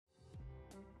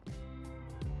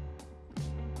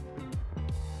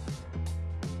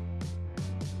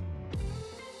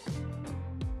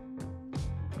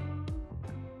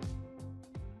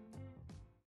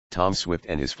Tom Swift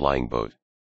and his flying boat.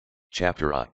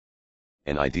 Chapter I.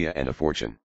 An idea and a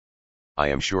fortune. I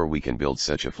am sure we can build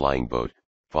such a flying boat,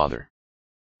 father.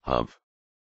 Humph.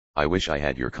 I wish I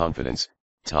had your confidence,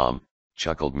 Tom,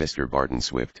 chuckled Mr. Barton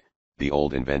Swift, the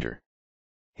old inventor.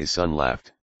 His son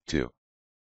laughed, too.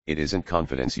 It isn't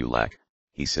confidence you lack,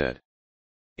 he said.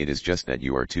 It is just that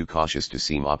you are too cautious to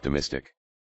seem optimistic.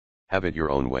 Have it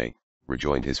your own way,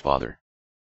 rejoined his father.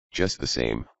 Just the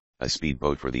same, a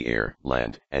speedboat for the air,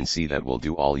 land, and sea that will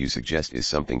do all you suggest is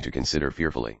something to consider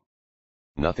fearfully.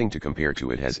 Nothing to compare to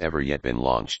it has ever yet been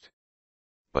launched.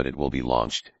 But it will be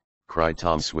launched, cried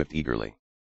Tom Swift eagerly.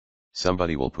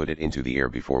 Somebody will put it into the air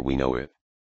before we know it.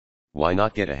 Why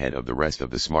not get ahead of the rest of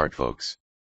the smart folks?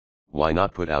 Why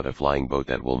not put out a flying boat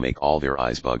that will make all their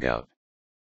eyes bug out?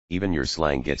 Even your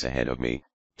slang gets ahead of me,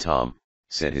 Tom,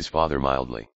 said his father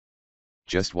mildly.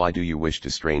 Just why do you wish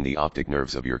to strain the optic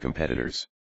nerves of your competitors?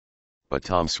 But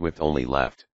Tom Swift only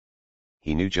laughed.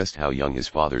 He knew just how young his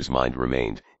father's mind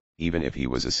remained, even if he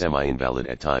was a semi-invalid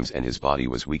at times and his body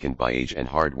was weakened by age and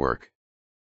hard work.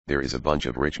 There is a bunch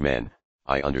of rich men,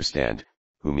 I understand,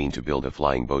 who mean to build a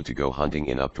flying boat to go hunting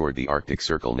in up toward the Arctic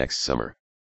Circle next summer.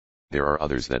 There are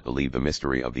others that believe the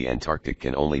mystery of the Antarctic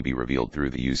can only be revealed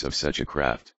through the use of such a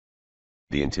craft.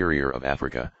 The interior of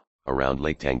Africa, around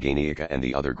Lake Tanganyika and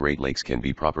the other Great Lakes can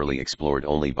be properly explored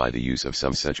only by the use of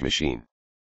some such machine.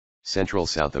 Central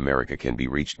South America can be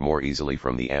reached more easily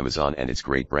from the Amazon and its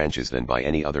great branches than by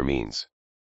any other means.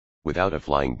 Without a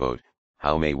flying boat,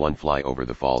 how may one fly over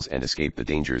the falls and escape the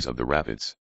dangers of the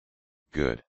rapids?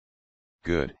 Good.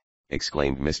 Good,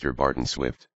 exclaimed Mr. Barton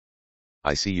Swift.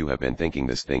 I see you have been thinking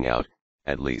this thing out,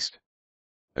 at least.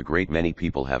 A great many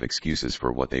people have excuses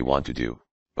for what they want to do,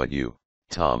 but you,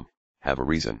 Tom, have a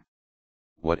reason.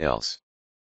 What else?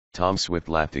 Tom Swift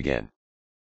laughed again.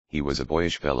 He was a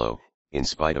boyish fellow, in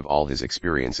spite of all his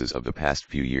experiences of the past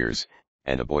few years,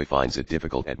 and a boy finds it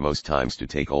difficult at most times to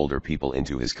take older people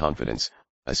into his confidence,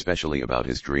 especially about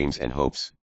his dreams and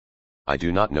hopes. I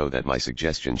do not know that my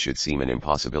suggestion should seem an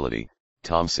impossibility,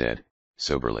 Tom said,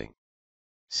 soberly.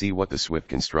 See what the Swift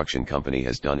Construction Company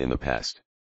has done in the past.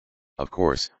 Of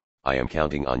course, I am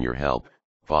counting on your help,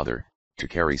 father, to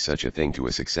carry such a thing to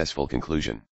a successful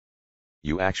conclusion.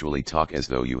 You actually talk as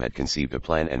though you had conceived a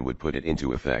plan and would put it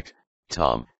into effect,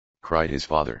 Tom, cried his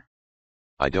father.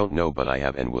 I don't know, but I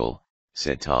have and will,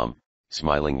 said Tom,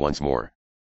 smiling once more.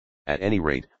 At any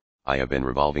rate, I have been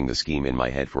revolving the scheme in my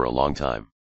head for a long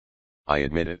time. I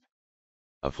admit it.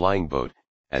 A flying boat,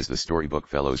 as the storybook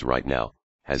fellows write now,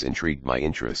 has intrigued my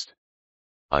interest.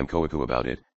 I'm coaco about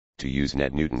it, to use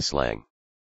Ned Newton's slang.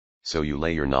 So you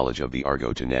lay your knowledge of the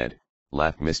Argo to Ned,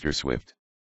 laughed Mr. Swift.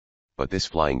 But this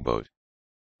flying boat.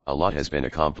 A lot has been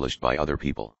accomplished by other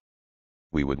people.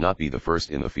 We would not be the first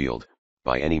in the field,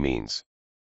 by any means.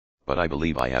 But I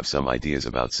believe I have some ideas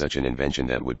about such an invention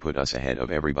that would put us ahead of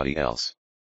everybody else.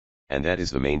 And that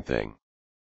is the main thing.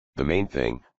 The main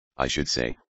thing, I should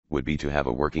say, would be to have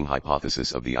a working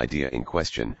hypothesis of the idea in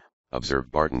question,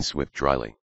 observed Barton Swift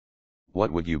dryly.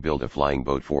 What would you build a flying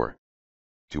boat for?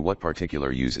 To what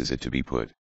particular use is it to be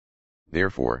put?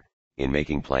 Therefore, in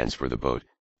making plans for the boat,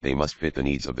 they must fit the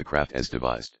needs of the craft as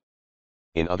devised.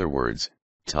 In other words,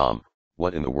 Tom,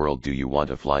 what in the world do you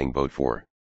want a flying boat for?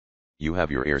 You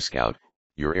have your Air Scout,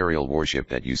 your aerial warship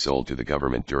that you sold to the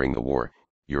government during the war,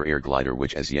 your air glider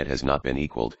which as yet has not been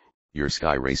equaled, your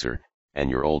Sky Racer,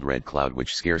 and your old Red Cloud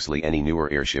which scarcely any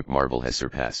newer airship marvel has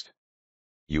surpassed.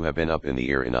 You have been up in the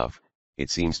air enough,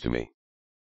 it seems to me.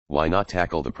 Why not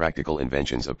tackle the practical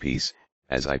inventions of peace,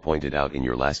 as I pointed out in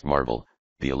your last marvel,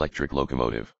 the electric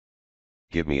locomotive?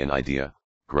 Give me an idea,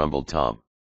 grumbled Tom.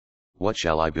 What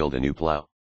shall I build, a new plow?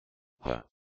 Huh.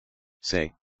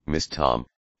 Say, Miss Tom,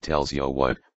 tells yo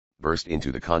what, burst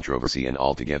into the controversy an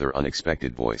altogether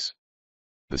unexpected voice.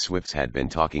 The Swifts had been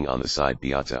talking on the side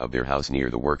piazza of their house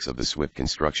near the works of the Swift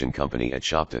Construction Company at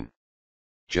Shopton.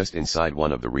 Just inside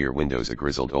one of the rear windows a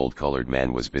grizzled old colored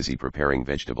man was busy preparing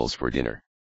vegetables for dinner.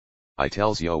 I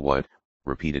tells yo what,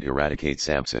 repeated Eradicate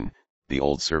Sampson, the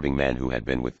old serving man who had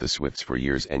been with the Swifts for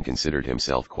years and considered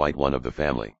himself quite one of the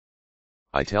family.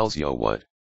 I tells yo what.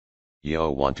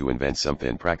 Yo want to invent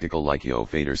something practical like yo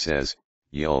fader says,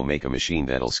 yo make a machine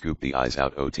that'll scoop the eyes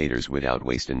out o' taters without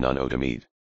wasting none o' the meat.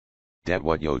 Dat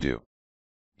what yo do.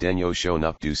 Den yo show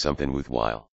nuff do something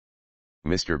worthwhile.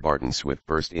 Mr. Barton Swift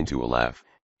burst into a laugh,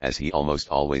 as he almost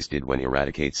always did when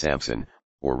Eradicate Sampson,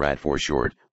 or Rad for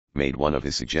short, made one of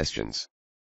his suggestions.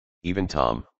 Even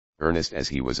Tom, earnest as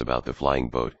he was about the flying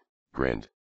boat, grinned.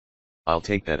 I'll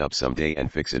take that up some day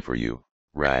and fix it for you,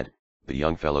 Rad, the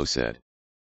young fellow said.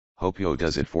 Hope yo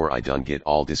does it for I done get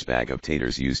all this bag of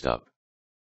taters used up.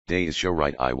 Day is show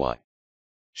right IY.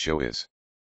 Show is.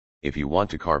 If you want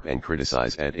to carp and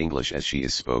criticize at English as she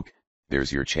is spoke,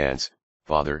 there's your chance,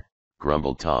 father,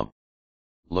 grumbled Tom.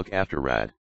 Look after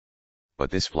Rad. But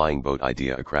this flying boat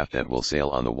idea, a craft that will sail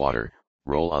on the water,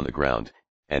 roll on the ground,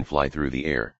 and fly through the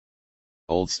air.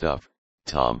 Old stuff,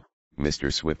 Tom,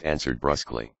 Mr. Swift answered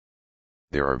brusquely.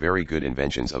 There are very good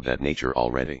inventions of that nature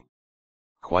already.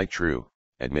 Quite true,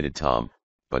 admitted Tom,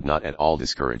 but not at all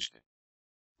discouraged.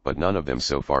 But none of them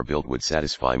so far built would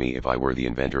satisfy me if I were the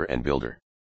inventor and builder.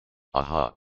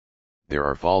 Aha! There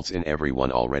are faults in every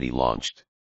one already launched.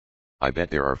 I bet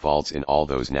there are faults in all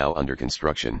those now under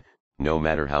construction, no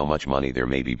matter how much money there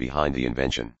may be behind the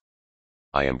invention.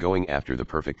 I am going after the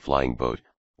perfect flying boat,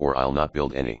 or I'll not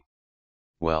build any.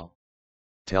 Well?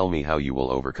 Tell me how you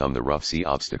will overcome the rough sea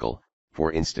obstacle,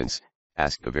 for instance,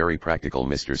 asked the very practical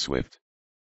Mr. Swift.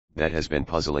 That has been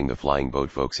puzzling the flying boat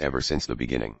folks ever since the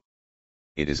beginning.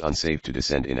 It is unsafe to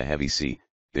descend in a heavy sea,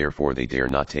 therefore they dare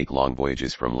not take long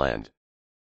voyages from land.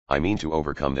 I mean to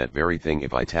overcome that very thing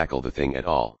if I tackle the thing at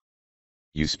all.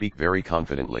 You speak very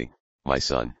confidently, my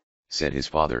son, said his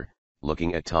father,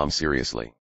 looking at Tom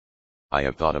seriously. I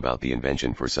have thought about the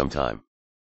invention for some time.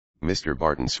 Mr.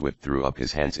 Barton Swift threw up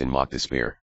his hands in mock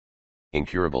despair.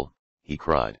 Incurable, he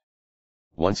cried.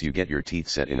 Once you get your teeth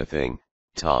set in a thing,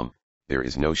 Tom, there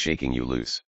is no shaking you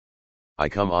loose. I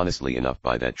come honestly enough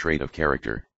by that trait of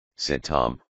character, said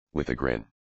Tom, with a grin.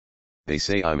 They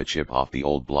say I'm a chip off the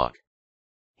old block.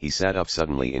 He sat up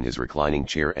suddenly in his reclining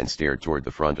chair and stared toward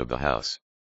the front of the house.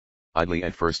 Idly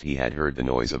at first he had heard the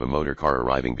noise of a motor car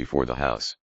arriving before the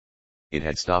house. It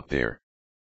had stopped there.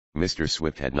 Mr.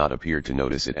 Swift had not appeared to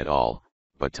notice it at all,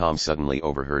 but Tom suddenly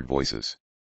overheard voices.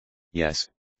 Yes,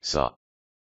 sir.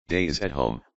 Day is at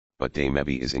home, but Day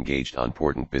maybe is engaged on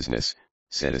important business,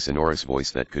 said a sonorous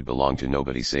voice that could belong to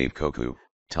nobody save Koku,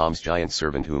 Tom's giant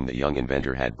servant whom the young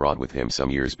inventor had brought with him some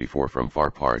years before from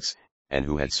far parts, and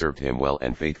who had served him well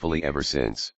and faithfully ever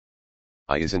since.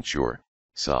 I isn't sure,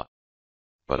 sir.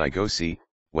 But I go see,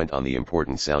 went on the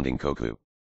important-sounding Koku.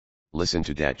 Listen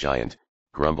to dat giant,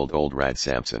 grumbled old Rad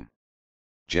Sampson.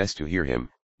 Just to hear him,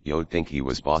 you'd think he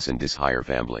was bossin' dis higher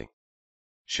family.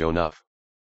 Sure nuff.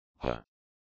 Huh.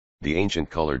 The ancient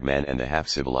colored man and the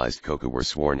half-civilized Koku were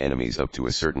sworn enemies up to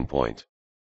a certain point.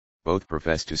 Both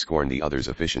professed to scorn the other's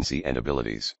efficiency and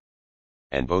abilities.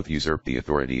 And both usurped the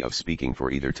authority of speaking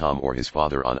for either Tom or his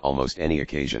father on almost any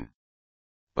occasion.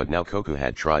 But now Koku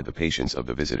had tried the patience of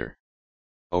the visitor.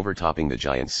 Overtopping the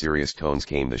giant's serious tones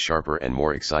came the sharper and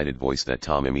more excited voice that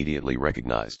Tom immediately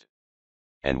recognized.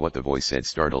 And what the voice said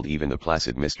startled even the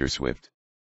placid Mr. Swift.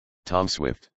 Tom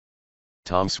Swift.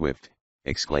 Tom Swift,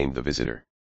 exclaimed the visitor.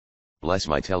 Bless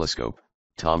my telescope,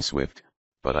 Tom Swift,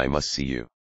 but I must see you.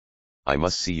 I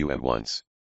must see you at once.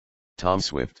 Tom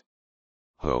Swift.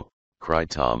 Ho, cried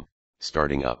Tom,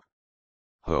 starting up.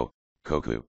 Ho,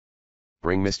 Koku.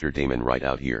 Bring Mr. Damon right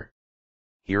out here.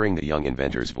 Hearing the young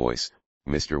inventor's voice,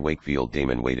 Mr. Wakefield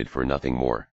Damon waited for nothing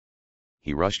more.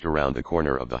 He rushed around the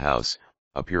corner of the house,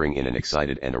 appearing in an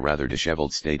excited and a rather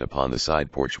disheveled state upon the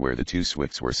side porch where the two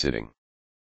Swifts were sitting.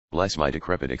 Bless my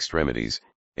decrepit extremities,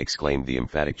 exclaimed the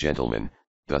emphatic gentleman,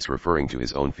 thus referring to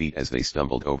his own feet as they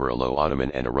stumbled over a low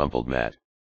ottoman and a rumpled mat.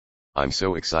 I'm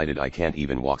so excited I can't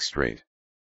even walk straight.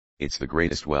 It's the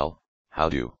greatest. Well, how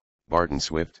do, Barton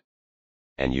Swift?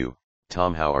 And you,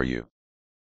 Tom, how are you?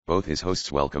 Both his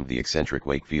hosts welcomed the eccentric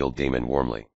Wakefield Damon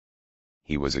warmly.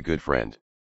 He was a good friend.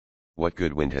 What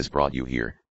good wind has brought you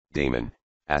here, Damon?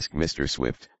 Asked Mr.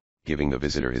 Swift, giving the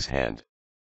visitor his hand.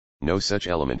 No such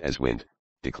element as wind,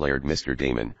 declared Mr.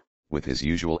 Damon, with his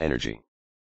usual energy.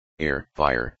 Air,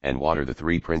 fire, and water, the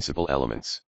three principal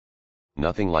elements.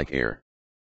 Nothing like air.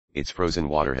 It's frozen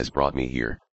water has brought me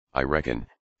here, I reckon,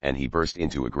 and he burst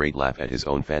into a great laugh at his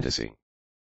own fantasy.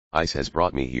 Ice has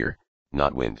brought me here,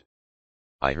 not wind.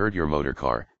 I heard your motor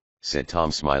car, said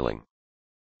Tom smiling.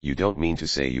 You don't mean to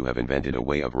say you have invented a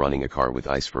way of running a car with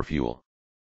ice for fuel?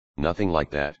 Nothing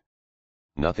like that.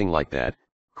 Nothing like that,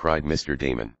 cried Mr.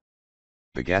 Damon.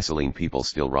 The gasoline people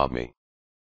still rob me.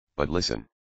 But listen.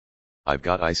 I've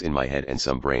got ice in my head and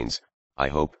some brains, I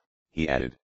hope, he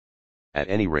added. At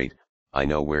any rate, I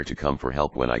know where to come for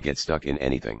help when I get stuck in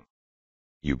anything.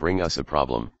 You bring us a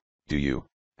problem, do you?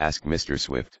 Asked Mr.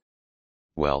 Swift.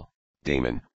 Well,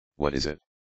 Damon, what is it?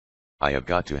 I have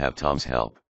got to have Tom's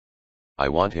help. I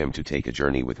want him to take a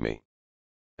journey with me.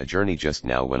 A journey just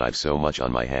now when I've so much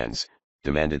on my hands,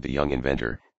 demanded the young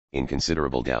inventor, in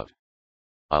considerable doubt.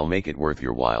 I'll make it worth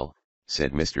your while,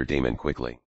 said Mr. Damon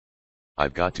quickly.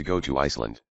 I've got to go to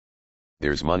Iceland.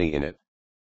 There's money in it.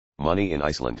 Money in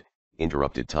Iceland,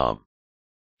 interrupted Tom.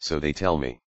 So they tell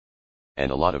me.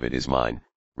 And a lot of it is mine,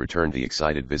 returned the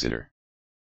excited visitor.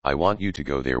 I want you to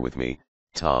go there with me,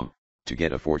 Tom, to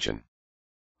get a fortune.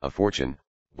 A fortune,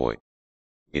 boy.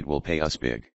 It will pay us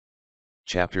big.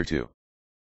 Chapter 2.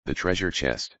 The Treasure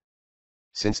Chest.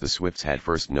 Since the Swifts had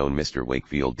first known Mr.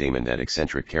 Wakefield Damon, that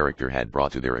eccentric character had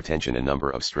brought to their attention a number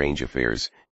of strange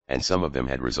affairs, and some of them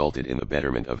had resulted in the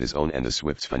betterment of his own and the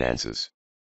Swifts' finances.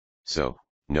 So,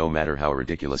 no matter how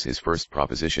ridiculous his first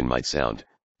proposition might sound,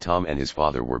 Tom and his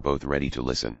father were both ready to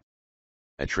listen.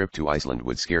 A trip to Iceland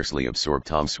would scarcely absorb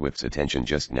Tom Swift's attention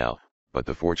just now, but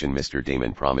the fortune Mr.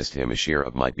 Damon promised him a share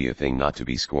of might be a thing not to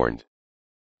be scorned.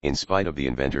 In spite of the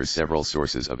inventor's several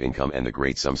sources of income and the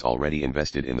great sums already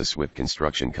invested in the Swift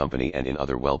Construction Company and in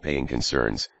other well-paying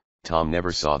concerns, Tom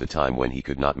never saw the time when he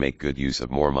could not make good use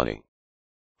of more money.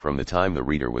 From the time the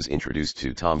reader was introduced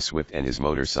to Tom Swift and his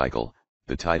motorcycle,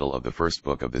 the title of the first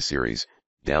book of the series,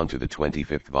 down to the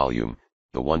 25th volume,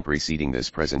 the one preceding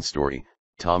this present story,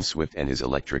 Tom Swift and his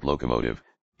electric locomotive,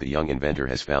 the young inventor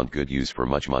has found good use for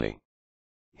much money.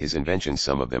 His inventions,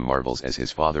 some of them marvels as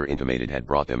his father intimated, had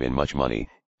brought them in much money,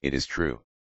 it is true.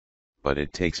 But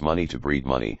it takes money to breed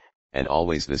money, and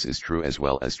always this is true as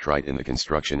well as trite in the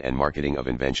construction and marketing of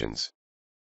inventions.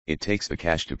 It takes the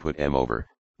cash to put 'em over,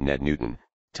 Ned Newton,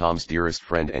 Tom's dearest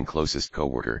friend and closest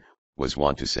co-worker, was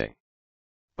wont to say.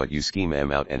 But you scheme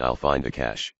 'em out and I'll find the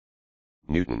cash.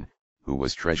 Newton, who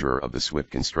was treasurer of the Swift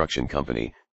Construction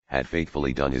Company, had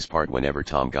faithfully done his part whenever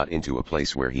Tom got into a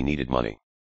place where he needed money.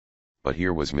 But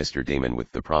here was Mr. Damon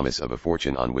with the promise of a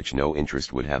fortune on which no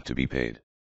interest would have to be paid.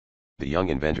 The young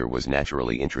inventor was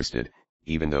naturally interested,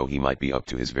 even though he might be up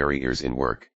to his very ears in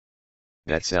work.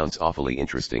 "That sounds awfully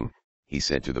interesting," he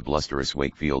said to the blusterous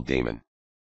Wakefield Damon.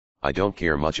 "I don't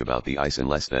care much about the ice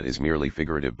unless that is merely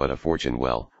figurative, but a fortune,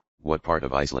 well, what part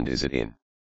of Iceland is it in?"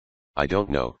 "I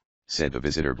don't know," said the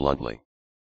visitor bluntly.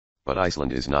 "But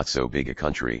Iceland is not so big a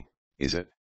country, is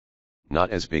it?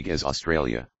 Not as big as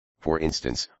Australia, for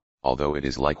instance, although it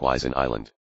is likewise an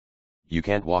island. You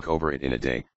can't walk over it in a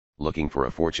day, looking for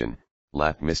a fortune,"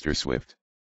 laughed Mr. Swift.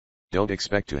 "Don't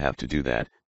expect to have to do that,"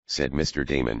 said Mr.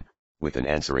 Damon, with an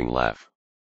answering laugh.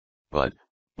 "But,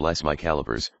 bless my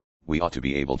calipers, we ought to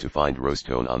be able to find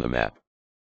Rostone on the map."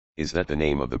 "Is that the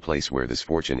name of the place where this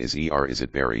fortune is, or is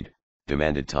it buried?"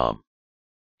 demanded Tom.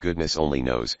 "Goodness only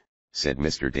knows," said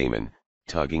Mr. Damon,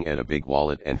 tugging at a big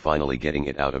wallet and finally getting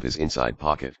it out of his inside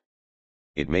pocket.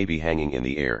 "It may be hanging in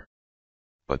the air.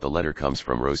 But the letter comes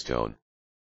from Rostone.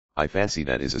 I fancy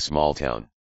that is a small town.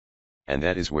 And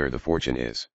that is where the fortune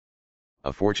is."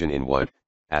 "A fortune in what?"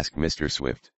 asked Mr.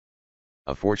 Swift.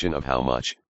 "A fortune of how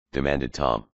much?" demanded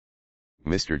Tom.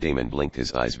 Mr. Damon blinked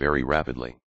his eyes very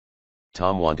rapidly.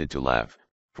 Tom wanted to laugh,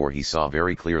 for he saw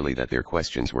very clearly that their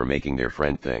questions were making their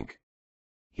friend think.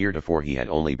 Heretofore he had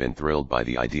only been thrilled by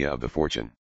the idea of the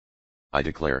fortune. "I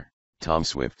declare, Tom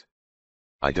Swift,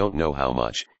 I don't know how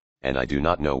much, and I do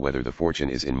not know whether the fortune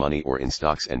is in money or in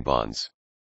stocks and bonds."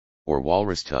 "Or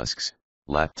walrus tusks,"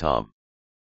 laughed Tom.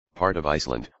 "Part of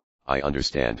Iceland, I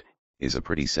understand, is a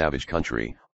pretty savage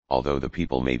country, although the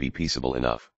people may be peaceable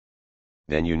enough."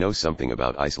 "Then you know something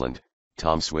about Iceland,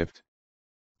 Tom Swift?"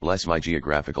 "Bless my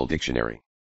geographical dictionary,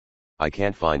 I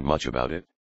can't find much about it."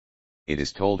 "It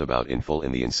is told about in full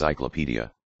in the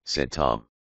encyclopedia," said Tom.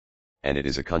 "And it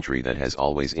is a country that has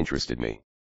always interested me.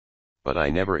 But I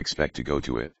never expect to go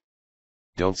to it."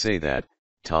 "Don't say that,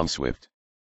 Tom Swift.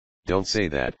 Don't say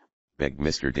that," begged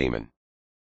Mr. Damon.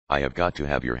 "I have got to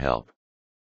have your help."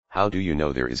 "How do you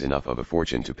know there is enough of a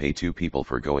fortune to pay two people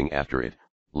for going after it?"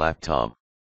 laughed Tom.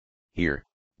 "Here,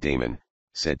 Damon,"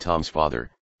 said Tom's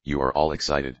father, "you are all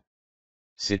excited.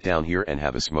 Sit down here and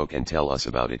have a smoke and tell us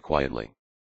about it quietly."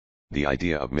 The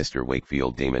idea of Mr.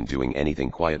 Wakefield Damon doing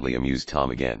anything quietly amused Tom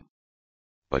again.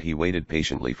 But he waited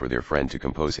patiently for their friend to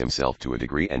compose himself to a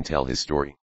degree and tell his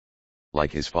story.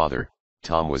 Like his father,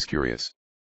 Tom was curious.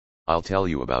 "I'll tell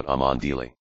you about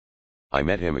Amandili. I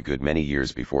met him a good many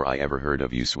years before I ever heard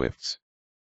of you Swifts.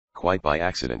 Quite by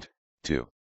accident, too.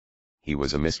 He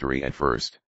was a mystery at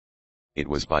first. It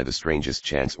was by the strangest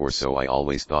chance, or so I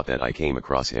always thought, that I came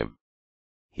across him.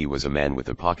 He was a man with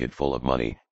a pocket full of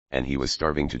money, and he was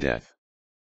starving to death."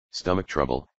 "Stomach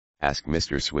trouble?" asked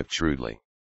Mr. Swift shrewdly.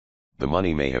 "The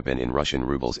money may have been in Russian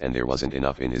rubles, and there wasn't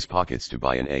enough in his pockets to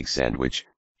buy an egg sandwich,"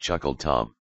 chuckled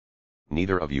Tom.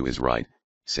 "Neither of you is right,"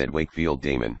 said Wakefield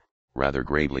Damon, rather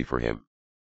gravely for him.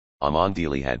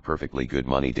 "Amandili had perfectly good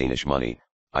money, Danish money,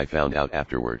 I found out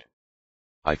afterward.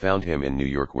 I found him in New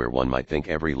York, where one might think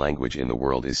every language in the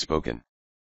world is spoken.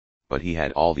 But he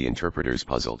had all the interpreters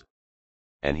puzzled."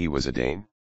 "And he was a Dane?"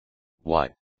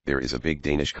 "Why, there is a big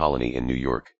Danish colony in New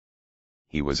York.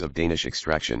 He was of Danish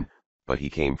extraction, but he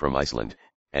came from Iceland,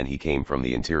 and he came from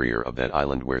the interior of that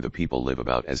island where the people live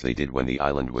about as they did when the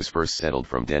island was first settled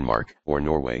from Denmark, or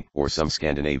Norway, or some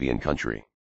Scandinavian country.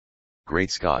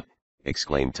 Great Scott,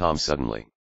 exclaimed Tom suddenly.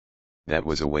 That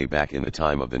was away back in the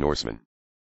time of the Norsemen.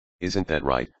 Isn't that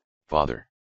right, father?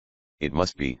 It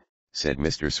must be, said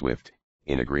Mr. Swift,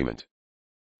 in agreement.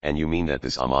 And you mean that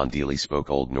this Amandili spoke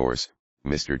Old Norse,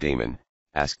 Mr. Damon?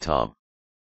 Asked Tom.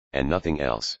 And nothing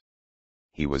else.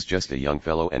 He was just a young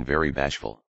fellow and very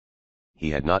bashful. He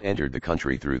had not entered the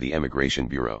country through the Emigration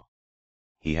Bureau.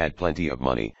 He had plenty of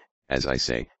money, as I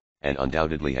say, and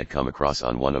undoubtedly had come across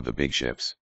on one of the big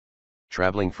ships.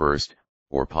 Traveling first,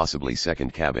 or possibly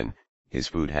second cabin, his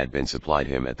food had been supplied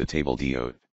him at the table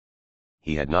d'hôte.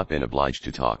 He had not been obliged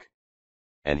to talk.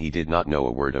 And he did not know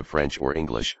a word of French or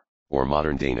English, or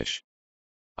modern Danish.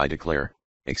 I declare,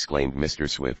 exclaimed Mr.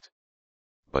 Swift.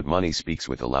 But money speaks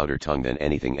with a louder tongue than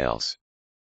anything else.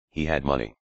 He had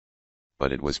money.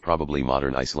 But it was probably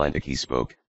modern Icelandic he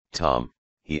spoke, Tom,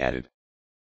 he added.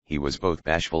 He was both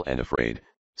bashful and afraid,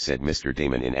 said Mr.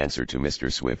 Damon in answer to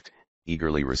Mr. Swift,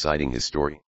 eagerly reciting his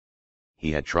story.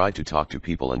 He had tried to talk to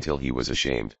people until he was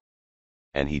ashamed.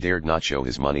 And he dared not show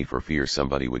his money for fear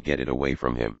somebody would get it away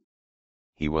from him.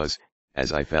 He was,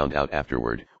 as I found out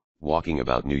afterward, walking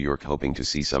about New York hoping to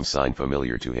see some sign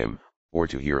familiar to him, or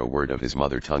to hear a word of his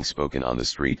mother tongue spoken on the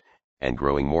street, and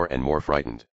growing more and more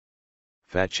frightened.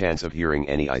 Fat chance of hearing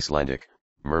any Icelandic,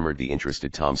 murmured the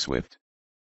interested Tom Swift.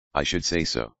 I should say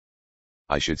so.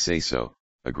 I should say so,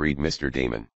 agreed Mr.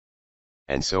 Damon.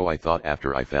 And so I thought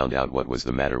after I found out what was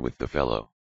the matter with the fellow.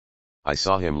 I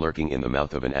saw him lurking in the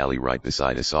mouth of an alley right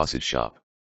beside a sausage shop.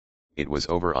 It was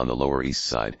over on the Lower East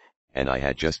Side, and I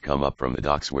had just come up from the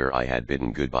docks where I had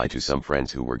bidden goodbye to some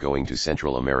friends who were going to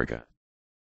Central America.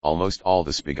 Almost all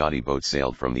the spaghetti boats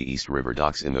sailed from the East River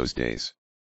docks in those days.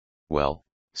 Well,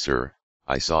 sir,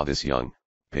 I saw this young,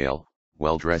 pale,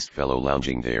 well-dressed fellow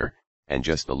lounging there, and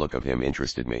just the look of him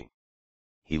interested me.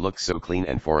 He looked so clean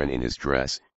and foreign in his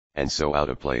dress, and so out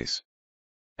of place.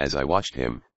 As I watched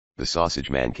him, the sausage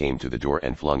man came to the door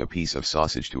and flung a piece of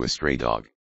sausage to a stray dog.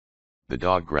 The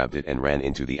dog grabbed it and ran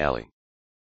into the alley.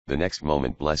 The next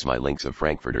moment, bless my links of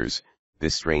Frankfurters,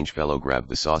 this strange fellow grabbed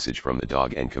the sausage from the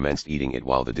dog and commenced eating it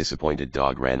while the disappointed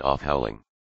dog ran off howling.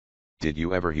 Did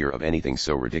you ever hear of anything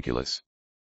so ridiculous?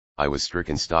 I was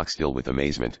stricken stock still with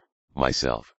amazement,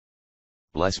 myself.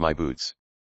 Bless my boots.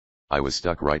 I was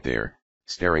stuck right there,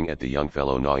 staring at the young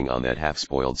fellow gnawing on that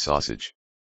half-spoiled sausage.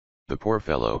 The poor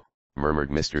fellow, murmured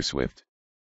Mr. Swift.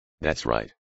 That's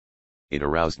right. It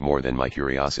aroused more than my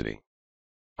curiosity.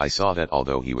 I saw that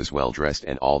although he was well dressed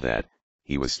and all that,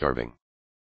 he was starving.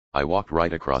 I walked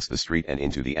right across the street and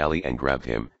into the alley and grabbed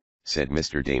him, said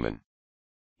Mr. Damon.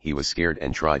 He was scared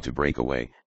and tried to break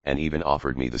away, and even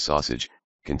offered me the sausage,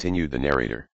 continued the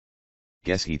narrator.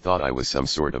 Guess he thought I was some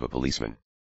sort of a policeman.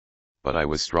 But I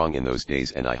was strong in those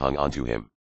days and I hung on to him.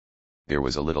 There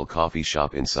was a little coffee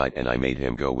shop in sight and I made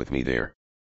him go with me there.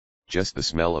 Just the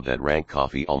smell of that rank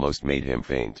coffee almost made him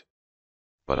faint.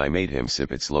 But I made him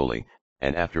sip it slowly,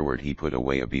 and afterward he put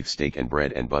away a beefsteak and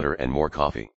bread and butter and more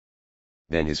coffee.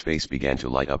 Then his face began to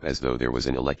light up as though there was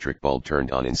an electric bulb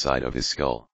turned on inside of his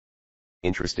skull.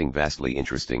 Interesting, vastly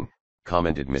interesting,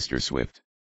 commented Mr. Swift.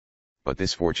 But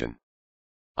this fortune.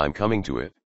 I'm coming to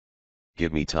it.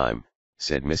 Give me time,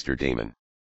 said Mr. Damon.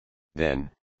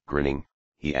 Then, grinning,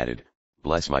 he added,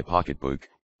 bless my pocketbook,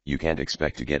 you can't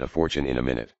expect to get a fortune in a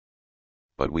minute.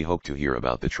 But we hope to hear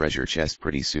about the treasure chest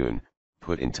pretty soon,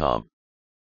 put in Tom.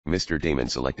 Mr. Damon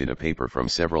selected a paper from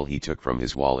several he took from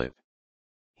his wallet.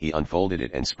 He unfolded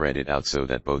it and spread it out so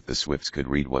that both the Swifts could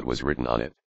read what was written on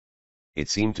it. It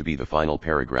seemed to be the final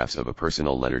paragraphs of a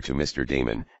personal letter to Mr.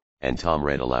 Damon, and Tom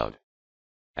read aloud.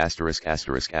 Asterisk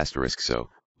asterisk asterisk so,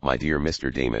 my dear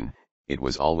Mr. Damon, it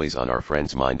was always on our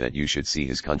friend's mind that you should see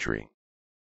his country.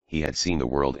 He had seen the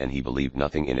world and he believed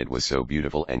nothing in it was so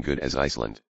beautiful and good as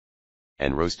Iceland.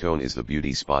 And Rostone is the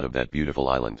beauty spot of that beautiful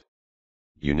island.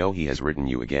 You know he has written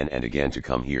you again and again to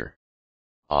come here.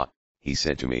 Ah, he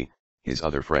said to me, his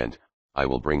other friend, I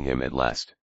will bring him at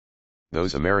last.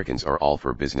 Those Americans are all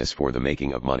for business for the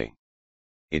making of money.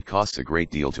 It costs a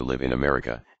great deal to live in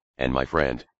America, and my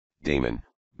friend, Damon,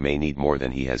 may need more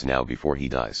than he has now before he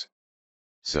dies.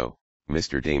 So,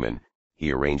 Mr. Damon,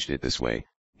 he arranged it this way,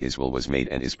 his will was made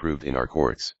and is proved in our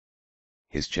courts.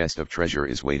 His chest of treasure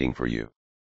is waiting for you.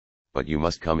 But you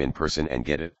must come in person and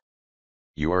get it.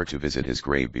 You are to visit his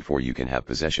grave before you can have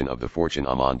possession of the fortune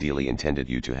Amandili intended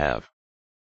you to have.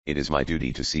 It is my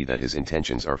duty to see that his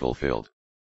intentions are fulfilled.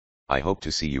 I hope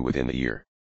to see you within the year.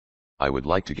 I would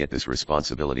like to get this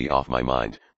responsibility off my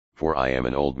mind, for I am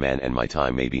an old man and my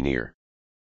time may be near.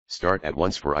 Start at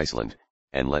once for Iceland,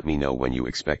 and let me know when you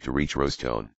expect to reach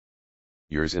Rostone.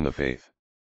 Yours in the faith,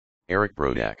 Eric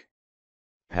Brodak.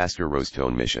 Pastor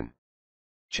Rostone Mission.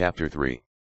 Chapter 3.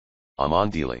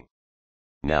 Aman Dili.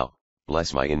 Now,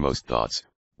 bless my inmost thoughts,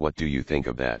 what do you think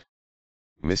of that?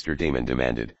 Mr. Damon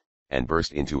demanded, and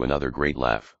burst into another great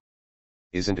laugh.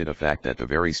 Isn't it a fact that the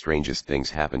very strangest things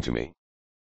happened to me?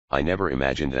 I never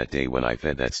imagined that day when I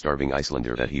fed that starving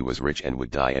Icelander that he was rich and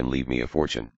would die and leave me a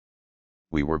fortune.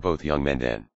 We were both young men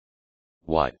then.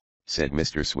 Why, said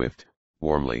Mr. Swift,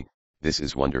 warmly, this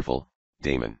is wonderful,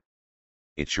 Damon.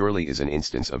 It surely is an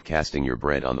instance of casting your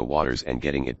bread on the waters and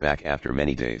getting it back after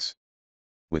many days.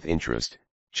 With interest,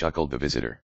 chuckled the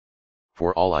visitor.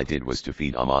 For all I did was to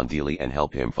feed Aman Dili and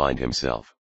help him find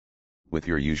himself. With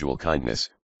your usual kindness,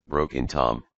 broke in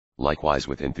Tom, likewise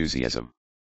with enthusiasm.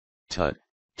 Tut,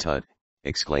 tut,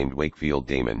 exclaimed Wakefield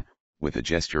Damon, with a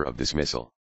gesture of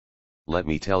dismissal. Let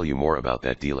me tell you more about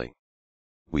that Dili.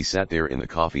 We sat there in the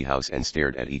coffee house and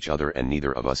stared at each other, and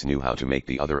neither of us knew how to make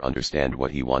the other understand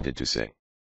what he wanted to say.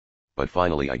 But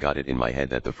finally I got it in my head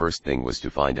that the first thing was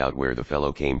to find out where the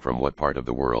fellow came from, what part of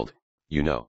the world, you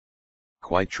know.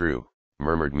 Quite true,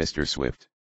 murmured Mr. Swift.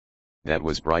 That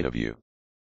was bright of you.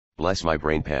 Bless my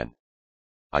brain pan.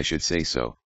 I should say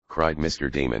so, cried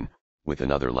Mr. Damon, with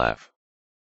another laugh.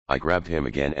 I grabbed him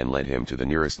again and led him to the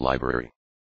nearest library.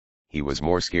 He was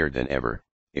more scared than ever,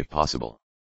 if possible.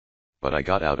 But I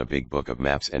got out a big book of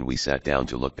maps and we sat down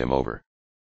to look them over.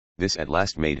 This at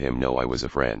last made him know I was a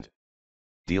friend.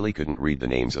 Dili couldn't read the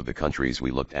names of the countries we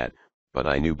looked at, but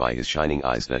I knew by his shining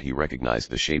eyes that he recognized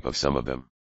the shape of some of them.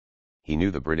 He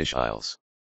knew the British Isles.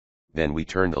 Then we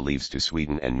turned the leaves to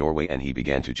Sweden and Norway and he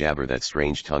began to jabber that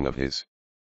strange tongue of his.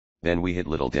 Then we hit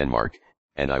little Denmark,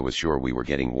 and I was sure we were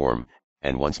getting warm,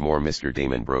 and once more Mr.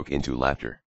 Damon broke into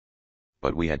laughter.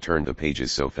 But we had turned the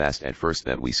pages so fast at first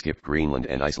that we skipped Greenland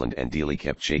and Iceland, and Dili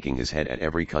kept shaking his head at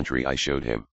every country I showed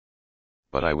him.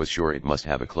 But I was sure it must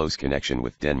have a close connection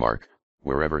with Denmark,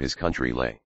 wherever his country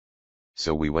lay.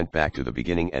 So we went back to the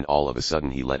beginning, and all of a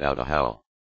sudden he let out a howl.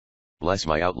 Bless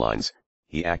my outlines,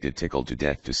 he acted tickled to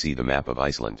death to see the map of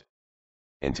Iceland.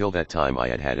 Until that time I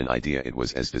had had an idea it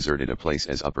was as deserted a place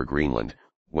as Upper Greenland,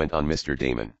 went on Mr.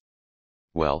 Damon.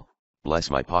 Well, bless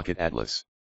my pocket atlas.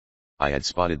 I had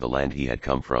spotted the land he had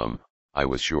come from, I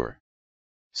was sure.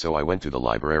 So I went to the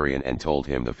librarian and told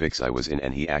him the fix I was in,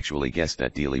 and he actually guessed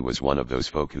that Dili was one of those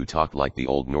folk who talked like the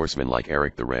old Norsemen, like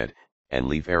Eric the Red, and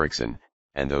Leif Erikson,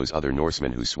 and those other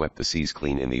Norsemen who swept the seas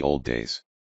clean in the old days.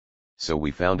 So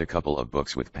we found a couple of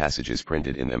books with passages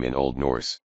printed in them in Old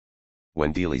Norse.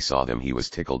 When Dili saw them he was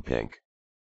tickled pink.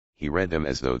 He read them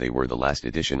as though they were the last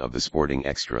edition of the Sporting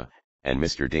Extra, and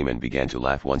Mr. Damon began to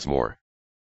laugh once more.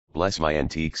 Bless my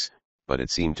antiques, but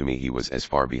it seemed to me he was as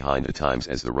far behind the times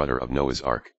as the rudder of Noah's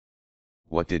Ark.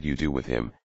 What did you do with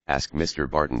him? Asked Mr.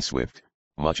 Barton Swift,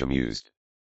 much amused.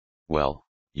 Well,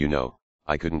 you know,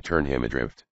 I couldn't turn him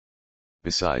adrift.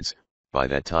 Besides, by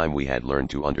that time we had learned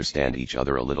to understand each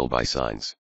other a little by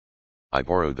signs. I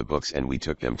borrowed the books and we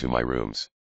took them to my rooms.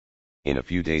 In a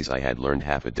few days I had learned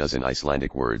half a dozen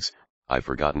Icelandic words, I've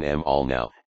forgotten them all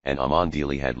now, and Aman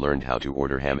Dili had learned how to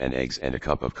order ham and eggs and a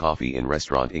cup of coffee in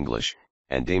restaurant English,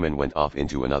 and Damon went off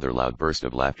into another loud burst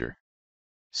of laughter.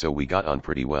 So we got on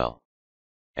pretty well.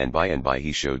 And by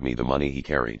he showed me the money he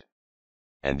carried.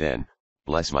 And then,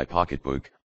 bless my pocketbook,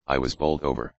 I was bowled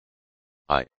over.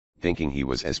 Thinking he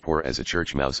was as poor as a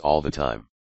church mouse all the time.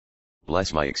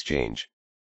 Bless my exchange.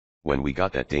 When we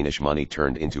got that Danish money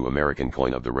turned into American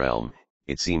coin of the realm,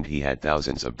 it seemed he had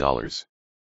thousands of dollars.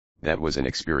 That was an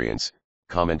experience,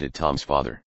 commented Tom's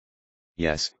father.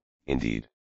 Yes, indeed.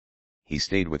 He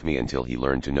stayed with me until he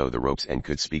learned to know the ropes and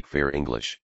could speak fair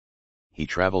English. He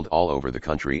traveled all over the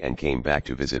country and came back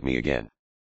to visit me again.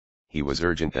 He was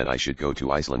urgent that I should go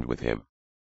to Iceland with him.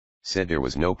 Said there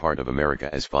was no part of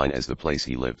America as fine as the place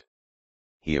he lived.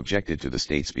 He objected to the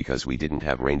States because we didn't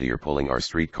have reindeer pulling our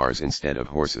streetcars instead of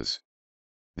horses.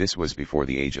 This was before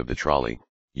the age of the trolley,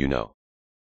 you know.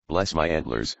 Bless my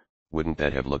antlers, wouldn't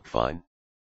that have looked fine?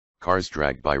 Cars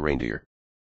dragged by reindeer.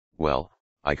 Well,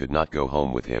 I could not go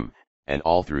home with him, and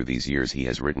all through these years he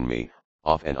has ridden me,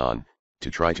 off and on, to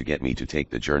try to get me to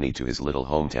take the journey to his little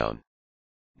hometown.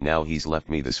 Now he's left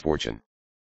me this fortune.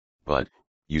 But,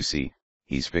 you see,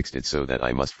 he's fixed it so that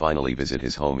I must finally visit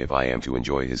his home if I am to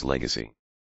enjoy his legacy.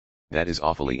 That is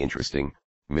awfully interesting,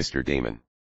 Mr. Damon.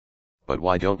 But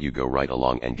why don't you go right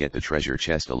along and get the treasure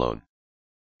chest alone?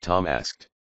 Tom asked.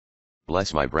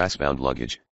 Bless my brass-bound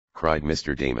luggage, cried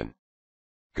Mr. Damon.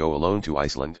 Go alone to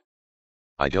Iceland?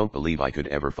 I don't believe I could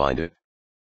ever find it.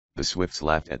 The Swifts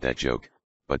laughed at that joke,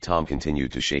 but Tom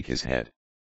continued to shake his head.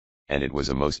 And it was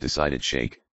a most decided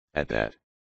shake, at that.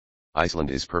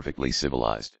 Iceland is perfectly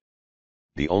civilized.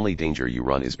 The only danger you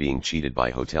run is being cheated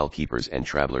by hotel keepers and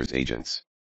travelers' agents.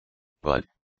 But,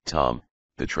 Tom,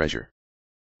 the treasure.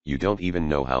 You don't even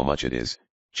know how much it is,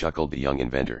 chuckled the young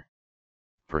inventor.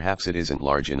 Perhaps it isn't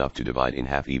large enough to divide in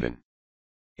half even.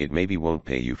 It maybe won't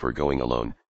pay you for going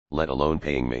alone, let alone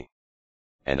paying me.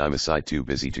 And I'm a sight too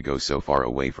busy to go so far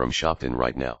away from Shopton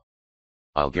right now.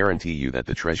 I'll guarantee you that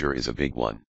the treasure is a big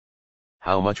one.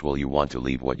 How much will you want to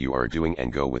leave what you are doing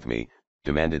and go with me?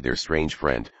 Demanded their strange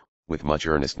friend, with much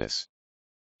earnestness.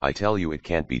 I tell you it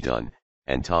can't be done,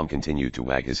 and Tom continued to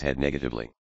wag his head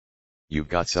negatively. You've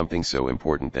got something so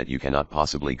important that you cannot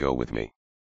possibly go with me.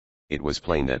 It was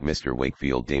plain that Mr.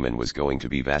 Wakefield Damon was going to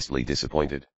be vastly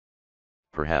disappointed.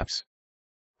 Perhaps.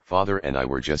 Father and I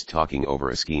were just talking over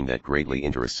a scheme that greatly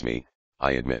interests me,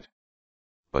 I admit.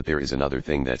 But there is another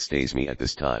thing that stays me at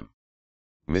this time.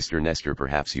 Mr. Nestor,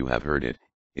 perhaps you have heard it,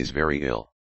 is very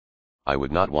ill. I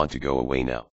would not want to go away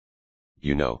now.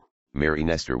 You know, Mary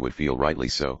Nestor would feel rightly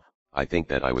so. I think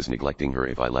that I was neglecting her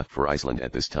if I left for Iceland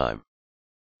at this time.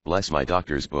 Bless my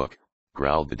doctor's book,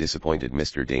 growled the disappointed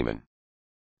Mr. Damon.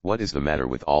 What is the matter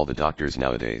with all the doctors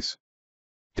nowadays?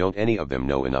 Don't any of them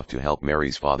know enough to help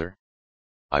Mary's father?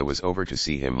 I was over to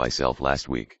see him myself last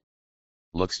week.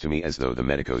 Looks to me as though the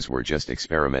medicos were just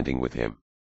experimenting with him.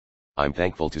 I'm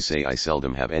thankful to say I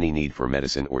seldom have any need for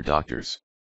medicine or doctors.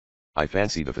 I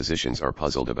fancy the physicians are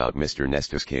puzzled about Mr.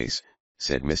 Nestor's case,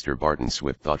 said Mr. Barton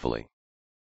Swift thoughtfully.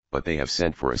 But they have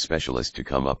sent for a specialist to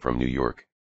come up from New York.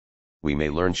 We may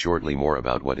learn shortly more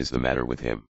about what is the matter with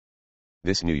him.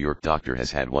 This New York doctor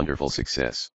has had wonderful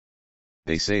success.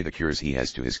 They say the cures he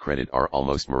has to his credit are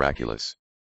almost miraculous.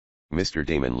 Mr.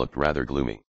 Damon looked rather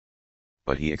gloomy.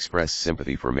 But he expressed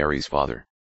sympathy for Mary's father.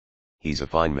 He's a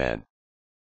fine man.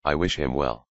 I wish him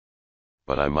well.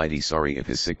 But I'm mighty sorry if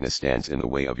his sickness stands in the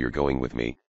way of your going with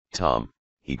me, Tom,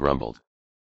 he grumbled.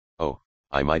 Oh,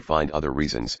 I might find other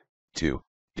reasons, too,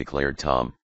 declared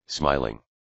Tom, smiling.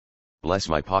 Bless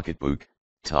my pocketbook,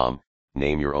 Tom,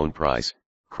 name your own price,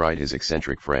 cried his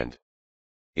eccentric friend.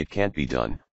 It can't be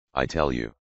done, I tell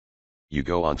you. You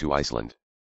go on to Iceland.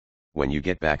 When you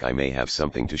get back I may have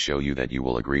something to show you that you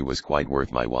will agree was quite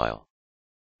worth my while.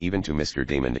 Even to Mr.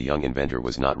 Damon the young inventor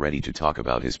was not ready to talk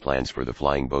about his plans for the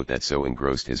flying boat that so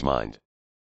engrossed his mind.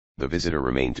 The visitor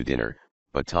remained to dinner,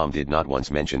 but Tom did not once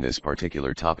mention this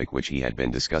particular topic which he had been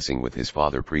discussing with his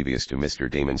father previous to Mr.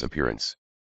 Damon's appearance.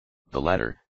 The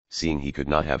latter, seeing he could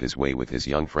not have his way with his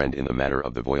young friend in the matter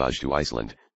of the voyage to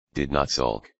Iceland, did not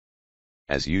sulk.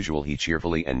 As usual he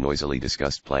cheerfully and noisily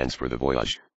discussed plans for the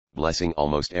voyage, blessing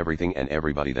almost everything and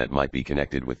everybody that might be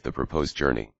connected with the proposed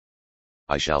journey.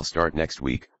 I shall start next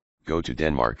week, go to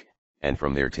Denmark, and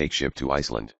from there take ship to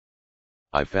Iceland.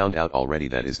 I've found out already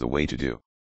that is the way to do.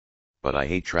 But I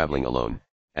hate traveling alone,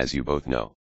 as you both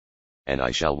know. And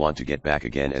I shall want to get back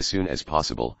again as soon as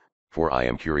possible, for I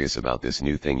am curious about this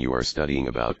new thing you are studying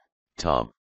about,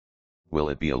 Tom. Will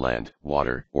it be a land,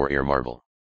 water, or air marvel?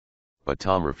 But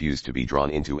Tom refused to be drawn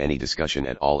into any discussion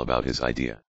at all about his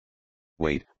idea.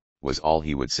 Wait, was all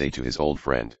he would say to his old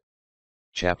friend.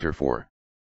 Chapter 4.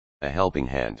 A helping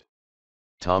hand.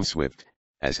 Tom Swift,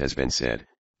 as has been said,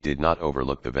 did not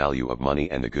overlook the value of money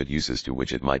and the good uses to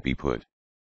which it might be put.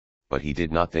 But he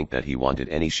did not think that he wanted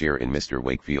any share in Mr.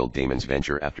 Wakefield Damon's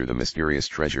venture after the mysterious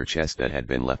treasure chest that had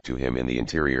been left to him in the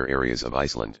interior areas of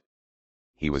Iceland.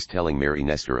 He was telling Mary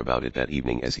Nestor about it that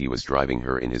evening as he was driving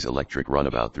her in his electric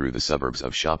runabout through the suburbs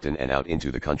of Shopton and out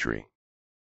into the country.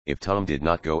 If Tom did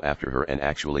not go after her and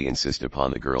actually insist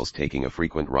upon the girls taking a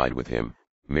frequent ride with him,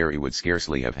 Mary would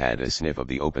scarcely have had a sniff of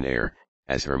the open air,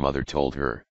 as her mother told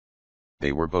her.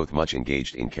 They were both much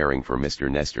engaged in caring for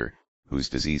Mr. Nestor, whose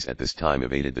disease at this time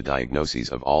evaded the diagnoses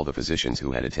of all the physicians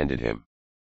who had attended him.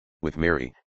 With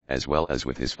Mary, as well as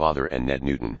with his father and Ned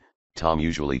Newton, Tom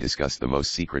usually discussed the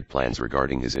most secret plans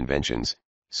regarding his inventions,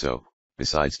 so,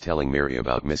 besides telling Mary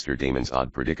about Mr. Damon's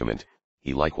odd predicament,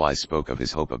 he likewise spoke of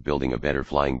his hope of building a better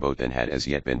flying boat than had as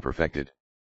yet been perfected.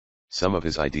 Some of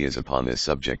his ideas upon this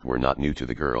subject were not new to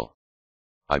the girl.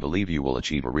 I believe you will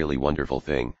achieve a really wonderful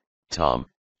thing, Tom,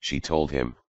 she told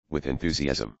him, with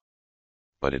enthusiasm.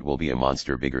 But it will be a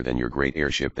monster bigger than your great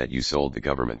airship that you sold the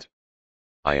government.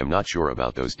 I am not sure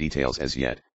about those details as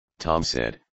yet, Tom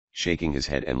said, shaking his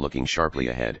head and looking sharply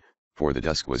ahead, for the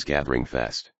dusk was gathering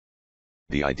fast.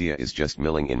 The idea is just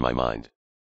milling in my mind.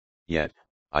 Yet,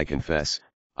 I confess,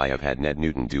 I have had Ned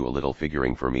Newton do a little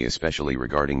figuring for me, especially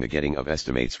regarding the getting of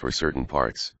estimates for certain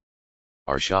parts.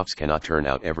 Our shops cannot turn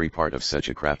out every part of such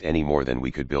a craft any more than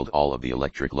we could build all of the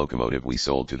electric locomotive we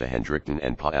sold to the Hendrickton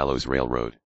and Palos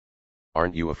Railroad.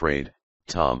 Aren't you afraid,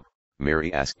 Tom,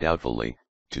 Mary asked doubtfully,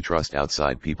 to trust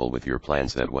outside people with your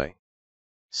plans that way?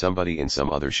 Somebody in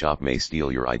some other shop may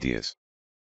steal your ideas.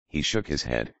 He shook his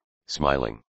head,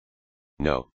 smiling.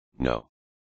 No, no.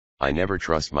 I never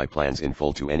trust my plans in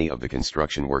full to any of the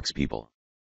construction works people.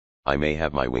 I may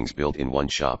have my wings built in one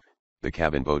shop, the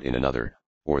cabin boat in another,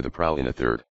 or the prow in a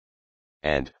third.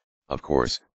 And, of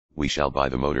course, we shall buy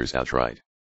the motors outright.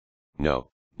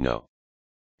 No, no.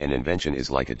 An invention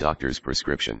is like a doctor's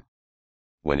prescription.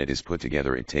 When it is put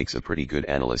together, it takes a pretty good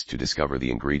analyst to discover the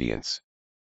ingredients.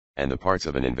 And the parts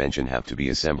of an invention have to be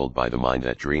assembled by the mind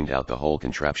that dreamed out the whole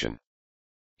contraption.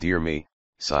 Dear me,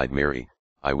 sighed Mary,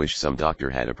 I wish some doctor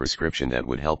had a prescription that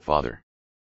would help father.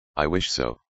 I wish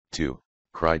so, too,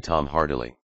 cried Tom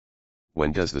heartily.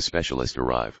 When does the specialist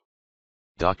arrive?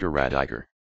 Dr. Radiker.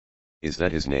 Is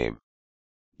that his name?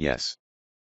 Yes.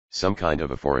 Some kind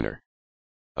of a foreigner.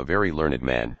 A very learned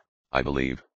man, I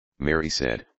believe, Mary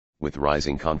said, with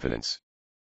rising confidence.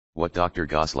 What Dr.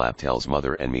 Goslap tells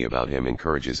mother and me about him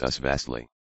encourages us vastly.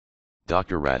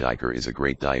 Dr. Radiker is a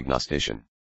great diagnostician.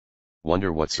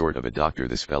 Wonder what sort of a doctor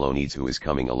this fellow needs who is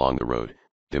coming along the road,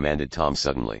 demanded Tom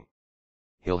suddenly.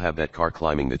 He'll have that car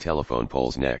climbing the telephone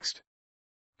poles next.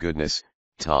 Goodness,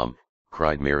 Tom,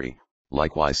 cried Mary,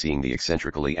 likewise seeing the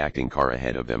eccentrically acting car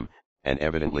ahead of them, and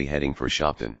evidently heading for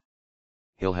Shopton.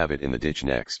 He'll have it in the ditch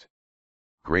next.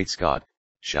 Great Scott,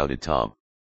 shouted Tom.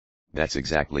 That's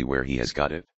exactly where he has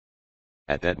got it.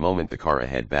 At that moment the car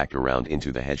ahead backed around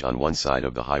into the hedge on one side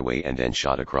of the highway and then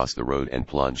shot across the road and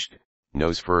plunged,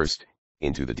 nose first,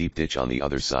 into the deep ditch on the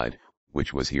other side,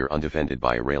 which was here undefended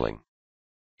by a railing.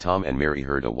 Tom and Mary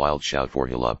heard a wild shout for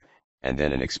Hillup, and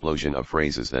then an explosion of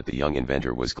phrases that the young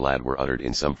inventor was glad were uttered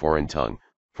in some foreign tongue,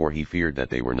 for he feared that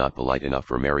they were not polite enough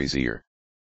for Mary's ear.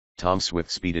 Tom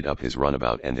Swift speeded up his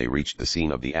runabout and they reached the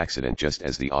scene of the accident just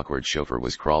as the awkward chauffeur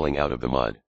was crawling out of the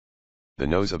mud. The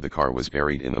nose of the car was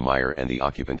buried in the mire and the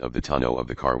occupant of the tonneau of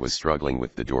the car was struggling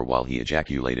with the door while he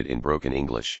ejaculated in broken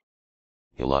English.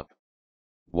 Hillup.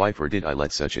 Why for did I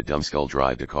let such a dumbskull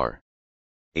drive the car?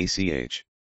 ACH.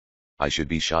 I should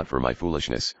be shot for my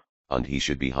foolishness, and he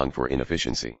should be hung for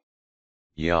inefficiency.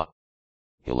 Yeah.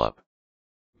 Hillup.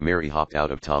 Mary hopped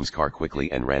out of Tom's car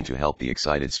quickly and ran to help the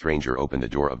excited stranger open the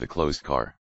door of the closed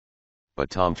car. But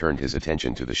Tom turned his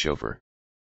attention to the chauffeur.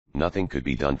 Nothing could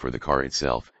be done for the car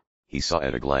itself, he saw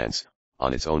at a glance,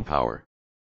 on its own power.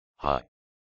 Hi!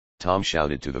 Tom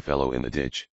shouted to the fellow in the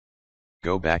ditch.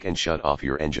 Go back and shut off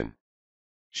your engine.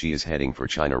 She is heading for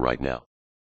China right now.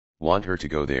 Want her to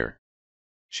go there?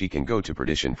 She can go to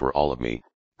perdition for all of me,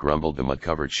 grumbled the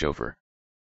mud-covered chauffeur.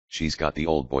 She's got the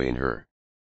old boy in her.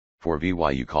 For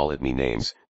why you call it me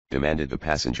names, demanded the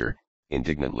passenger,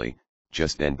 indignantly,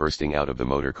 just then bursting out of the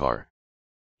motor car.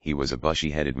 He was a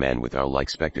bushy-headed man with owl-like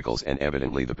spectacles and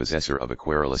evidently the possessor of a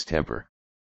querulous temper.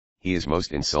 He is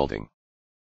most insulting.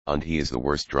 And he is the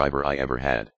worst driver I ever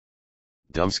had.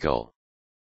 Dumbskull.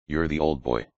 You're the old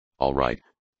boy, all right,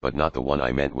 but not the one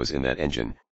I meant was in that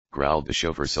engine, growled the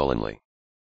chauffeur sullenly.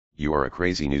 You are a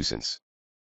crazy nuisance.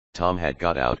 Tom had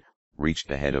got out, reached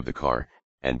the head of the car,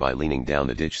 and by leaning down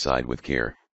the ditch side with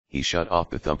care, he shut off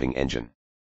the thumping engine.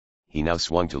 He now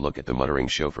swung to look at the muttering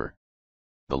chauffeur.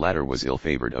 The latter was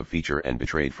ill-favored of feature and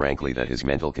betrayed frankly that his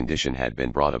mental condition had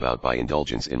been brought about by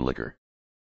indulgence in liquor.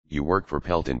 You work for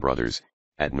Pelton Brothers,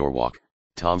 at Norwalk,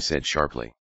 Tom said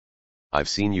sharply. I've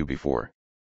seen you before.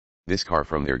 This car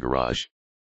from their garage?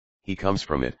 He comes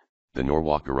from it, the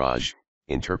Norwalk garage,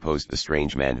 interposed the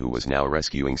strange man who was now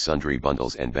rescuing sundry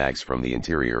bundles and bags from the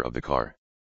interior of the car.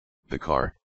 The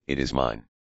car, it is mine.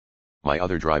 My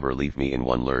other driver leave me in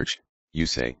one lurch, you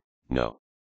say, no.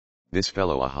 This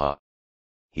fellow aha.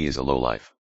 He is a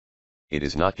lowlife. It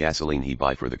is not gasoline he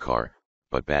buy for the car,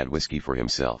 but bad whiskey for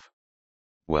himself.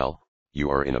 Well, you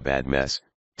are in a bad mess,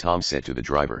 Tom said to the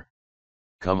driver.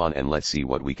 Come on and let's see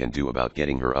what we can do about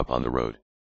getting her up on the road.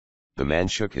 The man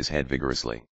shook his head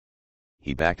vigorously.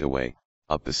 He backed away,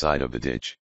 up the side of the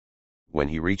ditch. When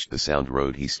he reached the sound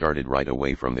road he started right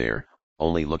away from there,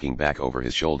 only looking back over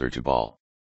his shoulder to bawl.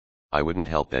 I wouldn't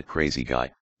help that crazy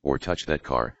guy, or touch that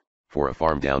car, for a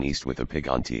farm down east with a pig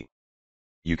on tea.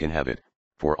 You can have it,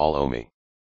 for all owe me.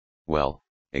 Well,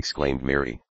 exclaimed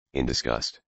Mary, in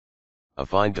disgust. A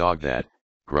fine dog that,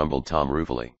 grumbled Tom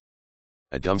ruefully.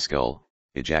 A dumbskull,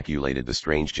 ejaculated the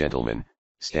strange gentleman,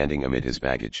 standing amid his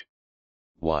baggage.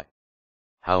 Why?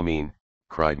 How mean,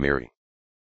 cried Mary.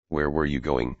 Where were you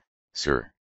going,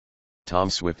 sir? Tom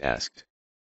Swift asked.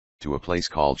 To a place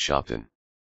called Shopton.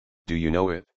 Do you know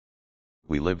it?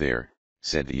 We live there,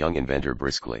 said the young inventor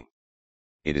briskly.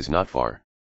 It is not far.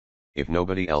 If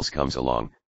nobody else comes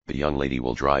along, the young lady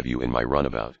will drive you in my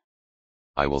runabout.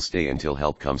 I will stay until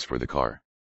help comes for the car.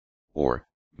 Or,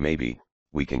 maybe,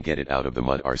 we can get it out of the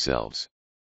mud ourselves.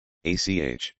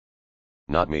 ACH.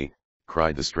 Not me,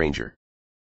 cried the stranger.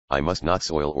 I must not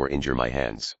soil or injure my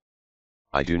hands.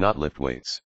 I do not lift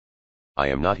weights. I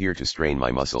am not here to strain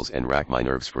my muscles and rack my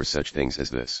nerves for such things as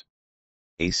this.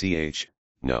 ACH,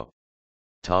 no.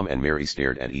 Tom and Mary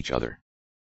stared at each other.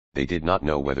 They did not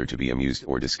know whether to be amused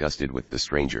or disgusted with the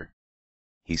stranger.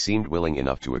 He seemed willing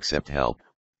enough to accept help,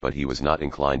 but he was not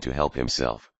inclined to help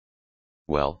himself.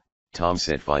 Well, Tom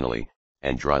said finally,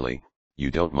 and dryly,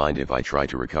 you don't mind if I try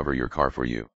to recover your car for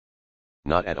you?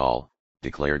 Not at all,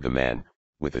 declared the man,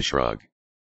 with a shrug.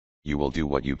 You will do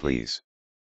what you please.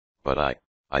 But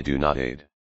I do not aid.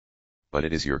 But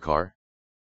it is your car?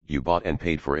 You bought and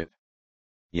paid for it?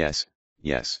 Yes,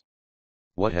 yes.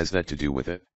 What has that to do with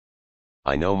it?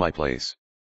 I know my place.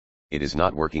 It is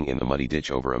not working in the muddy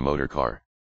ditch over a motor car.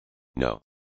 No.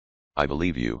 I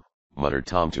believe you, muttered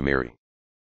Tom to Mary.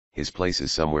 His place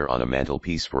is somewhere on a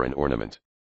mantelpiece for an ornament.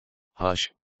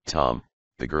 Hush, Tom,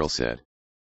 the girl said.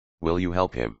 Will you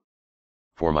help him?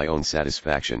 For my own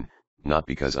satisfaction, not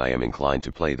because I am inclined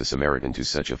to play the Samaritan to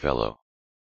such a fellow.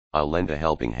 I'll lend a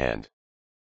helping hand.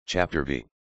 Chapter V.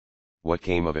 What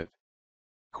came of it?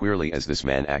 Queerly as this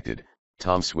man acted,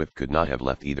 Tom Swift could not have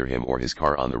left either him or his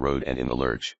car on the road and in the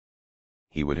lurch.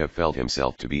 He would have felt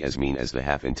himself to be as mean as the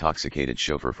half-intoxicated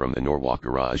chauffeur from the Norwalk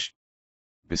garage.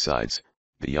 Besides,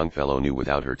 the young fellow knew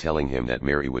without her telling him that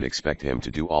Mary would expect him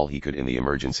to do all he could in the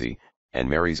emergency, and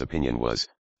Mary's opinion was,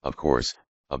 of course,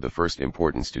 of the first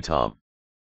importance to Tom.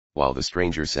 While the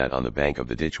stranger sat on the bank of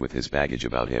the ditch with his baggage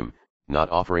about him, not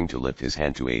offering to lift his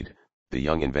hand to aid, the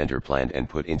young inventor planned and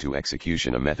put into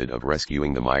execution a method of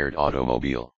rescuing the mired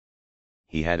automobile.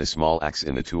 He had a small axe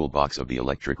in the toolbox of the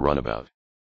electric runabout.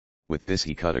 With this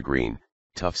he cut a green,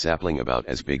 tough sapling about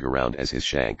as big around as his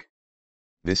shank.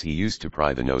 This he used to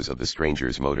pry the nose of the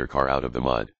stranger's motor car out of the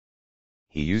mud.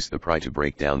 He used the pry to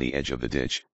break down the edge of the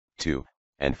ditch, too,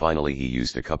 and finally he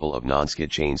used a couple of non-skid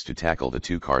chains to tackle the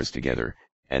two cars together,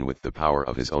 and with the power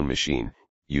of his own machine,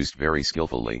 used very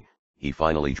skillfully, he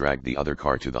finally dragged the other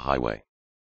car to the highway.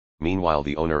 Meanwhile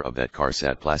the owner of that car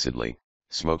sat placidly,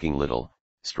 smoking little,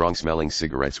 strong-smelling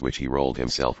cigarettes which he rolled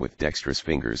himself with dexterous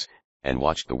fingers, and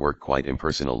watched the work quite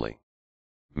impersonally.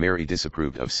 Mary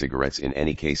disapproved of cigarettes in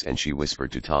any case, and she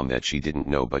whispered to Tom that she didn't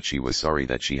know but she was sorry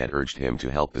that she had urged him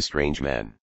to help the strange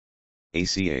man.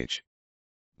 ACH.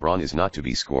 Brawn is not to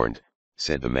be scorned,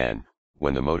 said the man,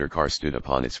 when the motor car stood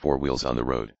upon its four wheels on the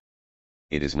road.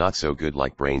 It is not so good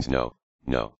like brains, no,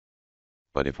 no.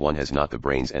 But if one has not the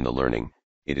brains and the learning,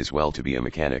 it is well to be a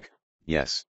mechanic,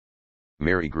 yes.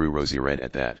 Mary grew rosy red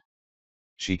at that.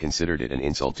 She considered it an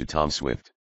insult to Tom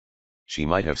Swift. She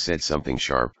might have said something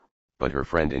sharp, but her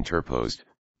friend interposed,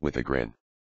 with a grin.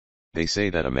 They say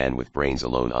that a man with brains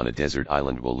alone on a desert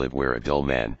island will live where a dull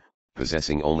man,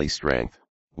 possessing only strength,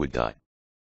 would die.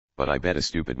 But I bet a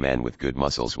stupid man with good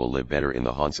muscles will live better in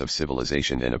the haunts of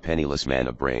civilization than a penniless man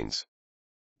of brains.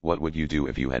 What would you do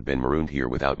if you had been marooned here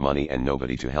without money and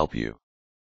nobody to help you?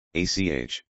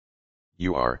 ACH.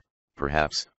 You are,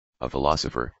 perhaps, a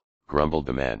philosopher, grumbled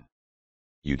the man.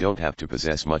 You don't have to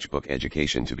possess much book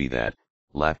education to be that,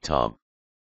 laughed Tom.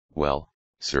 Well,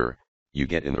 sir, you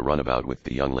get in the runabout with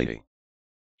the young lady.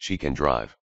 She can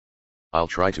drive. I'll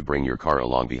try to bring your car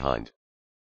along behind.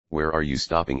 Where are you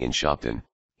stopping in Shopton?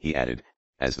 He added,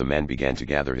 as the man began to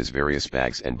gather his various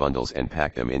bags and bundles and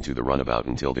pack them into the runabout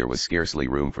until there was scarcely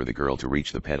room for the girl to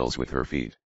reach the pedals with her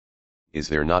feet. Is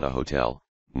there not a hotel?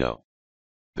 No.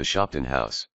 The Shopton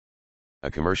House.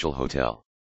 A commercial hotel.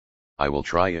 I will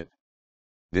try it.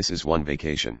 This is one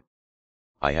vacation.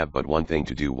 I have but one thing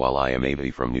to do while I am away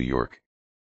from New York.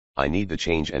 I need the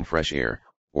change and fresh air,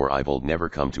 or I will never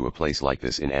come to a place like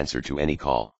this in answer to any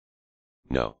call.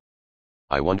 No.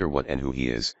 I wonder what and who he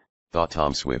is, thought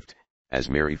Tom Swift, as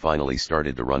Mary finally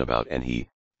started the runabout and he,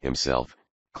 himself,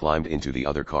 climbed into the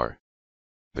other car.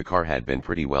 The car had been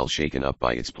pretty well shaken up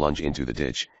by its plunge into the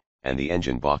ditch, and the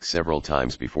engine balked several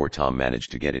times before Tom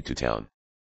managed to get it to town.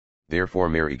 Therefore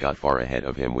Mary got far ahead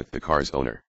of him with the car's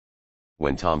owner.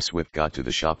 When Tom Swift got to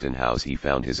the Shopton House he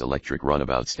found his electric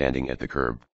runabout standing at the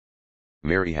curb.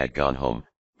 Mary had gone home,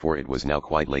 for it was now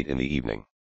quite late in the evening.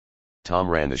 Tom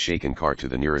ran the shaken car to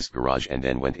the nearest garage and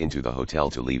then went into the hotel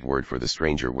to leave word for the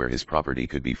stranger where his property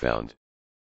could be found.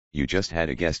 You just had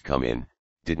a guest come in,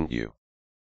 didn't you?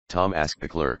 Tom asked the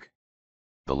clerk.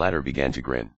 The latter began to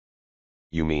grin.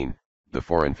 You mean, the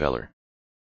foreign feller?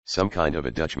 Some kind of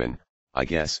a Dutchman, I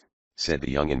guess, said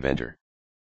the young inventor.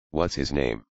 What's his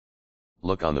name?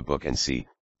 Look on the book and see,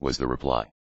 was the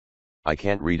reply. I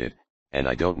can't read it, and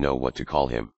I don't know what to call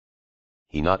him.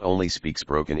 He not only speaks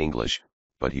broken English,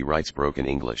 but he writes broken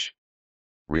English.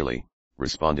 Really,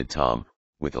 responded Tom,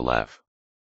 with a laugh.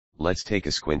 Let's take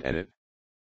a squint at it.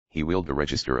 He wheeled the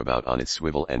register about on its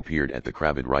swivel and peered at the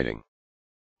crabbed writing.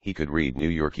 He could read New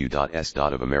York U.S.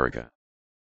 of America.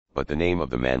 But the name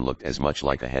of the man looked as much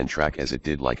like a hand track as it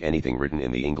did like anything written in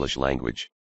the English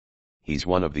language. He's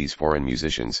one of these foreign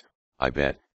musicians, I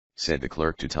bet, said the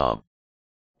clerk to Tom.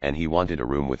 And he wanted a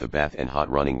room with a bath and hot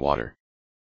running water.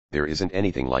 There isn't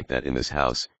anything like that in this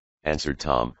house, answered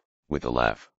Tom, with a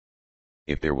laugh.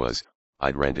 If there was,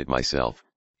 I'd rent it myself,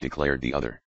 declared the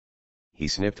other. He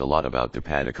sniffed a lot about the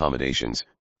pad accommodations,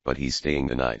 but he's staying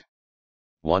the night.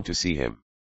 Want to see him?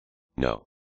 No.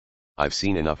 I've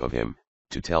seen enough of him,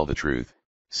 to tell the truth,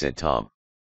 said Tom.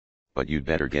 But you'd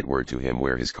better get word to him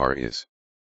where his car is.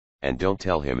 And don't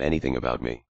tell him anything about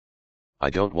me. I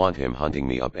don't want him hunting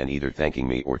me up and either thanking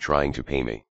me or trying to pay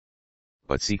me.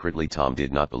 But secretly Tom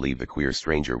did not believe the queer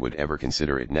stranger would ever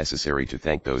consider it necessary to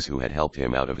thank those who had helped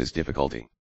him out of his difficulty.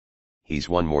 He's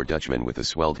one more Dutchman with a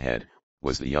swelled head,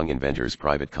 was the young inventor's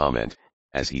private comment,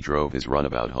 as he drove his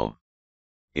runabout home.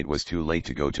 It was too late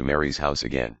to go to Mary's house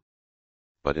again.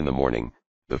 But in the morning,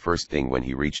 the first thing when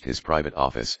he reached his private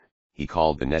office, he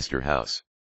called the Nestor house.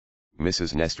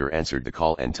 Mrs. Nestor answered the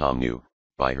call and Tom knew,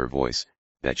 by her voice,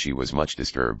 that she was much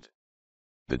disturbed.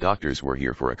 The doctors were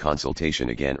here for a consultation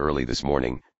again early this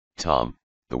morning, Tom,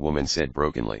 the woman said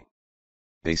brokenly.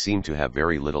 They seem to have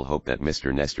very little hope that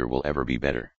Mr. Nestor will ever be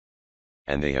better.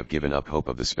 And they have given up hope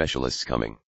of the specialists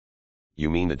coming. You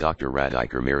mean the Dr.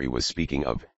 Radiker Mary was speaking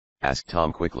of? Asked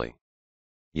Tom quickly.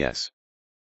 Yes.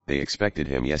 They expected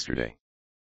him yesterday.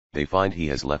 They find he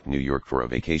has left New York for a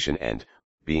vacation and,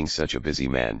 being such a busy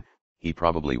man, he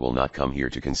probably will not come here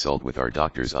to consult with our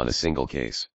doctors on a single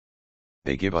case.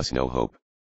 They give us no hope.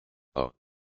 Oh.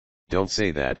 Don't say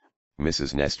that,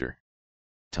 Mrs. Nestor.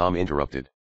 Tom interrupted.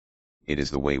 It is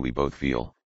the way we both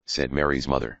feel, said Mary's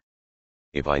mother.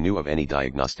 If I knew of any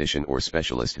diagnostician or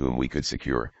specialist whom we could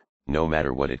secure, no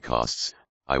matter what it costs,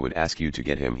 I would ask you to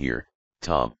get him here,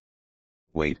 Tom.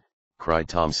 Wait, cried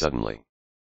Tom suddenly.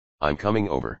 I'm coming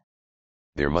over.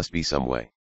 There must be some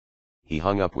way. He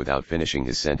hung up without finishing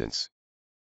his sentence.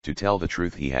 To tell the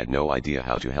truth, he had no idea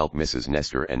how to help Mrs.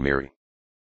 Nestor and Mary.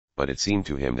 But it seemed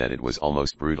to him that it was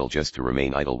almost brutal just to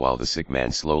remain idle while the sick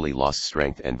man slowly lost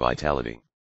strength and vitality.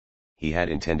 He had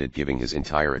intended giving his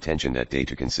entire attention that day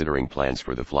to considering plans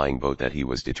for the flying boat that he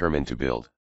was determined to build.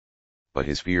 But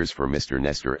his fears for Mr.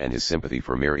 Nestor and his sympathy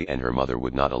for Mary and her mother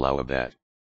would not allow of that.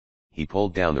 He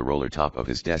pulled down the roller top of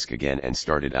his desk again and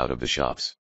started out of the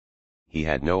shops. He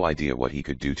had no idea what he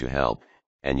could do to help,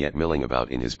 and yet milling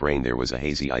about in his brain there was a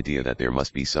hazy idea that there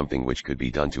must be something which could be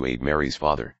done to aid Mary's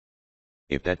father.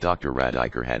 If that Dr.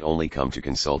 Radiker had only come to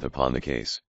consult upon the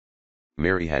case.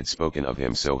 Mary had spoken of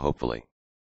him so hopefully.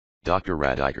 Dr.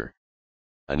 Radiker.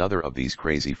 Another of these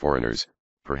crazy foreigners,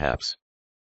 perhaps.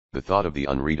 The thought of the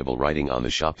unreadable writing on the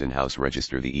Shopton House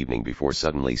register the evening before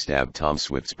suddenly stabbed Tom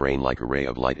Swift's brain like a ray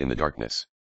of light in the darkness.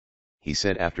 He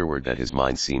said afterward that his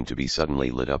mind seemed to be suddenly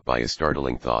lit up by a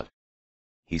startling thought.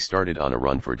 He started on a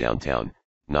run for downtown,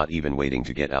 not even waiting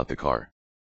to get out the car.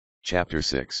 Chapter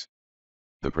 6.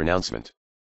 The Pronouncement.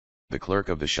 The clerk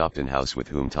of the Shopton House with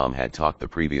whom Tom had talked the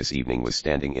previous evening was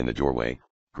standing in the doorway,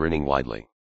 grinning widely.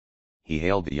 He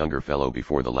hailed the younger fellow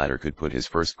before the latter could put his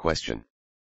first question.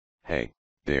 Hey,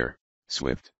 there,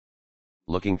 Swift.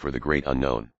 Looking for the great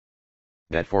unknown.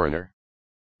 That foreigner?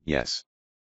 Yes.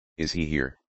 Is he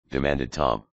here? Demanded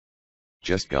Tom.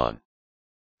 Just gone.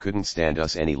 Couldn't stand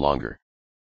us any longer.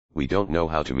 We don't know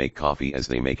how to make coffee as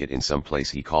they make it in some place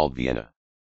he called Vienna.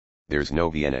 There's no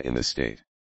Vienna in the state.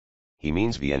 He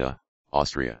means Vienna,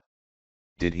 Austria.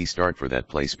 Did he start for that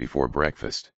place before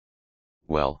breakfast?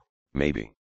 Well,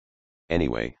 maybe.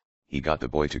 Anyway, he got the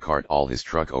boy to cart all his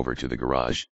truck over to the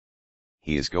garage.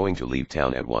 He is going to leave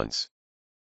town at once.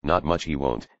 Not much he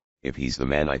won't, if he's the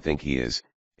man I think he is,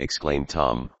 exclaimed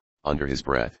Tom, under his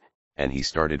breath, and he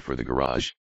started for the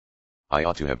garage. I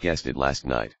ought to have guessed it last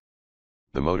night.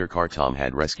 The motor car Tom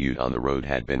had rescued on the road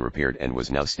had been repaired and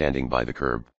was now standing by the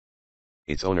curb.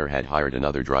 Its owner had hired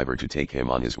another driver to take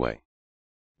him on his way.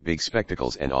 Big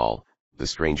spectacles and all, the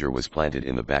stranger was planted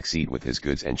in the back seat with his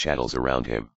goods and chattels around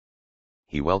him.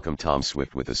 He welcomed Tom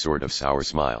Swift with a sort of sour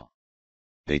smile.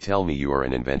 They tell me you are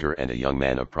an inventor and a young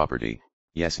man of property.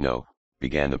 Yes, no,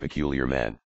 began the peculiar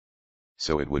man.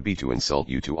 So it would be to insult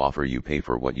you to offer you pay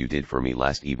for what you did for me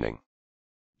last evening.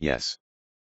 Yes.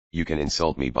 You can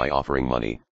insult me by offering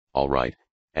money, all right,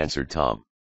 answered Tom.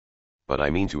 But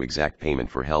I mean to exact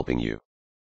payment for helping you.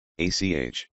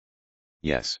 ACH.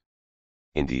 Yes.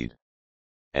 Indeed.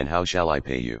 And how shall I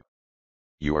pay you?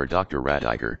 You are Dr.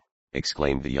 Radiker,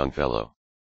 exclaimed the young fellow.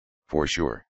 For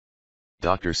sure.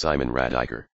 Dr. Simon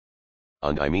Radiker.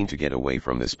 And I mean to get away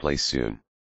from this place soon.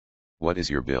 What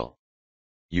is your bill?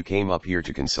 You came up here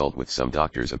to consult with some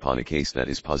doctors upon a case that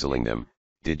is puzzling them,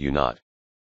 did you not?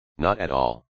 Not at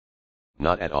all.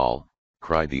 Not at all,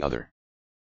 cried the other.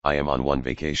 I am on one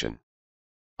vacation.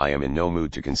 I am in no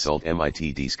mood to consult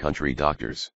MIT's country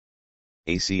doctors.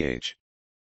 ACH.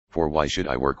 For why should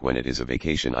I work when it is a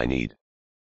vacation I need?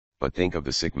 But think of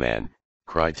the sick man,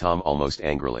 cried Tom almost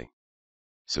angrily.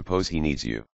 Suppose he needs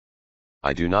you.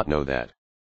 I do not know that.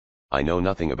 I know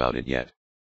nothing about it yet.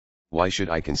 Why should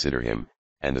I consider him?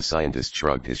 And the scientist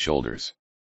shrugged his shoulders.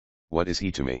 What is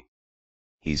he to me?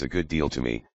 He's a good deal to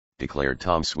me, declared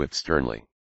Tom Swift sternly.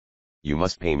 You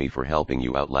must pay me for helping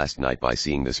you out last night by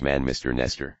seeing this man, Mr.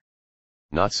 Nestor.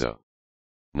 Not so.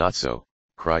 Not so,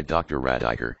 cried Dr.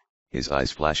 Radiker, his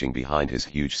eyes flashing behind his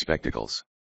huge spectacles.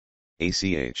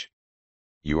 ACH.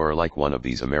 You are like one of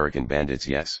these American bandits,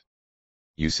 yes.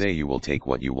 You say you will take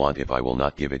what you want if I will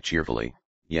not give it cheerfully,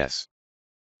 yes.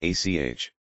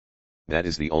 ACH. That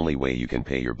is the only way you can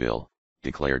pay your bill,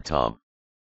 declared Tom.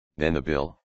 Then the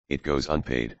bill, it goes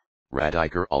unpaid,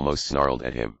 Radiker almost snarled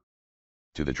at him.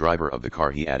 To the driver of the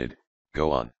car he added,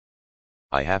 go on.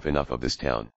 I have enough of this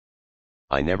town.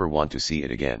 I never want to see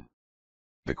it again.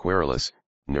 The querulous,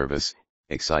 nervous,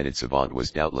 excited savant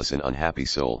was doubtless an unhappy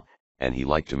soul, and he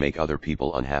liked to make other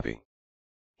people unhappy.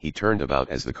 He turned about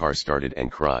as the car started and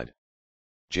cried.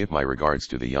 Give my regards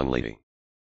to the young lady.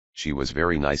 She was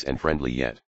very nice and friendly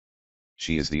yet.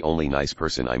 She is the only nice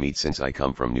person I meet since I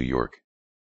come from New York.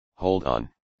 Hold on,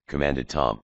 commanded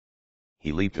Tom.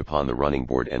 He leaped upon the running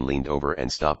board and leaned over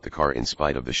and stopped the car in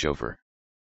spite of the chauffeur.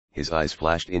 His eyes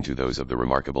flashed into those of the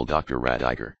remarkable Dr.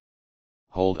 Radiker.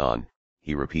 Hold on,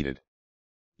 he repeated.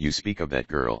 You speak of that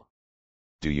girl.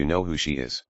 Do you know who she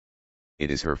is? It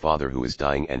is her father who is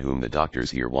dying and whom the doctors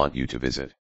here want you to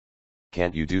visit.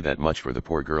 Can't you do that much for the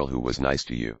poor girl who was nice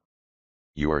to you?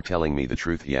 You are telling me the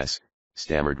truth, yes,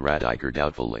 stammered Radiker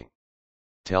doubtfully.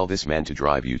 Tell this man to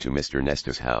drive you to Mr.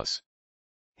 Nestor's house.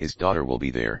 His daughter will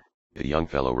be there, the young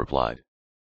fellow replied.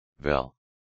 Well,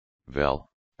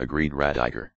 agreed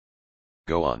Radiker.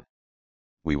 Go on.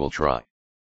 We will try.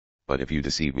 But if you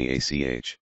deceive me,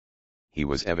 ACH. He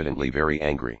was evidently very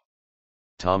angry.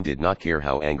 Tom did not care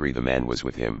how angry the man was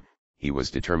with him, he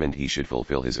was determined he should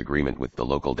fulfill his agreement with the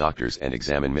local doctors and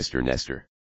examine Mr. Nestor.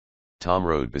 Tom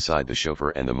rode beside the chauffeur,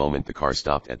 and the moment the car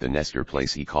stopped at the Nestor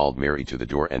place he called Mary to the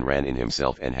door and ran in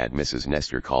himself and had Mrs.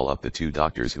 Nestor call up the two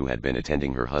doctors who had been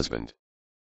attending her husband.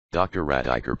 Dr.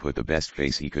 Radiker put the best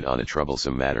face he could on a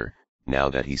troublesome matter, now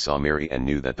that he saw Mary and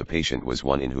knew that the patient was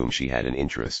one in whom she had an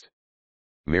interest.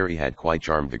 Mary had quite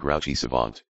charmed the grouchy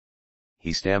savant.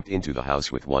 He stamped into the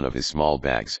house with one of his small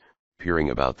bags, peering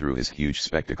about through his huge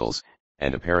spectacles,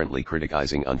 and apparently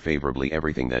criticizing unfavorably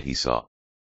everything that he saw.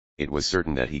 It was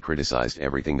certain that he criticized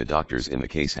everything the doctors in the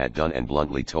case had done and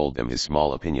bluntly told them his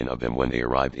small opinion of them when they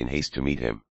arrived in haste to meet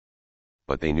him.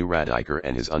 But they knew Radiker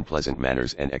and his unpleasant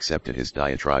manners and accepted his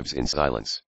diatribes in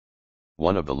silence.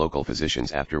 One of the local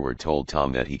physicians afterward told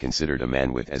Tom that he considered a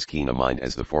man with as keen a mind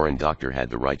as the foreign doctor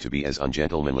had the right to be as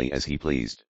ungentlemanly as he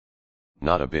pleased.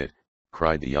 Not a bit,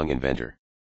 cried the young inventor.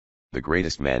 The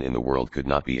greatest man in the world could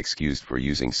not be excused for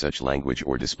using such language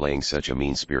or displaying such a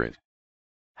mean spirit.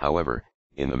 However,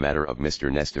 in the matter of Mr.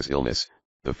 Nestor's illness,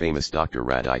 the famous Dr.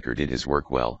 Radiker did his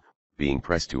work well, being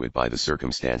pressed to it by the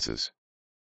circumstances.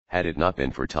 Had it not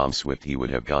been for Tom Swift he would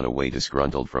have gone away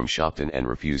disgruntled from Shopton and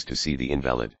refused to see the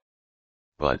invalid.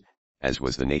 But, as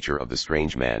was the nature of the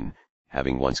strange man,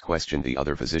 having once questioned the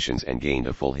other physicians and gained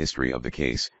a full history of the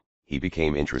case, he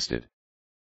became interested.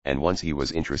 And once he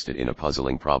was interested in a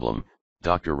puzzling problem,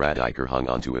 Dr. Radiker hung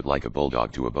onto it like a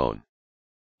bulldog to a bone.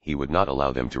 He would not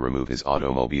allow them to remove his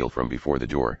automobile from before the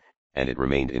door, and it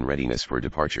remained in readiness for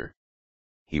departure.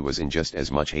 He was in just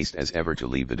as much haste as ever to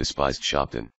leave the despised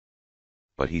Shopton.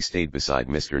 But he stayed beside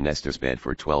Mr. Nestor's bed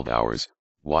for 12 hours,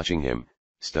 watching him,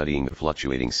 studying the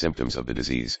fluctuating symptoms of the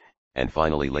disease, and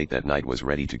finally late that night was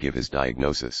ready to give his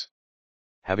diagnosis.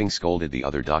 Having scolded the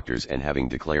other doctors and having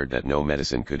declared that no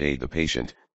medicine could aid the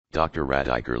patient, Dr.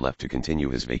 Radiker left to continue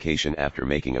his vacation after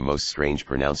making a most strange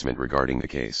pronouncement regarding the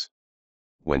case.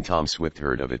 When Tom Swift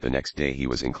heard of it the next day he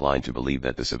was inclined to believe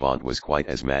that the savant was quite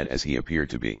as mad as he appeared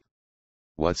to be.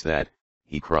 What's that?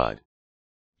 He cried.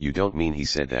 You don't mean he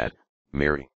said that,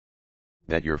 Mary?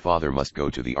 That your father must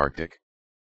go to the Arctic?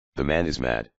 The man is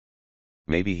mad.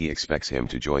 Maybe he expects him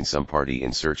to join some party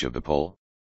in search of the pole?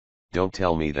 Don't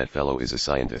tell me that fellow is a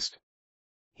scientist.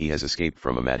 He has escaped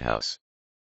from a madhouse.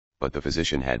 But the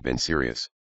physician had been serious.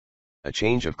 A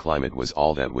change of climate was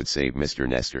all that would save Mr.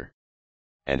 Nestor.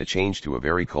 And a change to a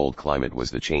very cold climate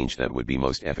was the change that would be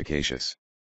most efficacious.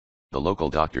 The local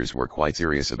doctors were quite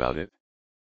serious about it.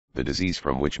 The disease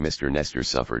from which Mr. Nestor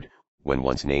suffered, when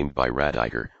once named by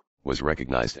Radiger, was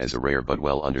recognized as a rare but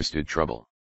well understood trouble.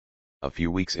 A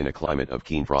few weeks in a climate of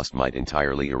keen frost might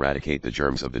entirely eradicate the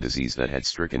germs of the disease that had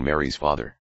stricken Mary's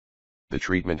father. The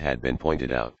treatment had been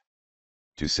pointed out.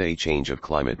 To say change of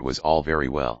climate was all very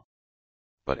well.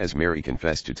 But as Mary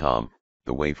confessed to Tom,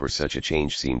 the way for such a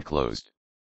change seemed closed.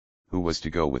 Who was to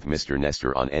go with Mr.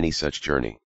 Nestor on any such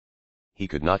journey? He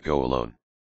could not go alone.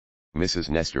 Mrs.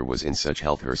 Nestor was in such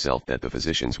health herself that the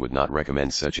physicians would not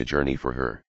recommend such a journey for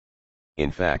her.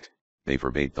 In fact, they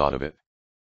forbade thought of it.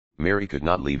 Mary could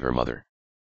not leave her mother.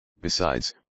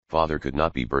 Besides, father could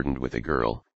not be burdened with a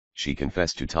girl, she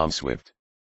confessed to Tom Swift.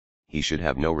 He should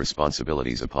have no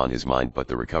responsibilities upon his mind but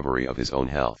the recovery of his own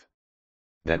health.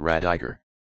 That Radiger.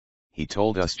 He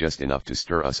told us just enough to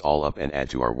stir us all up and add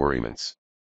to our worriments.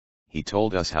 He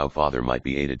told us how father might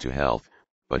be aided to health,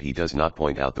 but he does not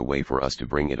point out the way for us to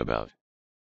bring it about.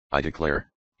 I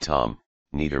declare, Tom,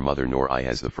 neither mother nor I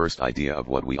has the first idea of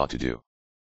what we ought to do.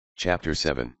 Chapter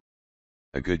 7.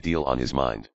 A good deal on his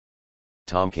mind.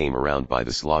 Tom came around by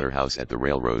the slaughterhouse at the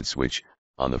railroad switch,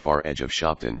 on the far edge of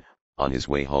Shopton, on his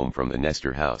way home from the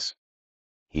Nestor house.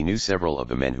 He knew several of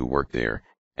the men who worked there,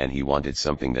 and he wanted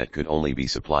something that could only be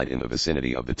supplied in the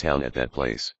vicinity of the town at that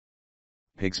place.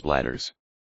 Pig's bladders.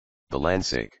 The land's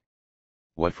sake.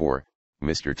 What for,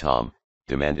 Mr. Tom?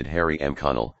 Demanded Harry M.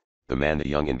 Connell, the man the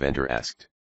young inventor asked.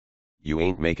 You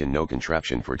ain't makin' no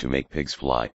contraption for to make pigs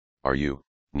fly, are you,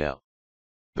 now?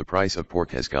 The price of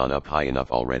pork has gone up high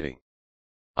enough already.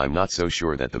 I'm not so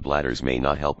sure that the bladders may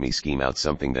not help me scheme out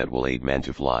something that will aid man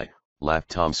to fly, laughed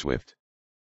Tom Swift.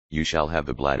 You shall have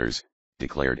the bladders,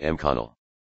 declared M. Connell.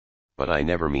 But I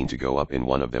never mean to go up in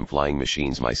one of them flying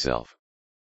machines myself.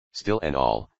 Still and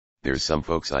all, there's some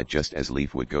folks I'd just as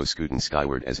lief would go scootin'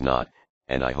 skyward as not,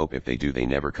 and I hope if they do they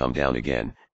never come down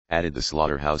again, added the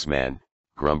slaughterhouse man,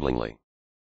 grumblingly.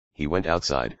 He went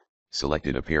outside,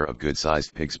 selected a pair of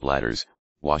good-sized pig's bladders,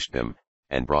 washed them,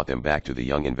 and brought them back to the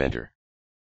young inventor.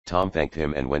 Tom thanked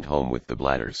him and went home with the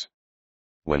bladders.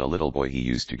 When a little boy he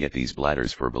used to get these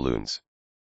bladders for balloons.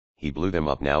 He blew them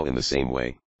up now in the same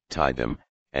way, tied them,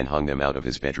 and hung them out of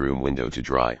his bedroom window to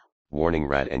dry, warning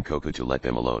Rad and Coco to let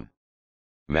them alone.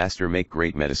 Master make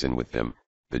great medicine with them,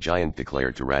 the giant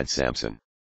declared to Rad Sampson.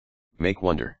 Make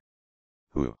wonder.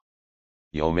 Who?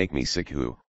 Yo make me sick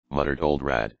who, muttered old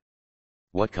Rad.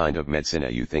 What kind of medicine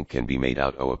you think can be made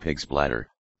out o' a pig's bladder,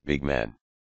 big man?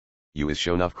 You is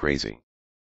show enough crazy.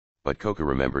 But Coco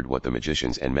remembered what the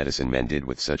magicians and medicine men did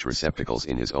with such receptacles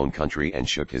in his own country and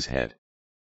shook his head.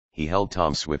 He held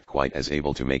Tom Swift quite as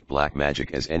able to make black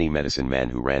magic as any medicine man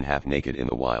who ran half naked in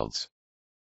the wilds.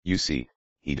 You see,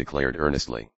 he declared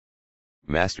earnestly.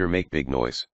 Master make big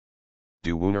noise.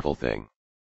 Do wonderful thing.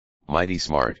 Mighty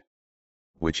smart.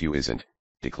 Which you isn't,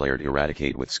 declared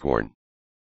Eradicate with scorn.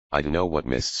 I dunno what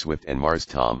Miss Swift and Mars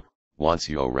Tom wants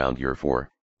yo round here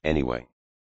for, anyway.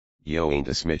 Yo ain't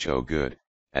a smitch o' good,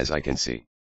 as I can see.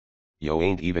 Yo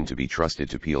ain't even to be trusted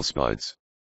to peel spuds.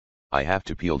 I have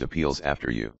to peel the peels after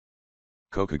you.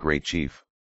 Coca great chief.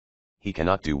 He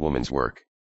cannot do woman's work.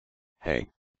 Hey,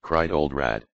 cried old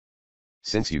Rad.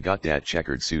 Since you got that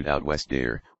checkered suit out west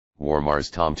there, war Mars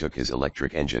Tom took his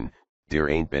electric engine, there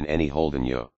ain't been any holdin'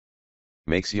 yo.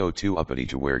 Makes yo too uppity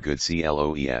to wear good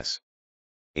clothes.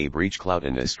 A breech clout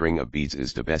and a string of beads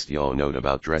is the best yo knowed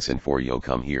about dressin' for yo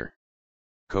come here.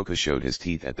 Coca showed his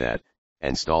teeth at that,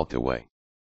 and stalked away.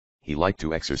 He liked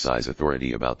to exercise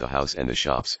authority about the house and the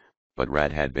shops, but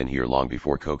Rad had been here long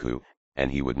before Coca, and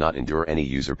he would not endure any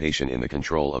usurpation in the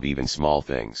control of even small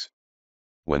things.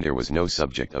 When there was no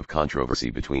subject of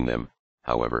controversy between them,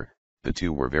 however, the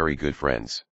two were very good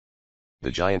friends.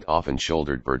 The giant often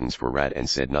shouldered burdens for Rad and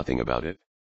said nothing about it.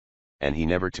 And he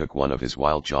never took one of his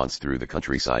wild jaunts through the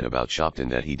countryside about Shopton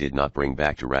that he did not bring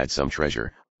back to Rad some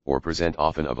treasure, or present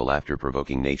often of a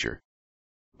laughter-provoking nature.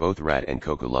 Both Rad and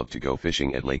Coco loved to go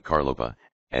fishing at Lake Carlopa,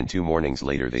 and 2 mornings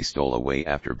later they stole away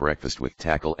after breakfast with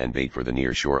tackle and bait for the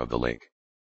near shore of the lake.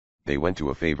 They went to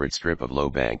a favorite strip of low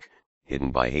bank,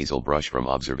 hidden by hazel brush from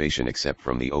observation except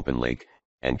from the open lake,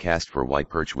 and cast for white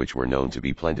perch which were known to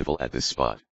be plentiful at this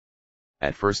spot.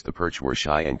 At first the perch were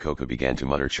shy and Coco began to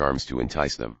mutter charms to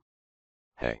entice them.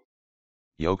 Hey!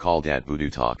 Yo call dat voodoo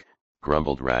talk,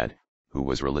 grumbled Rad, who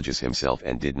was religious himself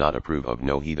and did not approve of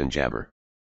no heathen jabber.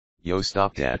 Yo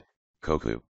stop dat,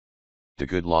 Coco. The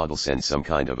good Lord'll send some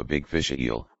kind of a big fish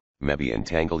eel, mebbe and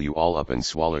tangle you all up and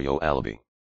swallow yo alibi.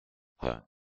 Huh.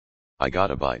 I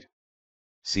got a bite.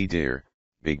 See there,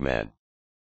 big man.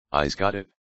 I's got it.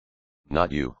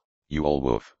 Not you, you ol'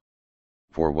 wolf.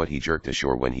 For what he jerked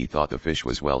ashore when he thought the fish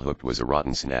was well hooked was a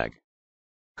rotten snag.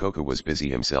 Coco was busy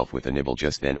himself with a nibble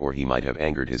just then or he might have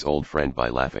angered his old friend by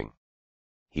laughing.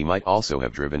 He might also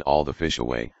have driven all the fish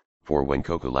away, for when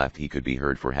Coco laughed he could be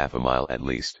heard for half a mile at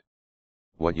least.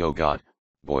 "What yo got,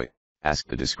 boy?" asked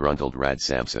the disgruntled Rad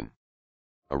Sampson.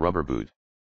 "A rubber boot."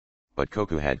 But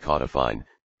Coco had caught a fine,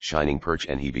 shining perch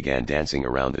and he began dancing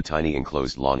around the tiny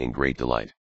enclosed lawn in great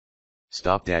delight.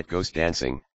 "Stop dat ghost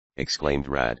dancing," exclaimed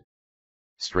Rad.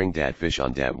 "String dat fish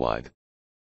on dat withe.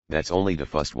 That's only the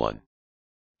fust one.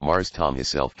 Mars Tom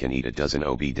hisself can eat a dozen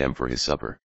ob dem for his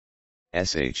supper."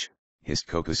 "Sh," hissed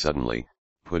Coco suddenly,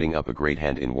 putting up a great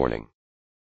hand in warning.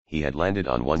 He had landed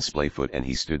on one splay foot and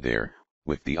he stood there,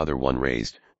 with the other one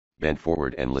raised, bent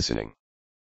forward and listening.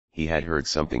 He had heard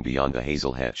something beyond the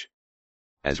hazel hedge.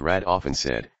 As Rad often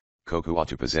said, Coco ought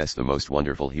to possess the most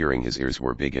wonderful hearing, his ears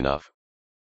were big enough.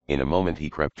 In a moment he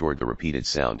crept toward the repeated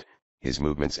sound, his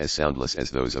movements as soundless as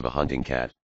those of a hunting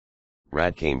cat.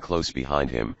 Rad came close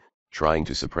behind him, trying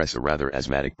to suppress a rather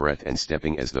asthmatic breath and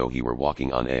stepping as though he were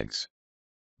walking on eggs.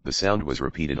 The sound was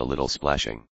repeated, a little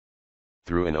splashing.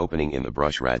 Through an opening in the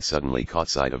brush Rad suddenly caught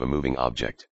sight of a moving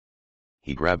object.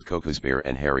 He grabbed Coco's bare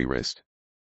and hairy wrist.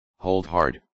 "Hold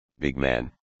hard, big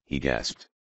man," he gasped.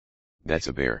 "That's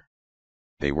a bear."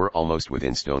 They were almost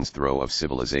within stone's throw of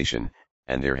civilization,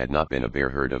 and there had not been a bear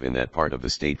heard of in that part of the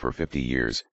state for 50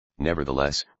 years,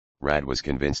 nevertheless, Rad was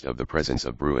convinced of the presence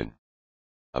of bruin.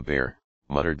 "A bear,"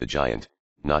 muttered the giant,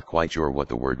 not quite sure what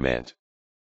the word meant.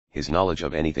 His knowledge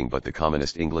of anything but the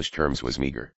commonest English terms was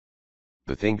meager.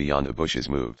 The thing beyond the bushes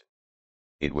moved.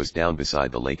 It was down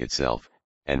beside the lake itself,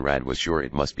 and Rad was sure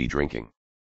it must be drinking.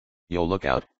 "Yo, look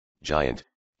out, giant,"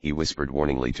 he whispered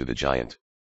warningly to the giant.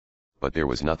 But there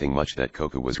was nothing much that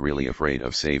Coco was really afraid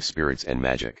of save spirits and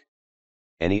magic.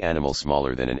 Any animal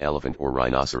smaller than an elephant or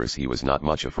rhinoceros he was not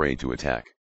much afraid to attack.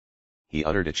 He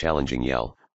uttered a challenging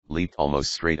yell, leaped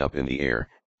almost straight up in the air,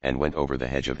 and went over the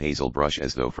hedge of hazel brush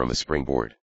as though from a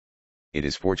springboard. It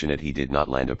is fortunate he did not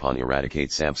land upon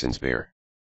Eradicate Sampson's bear.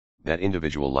 That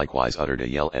individual likewise uttered a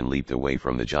yell and leaped away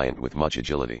from the giant with much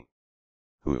agility.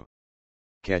 "Who?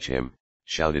 Catch him,"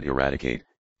 shouted Eradicate,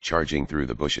 charging through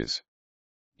the bushes.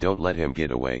 "Don't let him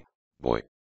get away, boy."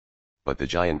 But the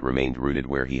giant remained rooted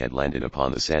where he had landed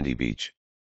upon the sandy beach.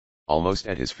 Almost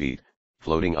at his feet,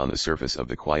 floating on the surface of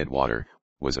the quiet water,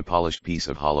 was a polished piece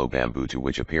of hollow bamboo to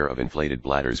which a pair of inflated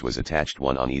bladders was attached,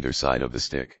 one on either side of the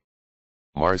stick.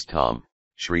 "Mars Tom,"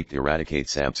 shrieked Eradicate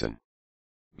Sampson.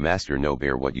 "Master no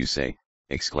bear what you say,"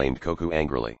 exclaimed Coco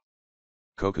angrily.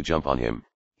 "Coco jump on him,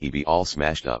 he be all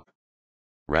smashed up."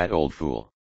 "Rat old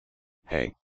fool."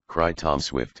 "Hey," cried Tom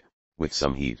Swift, with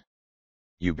some heat.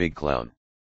 "You big clown.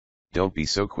 Don't be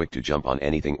so quick to jump on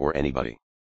anything or anybody.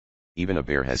 Even a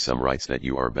bear has some rights that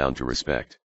you are bound to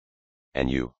respect. And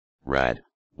you, Rad,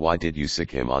 why did you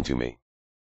sick him onto me?"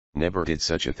 "Never did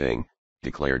such a thing,"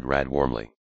 declared Rad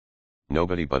warmly.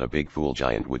 "Nobody but a big fool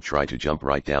giant would try to jump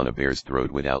right down a bear's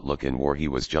throat without lookin' where he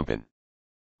was jumpin'."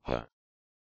 "Huh."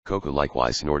 Coco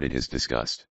likewise snorted his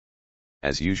disgust.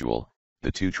 As usual,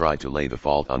 the two tried to lay the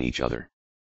fault on each other.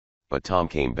 But Tom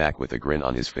came back with a grin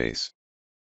on his face.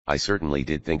 "I certainly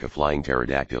did think a flying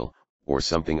pterodactyl, or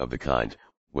something of the kind,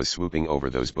 was swooping over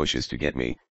those bushes to get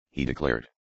me," he declared.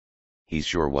 "He's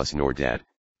sure was nor dad,"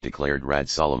 declared Rad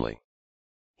solemnly.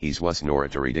 "He's wuss nor a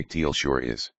pterodactyl sure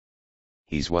is.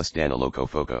 He's wuss dan a loco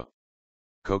foco."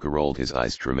 Coco rolled his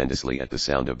eyes tremendously at the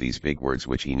sound of these big words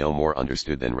which he no more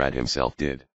understood than Rad himself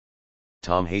did.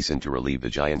 Tom hastened to relieve the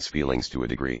giant's feelings to a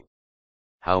degree.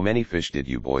 "How many fish did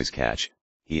you boys catch?"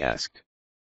 he asked.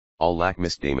 "All lack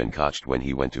Miss Damon cotched when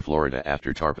he went to Florida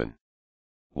after tarpon."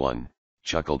 "One,"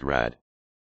 chuckled Rad.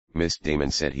 "Miss Damon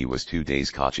said he was 2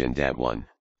 days cotchin' dat one,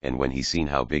 and when he seen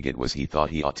how big it was he thought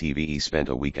he ought tve spent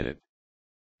a week at it.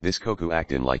 This Coco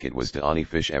actin' like it was de only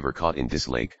fish ever caught in dis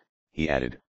lake," he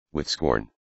added, with scorn.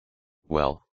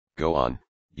 "Well, go on,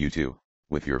 you two,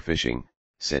 with your fishing,"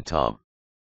 said Tom.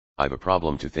 "I've a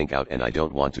problem to think out and I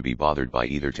don't want to be bothered by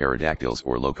either pterodactyls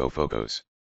or loco focos.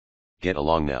 Get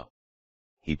along now."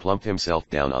 He plumped himself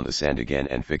down on the sand again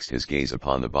and fixed his gaze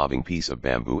upon the bobbing piece of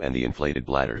bamboo and the inflated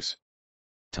bladders.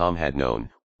 Tom had known,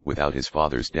 without his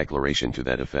father's declaration to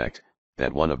that effect,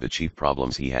 that one of the chief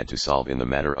problems he had to solve in the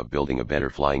matter of building a better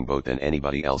flying boat than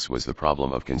anybody else was the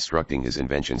problem of constructing his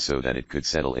invention so that it could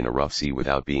settle in a rough sea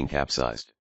without being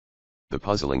capsized. The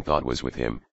puzzling thought was with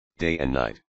him, day and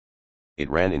night. It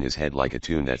ran in his head like a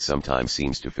tune that sometimes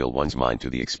seems to fill one's mind to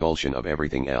the expulsion of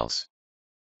everything else.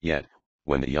 Yet,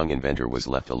 when the young inventor was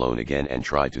left alone again and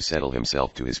tried to settle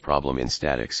himself to his problem in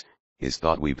statics, his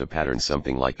thought weaved a pattern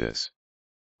something like this.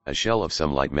 A shell of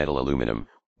some light metal aluminum,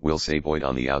 we'll say buoyed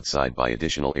on the outside by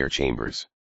additional air chambers.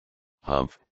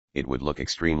 Humph, it would look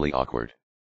extremely awkward.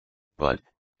 But,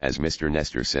 as Mr.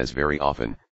 Nestor says very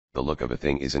often, the look of a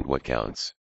thing isn't what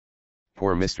counts.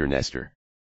 Poor Mr. Nestor.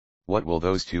 What will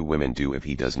those two women do if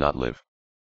he does not live?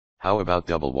 How about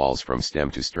double walls from stem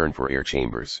to stern for air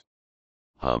chambers?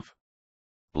 Humph.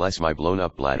 Bless my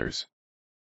blown-up bladders.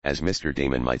 As Mr.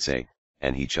 Damon might say,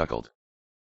 and he chuckled.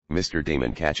 Mr.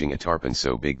 Damon catching a tarpon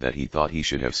so big that he thought he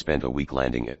should have spent a week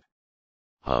landing it.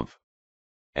 Humph.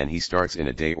 And he starts in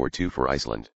a day or two for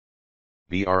Iceland.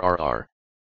 Brrr.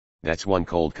 That's one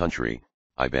cold country,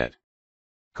 I bet.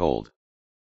 Cold.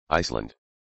 Iceland.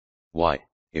 Why,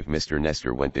 if Mr.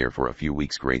 Nestor went there for a few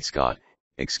weeks, great Scott,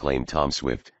 exclaimed Tom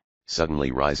Swift,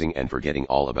 suddenly rising and forgetting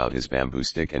all about his bamboo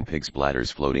stick and pig's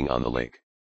bladders floating on the lake.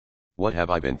 What have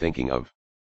I been thinking of?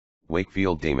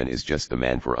 Wakefield Damon is just the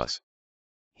man for us.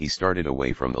 He started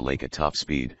away from the lake at top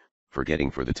speed, forgetting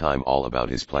for the time all about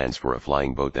his plans for a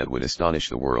flying boat that would astonish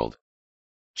the world.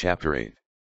 Chapter 8.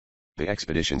 The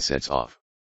expedition sets off.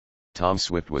 Tom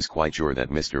Swift was quite sure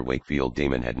that Mr. Wakefield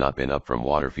Damon had not been up from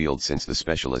Waterfield since the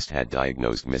specialist had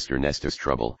diagnosed Mr. Nestor's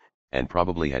trouble, and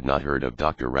probably had not heard of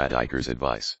Dr. Radiker's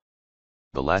advice.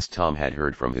 The last Tom had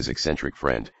heard from his eccentric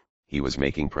friend, he was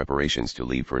making preparations to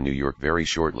leave for New York very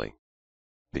shortly.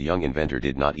 The young inventor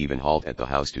did not even halt at the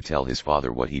house to tell his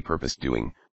father what he purposed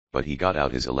doing, but he got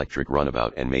out his electric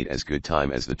runabout and made as good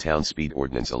time as the town speed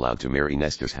ordinance allowed to Mary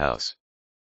Nestor's house.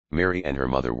 Mary and her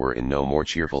mother were in no more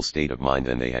cheerful state of mind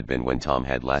than they had been when Tom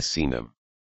had last seen them.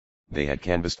 They had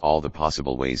canvassed all the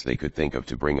possible ways they could think of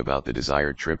to bring about the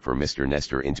desired trip for Mr.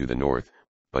 Nestor into the north,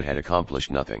 but had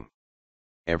accomplished nothing.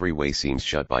 Every way seems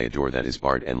shut by a door that is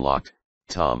barred and locked,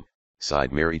 Tom,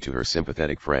 sighed Mary to her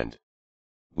sympathetic friend.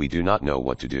 We do not know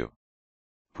what to do.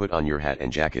 Put on your hat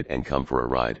and jacket and come for a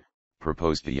ride,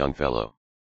 proposed the young fellow.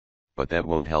 But that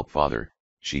won't help, father,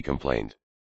 she complained.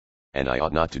 And I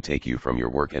ought not to take you from your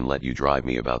work and let you drive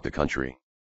me about the country.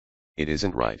 It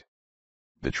isn't right.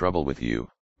 The trouble with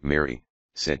you, Mary,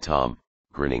 said Tom,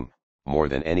 grinning, more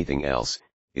than anything else,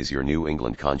 is your New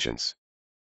England conscience.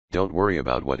 Don't worry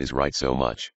about what is right so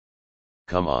much.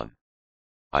 Come on.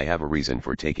 I have a reason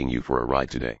for taking you for a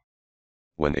ride today.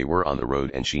 When they were on the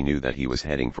road and she knew that he was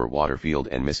heading for Waterfield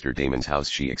and Mr. Damon's house,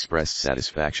 she expressed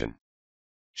satisfaction.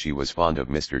 She was fond of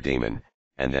Mr. Damon,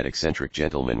 and that eccentric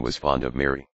gentleman was fond of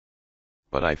Mary.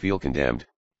 But I feel condemned,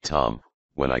 Tom,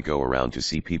 when I go around to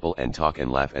see people and talk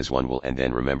and laugh as one will, and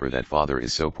then remember that father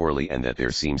is so poorly and that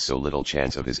there seems so little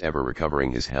chance of his ever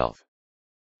recovering his health.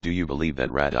 Do you believe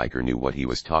that Radiker knew what he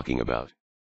was talking about?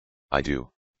 I do,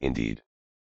 indeed.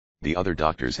 The other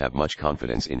doctors have much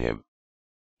confidence in him.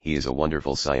 He is a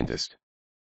wonderful scientist.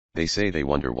 They say they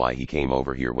wonder why he came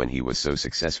over here when he was so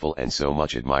successful and so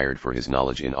much admired for his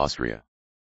knowledge in Austria.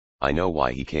 I know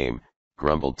why he came,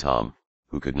 grumbled Tom,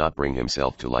 who could not bring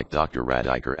himself to like Dr.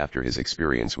 Radiker after his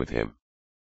experience with him.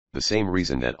 The same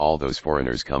reason that all those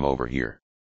foreigners come over here.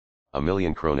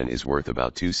 1,000,000 kronen is worth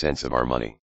about 2 cents of our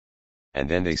money. And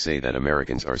then they say that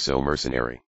Americans are so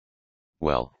mercenary.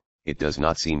 Well, it does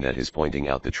not seem that his pointing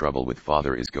out the trouble with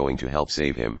father is going to help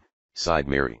save him, sighed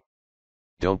Mary.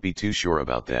 Don't be too sure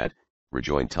about that,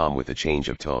 rejoined Tom with a change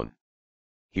of tone.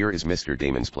 Here is Mr.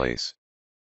 Damon's place.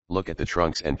 Look at the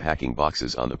trunks and packing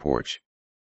boxes on the porch.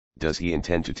 Does he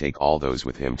intend to take all those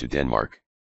with him to Denmark?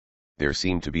 There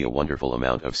seemed to be a wonderful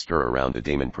amount of stir around the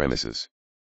Damon premises.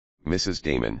 Mrs.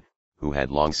 Damon, who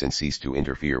had long since ceased to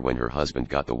interfere when her husband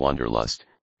got the wanderlust,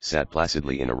 sat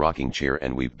placidly in a rocking chair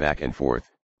and weaved back and forth,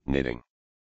 knitting.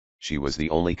 She was the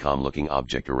only calm-looking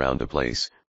object around the place,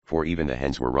 for even the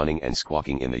hens were running and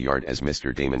squawking in the yard as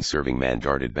Mr. Damon's serving man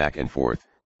darted back and forth,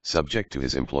 subject to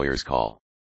his employer's call.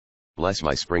 Bless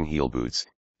my spring heel boots,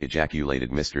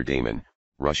 ejaculated Mr. Damon,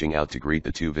 rushing out to greet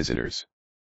the two visitors.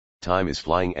 Time is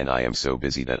flying and I am so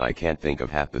busy that I can't think of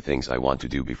half the things I want to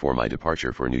do before my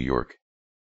departure for New York.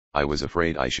 I was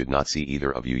afraid I should not see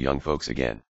either of you young folks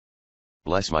again.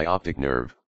 Bless my optic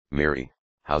nerve, Mary,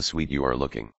 how sweet you are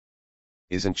looking.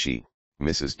 Isn't she,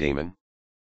 Mrs. Damon?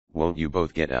 Won't you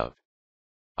both get out?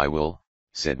 I will,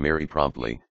 said Mary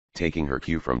promptly, taking her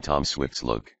cue from Tom Swift's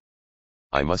look.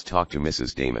 I must talk to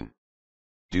Mrs. Damon.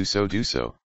 Do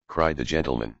so, cried the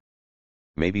gentleman.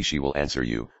 Maybe she will answer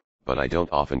you, but I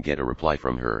don't often get a reply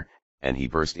from her, and he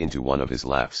burst into one of his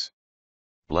laughs.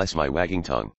 Bless my wagging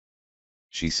tongue.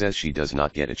 She says she does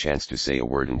not get a chance to say a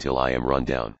word until I am run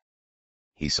down.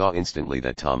 He saw instantly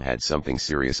that Tom had something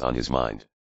serious on his mind.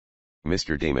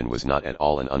 Mr. Damon was not at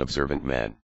all an unobservant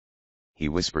man. He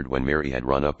whispered when Mary had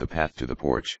run up the path to the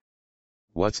porch.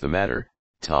 What's the matter,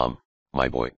 Tom, my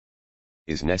boy?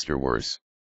 Is Nestor worse?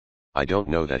 I don't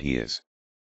know that he is.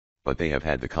 But they have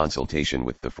had the consultation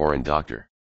with the foreign doctor.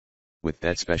 With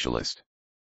that specialist?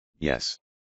 Yes.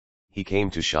 He came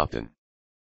to Shopton.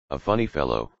 A funny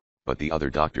fellow, but the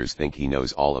other doctors think he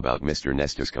knows all about Mr.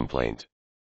 Nestor's complaint.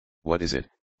 What is it?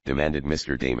 Demanded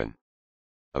Mr. Damon.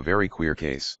 A very queer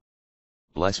case.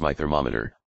 Bless my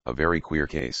thermometer, a very queer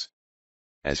case.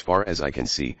 As far as I can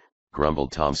see,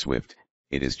 grumbled Tom Swift,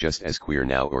 it is just as queer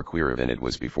now or queerer than it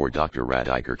was before Dr.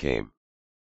 Radiker came.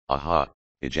 Aha,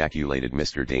 ejaculated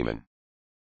Mr. Damon.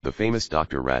 The famous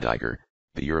Dr. Radiker,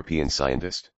 the European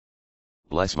scientist.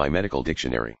 Bless my medical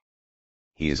dictionary.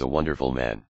 He is a wonderful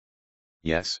man.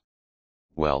 Yes.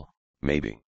 Well,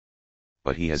 maybe.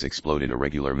 But he has exploded a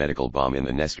regular medical bomb in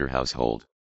the Nestor household.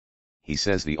 He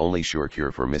says the only sure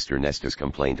cure for Mr. Nestor's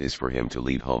complaint is for him to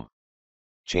leave home.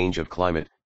 Change of climate,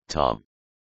 Tom.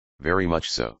 Very much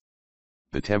so.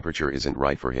 The temperature isn't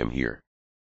right for him here.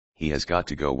 He has got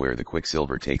to go where the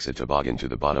quicksilver takes a toboggan to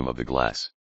the bottom of the glass.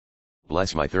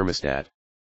 Bless my thermostat.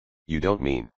 You don't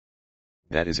mean.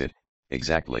 That is it,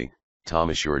 exactly, Tom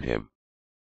assured him.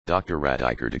 Dr.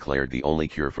 Radiker declared the only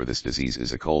cure for this disease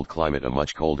is a cold climate, a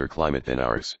much colder climate than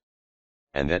ours.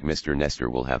 And that Mr. Nestor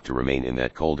will have to remain in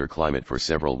that colder climate for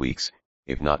several weeks,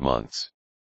 if not months.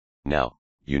 Now,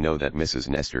 you know that Mrs.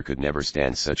 Nestor could never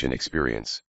stand such an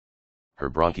experience. Her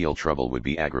bronchial trouble would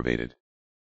be aggravated.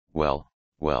 Well,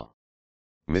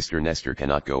 Mr. Nestor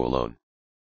cannot go alone.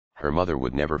 Her mother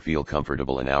would never feel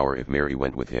comfortable an hour if Mary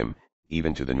went with him,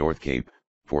 even to the North Cape,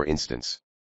 for instance.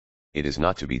 It is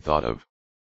not to be thought of.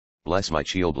 Bless my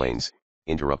chilblains,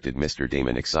 interrupted Mr.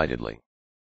 Damon excitedly.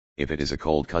 If it is a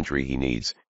cold country he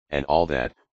needs, and all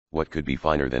that, what could be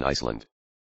finer than Iceland?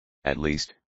 At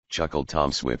least, chuckled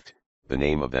Tom Swift, the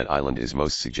name of that island is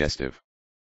most suggestive.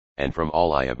 And from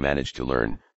all I have managed to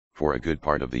learn, for a good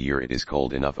part of the year it is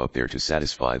cold enough up there to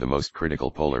satisfy the most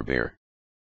critical polar bear.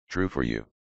 True for you.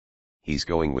 He's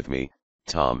going with me,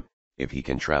 Tom, if he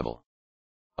can travel.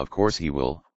 Of course he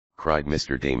will, cried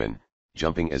Mr. Damon,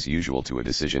 jumping as usual to a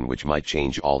decision which might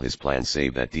change all his plans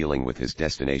save that dealing with his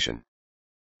destination.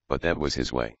 But that was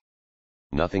his way.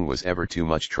 Nothing was ever too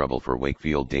much trouble for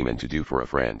Wakefield Damon to do for a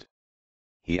friend.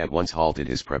 He at once halted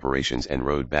his preparations and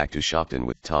rode back to Shopton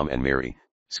with Tom and Mary,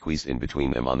 squeezed in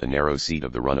between them on the narrow seat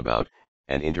of the runabout,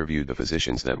 and interviewed the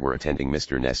physicians that were attending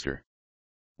Mr. Nestor.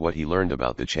 What he learned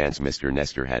about the chance Mr.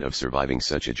 Nestor had of surviving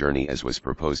such a journey as was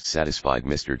proposed satisfied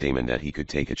Mr. Damon that he could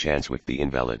take a chance with the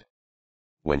invalid.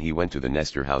 When he went to the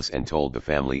Nestor house and told the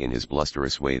family in his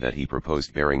blusterous way that he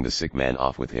proposed bearing the sick man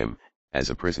off with him, as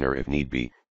a prisoner if need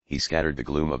be, he scattered the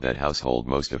gloom of that household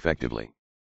most effectively.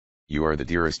 You are the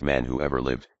dearest man who ever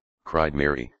lived, cried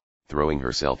Mary, throwing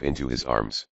herself into his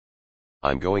arms.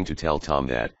 I'm going to tell Tom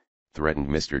that, threatened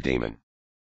Mr. Damon.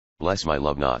 Bless my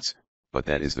love knots, but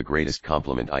that is the greatest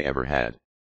compliment I ever had.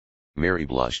 Mary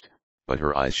blushed, but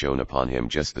her eyes shone upon him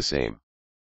just the same.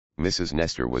 Mrs.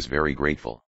 Nestor was very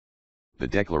grateful. The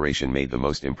declaration made the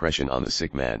most impression on the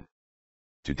sick man.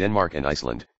 To Denmark and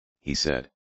Iceland, he said.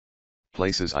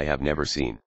 Places I have never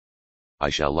seen. I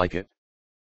shall like it.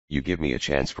 You give me a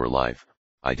chance for life,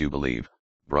 I do believe,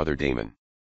 brother Damon.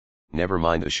 Never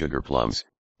mind the sugar plums,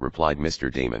 replied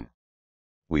Mr. Damon.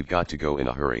 We've got to go in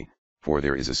a hurry, for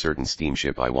there is a certain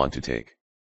steamship I want to take.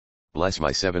 Bless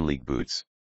my 7-league boots.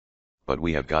 But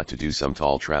we have got to do some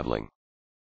tall traveling.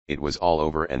 It was all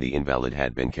over and the invalid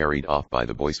had been carried off by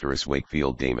the boisterous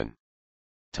Wakefield Damon.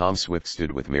 Tom Swift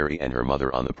stood with Mary and her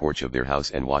mother on the porch of their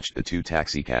house and watched the 2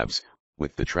 taxicabs,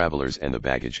 with the travelers and the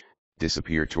baggage,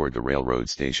 disappear toward the railroad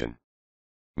station.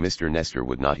 Mr. Nestor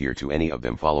would not hear to any of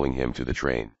them following him to the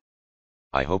train.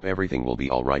 I hope everything will be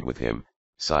all right with him,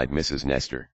 sighed Mrs.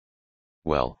 Nestor.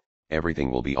 Well, everything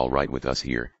will be all right with us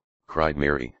here, cried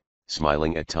Mary,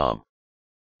 smiling at Tom.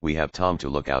 We have Tom to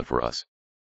look out for us.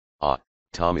 Ah,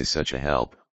 Tom is such a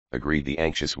help, agreed the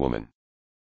anxious woman.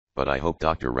 But I hope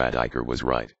Dr. Radiker was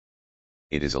right.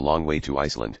 It is a long way to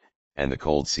Iceland, and the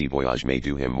cold sea voyage may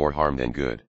do him more harm than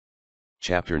good.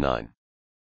 Chapter 9.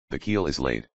 The keel is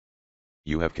laid.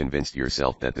 You have convinced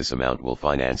yourself that this amount will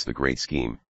finance the great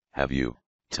scheme, have you,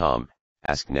 Tom?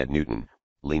 Asked Ned Newton,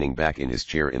 leaning back in his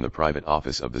chair in the private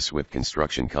office of the Swift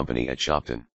Construction Company at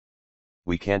Shopton.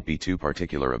 We can't be too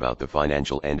particular about the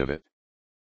financial end of it.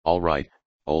 All right,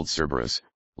 old Cerberus,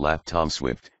 laughed Tom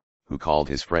Swift, who called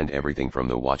his friend everything from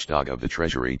the watchdog of the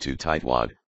Treasury to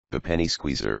tightwad, the penny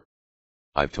squeezer.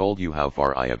 I've told you how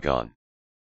far I have gone.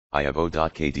 I have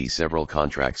O.KD several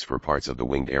contracts for parts of the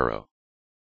Winged Arrow.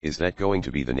 Is that going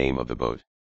to be the name of the boat?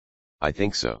 I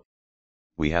think so.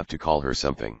 We have to call her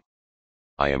something.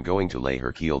 I am going to lay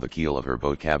her keel the keel of her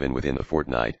boat cabin within the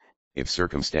fortnight, if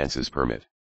circumstances permit.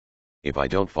 If I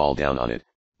don't fall down on it,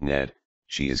 Ned,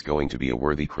 she is going to be a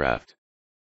worthy craft.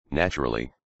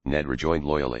 Naturally, Ned rejoined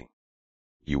loyally.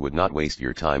 You would not waste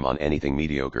your time on anything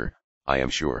mediocre, I am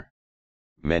sure.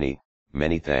 Many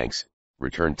thanks,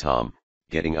 returned Tom,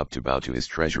 getting up to bow to his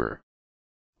treasurer.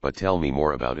 But tell me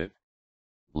more about it.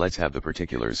 Let's have the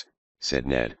particulars, said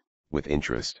Ned, with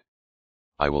interest.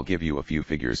 I will give you a few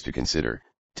figures to consider,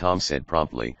 Tom said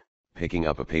promptly, picking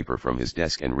up a paper from his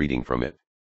desk and reading from it.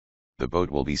 The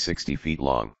boat will be 60 feet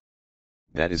long.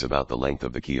 That is about the length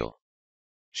of the keel.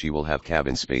 She will have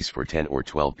cabin space for 10 or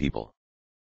 12 people.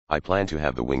 I plan to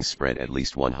have the wings spread at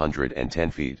least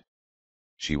 110 feet.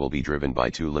 She will be driven by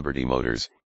 2 Liberty motors,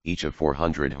 each of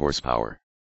 400 horsepower.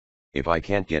 If I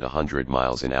can't get 100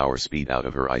 miles an hour speed out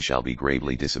of her, I shall be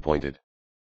gravely disappointed.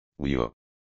 Whew.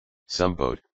 Some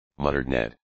boat, muttered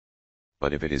Ned.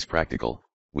 But if it is practical,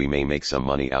 we may make some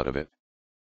money out of it.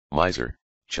 Miser,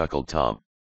 chuckled Tom.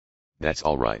 That's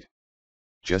all right.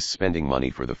 Just spending money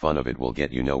for the fun of it will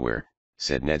get you nowhere,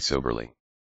 said Ned soberly.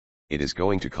 It is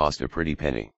going to cost a pretty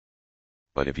penny.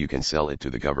 But if you can sell it to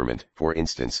the government, for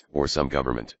instance, or some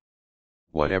government.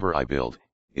 Whatever I build,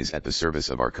 is at the service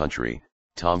of our country,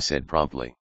 Tom said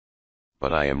promptly.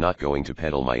 But I am not going to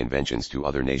peddle my inventions to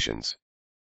other nations.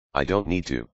 I don't need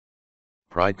to.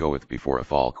 Pride goeth before a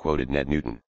fall, quoted Ned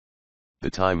Newton. The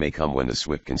time may come when the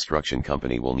Swift Construction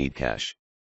Company will need cash.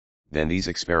 Then these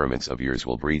experiments of yours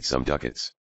will breed some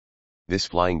ducats. This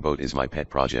flying boat is my pet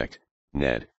project,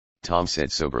 Ned, Tom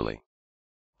said soberly.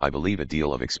 I believe a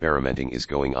deal of experimenting is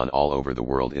going on all over the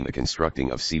world in the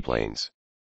constructing of seaplanes.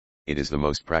 It is the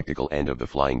most practical end of the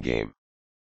flying game.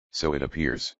 So it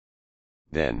appears.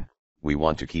 Then, we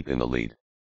want to keep in the lead.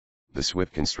 The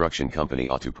Swift Construction Company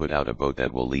ought to put out a boat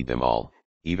that will lead them all,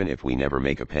 even if we never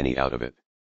make a penny out of it.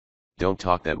 Don't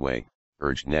talk that way,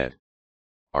 urged Ned.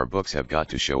 Our books have got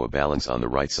to show a balance on the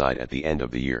right side at the end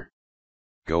of the year.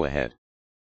 Go ahead.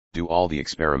 Do all the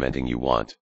experimenting you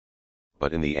want.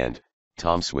 But in the end,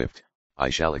 Tom Swift, I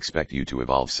shall expect you to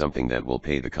evolve something that will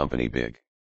pay the company big.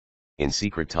 In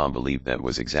secret, Tom believed that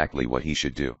was exactly what he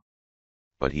should do.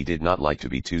 But he did not like to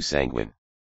be too sanguine.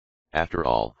 After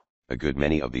all, a good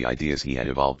many of the ideas he had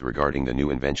evolved regarding the new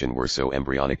invention were so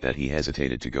embryonic that he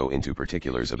hesitated to go into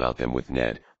particulars about them with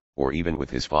Ned, or even with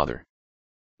his father.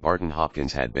 Barton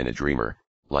Hopkins had been a dreamer,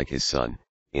 like his son,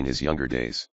 in his younger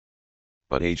days.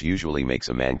 But age usually makes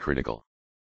a man critical.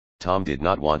 Tom did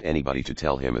not want anybody to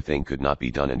tell him a thing could not be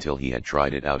done until he had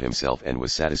tried it out himself and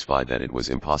was satisfied that it was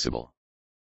impossible.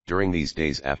 During these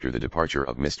days after the departure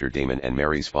of Mr. Damon and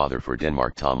Mary's father for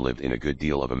Denmark, Tom lived in a good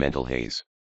deal of a mental haze.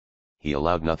 He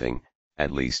allowed nothing, at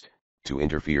least, to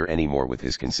interfere any more with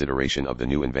his consideration of the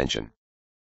new invention.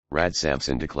 Rad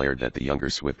Sampson declared that the younger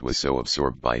Swift was so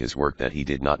absorbed by his work that he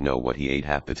did not know what he ate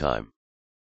half the time.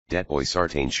 "Dat boy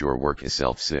sartain sure work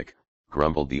hisself sick,"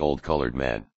 grumbled the old colored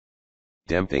man.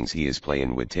 "Dem things he is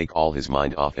playin' would take all his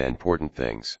mind off important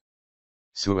things.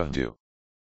 Do."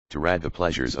 To Rad, the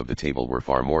pleasures of the table were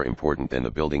far more important than the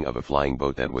building of a flying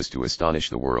boat that was to astonish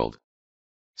the world.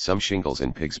 "Some shingles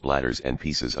and pig's bladders and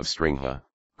pieces of string, huh?"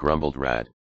 grumbled Rad.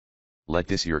 "Let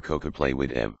dis yer coca play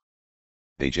wid em.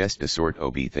 They jest the sort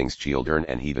o' be things childern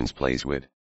and heathens plays wid.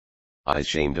 I's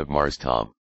shamed of Mars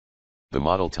Tom." The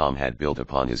model Tom had built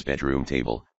upon his bedroom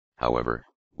table, however,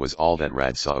 was all that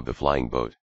Rad saw of the flying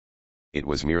boat. It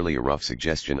was merely a rough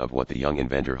suggestion of what the young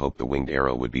inventor hoped the winged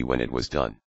arrow would be when it was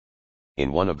done.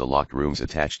 In one of the locked rooms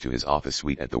attached to his office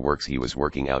suite at the works, he was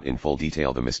working out in full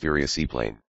detail the mysterious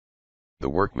seaplane. The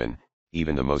workmen,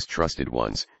 even the most trusted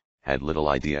ones, had little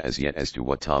idea as yet as to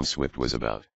what Tom Swift was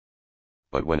about.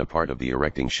 But when a part of the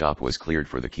erecting shop was cleared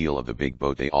for the keel of the big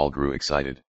boat, they all grew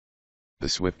excited. The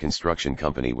Swift Construction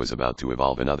Company was about to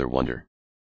evolve another wonder.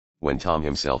 When Tom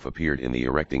himself appeared in the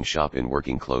erecting shop in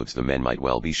working clothes, the men might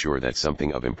well be sure that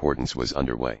something of importance was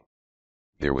underway.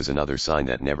 There was another sign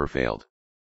that never failed.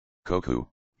 Koku,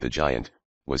 the giant,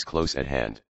 was close at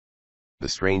hand. The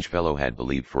strange fellow had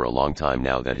believed for a long time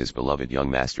now that his beloved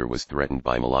young master was threatened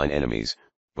by malign enemies,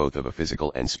 both of a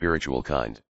physical and spiritual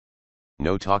kind.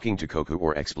 No talking to Koku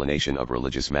or explanation of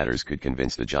religious matters could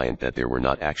convince the giant that there were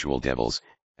not actual devils,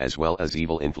 as well as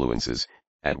evil influences,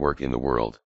 at work in the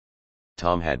world.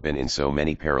 Tom had been in so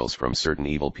many perils from certain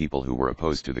evil people who were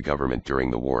opposed to the government during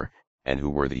the war, and who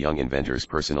were the young inventor's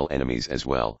personal enemies as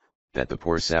well, that the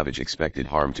poor savage expected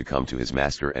harm to come to his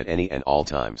master at any and all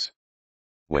times.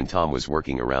 When Tom was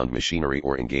working around machinery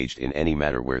or engaged in any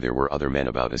matter where there were other men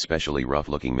about, especially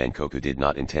rough-looking men, Koku did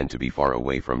not intend to be far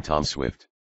away from Tom Swift.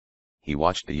 He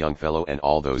watched the young fellow and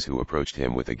all those who approached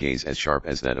him with a gaze as sharp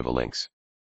as that of a lynx.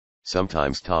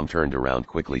 Sometimes Tom turned around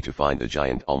quickly to find the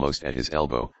giant almost at his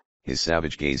elbow, his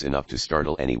savage gaze enough to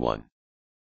startle anyone.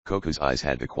 Koku's eyes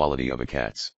had the quality of a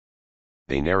cat's.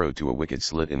 They narrowed to a wicked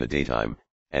slit in the daytime,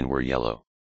 and were yellow.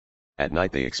 At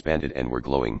night they expanded and were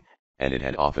glowing, and it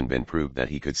had often been proved that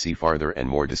he could see farther and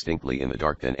more distinctly in the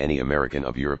dark than any American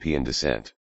of European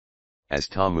descent. As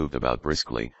Tom moved about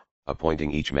briskly,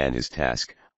 appointing each man his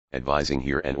task, advising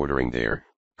here and ordering there.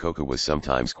 Coco was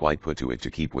sometimes quite put to it to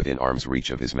keep within arm's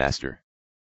reach of his master.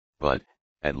 But,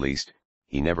 at least,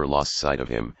 he never lost sight of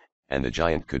him, and the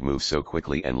giant could move so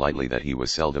quickly and lightly that he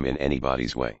was seldom in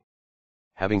anybody's way.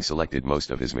 Having selected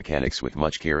most of his mechanics with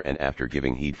much care and after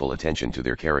giving heedful attention to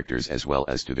their characters as well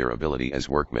as to their ability as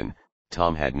workmen,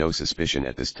 Tom had no suspicion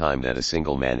at this time that a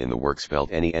single man in the works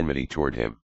felt any enmity toward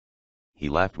him. He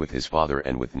laughed with his father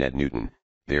and with Ned Newton,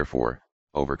 therefore,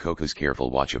 over Coco's careful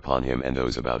watch upon him and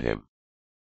those about him.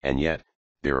 And yet,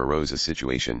 there arose a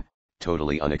situation,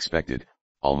 totally unexpected,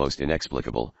 almost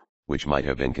inexplicable, which might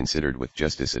have been considered with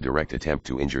justice a direct attempt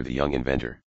to injure the young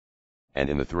inventor. And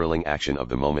in the thrilling action of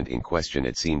the moment in question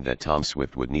it seemed that Tom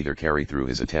Swift would neither carry through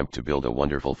his attempt to build a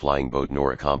wonderful flying boat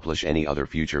nor accomplish any other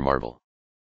future marvel.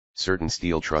 Certain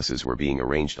steel trusses were being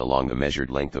arranged along the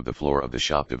measured length of the floor of the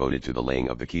shop devoted to the laying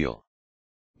of the keel.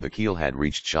 The keel had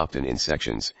reached Shopton in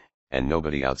sections, and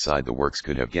nobody outside the works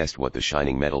could have guessed what the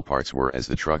shining metal parts were as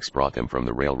the trucks brought them from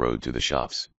the railroad to the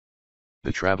shops.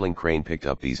 The traveling crane picked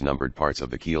up these numbered parts of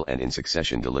the keel and in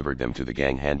succession delivered them to the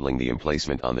gang handling the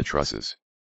emplacement on the trusses.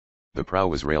 The prow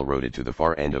was railroaded to the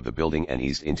far end of the building and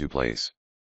eased into place.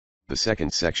 The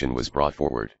second section was brought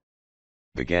forward.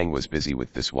 The gang was busy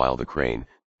with this while the crane,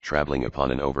 traveling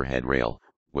upon an overhead rail,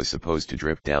 was supposed to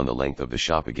drift down the length of the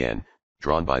shop again,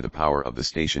 drawn by the power of the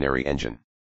stationary engine.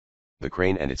 The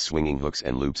crane and its swinging hooks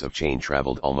and loops of chain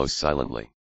traveled almost silently.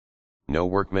 No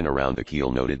workman around the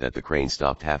keel noted that the crane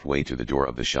stopped halfway to the door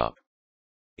of the shop.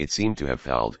 It seemed to have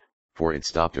fouled, for it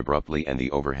stopped abruptly and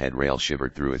the overhead rail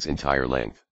shivered through its entire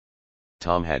length.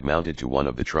 Tom had mounted to one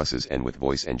of the trusses and with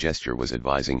voice and gesture was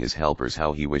advising his helpers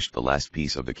how he wished the last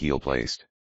piece of the keel placed.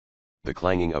 The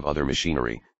clanging of other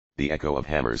machinery, the echo of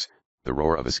hammers, the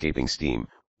roar of escaping steam,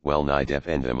 well nigh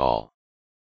deafened them all.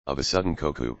 Of a sudden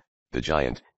Coco, the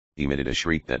giant, emitted a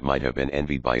shriek that might have been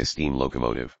envied by a steam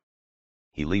locomotive.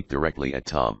 He leaped directly at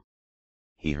Tom.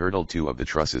 He hurdled two of the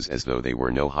trusses as though they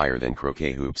were no higher than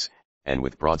croquet hoops, and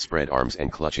with broad-spread arms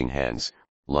and clutching hands,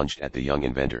 lunged at the young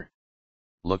inventor.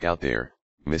 "Look out there,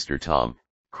 Mr. Tom,"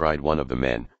 cried one of the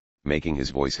men, making his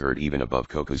voice heard even above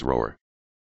Coco's roar.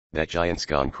 "That giant's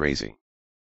gone crazy."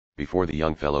 Before the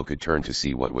young fellow could turn to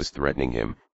see what was threatening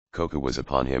him, Coco was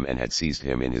upon him and had seized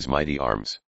him in his mighty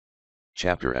arms.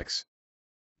 Chapter X.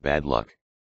 Bad luck.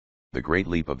 The great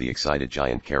leap of the excited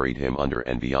giant carried him under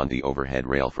and beyond the overhead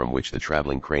rail from which the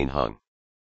traveling crane hung.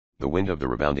 The wind of the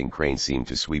rebounding crane seemed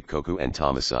to sweep Coco and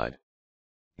Tom aside.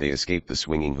 They escaped the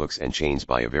swinging hooks and chains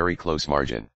by a very close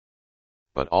margin.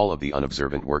 But all of the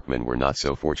unobservant workmen were not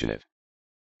so fortunate.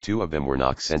 Two of them were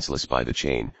knocked senseless by the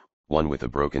chain, one with a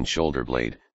broken shoulder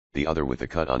blade, the other with a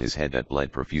cut on his head that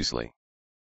bled profusely.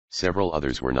 Several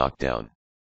others were knocked down.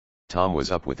 Tom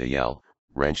was up with a yell,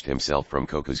 wrenched himself from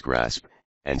Coco's grasp,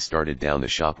 and started down the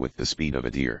shop with the speed of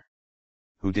a deer.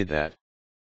 "Who did that?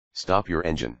 Stop your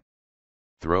engine.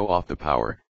 Throw off the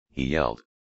power," he yelled.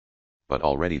 But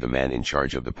already the man in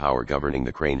charge of the power governing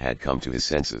the crane had come to his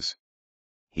senses.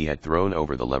 He had thrown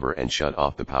over the lever and shut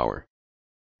off the power.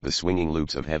 The swinging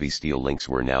loops of heavy steel links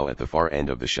were now at the far end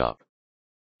of the shop.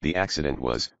 The accident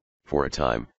was, for a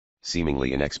time,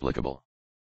 seemingly inexplicable.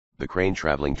 The crane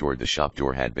traveling toward the shop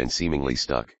door had been seemingly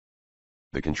stuck.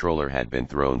 The controller had been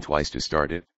thrown twice to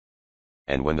start it.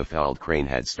 And when the fouled crane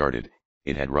had started,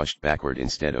 it had rushed backward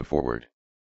instead of forward.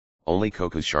 Only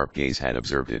Coco's sharp gaze had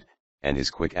observed it, and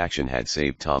his quick action had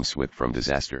saved Tom Swift from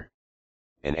disaster.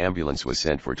 An ambulance was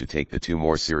sent for to take the two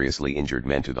more seriously injured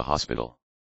men to the hospital.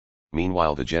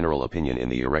 Meanwhile the general opinion in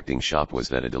the erecting shop was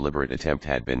that a deliberate attempt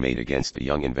had been made against the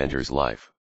young inventor's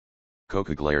life.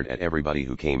 Coco glared at everybody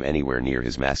who came anywhere near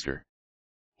his master.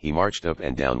 He marched up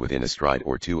and down within a stride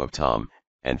or two of Tom,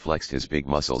 and flexed his big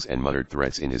muscles and muttered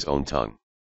threats in his own tongue.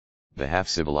 The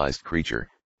half-civilized creature,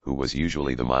 who was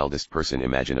usually the mildest person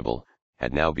imaginable,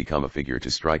 had now become a figure to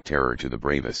strike terror to the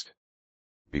bravest.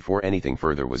 Before anything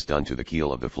further was done to the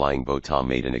keel of the flying boat, Tom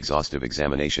made an exhaustive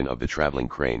examination of the traveling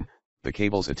crane, the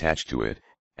cables attached to it,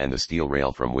 and the steel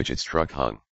rail from which its truck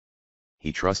hung.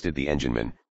 He trusted the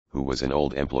engineman, who was an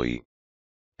old employee.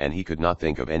 And he could not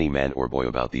think of any man or boy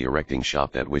about the erecting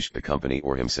shop that wished the company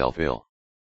or himself ill.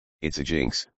 "It's a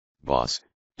jinx, boss,"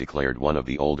 declared one of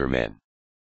the older men.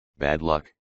 "Bad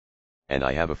luck. And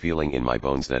I have a feeling in my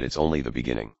bones that it's only the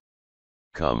beginning."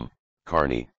 "Come,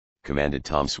 Carney," commanded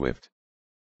Tom Swift.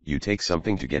 "You take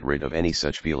something to get rid of any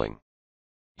such feeling.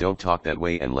 Don't talk that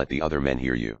way and let the other men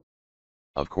hear you.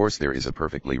 Of course there is a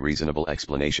perfectly reasonable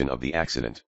explanation of the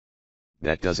accident."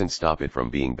 "That doesn't stop it from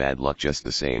being bad luck just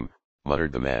the same,"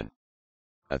 muttered the man.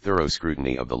 A thorough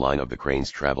scrutiny of the line of the crane's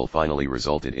travel finally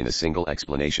resulted in a single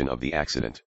explanation of the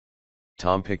accident.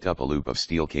 Tom picked up a loop of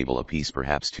steel cable, a piece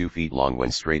perhaps 2 feet long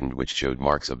when straightened, which showed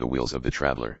marks of the wheels of the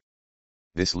traveler.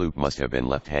 This loop must have been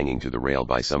left hanging to the rail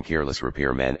by some careless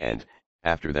repairman, and,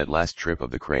 after that last trip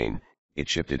of the crane, it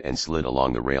shifted and slid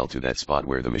along the rail to that spot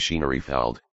where the machinery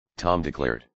fouled, Tom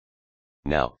declared.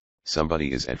 Now,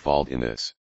 somebody is at fault in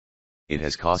this. It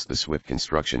has cost the Swift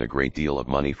construction a great deal of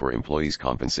money for employees'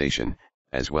 compensation,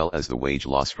 as well as the wage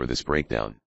loss for this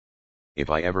breakdown.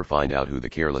 If I ever find out who the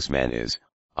careless man is,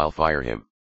 I'll fire him.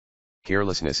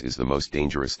 Carelessness is the most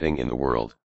dangerous thing in the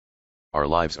world. Our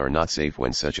lives are not safe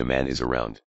when such a man is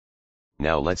around.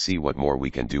 Now let's see what more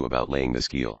we can do about laying this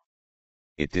keel.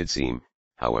 It did seem,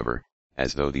 however,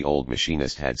 as though the old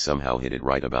machinist had somehow hit it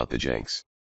right about the Jenks.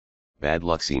 Bad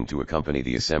luck seemed to accompany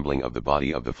the assembling of the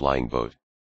body of the flying boat.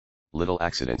 Little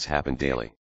accidents happened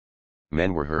daily.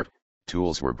 Men were hurt,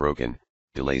 tools were broken,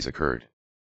 delays occurred.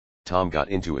 Tom got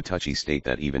into a touchy state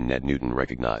that even Ned Newton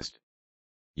recognized.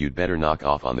 "You'd better knock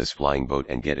off on this flying boat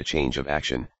and get a change of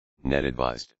action," Ned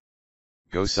advised.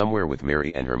 "Go somewhere with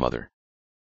Mary and her mother.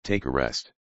 Take a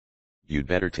rest." "You'd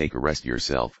better take a rest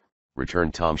yourself,"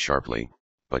 returned Tom sharply,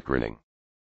 but grinning.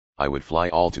 "I would fly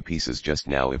all to pieces just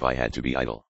now if I had to be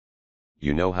idle.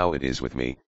 You know how it is with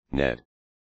me, Ned.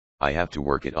 I have to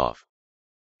work it off.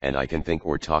 And I can think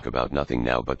or talk about nothing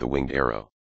now but the winged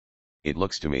arrow." "It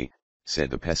looks to me," said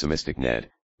the pessimistic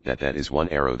Ned, that is one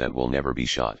arrow that will never be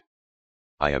shot.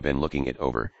 I have been looking it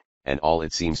over, and all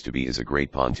it seems to be is a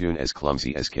great pontoon as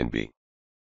clumsy as can be."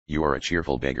 "You are a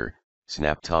cheerful beggar,"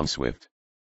 snapped Tom Swift.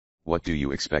 "What do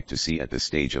you expect to see at this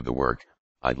stage of the work,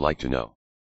 I'd like to know?"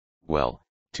 "Well,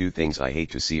 2 things I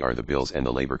hate to see are the bills and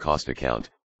the labor cost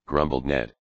account," grumbled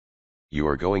Ned. "You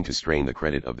are going to strain the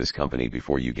credit of this company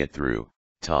before you get through,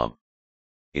 Tom."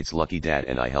 "It's lucky Dad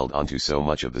and I held onto so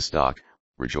much of the stock,"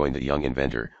 rejoined the young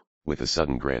inventor, with a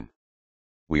sudden grin.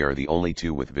 "We are the only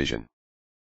 2 with vision."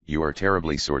 "You are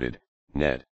terribly sordid,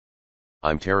 Ned."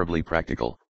 "I'm terribly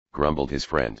practical," grumbled his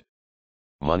friend.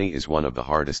 "Money is one of the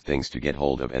hardest things to get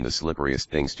hold of and the slipperiest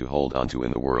things to hold onto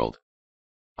in the world.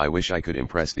 I wish I could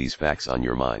impress these facts on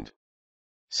your mind."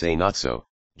 "Say not so,"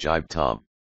 jibed Tom.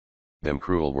 "Them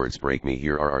cruel words break me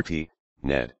here RRT,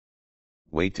 Ned.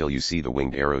 Wait till you see the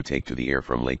winged arrow take to the air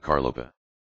from Lake Carlopa."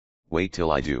 "Wait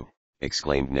till I do,"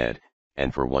 exclaimed Ned,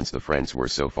 and for once the friends were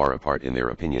so far apart in their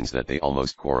opinions that they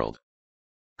almost quarreled.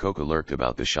 Coca lurked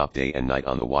about the shop day and night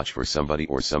on the watch for somebody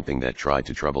or something that tried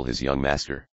to trouble his young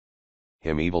master.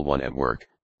 "Him evil one at work,"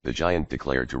 the giant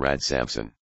declared to Rad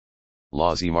Sampson.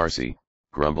 "Lawsy Marcy,"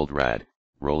 grumbled Rad,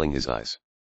 rolling his eyes.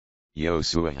 "Yo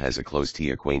Sua has a close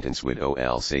tea acquaintance with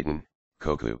Ol Satan,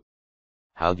 Koku.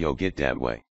 How'd yo get dat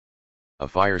way?" A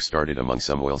fire started among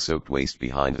some oil-soaked waste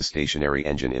behind the stationary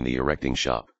engine in the erecting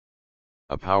shop.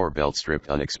 A power belt stripped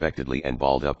unexpectedly and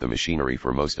balled up the machinery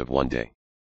for most of one day.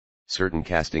 Certain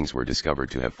castings were discovered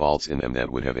to have faults in them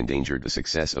that would have endangered the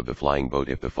success of the flying boat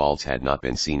if the faults had not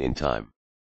been seen in time.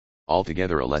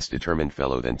 Altogether a less determined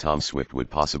fellow than Tom Swift would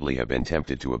possibly have been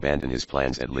tempted to abandon his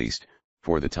plans, at least,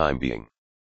 for the time being.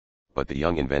 But the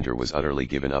young inventor was utterly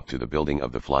given up to the building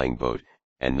of the flying boat,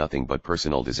 and nothing but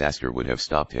personal disaster would have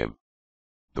stopped him.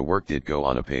 The work did go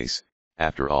on apace,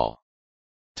 after all.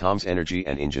 Tom's energy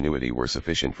and ingenuity were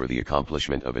sufficient for the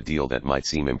accomplishment of a deal that might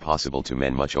seem impossible to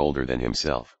men much older than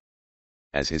himself.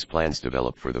 As his plans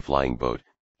developed for the flying boat,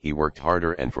 he worked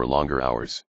harder and for longer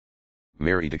hours.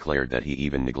 Mary declared that he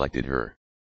even neglected her.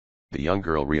 The young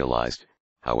girl realized,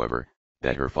 however,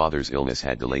 that her father's illness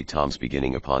had delayed Tom's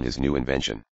beginning upon his new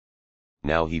invention.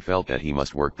 Now he felt that he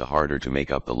must work the harder to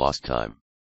make up the lost time.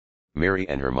 Mary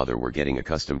and her mother were getting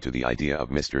accustomed to the idea of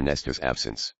Mr. Nestor's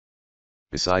absence.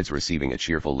 Besides receiving a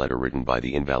cheerful letter written by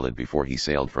the invalid before he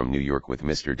sailed from New York with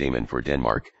Mr. Damon for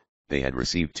Denmark, they had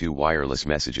received 2 wireless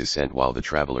messages sent while the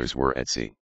travelers were at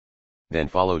sea. Then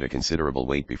followed a considerable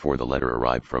wait before the letter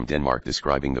arrived from Denmark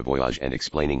describing the voyage and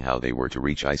explaining how they were to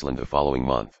reach Iceland the following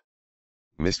month.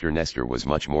 Mr. Nestor was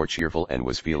much more cheerful and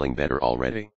was feeling better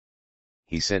already.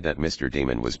 He said that Mr.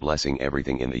 Damon was blessing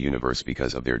everything in the universe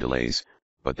because of their delays,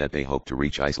 but that they hoped to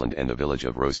reach Iceland and the village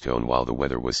of Rostone while the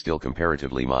weather was still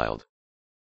comparatively mild.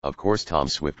 Of course Tom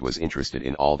Swift was interested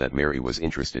in all that Mary was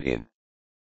interested in.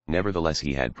 Nevertheless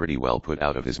he had pretty well put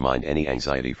out of his mind any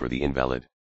anxiety for the invalid.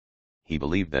 He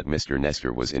believed that Mr.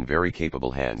 Nestor was in very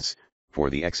capable hands, for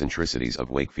the eccentricities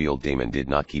of Wakefield Damon did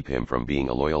not keep him from being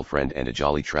a loyal friend and a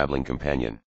jolly traveling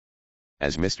companion.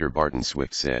 As Mr. Barton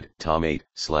Swift said, Tom ate,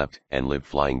 slept, and lived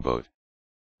flying boat.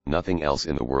 Nothing else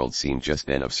in the world seemed just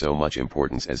then of so much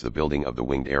importance as the building of the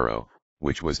Winged Arrow,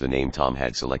 which was the name Tom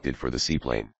had selected for the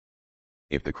seaplane.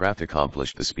 "If the craft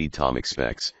accomplished the speed Tom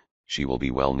expects, she will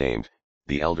be well named,"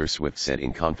 the elder Swift said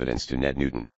in confidence to Ned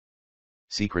Newton.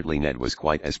 Secretly Ned was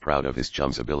quite as proud of his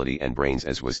chum's ability and brains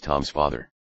as was Tom's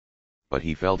father. But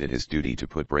he felt it his duty to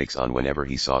put brakes on whenever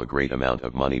he saw a great amount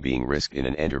of money being risked in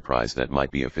an enterprise that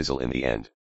might be a fizzle in the end.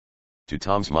 To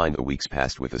Tom's mind the weeks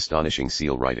passed with astonishing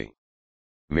seal writing.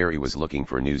 Mary was looking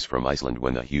for news from Iceland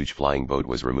when the huge flying boat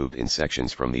was removed in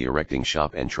sections from the erecting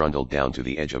shop and trundled down to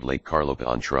the edge of Lake Carlopa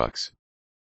on trucks.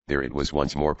 There it was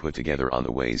once more put together on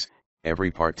the ways,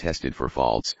 every part tested for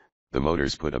faults, the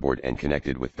motors put aboard and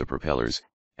connected with the propellers,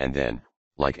 and then,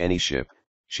 like any ship,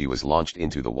 she was launched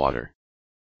into the water.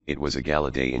 It was a gala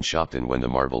day in Shopton when the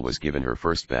Marvel was given her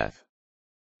first bath.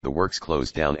 The works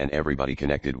closed down and everybody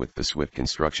connected with the Swift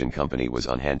Construction Company was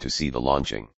on hand to see the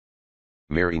launching.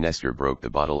 Mary Nestor broke the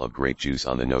bottle of grape juice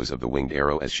on the nose of the winged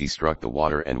arrow as she struck the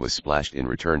water and was splashed in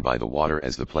return by the water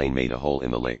as the plane made a hole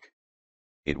in the lake.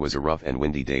 It was a rough and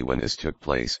windy day when this took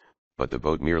place, but the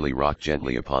boat merely rocked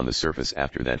gently upon the surface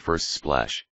after that first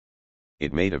splash.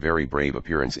 It made a very brave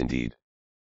appearance indeed.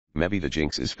 "Maybe the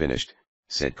jinx is finished,"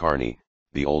 said Carney,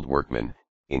 the old workman,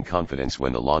 in confidence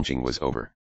when the launching was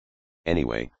over.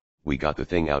 "Anyway, we got the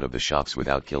thing out of the shops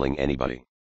without killing anybody.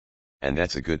 And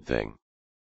that's a good thing."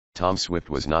 Tom Swift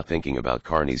was not thinking about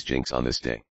Carney's jinx on this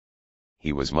day.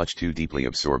 He was much too deeply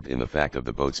absorbed in the fact of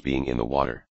the boats being in the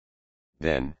water.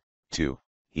 Then, too,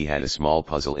 he had a small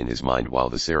puzzle in his mind while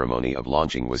the ceremony of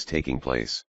launching was taking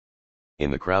place.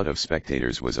 In the crowd of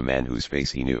spectators was a man whose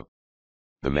face he knew.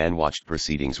 The man watched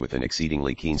proceedings with an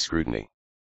exceedingly keen scrutiny.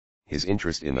 His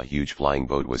interest in the huge flying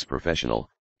boat was professional,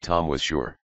 Tom was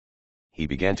sure. He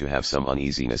began to have some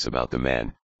uneasiness about the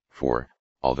man, for,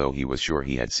 although he was sure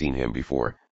he had seen him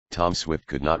before, Tom Swift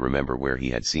could not remember where he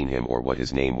had seen him or what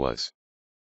his name was.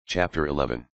 Chapter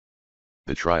 11.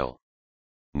 The Trial.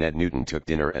 Ned Newton took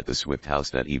dinner at the Swift house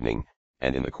that evening,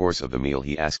 and in the course of the meal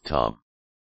he asked Tom,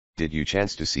 "Did you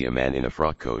chance to see a man in a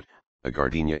frock coat, a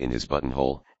gardenia in his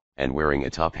buttonhole, and wearing a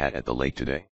top hat at the lake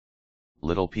today?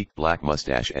 Little peaked black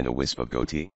mustache and a wisp of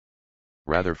goatee?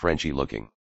 Rather Frenchy looking."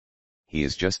 "He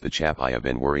is just the chap I have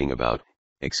been worrying about,"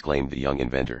 exclaimed the young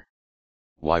inventor.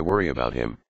 "Why worry about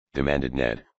him?" demanded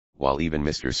Ned, while even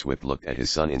Mr. Swift looked at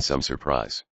his son in some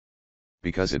surprise.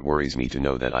 "Because it worries me to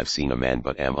know that I've seen a man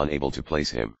but am unable to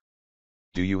place him."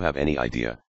 "Do you have any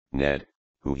idea, Ned,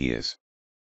 who he is?"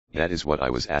 "That is what I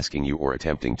was asking you or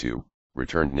attempting to,"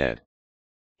 returned Ned.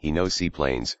 "He knows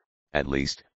seaplanes, at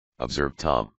least," observed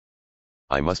Tom.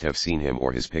 "I must have seen him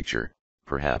or his picture,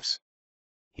 perhaps."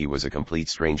 "He was a complete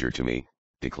stranger to me,"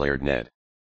 declared Ned.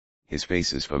 "His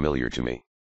face is familiar to me.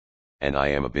 And I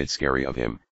am a bit scary of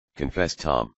him," confessed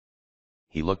Tom.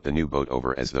 He looked the new boat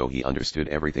over as though he understood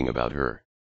everything about her.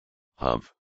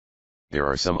 "Humph. There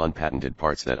are some unpatented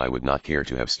parts that I would not care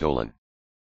to have stolen."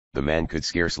 "The man could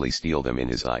scarcely steal them in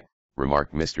his eye,"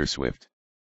 remarked Mr. Swift.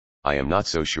 "I am not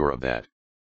so sure of that.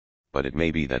 But it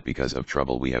may be that because of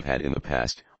trouble we have had in the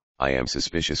past, I am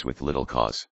suspicious with little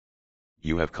cause."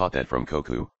 "You have caught that from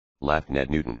Koku," laughed Ned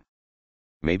Newton.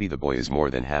 "Maybe the boy is more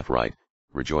than half right,"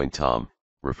 rejoined Tom,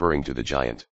 referring to the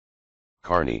giant.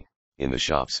 "Carney, in the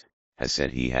shops, has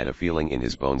said he had a feeling in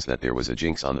his bones that there was a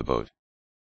jinx on the boat."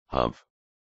 "Humph.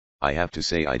 I have to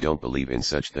say I don't believe in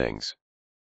such things."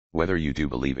 "Whether you do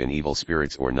believe in evil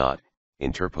spirits or not,"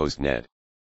 interposed Ned.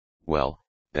 "Well,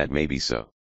 that may be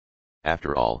so.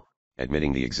 After all,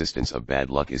 admitting the existence of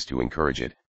bad luck is to encourage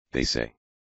it, they say.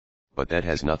 But that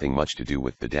has nothing much to do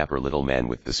with the dapper little man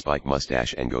with the spike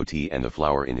mustache and goatee and the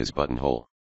flower in his buttonhole.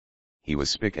 He was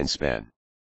spick and span.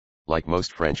 Like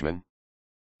most Frenchmen.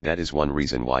 That is one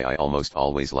reason why I almost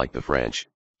always like the French,"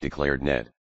 declared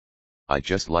Ned. "I'd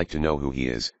just like to know who he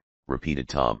is," repeated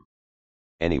Tom.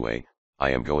 "Anyway,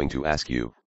 I am going to ask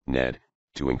you, Ned,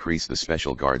 to increase the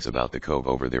special guards about the cove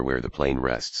over there where the plane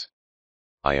rests.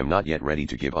 I am not yet ready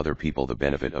to give other people the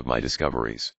benefit of my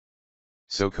discoveries."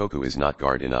 "So Koku is not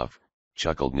guard enough,"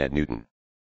 chuckled Ned Newton.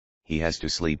 "He has to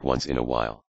sleep once in a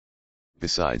while.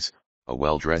 Besides, a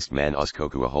well-dressed man owes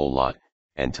Koku a whole lot,"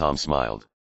 and Tom smiled.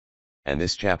 "And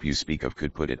this chap you speak of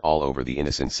could put it all over the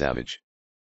innocent savage."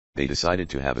 They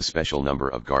decided to have a special number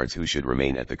of guards who should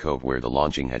remain at the cove where the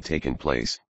launching had taken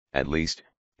place, at least,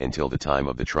 until the time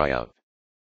of the tryout.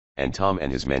 And Tom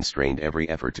and his men strained every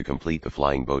effort to complete the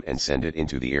flying boat and send it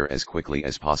into the air as quickly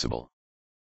as possible.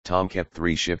 Tom kept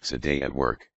 3 shifts a day at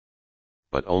work.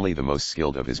 But only the most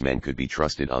skilled of his men could be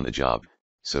trusted on the job,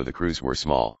 so the crews were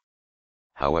small.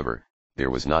 However, there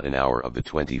was not an hour of the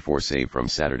 24 save from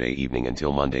Saturday evening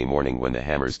until Monday morning when the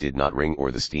hammers did not ring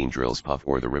or the steam drills puff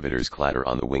or the riveters clatter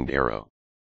on the winged arrow.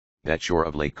 That shore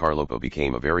of Lake Carlopa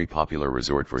became a very popular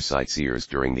resort for sightseers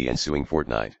during the ensuing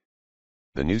fortnight.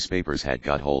 The newspapers had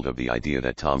got hold of the idea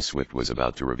that Tom Swift was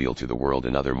about to reveal to the world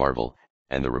another marvel,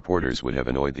 and the reporters would have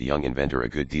annoyed the young inventor a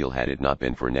good deal had it not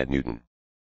been for Ned Newton.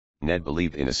 Ned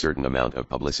believed in a certain amount of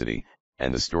publicity,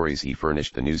 and the stories he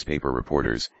furnished the newspaper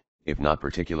reporters, if not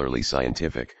particularly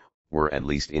scientific, were at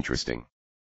least interesting.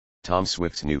 Tom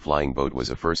Swift's new flying boat was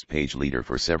a first-page leader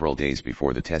for several days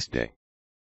before the test day.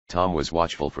 Tom was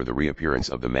watchful for the reappearance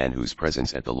of the man whose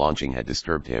presence at the launching had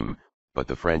disturbed him, but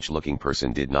the French-looking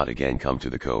person did not again come to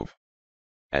the cove.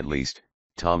 At least,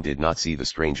 Tom did not see the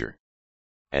stranger.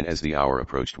 And as the hour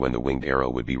approached when the winged Arrow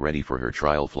would be ready for her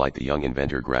trial flight, the young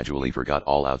inventor gradually forgot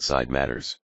all outside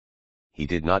matters. He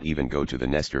did not even go to the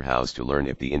Nestor house to learn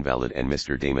if the invalid and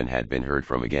Mr. Damon had been heard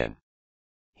from again.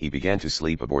 He began to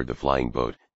sleep aboard the flying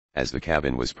boat, as the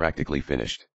cabin was practically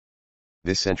finished.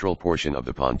 This central portion of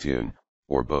the pontoon,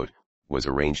 or boat, was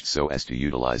arranged so as to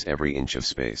utilize every inch of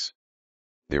space.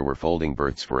 There were folding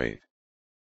berths for 8.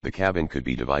 The cabin could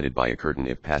be divided by a curtain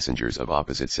if passengers of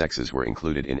opposite sexes were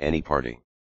included in any party.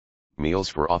 Meals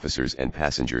for officers and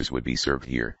passengers would be served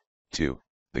here, too,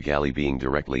 the galley being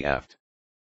directly aft.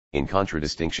 In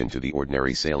contradistinction to the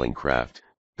ordinary sailing craft,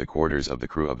 the quarters of the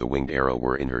crew of the Winged Arrow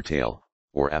were in her tail,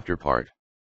 or after part.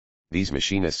 These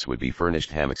machinists would be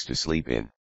furnished hammocks to sleep in.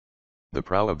 The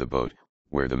prow of the boat,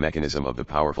 where the mechanism of the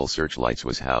powerful searchlights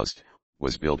was housed,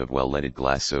 was built of well-leaded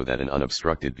glass so that an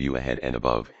unobstructed view ahead and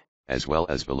above, as well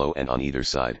as below and on either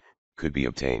side, could be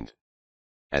obtained.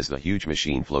 As the huge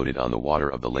machine floated on the water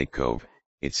of the lake cove,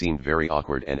 it seemed very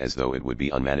awkward and as though it would be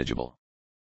unmanageable.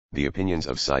 The opinions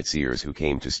of sightseers who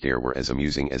came to stare were as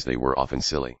amusing as they were often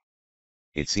silly.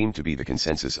 It seemed to be the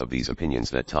consensus of these opinions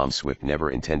that Tom Swift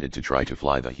never intended to try to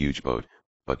fly the huge boat,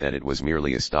 but that it was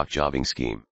merely a stock jobbing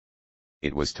scheme.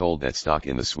 It was told that stock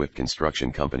in the Swift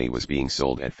Construction Company was being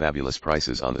sold at fabulous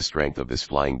prices on the strength of this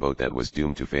flying boat that was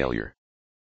doomed to failure.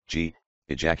 "Gee,"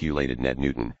 ejaculated Ned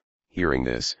Newton, hearing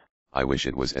this, "I wish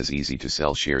it was as easy to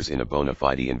sell shares in a bona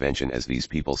fide invention as these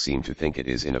people seem to think it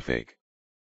is in a fake.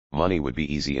 Money would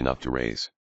be easy enough to raise."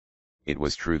 It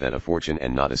was true that a fortune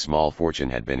and not a small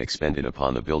fortune had been expended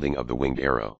upon the building of the Winged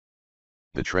Arrow.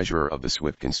 The treasurer of the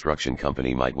Swift Construction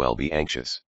Company might well be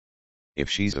anxious. "If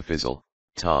she's a fizzle,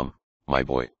 Tom, my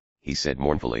boy," he said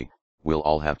mournfully, "we'll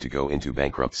all have to go into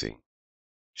bankruptcy."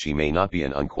 "She may not be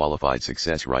an unqualified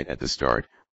success right at the start,"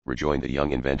 rejoined the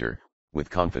young inventor, with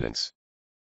confidence.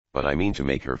 "But I mean to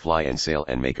make her fly and sail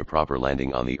and make a proper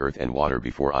landing on the earth and water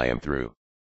before I am through."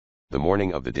 The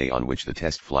morning of the day on which the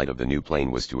test flight of the new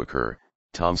plane was to occur,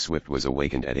 Tom Swift was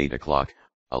awakened at 8 o'clock,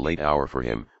 a late hour for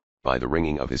him, by the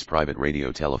ringing of his private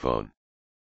radio telephone.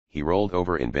 He rolled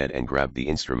over in bed and grabbed the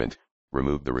instrument,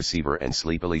 removed the receiver and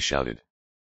sleepily shouted,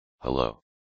 "Hello.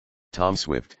 Tom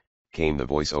Swift," came the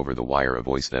voice over the wire, a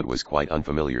voice that was quite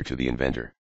unfamiliar to the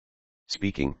inventor.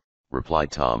 "Speaking,"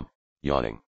 replied Tom,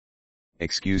 yawning.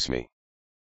 "Excuse me.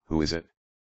 Who is it?"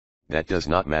 "That does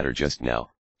not matter just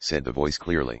now," said the voice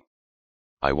clearly.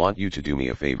 "I want you to do me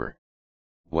a favor."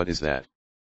 "What is that?"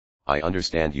 "I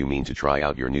understand you mean to try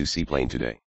out your new seaplane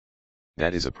today."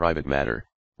 "That is a private matter,"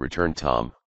 returned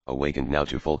Tom, awakened now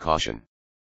to full caution.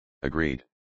 "Agreed.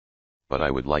 But I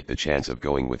would like the chance of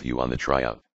going with you on the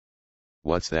tryout."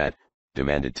 "What's that?"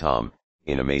 demanded Tom,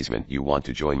 in amazement. "You want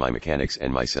to join my mechanics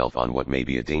and myself on what may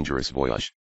be a dangerous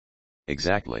voyage?"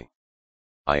 "Exactly.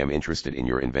 I am interested in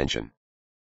your invention.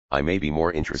 I may be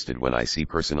more interested when I see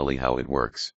personally how it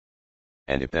works."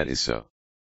 "And if that is so?"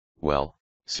 "Well,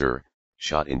 sir,"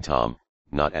 shot in Tom,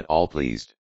 not at all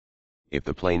pleased, "if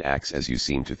the plane acts as you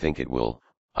seem to think it will,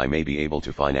 I may be able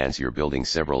to finance your building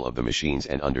several of the machines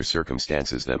and under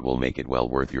circumstances that will make it well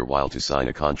worth your while to sign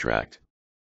a contract."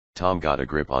 Tom got a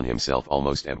grip on himself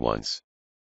almost at once.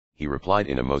 He replied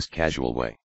in a most casual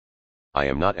way, "I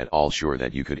am not at all sure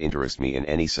that you could interest me in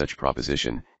any such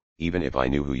proposition, even if I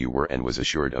knew who you were and was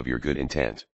assured of your good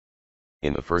intent.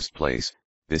 In the first place,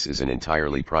 this is an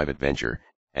entirely private venture,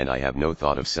 and I have no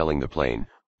thought of selling the plane,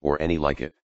 or any like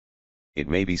it. It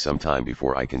may be some time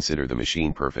before I consider the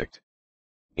machine perfect.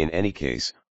 In any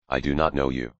case, I do not know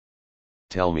you."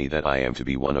 "Tell me that I am to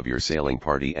be one of your sailing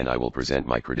party and I will present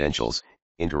my credentials,"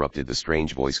 interrupted the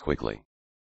strange voice quickly.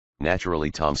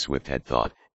 Naturally Tom Swift had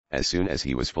thought, as soon as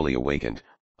he was fully awakened,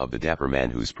 of the dapper man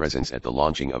whose presence at the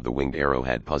launching of the Winged Arrow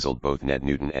had puzzled both Ned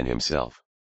Newton and himself.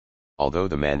 Although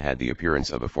the man had the appearance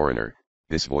of a foreigner,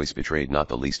 this voice betrayed not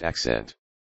the least accent.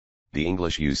 The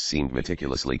English used seemed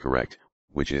meticulously correct,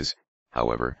 which is,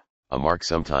 however, a mark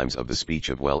sometimes of the speech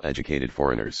of well-educated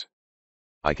foreigners.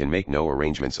 "I can make no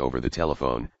arrangements over the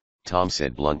telephone," Tom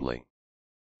said bluntly.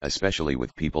 "Especially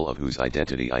with people of whose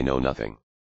identity I know nothing.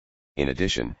 In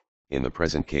addition, in the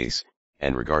present case,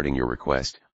 and regarding your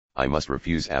request, I must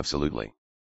refuse absolutely.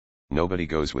 Nobody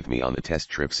goes with me on the test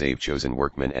trip save chosen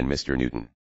workmen and Mr. Newton."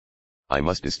 I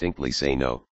must distinctly say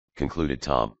no, concluded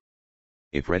Tom.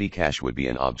 If ready cash would be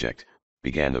an object,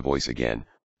 began the voice again,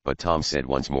 but Tom said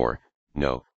once more,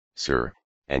 no, sir,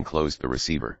 and closed the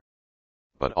receiver.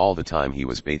 But all the time he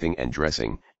was bathing and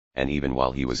dressing, and even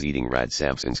while he was eating Rad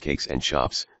Sampson's cakes and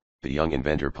chops, the young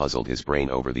inventor puzzled his brain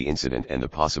over the incident and the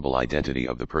possible identity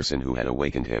of the person who had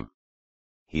awakened him.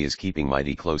 He is keeping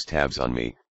mighty close tabs on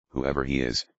me, whoever he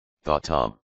is, thought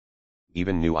Tom.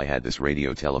 Even knew I had this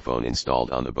radio telephone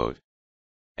installed on the boat.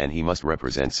 And he must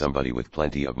represent somebody with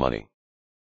plenty of money.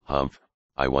 Humph,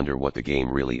 I wonder what the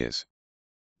game really is.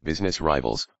 Business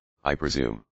rivals, I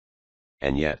presume.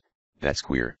 And yet, that's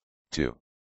queer, too.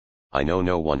 I know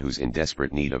no one who's in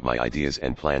desperate need of my ideas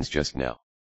and plans just now.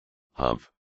 Humph.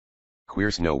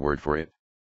 Queer's no word for it.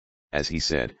 As he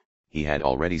said, he had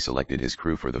already selected his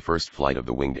crew for the first flight of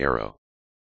the Winged Arrow.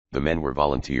 The men were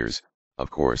volunteers,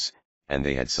 of course, and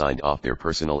they had signed off their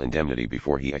personal indemnity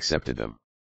before he accepted them.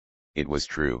 It was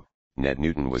true, Ned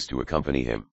Newton was to accompany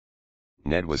him.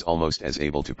 Ned was almost as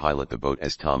able to pilot the boat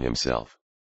as Tom himself.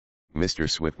 Mr.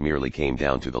 Swift merely came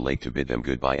down to the lake to bid them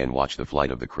goodbye and watch the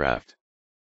flight of the craft.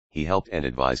 He helped and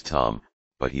advised Tom,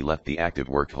 but he left the active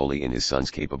work wholly in his son's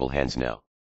capable hands now.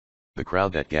 The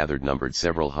crowd that gathered numbered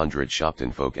several hundred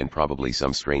Shopton folk and probably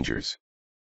some strangers.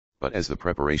 But as the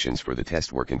preparations for the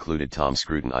test were concluded, Tom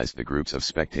scrutinized the groups of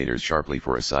spectators sharply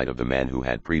for a sight of the man who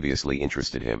had previously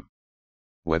interested him.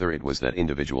 Whether it was that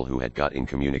individual who had got in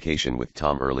communication with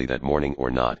Tom early that morning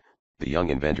or not, the young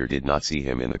inventor did not see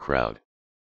him in the crowd.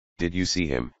 "Did you see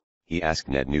him?" he asked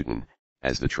Ned Newton,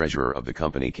 as the treasurer of the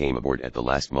company came aboard at the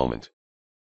last moment.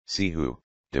 "See who?"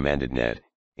 demanded Ned,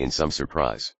 in some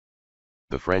surprise.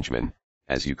 "The Frenchman,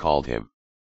 as you called him."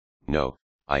 "No,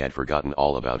 I had forgotten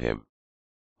all about him."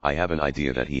 "I have an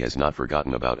idea that he has not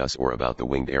forgotten about us or about the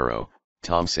Winged Arrow,"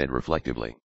 Tom said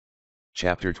reflectively.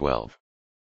 Chapter 12.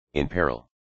 In Peril.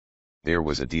 There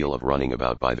was a deal of running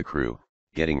about by the crew,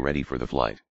 getting ready for the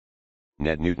flight.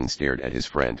 Ned Newton stared at his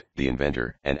friend, the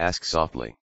inventor, and asked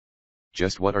softly,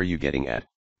 "Just what are you getting at,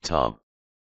 Tom?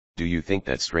 Do you think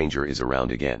that stranger is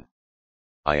around again?"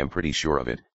 "I am pretty sure of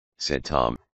it," said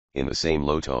Tom, in the same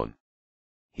low tone.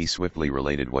 He swiftly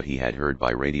related what he had heard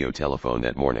by radio telephone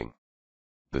that morning.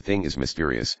 "The thing is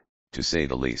mysterious, to say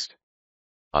the least."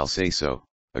 "I'll say so,"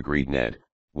 agreed Ned,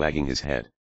 wagging his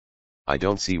head. "I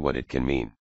don't see what it can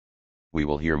mean." "We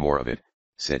will hear more of it,"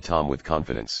 said Tom with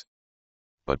confidence.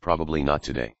 "But probably not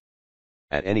today.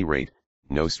 At any rate,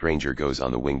 no stranger goes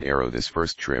on the Winged Arrow this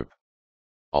first trip."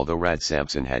 Although Rad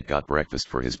Sampson had got breakfast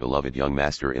for his beloved young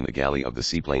master in the galley of the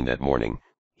seaplane that morning,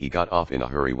 he got off in a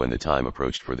hurry when the time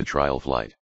approached for the trial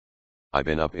flight. "I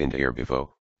been up in the air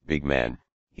before, big man,"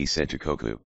 he said to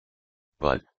Koku.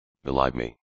 "But, believe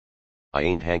me, I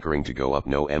ain't hankering to go up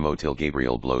no mo till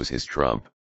Gabriel blows his trump."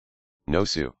 "No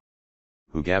Sue."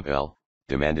 "Who Gabel?"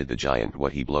 demanded the giant.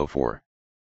 "What he blow for?"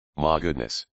 "Ma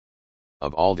goodness.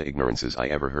 Of all the ignorances I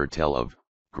ever heard tell of,"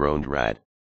 groaned Rad.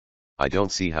 "I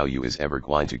don't see how you is ever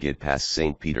gwine to get past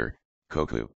St. Peter,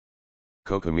 Koku."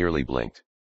 Koku merely blinked.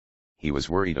 He was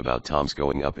worried about Tom's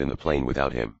going up in the plane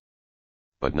without him.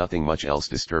 But nothing much else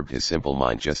disturbed his simple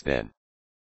mind just then.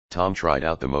 Tom tried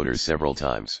out the motors several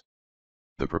times.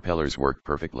 The propellers worked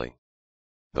perfectly.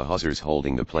 The hawsers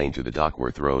holding the plane to the dock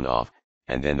were thrown off,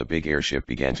 and then the big airship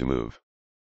began to move.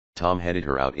 Tom headed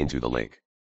her out into the lake.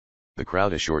 The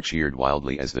crowd ashore cheered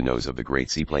wildly as the nose of the great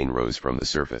seaplane rose from the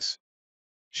surface.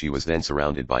 She was then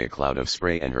surrounded by a cloud of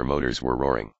spray and her motors were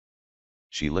roaring.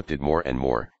 She lifted more and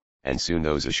more, and soon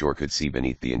those ashore could see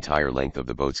beneath the entire length of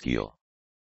the boat's keel.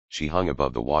 She hung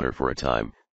above the water for a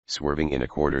time, swerving in a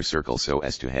quarter circle so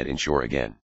as to head inshore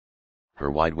again.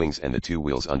 Her wide wings and the two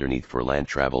wheels underneath for land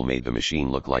travel made the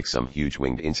machine look like some huge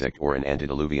winged insect or an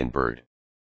antediluvian bird.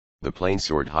 The plane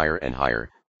soared higher and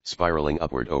higher, spiraling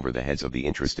upward over the heads of the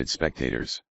interested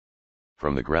spectators.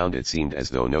 From the ground it seemed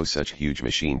as though no such huge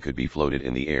machine could be floated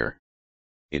in the air.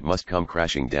 It must come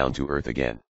crashing down to earth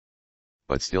again.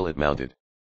 But still it mounted.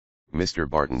 Mr.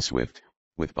 Barton Swift,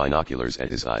 with binoculars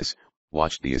at his eyes,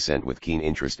 watched the ascent with keen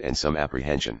interest and some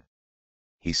apprehension.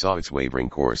 He saw its wavering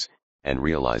course, and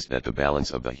realized that the balance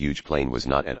of the huge plane was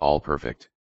not at all perfect.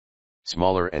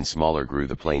 Smaller and smaller grew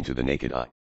the plane to the naked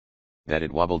eye. That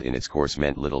it wobbled in its course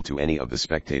meant little to any of the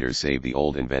spectators save the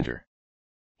old inventor.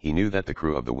 He knew that the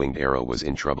crew of the Winged Arrow was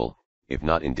in trouble, if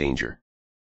not in danger.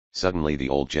 Suddenly the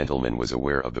old gentleman was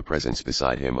aware of the presence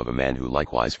beside him of a man who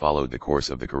likewise followed the course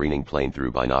of the careening plane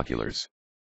through binoculars.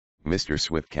 Mr.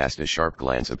 Swift cast a sharp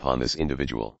glance upon this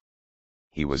individual.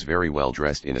 He was very well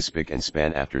dressed in a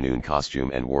spick-and-span afternoon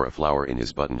costume and wore a flower in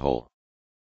his buttonhole.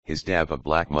 His dab of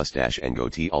black mustache and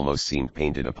goatee almost seemed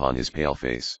painted upon his pale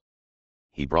face.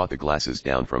 He brought the glasses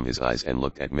down from his eyes and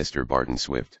looked at Mr. Barton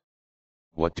Swift.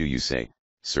 "What do you say,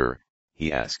 sir?"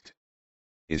 he asked.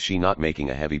 "Is she not making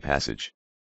a heavy passage?"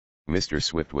 Mr.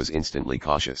 Swift was instantly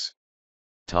cautious.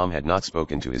 Tom had not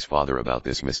spoken to his father about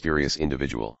this mysterious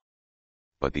individual.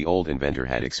 But the old inventor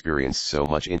had experienced so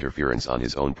much interference on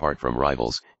his own part from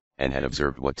rivals, and had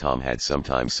observed what Tom had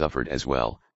sometimes suffered as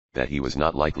well, that he was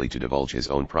not likely to divulge his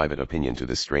own private opinion to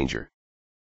the stranger.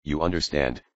 "You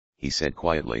understand," he said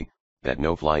quietly, "that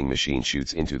no flying machine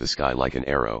shoots into the sky like an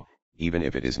arrow, even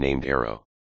if it is named Arrow."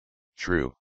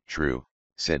 "True, true,"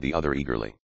 said the other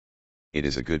eagerly. "It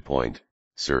is a good point,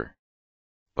 sir.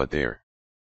 But there.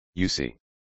 You see."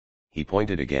 He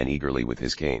pointed again eagerly with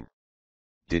his cane.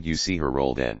 "Did you see her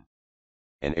roll then?"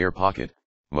 "An air pocket,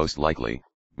 most likely,"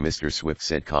 Mr. Swift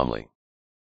said calmly.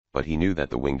 But he knew that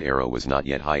the winged arrow was not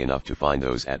yet high enough to find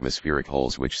those atmospheric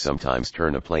holes which sometimes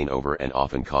turn a plane over and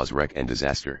often cause wreck and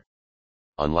disaster.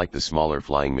 Unlike the smaller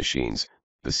flying machines,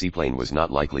 the seaplane was not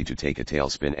likely to take a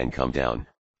tailspin and come down,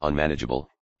 unmanageable,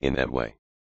 in that way.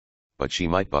 But she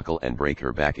might buckle and break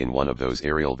her back in one of those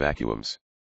aerial vacuums.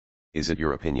 "Is it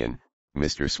your opinion,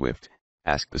 Mr. Swift,"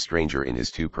 asked the stranger in his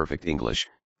too perfect English,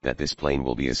 "that this plane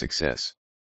will be a success?"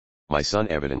 "My son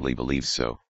evidently believes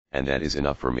so, and that is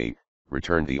enough for me,"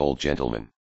 returned the old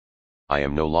gentleman. "I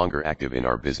am no longer active in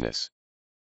our business.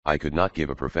 I could not give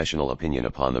a professional opinion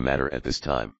upon the matter at this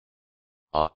time."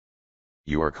 "Ah!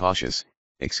 You are cautious,"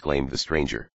 exclaimed the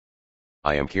stranger.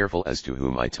 "I am careful as to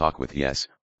whom I talk with, yes,"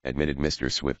 admitted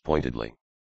Mr. Swift pointedly.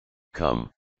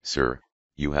 "Come, sir,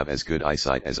 you have as good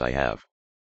eyesight as I have.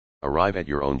 Arrive at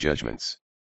your own judgments."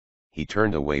 He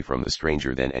turned away from the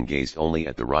stranger then and gazed only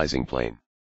at the rising plane.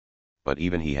 But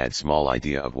even he had small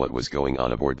idea of what was going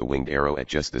on aboard the Winged Arrow at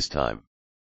just this time.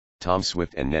 Tom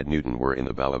Swift and Ned Newton were in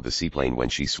the bow of the seaplane when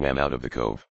she swam out of the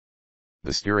cove.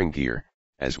 The steering gear,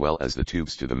 as well as the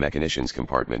tubes to the mechanician's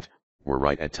compartment, were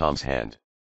right at Tom's hand.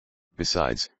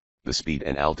 Besides, the speed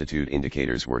and altitude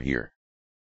indicators were here.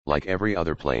 Like every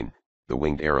other plane, the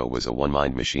Winged Arrow was a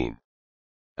one-mind machine.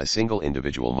 A single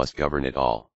individual must govern it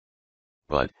all.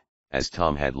 But, as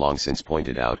Tom had long since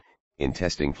pointed out, in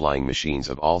testing flying machines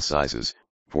of all sizes,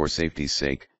 for safety's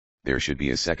sake, there should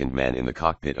be a second man in the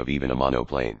cockpit of even a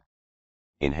monoplane.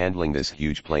 In handling this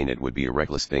huge plane it would be a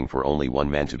reckless thing for only one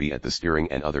man to be at the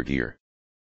steering and other gear.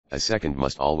 A second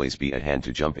must always be at hand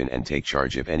to jump in and take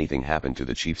charge if anything happened to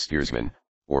the chief steersman,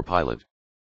 or pilot.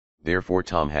 Therefore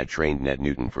Tom had trained Ned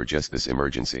Newton for just this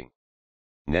emergency.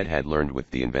 Ned had learned with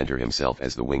the inventor himself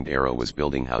as the Winged Arrow was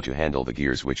building how to handle the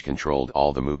gears which controlled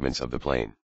all the movements of the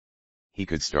plane. He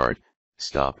could start,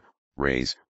 stop,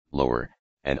 raise, lower,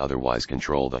 and otherwise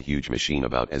control the huge machine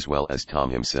about as well as Tom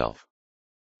himself.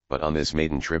 But on this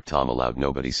maiden trip Tom allowed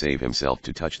nobody save himself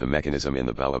to touch the mechanism in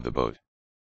the bow of the boat.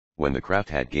 When the craft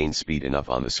had gained speed enough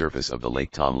on the surface of the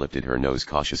lake, Tom lifted her nose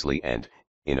cautiously and,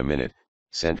 in a minute,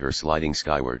 sent her sliding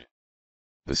skyward.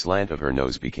 The slant of her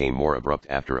nose became more abrupt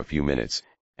after a few minutes,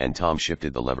 and Tom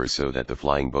shifted the levers so that the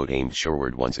flying boat aimed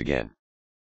shoreward once again.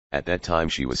 At that time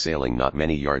she was sailing not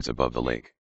many yards above the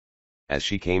lake. As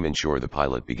she came inshore the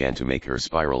pilot began to make her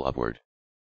spiral upward.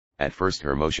 At first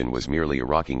her motion was merely a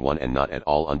rocking one and not at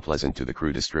all unpleasant to the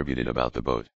crew distributed about the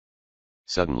boat.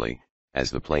 Suddenly, as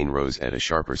the plane rose at a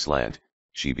sharper slant,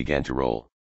 she began to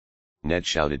roll. Ned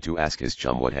shouted to ask his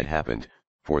chum what had happened,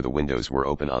 for the windows were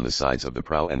open on the sides of the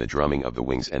prow and the drumming of the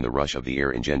wings and the rush of the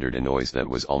air engendered a noise that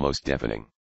was almost deafening.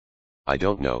 "I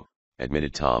don't know,"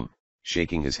 admitted Tom,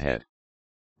 shaking his head.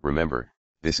 "Remember,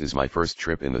 this is my first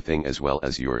trip in the thing as well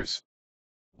as yours.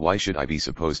 Why should I be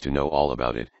supposed to know all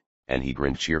about it?" and he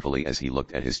grinned cheerfully as he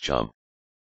looked at his chum.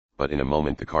 But in a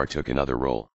moment the car took another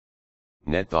roll.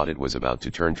 Ned thought it was about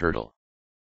to turn turtle.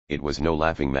 It was no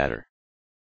laughing matter.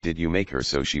 "Did you make her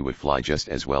so she would fly just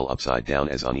as well upside down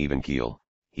as on even keel?"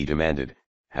 he demanded,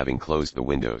 having closed the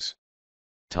windows.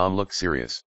 Tom looked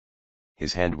serious.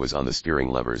 His hand was on the steering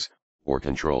levers, or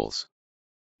controls.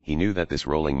 He knew that this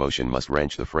rolling motion must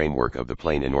wrench the framework of the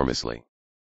plane enormously.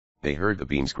 They heard the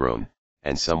beams groan,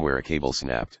 and somewhere a cable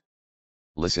snapped.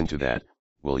 "Listen to that,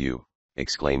 will you?"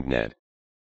 exclaimed Ned.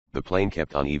 The plane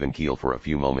kept on even keel for a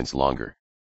few moments longer.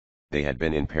 They had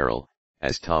been in peril,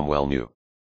 as Tom well knew.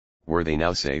 Were they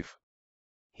now safe?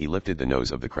 He lifted the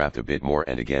nose of the craft a bit more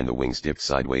and again the wings dipped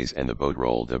sideways and the boat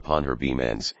rolled upon her beam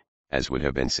ends, as would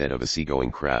have been said of a seagoing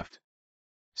craft.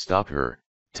 "Stop her,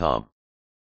 Tom!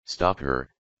 Stop her!"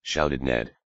 shouted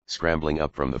Ned, scrambling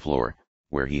up from the floor,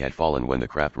 where he had fallen when the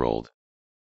craft rolled.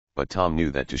 But Tom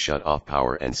knew that to shut off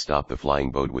power and stop the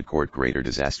flying boat would court greater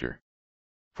disaster.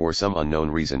 For some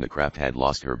unknown reason the craft had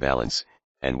lost her balance,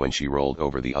 and when she rolled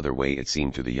over the other way it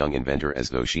seemed to the young inventor as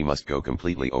though she must go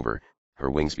completely over, her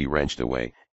wings be wrenched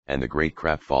away, and the great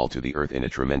craft fall to the earth in a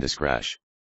tremendous crash.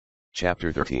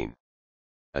 Chapter 13.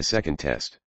 A second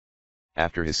test.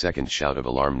 After his second shout of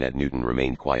alarm, Ned Newton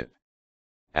remained quiet.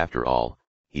 After all,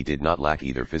 he did not lack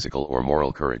either physical or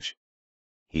moral courage.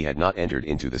 He had not entered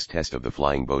into this test of the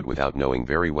flying boat without knowing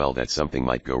very well that something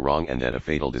might go wrong and that a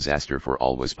fatal disaster for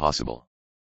all was possible.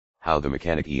 How the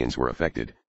mechanic-ians were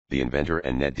affected, the inventor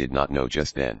and Ned did not know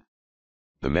just then.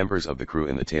 The members of the crew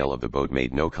in the tail of the boat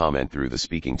made no comment through the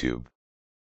speaking tube.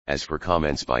 As for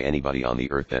comments by anybody on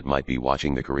the earth that might be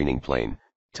watching the careening plane,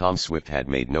 Tom Swift had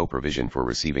made no provision for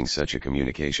receiving such a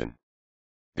communication.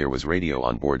 There was radio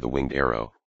on board the Winged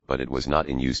Arrow, but it was not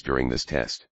in use during this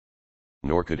test.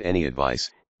 Nor could any advice,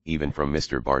 even from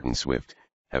Mr. Barton Swift,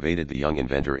 have aided the young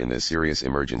inventor in this serious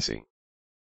emergency.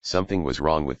 Something was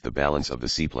wrong with the balance of the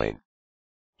seaplane.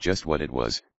 Just what it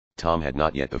was, Tom had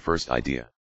not yet the first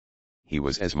idea. He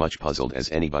was as much puzzled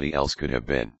as anybody else could have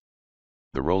been.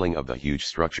 The rolling of the huge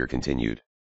structure continued.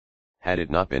 Had it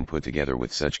not been put together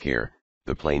with such care,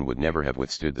 the plane would never have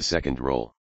withstood the second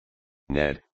roll.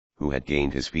 Ned, who had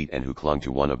gained his feet and who clung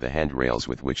to one of the handrails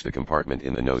with which the compartment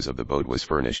in the nose of the boat was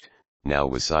furnished, now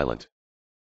was silent.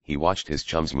 He watched his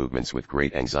chum's movements with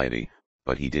great anxiety,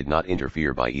 but he did not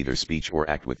interfere by either speech or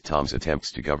act with Tom's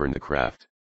attempts to govern the craft.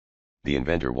 The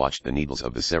inventor watched the needles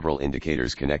of the several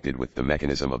indicators connected with the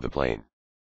mechanism of the plane.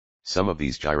 Some of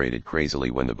these gyrated crazily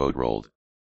when the boat rolled.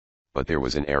 But there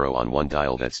was an arrow on one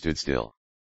dial that stood still.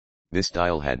 This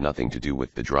dial had nothing to do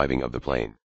with the driving of the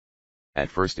plane. At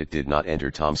first it did not enter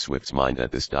Tom Swift's mind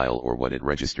that this dial or what it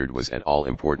registered was at all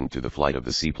important to the flight of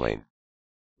the seaplane.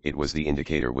 It was the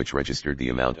indicator which registered the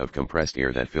amount of compressed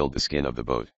air that filled the skin of the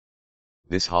boat.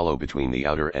 This hollow between the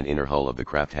outer and inner hull of the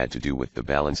craft had to do with the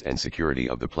balance and security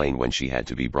of the plane when she had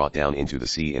to be brought down into the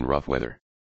sea in rough weather.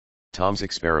 Tom's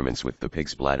experiments with the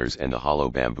pig's bladders and the hollow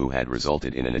bamboo had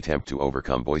resulted in an attempt to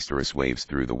overcome boisterous waves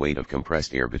through the weight of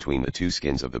compressed air between the two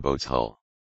skins of the boat's hull.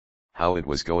 How it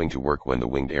was going to work when the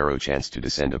Winged Arrow chanced to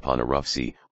descend upon a rough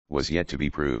sea, was yet to be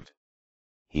proved.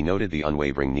 He noted the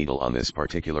unwavering needle on this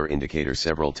particular indicator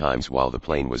several times while the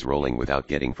plane was rolling without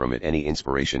getting from it any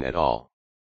inspiration at all.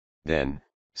 Then,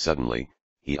 suddenly,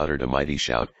 he uttered a mighty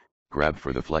shout, grabbed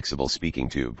for the flexible speaking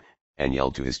tube, and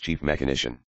yelled to his chief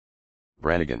mechanician.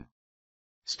 "Brannigan!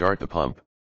 Start the pump!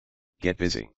 Get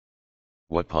busy!"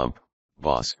 "What pump,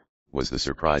 boss?" was the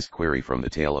surprised query from the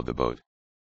tail of the boat.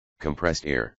 "Compressed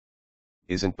air.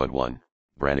 Isn't but one,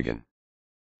 Brannigan.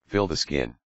 Fill the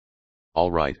skin."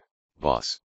 "All right,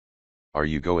 boss. Are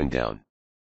you going down?"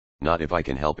 "Not if I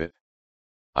can help it."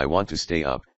 "I want to stay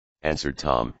up," answered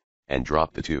Tom, and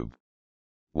dropped the tube.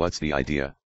 "What's the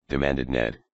idea?" demanded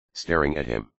Ned, staring at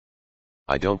him.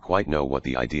 "I don't quite know what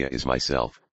the idea is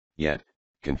myself, yet,"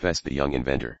 confessed the young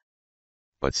inventor.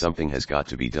 "But something has got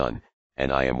to be done,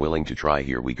 and I am willing to try."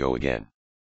 Here we go again.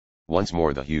 Once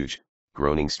more the huge,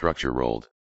 groaning structure rolled.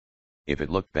 If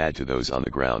it looked bad to those on the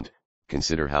ground,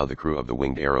 consider how the crew of the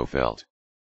Winged Arrow felt.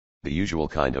 The usual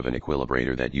kind of an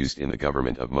equilibrator that used in the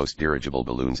government of most dirigible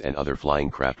balloons and other flying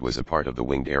craft was a part of the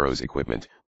Winged Arrow's equipment,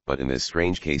 but in this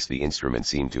strange case the instrument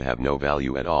seemed to have no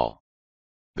value at all.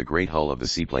 The great hull of the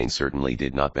seaplane certainly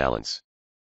did not balance.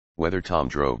 Whether Tom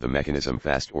drove the mechanism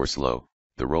fast or slow,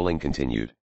 the rolling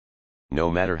continued. No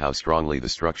matter how strongly the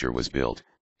structure was built,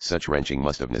 such wrenching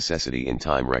must of necessity in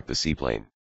time wreck the seaplane.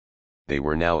 They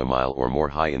were now a mile or more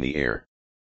high in the air.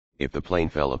 If the plane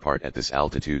fell apart at this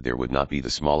altitude there would not be the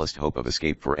smallest hope of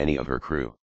escape for any of her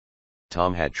crew.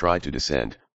 Tom had tried to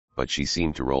descend, but she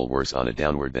seemed to roll worse on a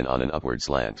downward than on an upward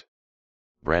slant.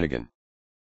 "Brannigan!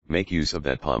 Make use of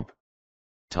that pump!"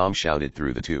 Tom shouted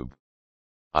through the tube.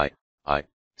 I,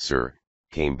 sir,"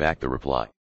 came back the reply.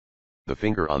 The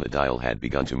finger on the dial had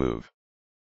begun to move.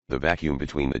 The vacuum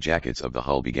between the jackets of the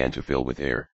hull began to fill with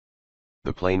air.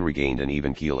 The plane regained an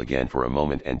even keel again for a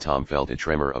moment and Tom felt a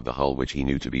tremor of the hull which he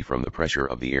knew to be from the pressure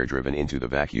of the air driven into the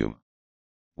vacuum.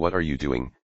 "What are you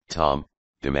doing, Tom?"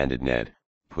 demanded Ned,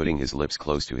 putting his lips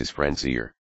close to his friend's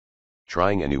ear.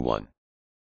 "Trying a new one."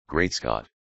 "Great Scott!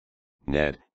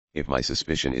 Ned, if my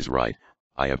suspicion is right,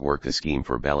 I have worked a scheme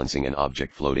for balancing an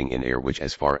object floating in air which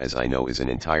as far as I know is an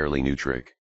entirely new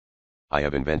trick. I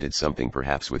have invented something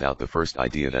perhaps without the first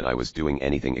idea that I was doing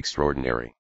anything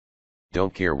extraordinary."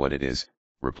 "Don't care what it is,"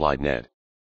 replied Ned.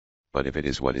 "But if it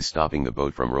is what is stopping the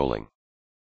boat from rolling."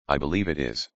 "I believe it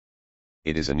is.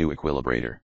 It is a new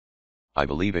equilibrator. I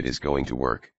believe it is going to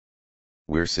work."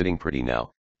 "We're sitting pretty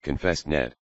now," confessed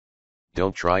Ned.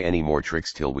 "Don't try any more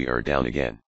tricks till we are down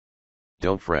again.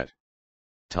 Don't fret."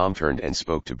 Tom turned and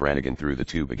spoke to Brannigan through the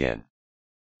tube again.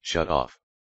 "Shut off."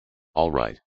 "All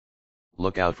right.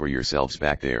 Look out for yourselves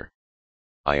back there.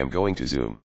 I am going to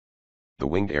zoom." The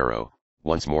Winged Arrow,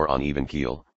 once more on even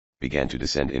keel, began to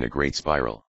descend in a great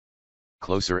spiral.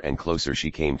 Closer and closer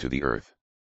she came to the earth.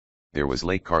 There was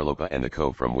Lake Carlopa and the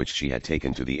cove from which she had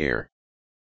taken to the air.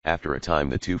 After a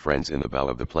time the two friends in the bow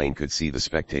of the plane could see the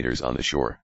spectators on the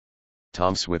shore.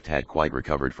 Tom Swift had quite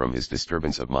recovered from his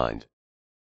disturbance of mind.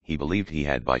 He believed he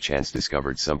had by chance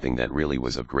discovered something that really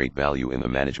was of great value in the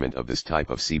management of this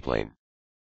type of seaplane.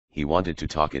 He wanted to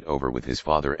talk it over with his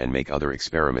father and make other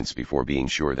experiments before being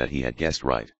sure that he had guessed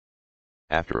right.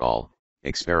 After all,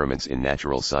 experiments in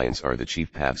natural science are the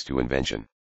chief paths to invention.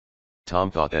 Tom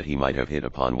thought that he might have hit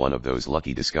upon one of those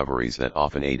lucky discoveries that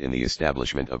often aid in the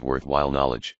establishment of worthwhile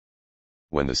knowledge.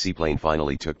 When the seaplane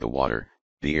finally took the water,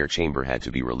 the air chamber had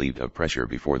to be relieved of pressure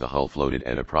before the hull floated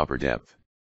at a proper depth.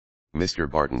 Mr.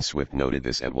 Barton Swift noted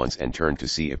this at once and turned to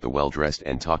see if the well-dressed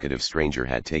and talkative stranger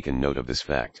had taken note of this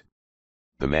fact.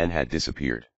 The man had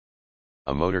disappeared.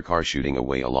 A motor car shooting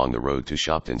away along the road to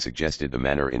Shopton suggested the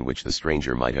manner in which the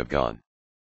stranger might have gone.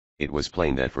 It was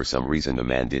plain that for some reason the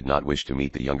man did not wish to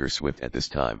meet the younger Swift at this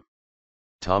time.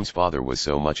 Tom's father was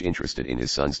so much interested in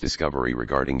his son's discovery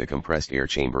regarding the compressed air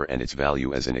chamber and its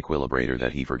value as an equilibrator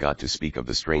that he forgot to speak of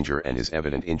the stranger and his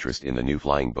evident interest in the new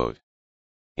flying boat.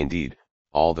 Indeed,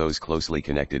 all those closely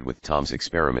connected with Tom's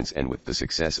experiments and with the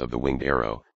success of the winged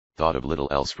arrow, thought of little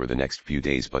else for the next few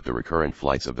days but the recurrent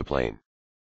flights of the plane.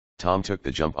 Tom took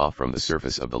the jump off from the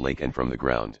surface of the lake and from the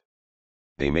ground.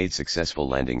 They made successful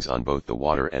landings on both the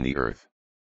water and the earth.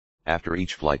 After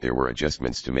each flight there were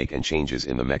adjustments to make and changes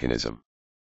in the mechanism.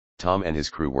 Tom and his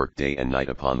crew worked day and night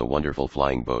upon the wonderful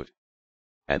flying boat.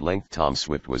 At length Tom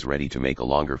Swift was ready to make a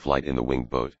longer flight in the winged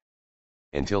boat.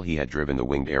 Until he had driven the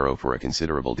winged arrow for a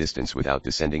considerable distance without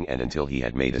descending and until he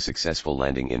had made a successful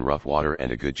landing in rough water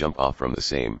and a good jump off from the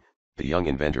same, the young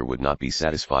inventor would not be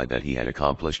satisfied that he had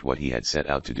accomplished what he had set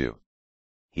out to do.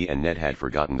 He and Ned had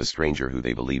forgotten the stranger who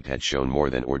they believed had shown more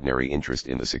than ordinary interest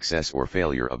in the success or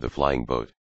failure of the flying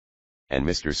boat. And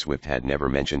Mr. Swift had never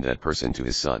mentioned that person to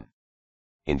his son.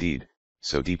 Indeed,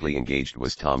 so deeply engaged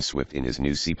was Tom Swift in his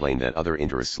new seaplane that other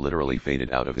interests literally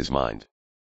faded out of his mind.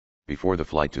 Before the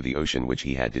flight to the ocean which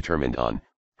he had determined on,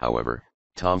 however,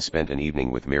 Tom spent an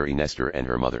evening with Mary Nestor and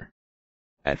her mother.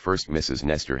 At first Mrs.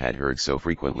 Nestor had heard so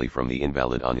frequently from the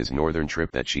invalid on his northern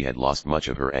trip that she had lost much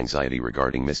of her anxiety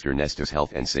regarding Mr. Nestor's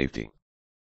health and safety.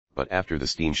 But after the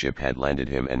steamship had landed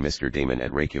him and Mr. Damon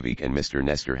at Reykjavik and Mr.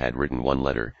 Nestor had written one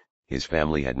letter, his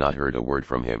family had not heard a word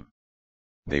from him.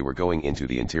 They were going into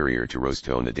the interior to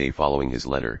Rostone the day following his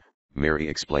letter, Mary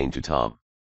explained to Tom.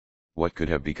 What could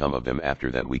have become of them after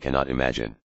that we cannot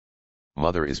imagine.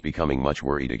 Mother is becoming much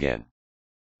worried again.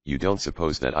 You don't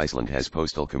suppose that Iceland has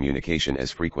postal communication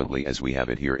as frequently as we have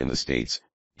it here in the States,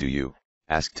 do you?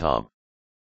 Asked Tom.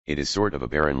 It is sort of a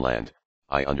barren land,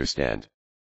 I understand.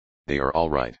 They are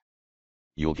all right.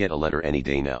 You'll get a letter any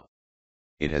day now.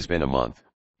 It has been a month,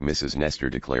 Mrs. Nestor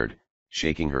declared,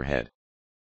 shaking her head.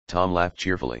 Tom laughed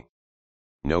cheerfully.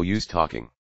 No use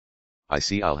talking. I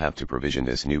see I'll have to provision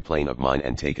this new plane of mine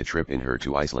and take a trip in her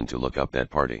to Iceland to look up that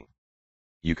party.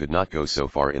 You could not go so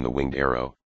far in the winged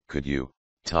arrow, could you,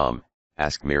 Tom?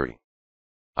 Asked Mary.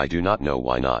 I do not know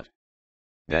why not.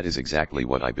 That is exactly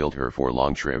what I built her for,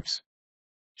 long trips.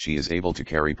 She is able to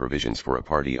carry provisions for a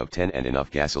party of 10 and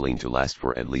enough gasoline to last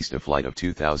for at least a flight of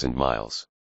 2,000 miles.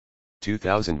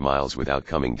 2,000 miles without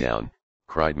coming down,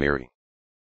 cried Mary.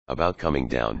 About coming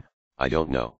down, I don't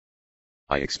know.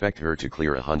 I expect her to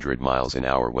clear 100 miles an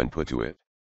hour when put to it.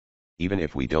 Even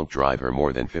if we don't drive her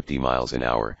more than 50 miles an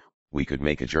hour, we could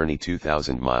make a journey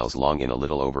 2,000 miles long in a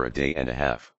little over a day and a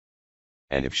half.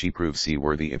 And if she proves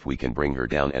seaworthy, if we can bring her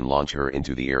down and launch her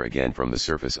into the air again from the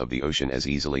surface of the ocean as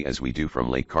easily as we do from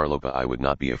Lake Carlopa, I would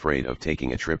not be afraid of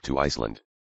taking a trip to Iceland.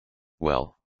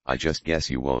 Well, I just guess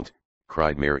you won't,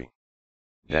 cried Mary.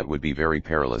 That would be very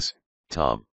perilous,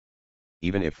 Tom.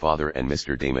 Even if Father and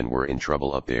Mr. Damon were in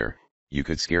trouble up there, you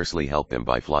could scarcely help them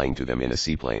by flying to them in a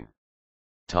seaplane.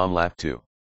 Tom laughed too.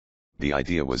 The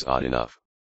idea was odd enough.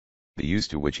 The use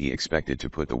to which he expected to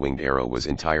put the winged arrow was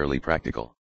entirely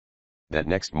practical. That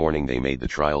next morning they made the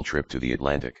trial trip to the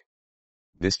Atlantic.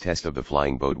 This test of the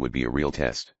flying boat would be a real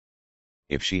test.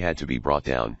 If she had to be brought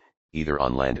down, either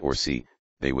on land or sea,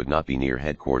 they would not be near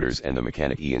headquarters and the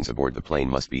mechanic Ians aboard the plane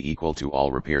must be equal to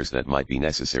all repairs that might be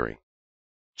necessary.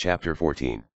 Chapter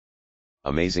 14.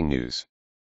 Amazing news.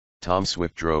 Tom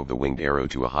Swift drove the winged arrow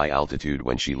to a high altitude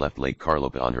when she left Lake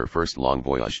Carlopa on her first long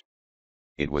voyage.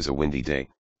 It was a windy day,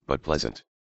 but pleasant.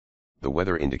 The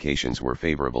weather indications were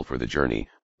favorable for the journey,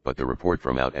 but the report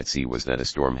from out at sea was that a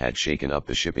storm had shaken up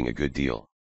the shipping a good deal.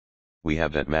 We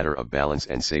have that matter of balance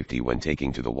and safety when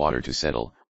taking to the water to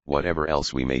settle, whatever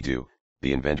else we may do,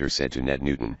 the inventor said to Ned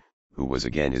Newton, who was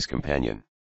again his companion.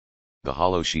 The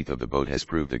hollow sheath of the boat has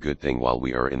proved a good thing while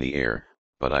we are in the air,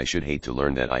 but I should hate to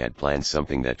learn that I had planned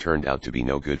something that turned out to be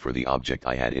no good for the object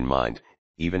I had in mind,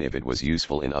 even if it was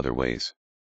useful in other ways.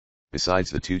 Besides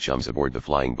the 2 chums aboard the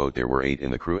flying boat, there were 8 in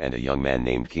the crew and a young man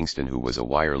named Kingston who was a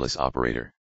wireless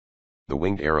operator. The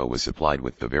Winged Arrow was supplied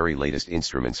with the very latest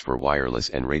instruments for wireless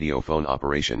and radio phone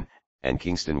operation, and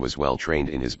Kingston was well trained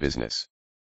in his business.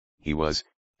 He was,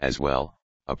 as well,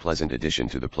 a pleasant addition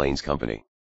to the plane's company.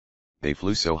 They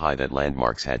flew so high that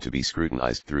landmarks had to be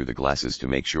scrutinized through the glasses to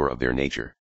make sure of their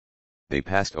nature. They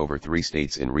passed over 3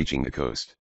 states in reaching the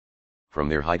coast. From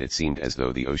their height it seemed as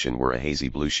though the ocean were a hazy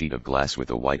blue sheet of glass with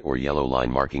a white or yellow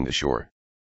line marking the shore.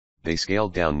 They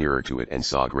scaled down nearer to it and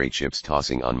saw great ships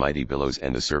tossing on mighty billows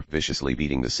and the surf viciously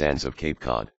beating the sands of Cape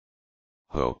Cod.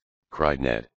 "Ho!" cried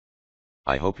Ned.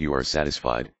 "I hope you are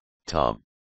satisfied, Tom.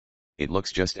 It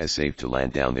looks just as safe to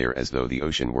land down there as though the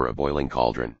ocean were a boiling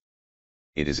cauldron."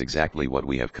 "It is exactly what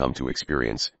we have come to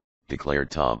experience," declared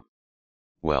Tom.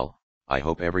 "Well, I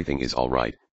hope everything is all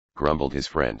right," grumbled his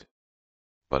friend.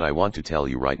 "But I want to tell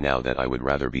you right now that I would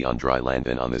rather be on dry land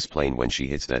than on this plane when she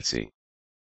hits that sea."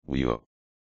 "Whew."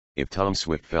 If Tom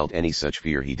Swift felt any such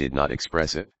fear, he did not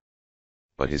express it.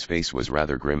 But his face was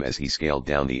rather grim as he scaled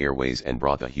down the airways and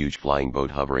brought the huge flying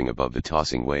boat hovering above the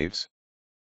tossing waves.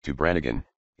 To Brannigan,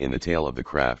 in the tail of the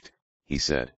craft, he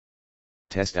said,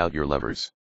 "Test out your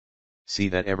levers. See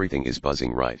that everything is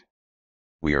buzzing right.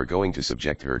 We are going to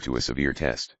subject her to a severe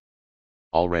test."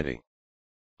 "All ready?"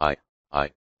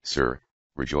 Aye, sir,"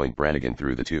 rejoined Brannigan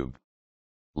through the tube.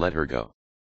 "Let her go."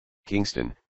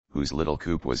 Kingston, whose little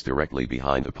coop was directly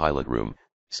behind the pilot room,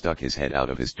 stuck his head out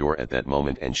of his door at that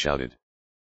moment and shouted,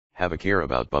 "Have a care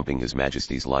about bumping His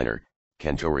Majesty's liner,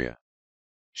 Cantoria.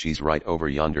 She's right over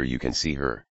yonder, you can see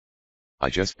her. I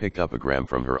just picked up a gram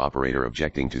from her operator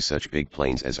objecting to such big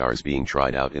planes as ours being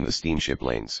tried out in the steamship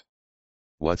lanes."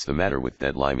 "What's the matter with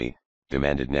that limey?"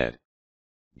 demanded Ned.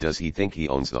 "Does he think he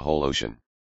owns the whole ocean?"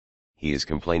 "He is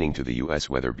complaining to the U.S.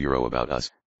 Weather Bureau about us,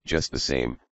 just the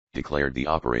same," declared the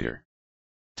operator.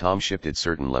 Tom shifted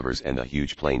certain levers and the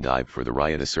huge plane dived for the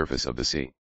riotous surface of the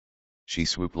sea. She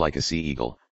swooped like a sea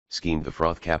eagle, skimmed the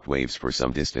froth-capped waves for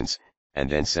some distance, and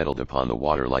then settled upon the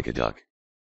water like a duck.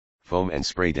 Foam and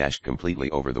spray dashed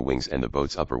completely over the wings and the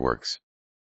boat's upper works.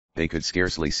 They could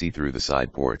scarcely see through the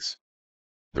side ports.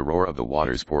 The roar of the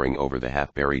waters pouring over the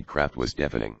half-buried craft was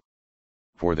deafening.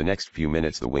 For the next few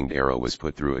minutes the Winged Arrow was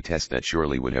put through a test that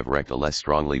surely would have wrecked a less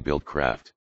strongly built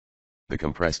craft. The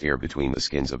compressed air between the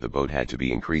skins of the boat had to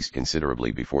be increased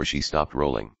considerably before she stopped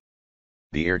rolling.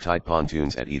 The airtight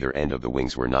pontoons at either end of the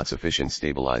wings were not sufficient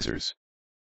stabilizers.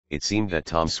 It seemed that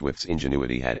Tom Swift's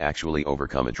ingenuity had actually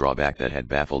overcome a drawback that had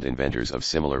baffled inventors of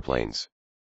similar planes.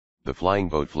 The flying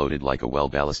boat floated like a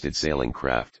well-ballasted sailing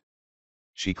craft.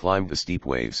 She climbed the steep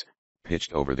waves,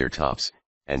 pitched over their tops,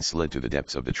 and slid to the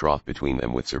depths of the trough between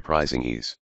them with surprising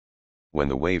ease. When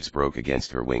the waves broke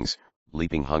against her wings,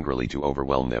 leaping hungrily to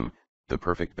overwhelm them, the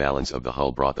perfect balance of the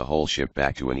hull brought the whole ship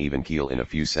back to an even keel in a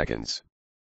few seconds.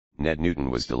 Ned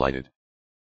Newton was delighted.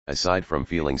 Aside from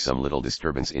feeling some little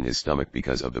disturbance in his stomach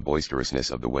because of the boisterousness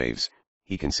of the waves,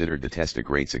 he considered the test a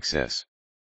great success.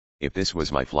 "If this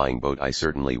was my flying boat I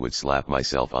certainly would slap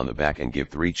myself on the back and give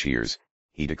 3 cheers,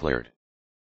 he declared.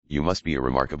 "You must be a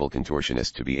remarkable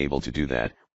contortionist to be able to do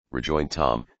that," rejoined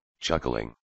Tom,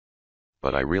 chuckling.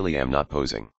 "But I really am not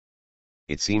posing.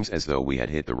 It seems as though we had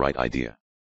hit the right idea.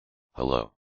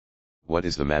 Hello. What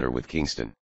is the matter with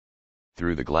Kingston?"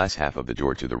 Through the glass half of the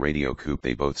door to the radio coop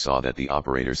they both saw that the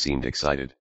operator seemed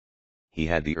excited. He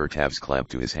had the ear-tabs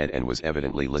clamped to his head and was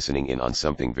evidently listening in on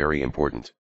something very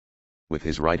important. With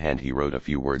his right hand he wrote a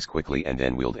few words quickly and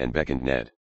then wheeled and beckoned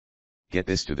Ned. "Get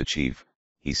this to the chief,"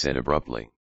 he said abruptly.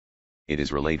 "It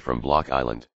is relayed from Block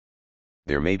Island.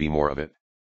 There may be more of it."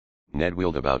 Ned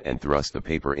wheeled about and thrust the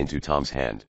paper into Tom's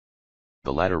hand.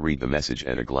 The latter read the message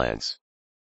at a glance.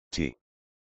 T.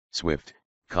 Swift,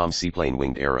 com seaplane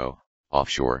Winged Arrow,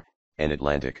 offshore, and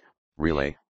Atlantic,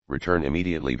 relay, return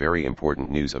immediately very important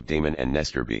news of Damon and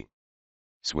Nestor B.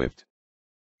 Swift.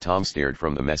 Tom stared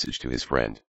from the message to his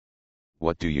friend.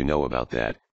 "What do you know about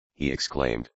that?" he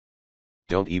exclaimed.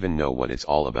 "Don't even know what it's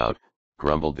all about,"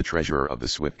 grumbled the treasurer of the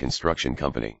Swift Construction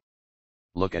Company.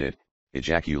 "Look at it,"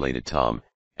 ejaculated Tom,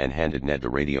 and handed Ned the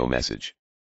radio message.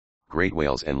 "Great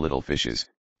whales and little fishes,"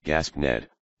 gasped Ned,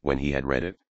 when he had read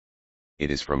it.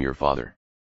 "It is from your father."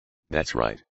 "That's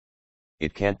right.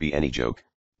 It can't be any joke,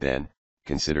 then,"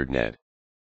 considered Ned.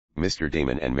 "Mr.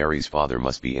 Damon and Mary's father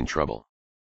must be in trouble.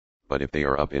 But if they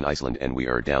are up in Iceland and we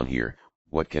are down here,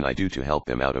 what can I do to help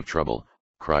them out of trouble?"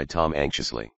 cried Tom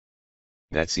anxiously.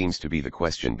 "That seems to be the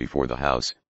question before the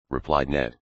house," replied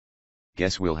Ned.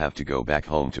 Guess we'll have to go back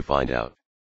home to find out.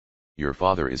 Your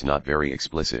father is not very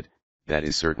explicit, that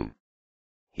is certain.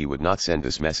 He would not send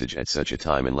this message at such a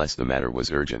time unless the matter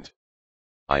was urgent.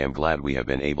 I am glad we have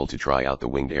been able to try out the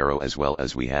winged arrow as well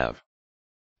as we have.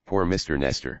 Poor Mr.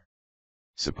 Nestor.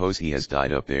 Suppose he has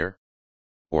died up there?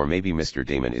 Or maybe Mr.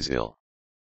 Damon is ill.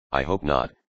 I hope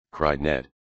not, cried Ned.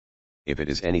 If it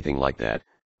is anything like that,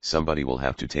 somebody will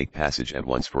have to take passage at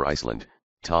once for Iceland,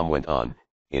 Tom went on,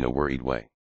 in a worried way.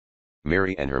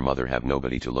 Mary and her mother have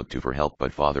nobody to look to for help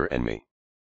but father and me.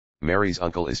 Mary's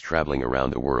uncle is traveling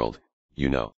around the world, you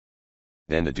know.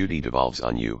 Then the duty devolves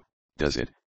on you, does it?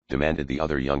 Demanded the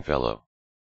other young fellow.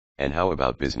 And how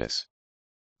about business?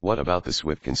 What about the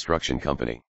Swift Construction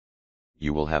Company?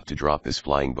 You will have to drop this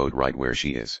flying boat right where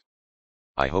she is.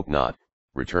 I hope not,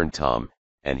 returned Tom,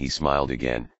 and he smiled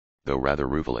again, though rather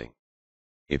ruefully.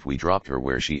 If we dropped her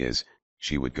where she is,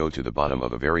 she would go to the bottom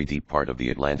of a very deep part of the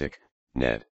Atlantic,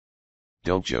 Ned.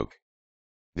 Don't joke.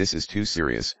 This is too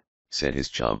serious, said his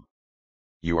chum.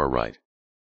 You are right.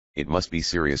 It must be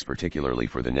serious, particularly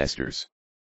for the Nestors.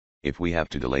 If we have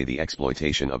to delay the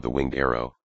exploitation of the winged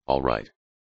arrow, all right.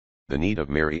 The need of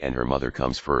Mary and her mother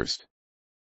comes first.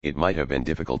 It might have been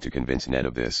difficult to convince Ned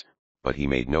of this, but he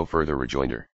made no further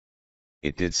rejoinder.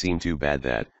 It did seem too bad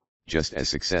that, just as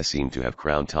success seemed to have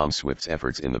crowned Tom Swift's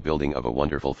efforts in the building of a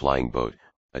wonderful flying boat,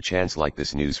 a chance like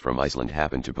this news from Iceland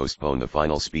happened to postpone the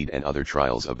final speed and other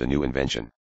trials of the new invention.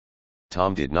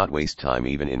 Tom did not waste time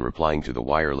even in replying to the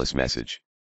wireless message.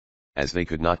 As they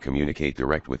could not communicate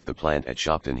direct with the plant at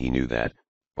Shopton, he knew that,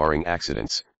 barring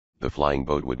accidents, the flying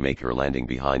boat would make her landing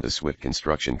behind the Swift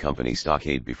Construction Company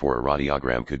stockade before a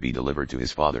radiogram could be delivered to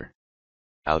his father.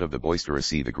 Out of the boisterous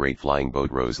sea the great flying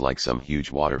boat rose like some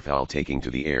huge waterfowl taking to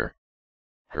the air.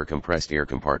 Her compressed air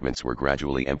compartments were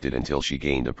gradually emptied until she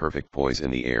gained a perfect poise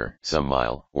in the air, some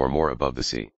mile or more above the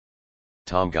sea.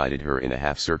 Tom guided her in a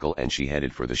half circle and she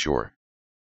headed for the shore.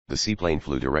 The seaplane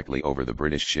flew directly over the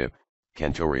British ship,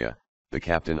 Cantoria, the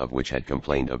captain of which had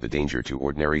complained of the danger to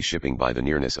ordinary shipping by the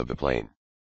nearness of the plane.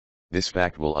 This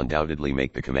fact will undoubtedly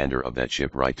make the commander of that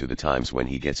ship write to the Times when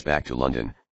he gets back to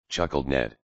London, chuckled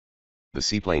Ned. The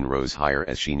seaplane rose higher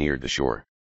as she neared the shore.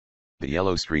 The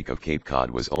yellow streak of Cape Cod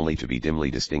was only to be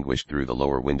dimly distinguished through the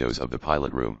lower windows of the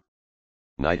pilot room.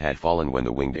 Night had fallen when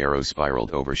the winged arrow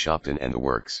spiraled over Shopton and the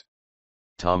works.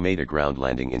 Tom made a ground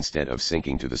landing instead of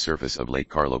sinking to the surface of Lake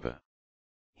Carlopa.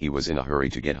 He was in a hurry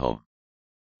to get home.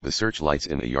 The searchlights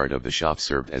in the yard of the shop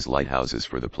served as lighthouses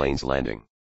for the plane's landing.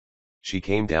 She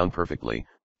came down perfectly,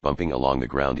 bumping along the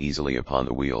ground easily upon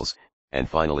the wheels, and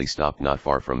finally stopped not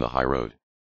far from the high road.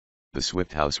 The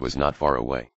Swift house was not far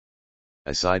away.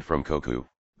 Aside from Koku,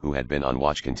 who had been on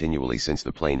watch continually since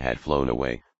the plane had flown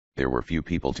away, there were few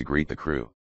people to greet the crew.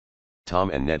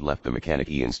 Tom and Ned left the mechanic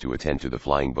Ian's to attend to the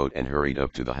flying boat and hurried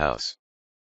up to the house.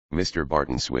 Mr.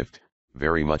 Barton Swift,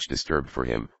 very much disturbed for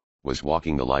him, was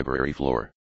walking the library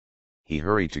floor. He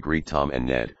hurried to greet Tom and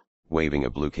Ned, waving a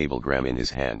blue cablegram in his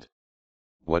hand.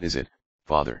 "What is it,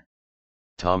 father?"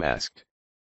 Tom asked.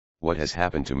 "What has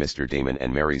happened to Mr. Damon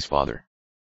and Mary's father?"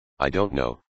 "I don't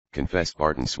know," confessed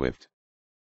Barton Swift.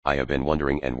 "I have been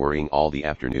wondering and worrying all the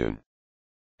afternoon.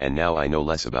 And now I know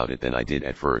less about it than I did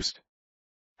at first."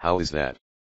 "How is that?"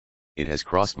 "It has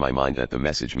crossed my mind that the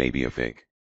message may be a fake.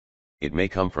 It may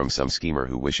come from some schemer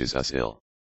who wishes us ill.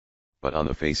 But on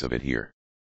the face of it here.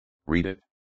 Read it."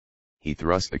 He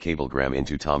thrust the cablegram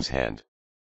into Tom's hand.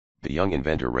 The young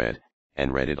inventor read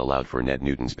it aloud for Ned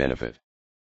Newton's benefit.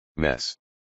 "Mess.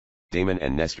 Damon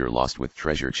and Nestor lost with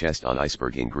treasure chest on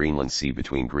iceberg in Greenland Sea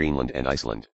between Greenland and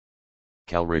Iceland.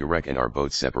 Calrig wreck and our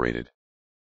boat separated.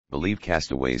 Believe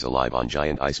castaways alive on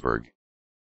giant iceberg.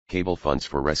 Cable funds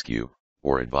for rescue,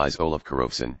 or advise Olaf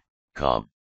Karofsson,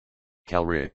 com.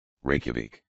 Calrig,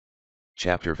 Reykjavik."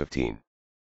 Chapter 15.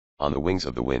 On the wings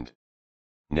of the wind.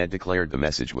 Ned declared the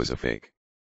message was a fake.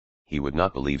 He would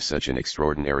not believe such an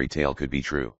extraordinary tale could be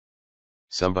true.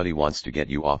 "Somebody wants to get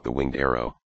you off the winged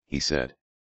arrow," he said.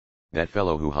 "That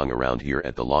fellow who hung around here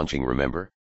at the launching,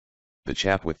 remember? The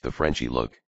chap with the Frenchy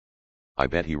look. I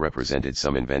bet he represented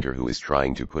some inventor who is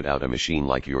trying to put out a machine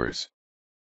like yours.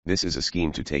 This is a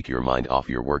scheme to take your mind off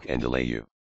your work and delay you."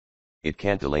 "It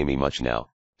can't delay me much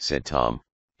now," said Tom,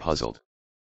 puzzled.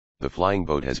 "The flying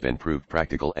boat has been proved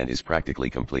practical and is practically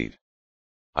complete.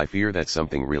 I fear that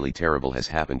something really terrible has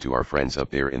happened to our friends up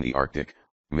there in the Arctic,"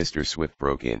 Mr. Swift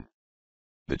broke in.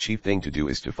 "The chief thing to do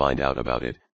is to find out about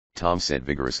it," Tom said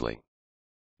vigorously.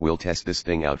 "We'll test this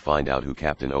thing out, find out who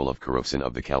Captain Olaf Karofsson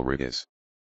of the Calrig is."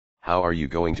 "How are you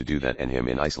going to do that, and him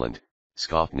in Iceland?"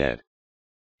 scoffed Ned.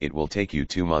 "It will take you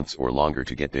 2 months or longer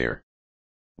to get there.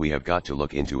 We have got to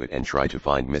look into it and try to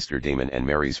find Mr. Damon and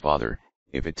Mary's father,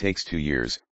 If it takes 2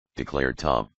 years, declared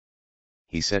Tom.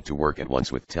 He set to work at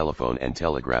once with telephone and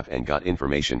telegraph and got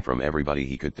information from everybody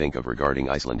he could think of regarding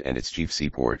Iceland and its chief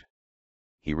seaport.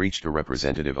 He reached a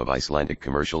representative of Icelandic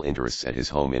commercial interests at his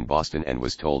home in Boston and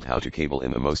was told how to cable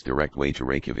in the most direct way to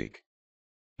Reykjavik.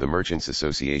 The Merchants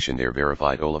Association there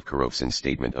verified Olaf Karofsson's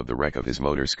statement of the wreck of his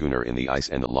motor schooner in the ice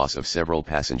and the loss of several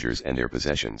passengers and their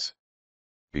possessions.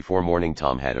 Before morning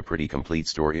Tom had a pretty complete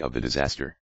story of the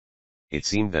disaster. It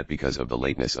seemed that because of the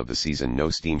lateness of the season no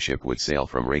steamship would sail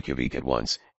from Reykjavik at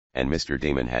once, and Mr.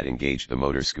 Damon had engaged the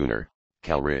motor schooner,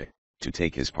 Kalri, to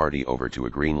take his party over to a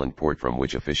Greenland port from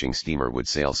which a fishing steamer would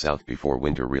sail south before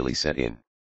winter really set in.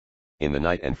 In the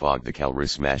night and fog the Kalri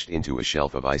smashed into a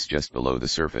shelf of ice just below the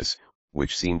surface,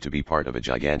 which seemed to be part of a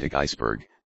gigantic iceberg,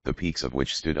 the peaks of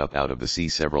which stood up out of the sea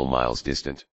several miles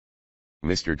distant.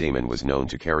 Mr. Damon was known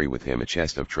to carry with him a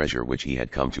chest of treasure which he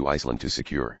had come to Iceland to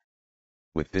secure.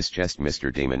 With this chest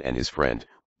Mr. Damon and his friend,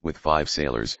 with 5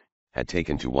 sailors, had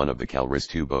taken to one of the Kalri's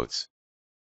 2 boats.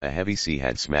 A heavy sea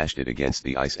had smashed it against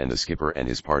the ice and the skipper and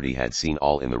his party had seen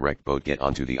all in the wrecked boat get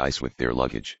onto the ice with their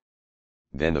luggage.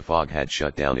 Then the fog had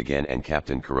shut down again and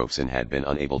Captain Karofsson had been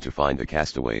unable to find the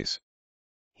castaways.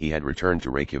 He had returned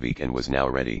to Reykjavik and was now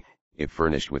ready, if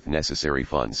furnished with necessary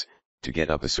funds, to get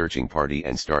up a searching party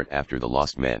and start after the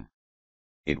lost men.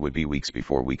 It would be weeks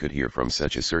before we could hear from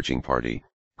such a searching party,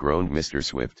 groaned Mr.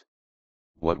 Swift.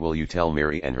 What will you tell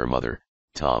Mary and her mother,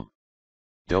 Tom?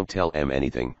 Don't tell em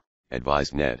anything,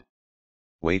 advised Ned.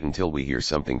 Wait until we hear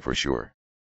something for sure.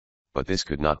 But this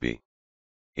could not be.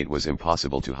 It was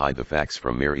impossible to hide the facts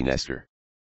from Mary Nestor.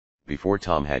 Before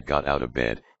Tom had got out of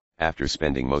bed, after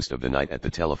spending most of the night at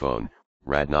the telephone,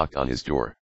 Rad knocked on his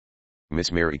door.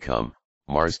 Miss Mary come,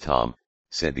 Mars Tom,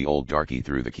 said the old darky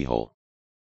through the keyhole.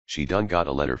 She done got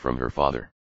a letter from her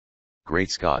father.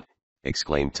 Great Scott,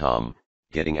 exclaimed Tom,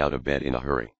 getting out of bed in a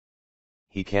hurry.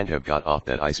 He can't have got off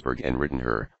that iceberg and written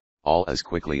her, all as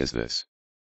quickly as this.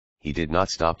 He did not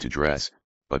stop to dress,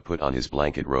 but put on his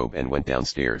blanket robe and went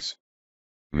downstairs.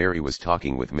 Mary was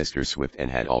talking with Mr. Swift and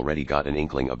had already got an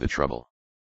inkling of the trouble.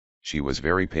 She was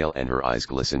very pale and her eyes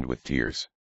glistened with tears.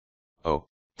 Oh,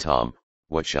 Tom,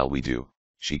 what shall we do,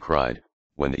 she cried,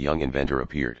 when the young inventor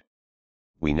appeared.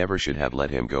 We never should have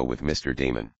let him go with Mr.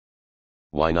 Damon.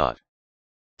 Why not?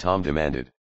 Tom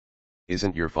demanded.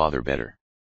 Isn't your father better?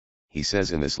 He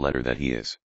says in this letter that he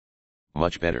is.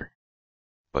 Much better.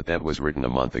 But that was written a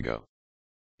month ago.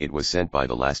 It was sent by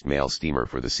the last mail steamer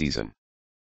for the season.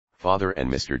 Father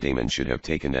and Mr. Damon should have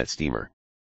taken that steamer.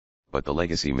 But the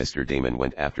legacy Mr. Damon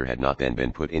went after had not then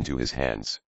been put into his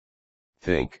hands.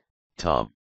 Think,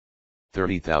 Tom.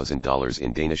 $30,000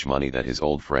 in Danish money that his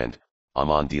old friend,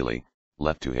 Amon Dealey,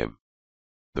 left to him.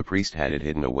 The priest had it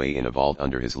hidden away in a vault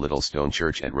under his little stone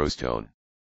church at Rostone.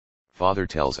 Father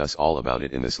tells us all about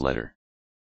it in this letter.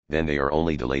 Then they are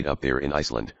only delayed up there in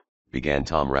Iceland, began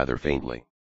Tom rather faintly.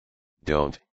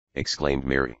 Don't, exclaimed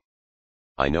Mary.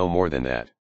 I know more than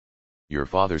that. Your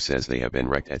father says they have been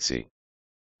wrecked at sea.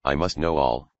 I must know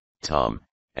all, Tom,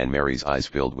 and Mary's eyes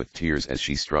filled with tears as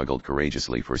she struggled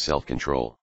courageously for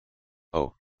self-control.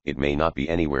 Oh, it may not be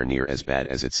anywhere near as bad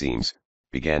as it seems,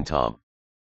 began Tom.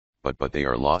 But they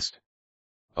are lost?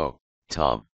 Oh,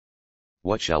 Tom.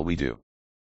 What shall we do?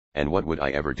 And what would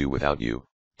I ever do without you,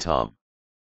 Tom?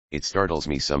 It startles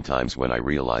me sometimes when I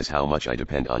realize how much I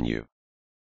depend on you.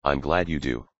 I'm glad you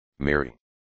do, Mary.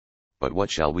 But what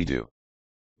shall we do?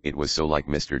 It was so like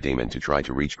Mr. Damon to try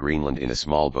to reach Greenland in a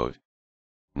small boat.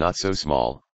 Not so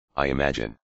small, I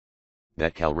imagine.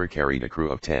 That Kalri carried a crew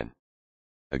of 10.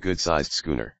 A good-sized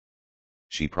schooner.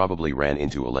 She probably ran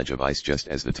into a ledge of ice just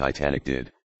as the Titanic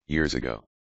did, years ago.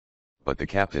 But the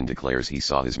captain declares he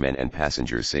saw his men and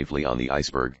passengers safely on the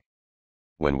iceberg.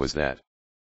 When was that?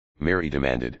 Mary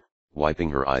demanded,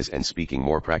 wiping her eyes and speaking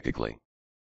more practically.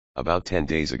 About 10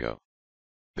 days ago.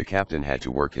 The captain had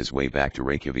to work his way back to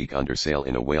Reykjavik under sail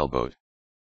in a whaleboat.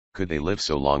 Could they live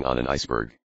so long on an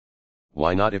iceberg?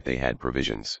 Why not if they had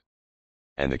provisions?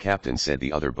 And the captain said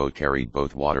the other boat carried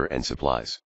both water and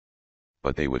supplies.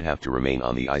 But they would have to remain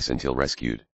on the ice until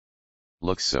rescued.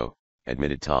 Looks so,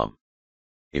 admitted Tom.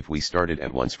 If we started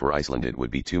at once for Iceland it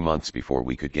would be 2 months before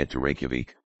we could get to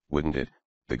Reykjavik, wouldn't it?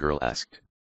 The girl asked.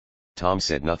 Tom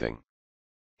said nothing.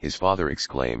 His father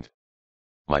exclaimed.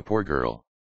 My poor girl.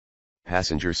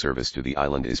 Passenger service to the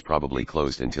island is probably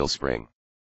closed until spring.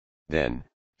 Then,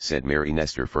 said Mary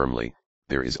Nestor firmly,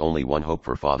 there is only one hope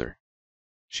for father.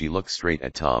 She looked straight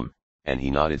at Tom, and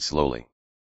he nodded slowly.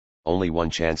 Only one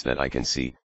chance that I can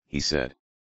see, he said.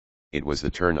 It was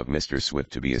the turn of Mr.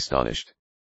 Swift to be astonished.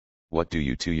 What do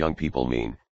you 2 young people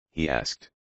mean? He asked.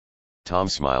 Tom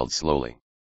smiled slowly.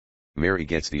 Mary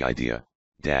gets the idea,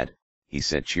 Dad, he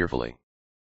said cheerfully.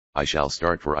 I shall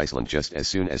start for Iceland just as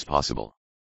soon as possible.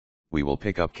 We will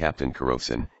pick up Captain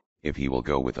Karofsson, if he will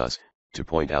go with us, to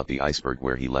point out the iceberg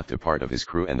where he left a part of his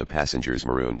crew and the passengers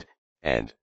marooned,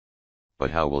 and...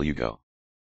 But how will you go?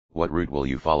 What route will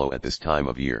you follow at this time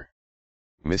of year?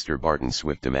 Mr. Barton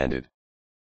Swift demanded.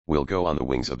 We'll go on the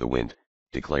wings of the wind,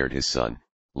 declared his son,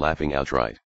 laughing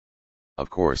outright. Of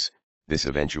course, this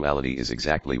eventuality is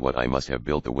exactly what I must have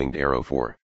built the winged arrow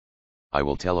for. I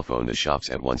will telephone the shops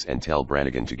at once and tell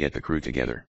Brannigan to get the crew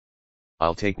together.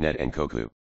 I'll take Ned and Koku.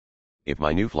 If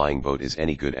my new flying boat is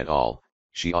any good at all,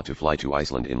 she ought to fly to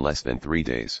Iceland in less than 3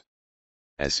 days.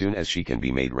 As soon as she can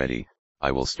be made ready,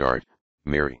 I will start,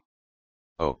 Mary.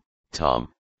 Oh,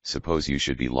 Tom, suppose you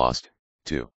should be lost,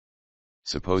 too.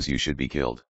 Suppose you should be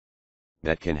killed.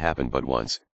 That can happen but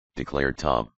once, declared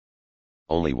Tom.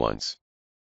 Only once.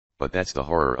 But that's the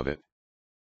horror of it.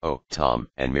 Oh, Tom,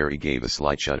 and Mary gave a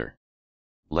slight shudder.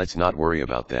 Let's not worry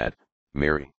about that,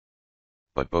 Mary.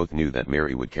 But both knew that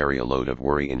Mary would carry a load of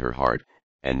worry in her heart,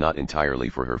 and not entirely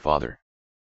for her father.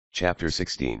 Chapter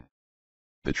 16.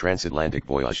 The Transatlantic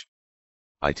Voyage.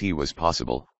 It was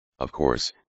possible, of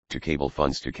course, to cable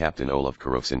funds to Captain Olaf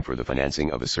Karofsson for the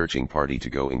financing of a searching party to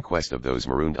go in quest of those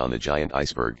marooned on the giant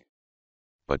iceberg.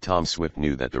 But Tom Swift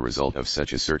knew that the result of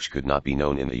such a search could not be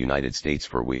known in the United States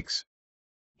for weeks.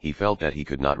 He felt that he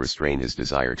could not restrain his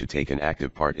desire to take an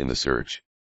active part in the search.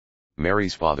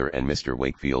 Mary's father and Mr.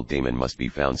 Wakefield Damon must be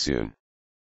found soon.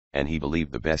 And he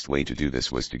believed the best way to do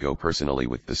this was to go personally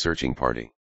with the searching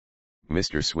party.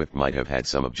 Mr. Swift might have had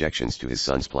some objections to his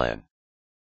son's plan.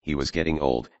 He was getting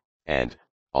old, and,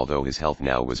 although his health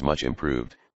now was much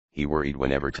improved, he worried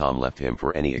whenever Tom left him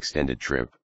for any extended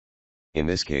trip. In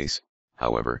this case,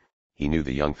 however, he knew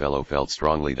the young fellow felt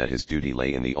strongly that his duty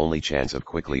lay in the only chance of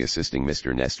quickly assisting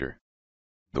Mr. Nestor.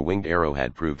 The winged arrow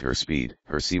had proved her speed,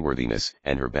 her seaworthiness,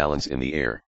 and her balance in the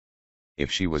air.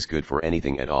 If she was good for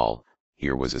anything at all,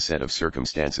 here was a set of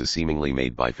circumstances seemingly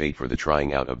made by fate for the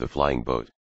trying out of the flying boat.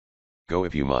 Go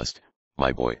if you must,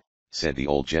 my boy, said the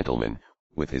old gentleman,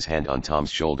 with his hand on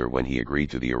Tom's shoulder when he agreed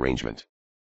to the arrangement.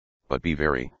 But be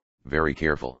very, very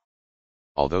careful.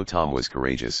 Although Tom was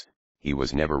courageous, he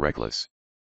was never reckless.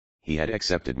 He had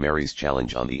accepted Mary's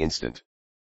challenge on the instant.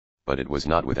 But it was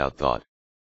not without thought.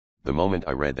 The moment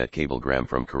I read that cablegram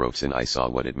from Karofsson I saw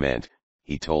what it meant,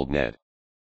 he told Ned.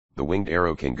 The winged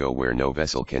arrow can go where no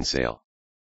vessel can sail.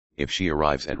 If she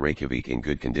arrives at Reykjavik in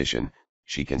good condition,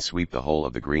 she can sweep the whole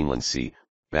of the Greenland Sea,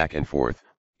 back and forth,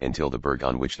 until the berg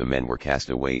on which the men were cast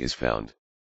away is found.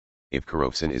 If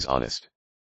Karofsson is honest.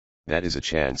 That is a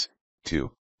chance,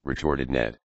 too, retorted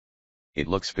Ned. It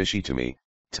looks fishy to me,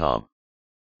 Tom.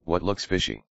 What looks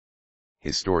fishy?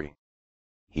 His story.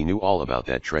 He knew all about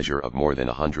that treasure of more than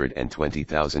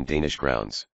 120,000 Danish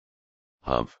crowns.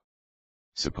 Humph.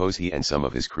 Suppose he and some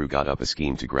of his crew got up a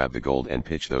scheme to grab the gold and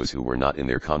pitch those who were not in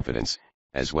their confidence,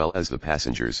 as well as the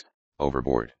passengers,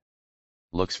 overboard.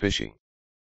 Looks fishy.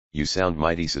 You sound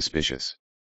mighty suspicious.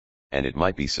 And it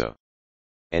might be so.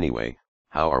 Anyway,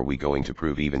 how are we going to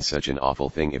prove even such an awful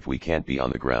thing if we can't be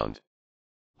on the ground?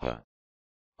 Huh.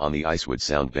 On the ice would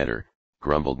sound better,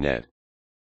 grumbled Ned.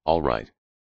 All right.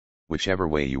 Whichever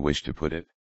way you wish to put it.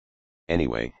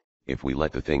 Anyway, if we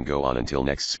let the thing go on until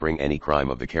next spring, any crime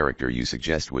of the character you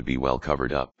suggest would be well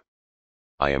covered up.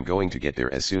 I am going to get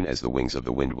there as soon as the wings of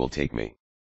the wind will take me.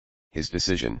 His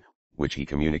decision, which he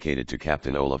communicated to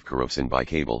Captain Olaf Karofsson by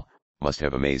cable, must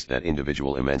have amazed that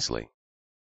individual immensely.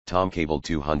 Tom cabled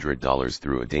 $200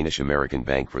 through a Danish-American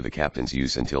bank for the captain's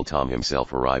use until Tom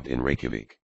himself arrived in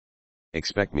Reykjavik.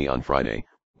 Expect me on Friday,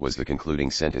 was the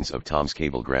concluding sentence of Tom's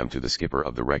cablegram to the skipper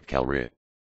of the wrecked Kalrit.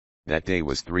 That day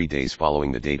was 3 days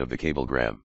following the date of the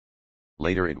cablegram.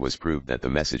 Later it was proved that the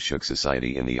message shook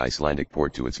society in the Icelandic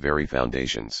port to its very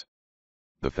foundations.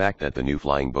 The fact that the new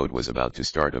flying boat was about to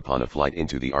start upon a flight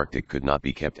into the Arctic could not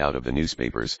be kept out of the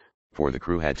newspapers, for the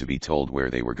crew had to be told where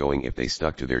they were going if they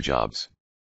stuck to their jobs.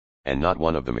 And not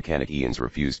one of the mechanic Ians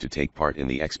refused to take part in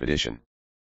the expedition.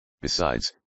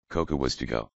 Besides, Koku was to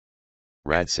go.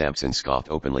 Rad Sampson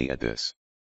scoffed openly at this.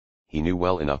 He knew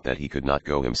well enough that he could not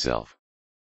go himself.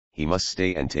 He must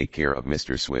stay and take care of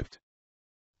Mr. Swift.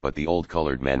 But the old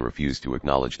colored man refused to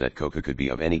acknowledge that Koku could be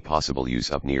of any possible use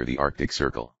up near the Arctic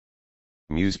Circle.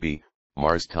 Museby,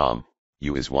 Mars Tom,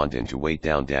 you is wantin' to wait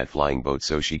down dat flying boat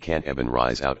so she can't even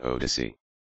rise out o' de sea.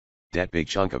 Dat big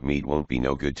chunk of meat won't be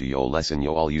no good to yo lesson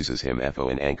yo all uses him fo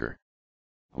an anchor.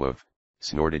 Woof,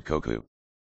 snorted Koku.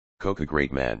 Koku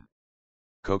great man.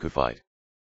 Koku fight.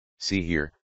 See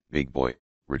here, big boy,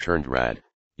 returned Rad,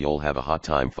 you'll have a hot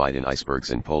time fightin' icebergs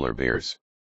and polar bears.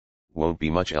 Won't be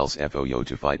much else fo yo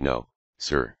to fight no,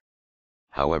 sir.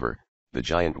 However, The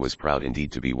giant was proud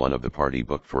indeed to be one of the party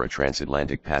booked for a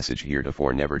transatlantic passage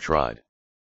heretofore never tried.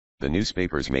 The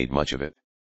newspapers made much of it.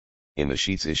 In the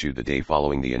sheets issued the day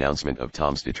following the announcement of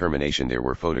Tom's determination there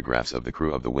were photographs of the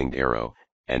crew of the Winged Arrow,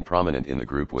 and prominent in the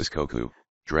group was Koku,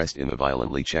 dressed in the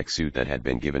violently checked suit that had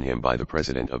been given him by the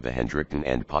president of the Hendrickton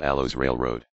and Palos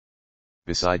Railroad.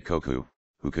 Beside Koku,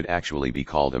 who could actually be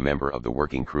called a member of the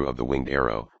working crew of the Winged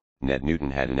Arrow, Ned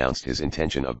Newton had announced his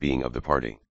intention of being of the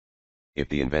party. If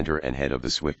the inventor and head of the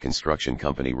Swift Construction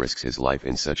Company risks his life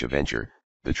in such a venture,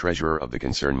 the treasurer of the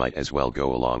concern might as well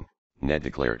go along, Ned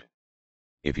declared.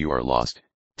 If you are lost,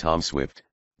 Tom Swift,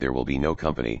 there will be no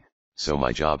company, so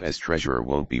my job as treasurer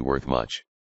won't be worth much.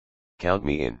 Count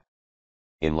me in.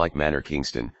 In like manner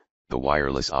Kingston, the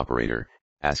wireless operator,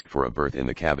 asked for a berth in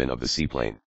the cabin of the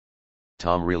seaplane.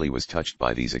 Tom really was touched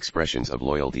by these expressions of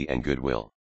loyalty and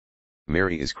goodwill.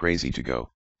 Mary is crazy to go,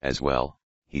 as well,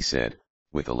 he said,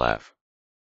 with a laugh.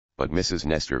 But Mrs.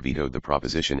 Nestor vetoed the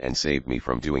proposition and saved me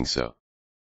from doing so.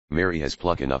 Mary has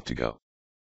pluck enough to go.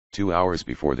 2 hours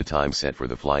before the time set for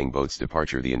the flying boat's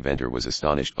departure the inventor was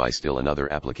astonished by still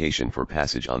another application for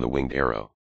passage on the Winged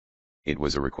Arrow. It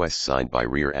was a request signed by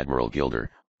Rear Admiral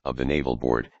Gilder, of the Naval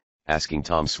Board, asking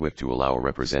Tom Swift to allow a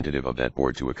representative of that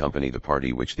board to accompany the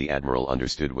party which the Admiral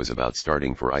understood was about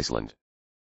starting for Iceland.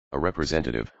 A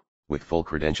representative, with full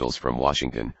credentials from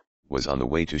Washington, was on the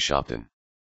way to Shopton.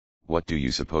 What do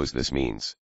you suppose this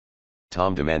means?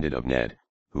 Tom demanded of Ned,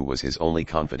 who was his only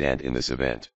confidant in this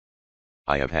event.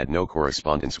 I have had no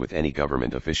correspondence with any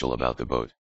government official about the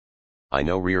boat. I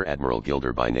know Rear Admiral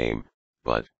Gilder by name,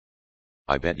 but...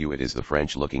 I bet you it is the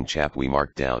French-looking chap we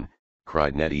marked down,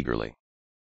 cried Ned eagerly.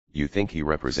 You think he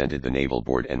represented the Naval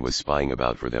Board and was spying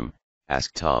about for them?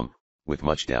 Asked Tom, with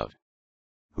much doubt.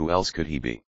 Who else could he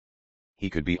be? He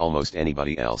could be almost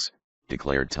anybody else,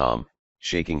 declared Tom,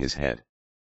 shaking his head.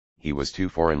 He was too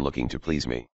foreign-looking to please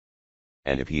me.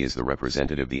 And if he is the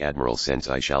representative the Admiral sends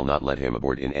I shall not let him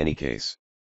aboard in any case.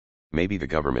 Maybe the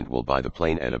government will buy the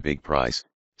plane at a big price,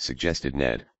 suggested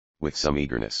Ned, with some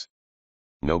eagerness.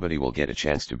 Nobody will get a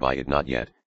chance to buy it not yet,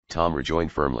 Tom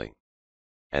rejoined firmly.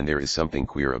 And there is something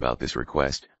queer about this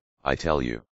request, I tell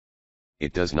you.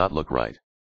 It does not look right.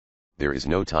 There is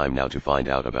no time now to find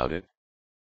out about it.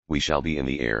 We shall be in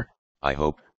the air, I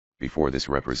hope, before this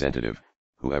representative,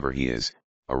 whoever he is,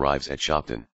 arrives at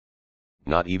Shopton.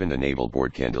 Not even the Naval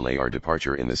Board can delay our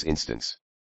departure in this instance.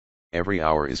 Every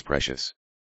hour is precious.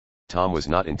 Tom was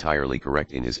not entirely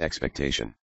correct in his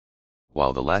expectation.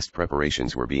 While the last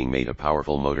preparations were being made a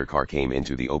powerful motor car came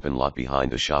into the open lot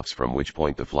behind the shops from which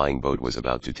point the flying boat was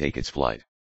about to take its flight.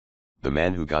 The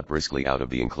man who got briskly out of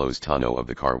the enclosed tonneau of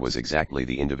the car was exactly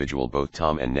the individual both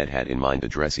Tom and Ned had in mind, a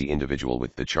dressy individual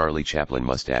with the Charlie Chaplin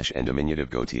mustache and diminutive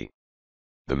goatee.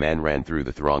 The man ran through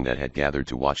the throng that had gathered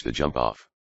to watch the jump-off.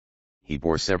 He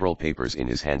bore several papers in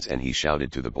his hands and he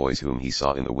shouted to the boys whom he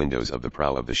saw in the windows of the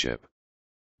prow of the ship.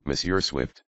 Monsieur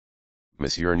Swift.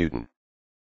 Monsieur Newton.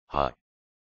 Hi.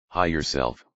 Hi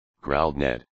yourself, growled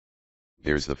Ned.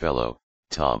 There's the fellow,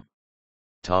 Tom.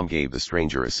 Tom gave the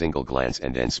stranger a single glance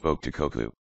and then spoke to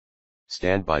Koku.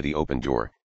 Stand by the open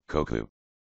door, Koku.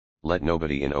 Let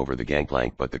nobody in over the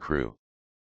gangplank but the crew.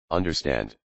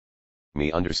 Understand?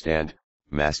 Me understand,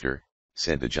 master,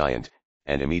 said the giant,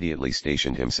 and immediately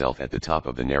stationed himself at the top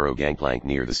of the narrow gangplank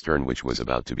near the stern which was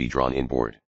about to be drawn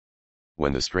inboard.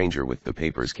 When the stranger with the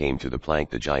papers came to the plank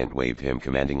the giant waved him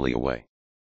commandingly away.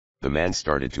 The man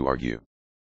started to argue.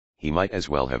 He might as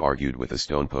well have argued with a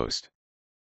stone post.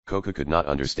 Koku could not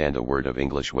understand a word of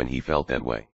English when he felt that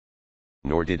way.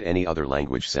 Nor did any other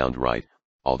language sound right,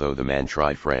 although the man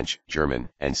tried French, German,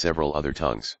 and several other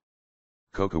tongues.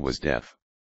 Koku was deaf.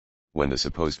 When the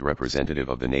supposed representative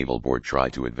of the Naval Board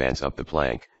tried to advance up the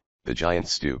plank, the giant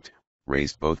stooped,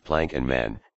 raised both plank and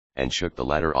man, and shook the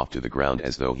latter off to the ground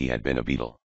as though he had been a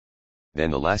beetle. Then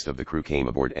the last of the crew came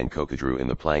aboard and Koku drew in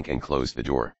the plank and closed the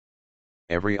door.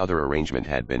 Every other arrangement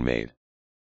had been made.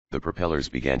 The propellers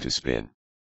began to spin.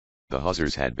 The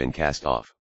hawsers had been cast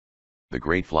off. The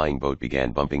great flying boat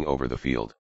began bumping over the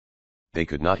field. They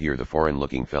could not hear the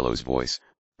foreign-looking fellow's voice,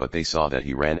 but they saw that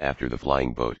he ran after the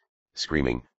flying boat,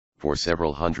 screaming, for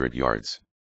several hundred yards.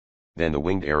 Then the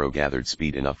Winged Arrow gathered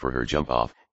speed enough for her jump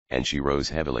off, and she rose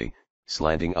heavily,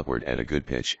 slanting upward at a good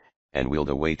pitch, and wheeled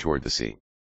away toward the sea.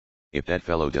 If that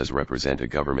fellow does represent a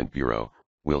government bureau,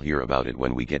 we'll hear about it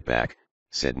when we get back,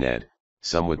 said Ned,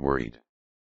 somewhat worried.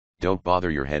 Don't bother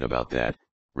your head about that,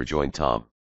 rejoined Tom.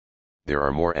 There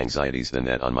are more anxieties than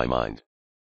that on my mind.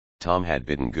 Tom had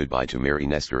bidden goodbye to Mary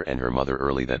Nestor and her mother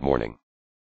early that morning.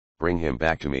 Bring him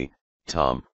back to me,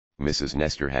 Tom, Mrs.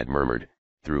 Nestor had murmured,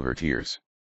 through her tears.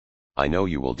 I know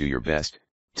you will do your best,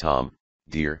 Tom,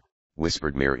 dear,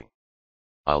 whispered Mary.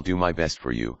 "I'll do my best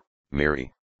for you,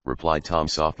 Mary," replied Tom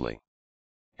softly.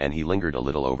 And he lingered a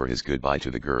little over his goodbye to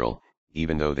the girl,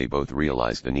 even though they both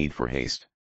realized the need for haste.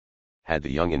 Had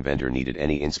the young inventor needed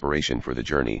any inspiration for the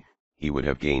journey, he would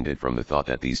have gained it from the thought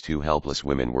that these two helpless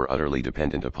women were utterly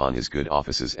dependent upon his good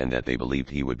offices and that they believed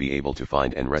he would be able to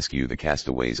find and rescue the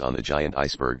castaways on the giant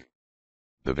iceberg.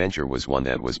 The venture was one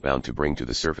that was bound to bring to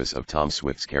the surface of Tom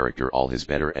Swift's character all his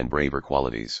better and braver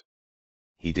qualities.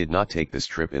 He did not take this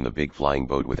trip in the big flying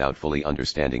boat without fully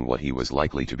understanding what he was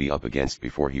likely to be up against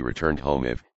before he returned home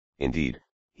if, indeed,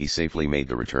 he safely made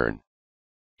the return.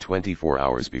 24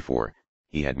 hours before,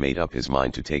 he had made up his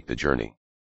mind to take the journey.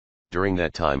 During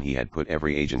that time he had put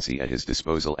every agency at his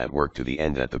disposal at work to the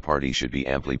end that the party should be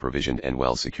amply provisioned and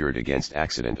well secured against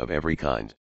accident of every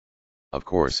kind. Of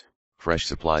course, fresh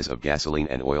supplies of gasoline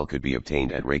and oil could be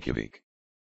obtained at Reykjavik.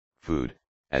 Food,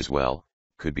 as well,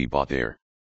 could be bought there.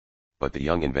 But the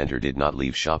young inventor did not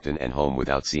leave Shopton and home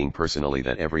without seeing personally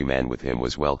that every man with him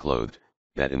was well clothed,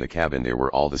 that in the cabin there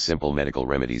were all the simple medical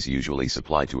remedies usually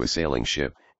supplied to a sailing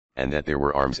ship, and that there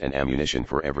were arms and ammunition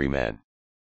for every man.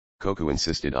 Koku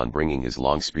insisted on bringing his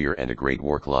long spear and a great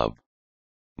war club.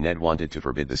 Ned wanted to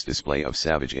forbid this display of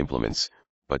savage implements,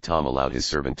 but Tom allowed his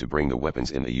servant to bring the weapons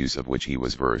in the use of which he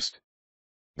was versed.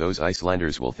 "Those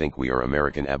Icelanders will think we are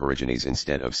American aborigines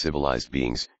instead of civilized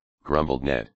beings," grumbled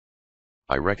Ned.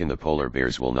 "I reckon the polar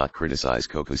bears will not criticize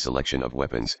Koku's selection of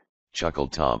weapons,"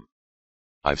 chuckled Tom.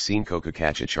 "I've seen Koku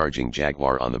catch a charging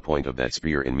jaguar on the point of that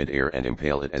spear in midair and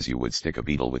impale it as you would stick a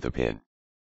beetle with a pin.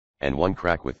 And one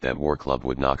crack with that war club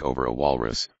would knock over a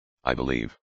walrus, I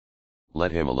believe.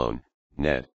 Let him alone,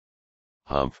 Ned."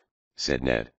 "Humph," said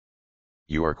Ned.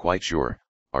 "You are quite sure,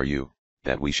 are you,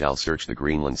 that we shall search the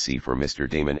Greenland Sea for Mr.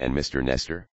 Damon and Mr.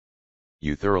 Nestor?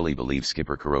 You thoroughly believe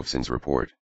Skipper Carofsen's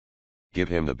report?" "Give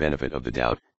him the benefit of the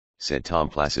doubt," said Tom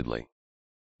placidly.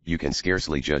 "You can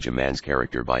scarcely judge a man's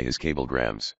character by his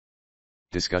cablegrams."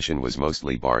 Discussion was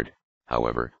mostly barred,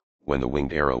 however, when the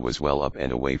Winged Arrow was well up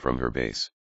and away from her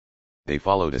base. They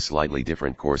followed a slightly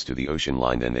different course to the ocean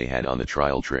line than they had on the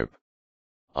trial trip.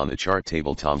 On the chart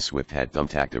table Tom Swift had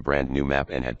thumbtacked a brand new map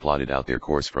and had plotted out their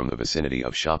course from the vicinity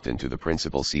of Shopton to the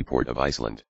principal seaport of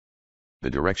Iceland.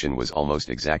 The direction was almost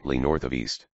exactly north of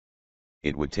east.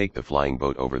 It would take the flying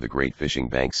boat over the great fishing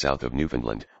banks south of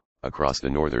Newfoundland, across the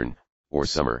northern, or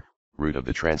summer, route of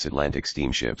the transatlantic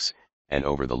steamships, and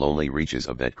over the lonely reaches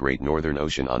of that great northern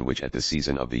ocean on which at the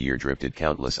season of the year drifted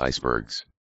countless icebergs.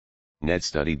 Ned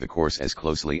studied the course as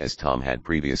closely as Tom had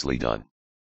previously done.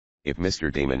 "If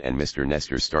Mr. Damon and Mr.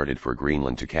 Nestor started for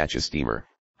Greenland to catch a steamer,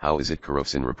 how is it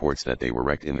Carofsen reports that they were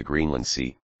wrecked in the Greenland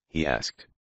Sea?" he asked.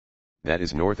 "That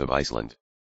is north of Iceland.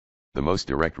 The most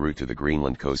direct route to the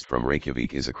Greenland coast from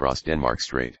Reykjavik is across Denmark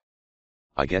Strait.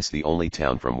 I guess the only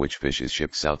town from which fish is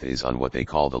shipped south is on what they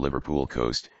call the Liverpool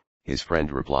coast," his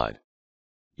friend replied.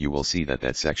 "You will see that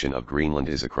that section of Greenland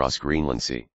is across Greenland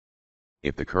Sea.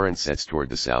 If the current sets toward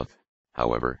the south,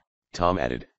 however," Tom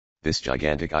added, "this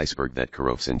gigantic iceberg that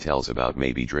Carofsen tells about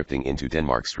may be drifting into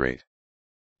Denmark Strait.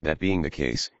 That being the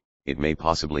case, it may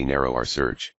possibly narrow our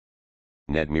search."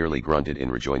 Ned merely grunted in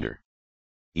rejoinder.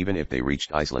 Even if they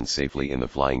reached Iceland safely in the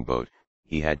flying boat,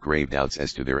 he had grave doubts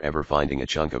as to their ever finding a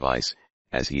chunk of ice,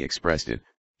 as he expressed it,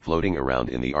 floating around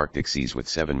in the Arctic seas with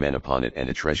 7 men upon it and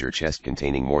a treasure chest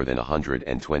containing more than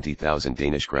 120,000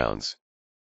 Danish crowns.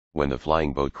 When the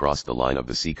flying boat crossed the line of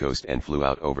the seacoast and flew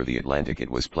out over the Atlantic, it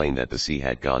was plain that the sea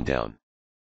had gone down.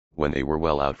 When they were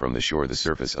well out from the shore, the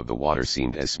surface of the water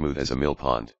seemed as smooth as a mill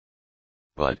pond.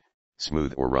 But,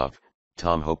 smooth or rough,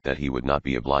 Tom hoped that he would not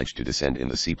be obliged to descend in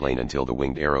the seaplane until the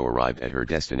Winged Arrow arrived at her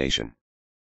destination.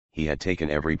 He had taken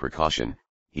every precaution,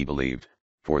 he believed,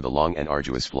 for the long and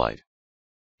arduous flight.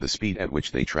 The speed at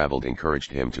which they traveled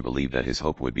encouraged him to believe that his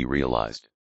hope would be realized.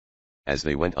 As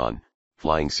they went on,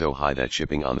 flying so high that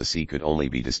shipping on the sea could only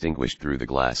be distinguished through the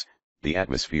glass, the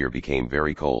atmosphere became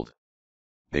very cold.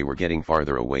 They were getting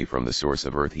farther away from the source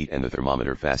of earth heat, and the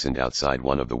thermometer fastened outside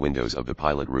one of the windows of the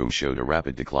pilot room showed a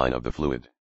rapid decline of the fluid.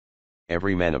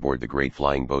 Every man aboard the great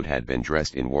flying boat had been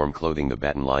dressed in warm clothing, the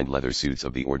batten-lined leather suits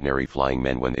of the ordinary flying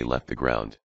men when they left the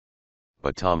ground.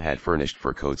 But Tom had furnished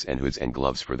fur coats and hoods and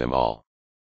gloves for them all.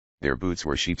 Their boots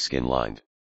were sheepskin lined.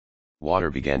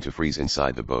 Water began to freeze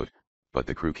inside the boat, but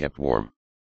the crew kept warm.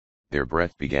 Their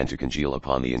breath began to congeal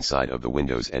upon the inside of the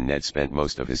windows, and Ned spent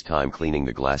most of his time cleaning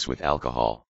the glass with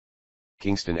alcohol.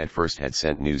 Kingston at first had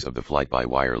sent news of the flight by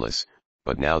wireless,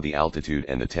 but now the altitude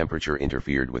and the temperature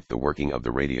interfered with the working of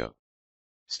the radio.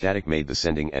 Static made the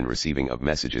sending and receiving of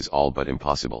messages all but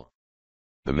impossible.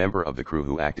 The member of the crew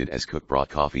who acted as cook brought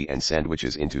coffee and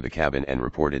sandwiches into the cabin and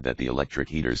reported that the electric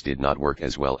heaters did not work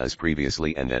as well as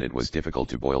previously and that it was difficult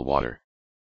to boil water.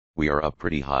 "We are up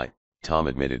pretty high," Tom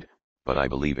admitted, "but I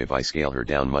believe if I scale her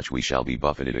down much we shall be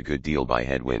buffeted a good deal by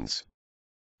headwinds.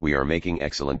 We are making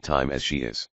excellent time as she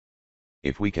is.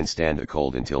 If we can stand the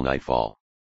cold until nightfall."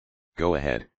 "Go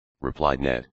ahead," replied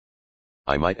Ned.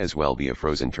 "I might as well be a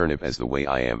frozen turnip as the way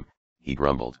I am," he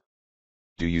grumbled.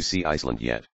 "Do you see Iceland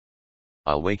yet?"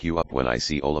 "I'll wake you up when I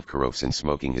see Olaf Karofsson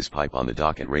smoking his pipe on the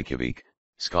dock at Reykjavik,"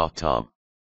 scoffed Tom.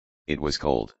 It was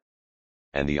cold.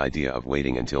 And the idea of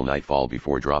waiting until nightfall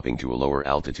before dropping to a lower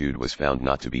altitude was found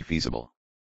not to be feasible.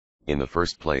 In the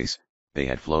first place, they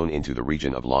had flown into the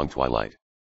region of long twilight.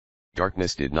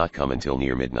 Darkness did not come until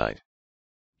near midnight.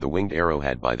 The Winged Arrow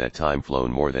had by that time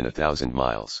flown more than 1,000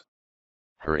 miles.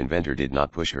 Her inventor did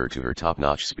not push her to her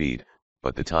top-notch speed,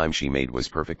 but the time she made was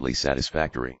perfectly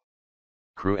satisfactory.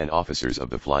 Crew and officers of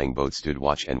the flying boat stood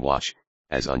watch and watch,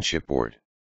 as on shipboard.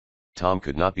 Tom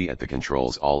could not be at the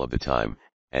controls all of the time,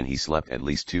 and he slept at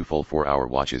least 2 full 4-hour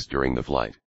watches during the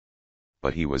flight.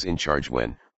 But he was in charge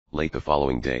when, late the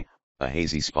following day, a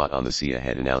hazy spot on the sea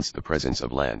ahead announced the presence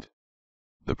of land.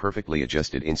 The perfectly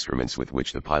adjusted instruments with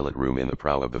which the pilot room in the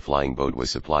prow of the flying boat was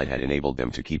supplied had enabled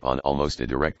them to keep on almost a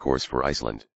direct course for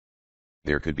Iceland.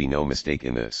 There could be no mistake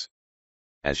in this.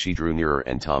 As she drew nearer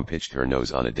and Tom pitched her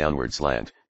nose on a downward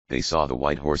slant, they saw the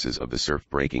white horses of the surf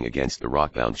breaking against the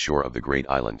rock-bound shore of the great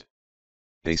island.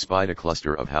 They spied a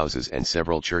cluster of houses and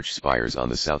several church spires on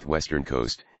the southwestern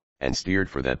coast, and steered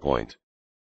for that point.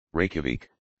 "Reykjavik,"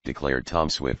 declared Tom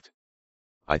Swift.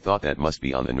 "I thought that must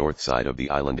be on the north side of the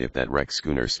island if that wrecked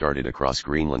schooner started across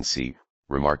Greenland Sea,"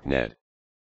 remarked Ned.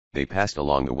 "They passed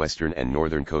along the western and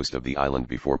northern coast of the island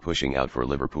before pushing out for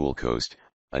Liverpool coast,"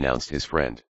 announced his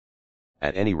friend.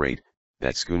 "At any rate,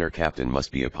 that schooner captain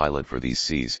must be a pilot for these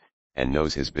seas, and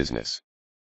knows his business.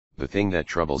 The thing that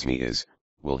troubles me is,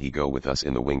 will he go with us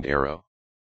in the Winged Arrow?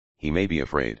 He may be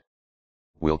afraid."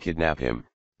 "We'll kidnap him,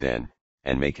 then,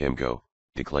 and make him go,"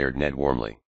 declared Ned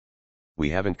warmly. "We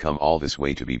haven't come all this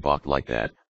way to be balked like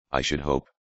that, I should hope."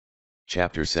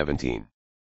 Chapter 17.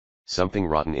 Something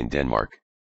rotten in Denmark.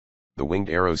 The Winged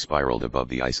Arrow spiraled above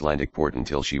the Icelandic port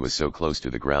until she was so close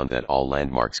to the ground that all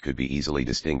landmarks could be easily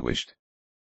distinguished.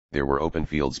 There were open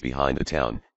fields behind the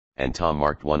town, and Tom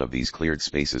marked one of these cleared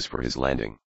spaces for his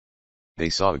landing. They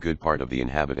saw a good part of the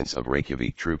inhabitants of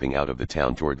Reykjavik trooping out of the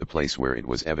town toward the place where it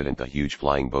was evident the huge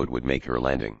flying boat would make her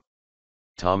landing.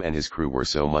 Tom and his crew were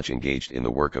so much engaged in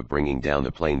the work of bringing down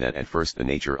the plane that at first the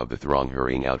nature of the throng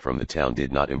hurrying out from the town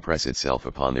did not impress itself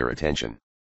upon their attention.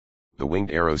 The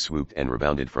Winged Arrow swooped and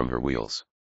rebounded from her wheels.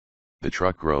 The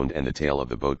truck groaned and the tail of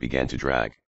the boat began to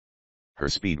drag. Her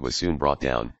speed was soon brought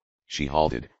down. She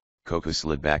halted. Coco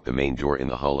slid back the main door in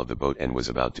the hull of the boat and was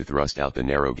about to thrust out the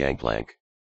narrow gangplank.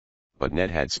 But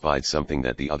Ned had spied something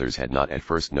that the others had not at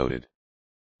first noted.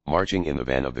 Marching in the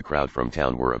van of the crowd from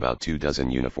town were about 24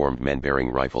 uniformed men bearing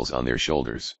rifles on their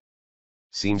shoulders.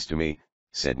 "Seems to me,"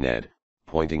 said Ned,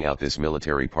 pointing out this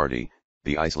military party,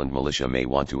 "the Iceland militia may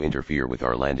want to interfere with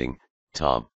our landing,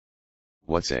 Tom."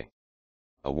 "What say?"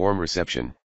 "A warm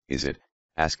reception, is it?"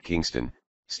 asked Kingston,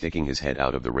 sticking his head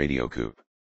out of the radio coop.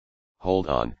 "Hold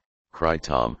on," cried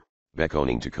Tom,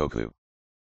 beckoning to Coco.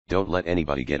 "Don't let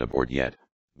anybody get aboard yet,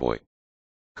 boy."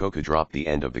 Coco dropped the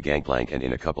end of the gangplank and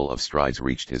in a couple of strides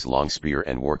reached his long spear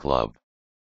and war club.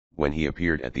 When he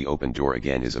appeared at the open door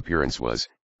again his appearance was,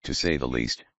 to say the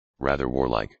least, rather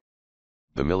warlike.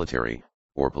 The military,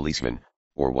 or policemen,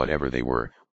 or whatever they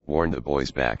were, warned the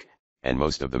boys back, and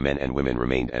most of the men and women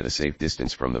remained at a safe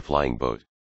distance from the flying boat.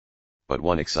 But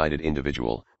one excited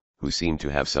individual, who seemed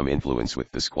to have some influence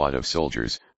with the squad of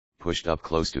soldiers, pushed up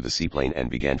close to the seaplane and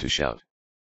began to shout.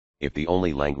 "If the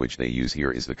only language they use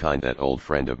here is the kind that old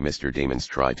friend of Mr. Damon's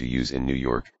tried to use in New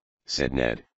York," said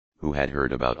Ned, who had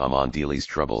heard about Amandili's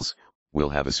troubles, "we'll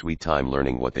have a sweet time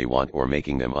learning what they want or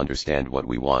making them understand what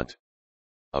we want."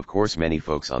 "Of course many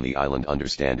folks on the island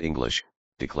understand English,"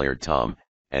 declared Tom,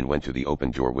 and went to the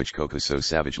open door which Coco so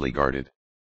savagely guarded.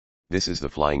 "This is the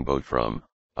flying boat from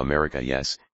America,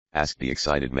 yes?" asked the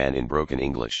excited man in broken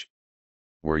English.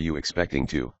 "Were you expecting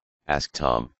to?" asked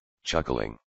Tom,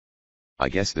 chuckling. "I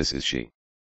guess this is she."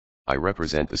 "I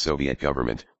represent the Soviet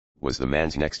government," was the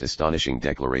man's next astonishing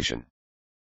declaration.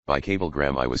 "By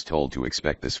cablegram I was told to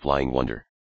expect this flying wonder.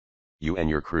 You and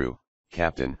your crew,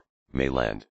 Captain, may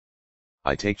land.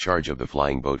 I take charge of the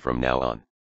flying boat from now on.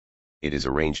 It is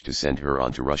arranged to send her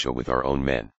on to Russia with our own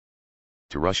men."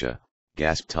 "To Russia?"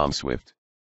 gasped Tom Swift.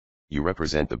 "You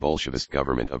represent the Bolshevist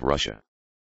government of Russia."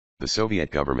 "The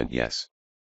Soviet government, yes.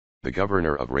 The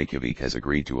governor of Reykjavik has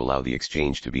agreed to allow the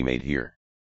exchange to be made here."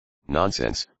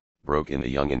 Nonsense, broke in the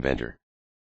young inventor.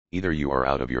 Either you are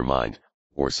out of your mind,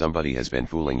 or somebody has been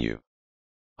fooling you.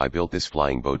 I built this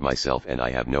flying boat myself and I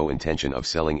have no intention of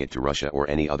selling it to Russia or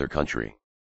any other country.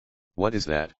 What is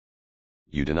that?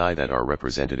 You deny that our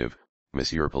representative,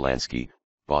 Monsieur Polanski,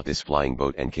 bought this flying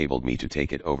boat and cabled me to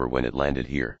take it over when it landed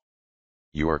here.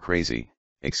 You are crazy,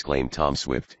 exclaimed Tom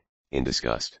Swift, in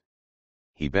disgust.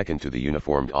 He beckoned to the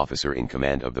uniformed officer in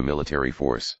command of the military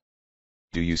force.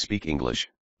 Do you speak English?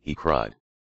 He cried.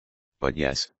 But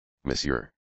yes,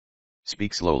 monsieur.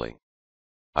 Speak slowly.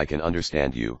 I can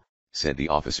understand you, said the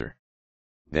officer.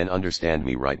 Then understand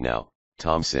me right now,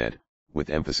 Tom said, with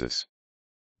emphasis.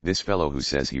 This fellow who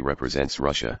says he represents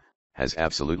Russia, has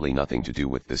absolutely nothing to do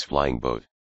with this flying boat.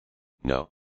 No.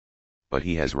 But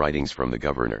he has writings from the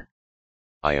governor.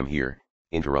 I am here,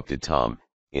 interrupted Tom,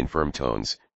 in firm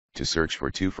tones, to search for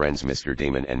two friends Mr.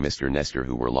 Damon and Mr. Nestor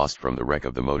who were lost from the wreck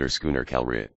of the motor schooner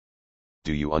Calrit.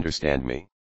 Do you understand me?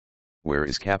 Where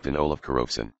is Captain Olaf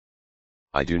Korofsson?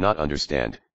 I do not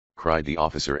understand, cried the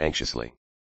officer anxiously.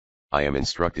 I am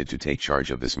instructed to take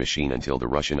charge of this machine until the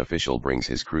Russian official brings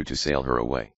his crew to sail her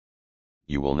away.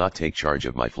 You will not take charge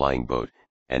of my flying boat,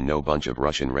 and no bunch of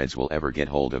Russian Reds will ever get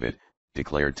hold of it,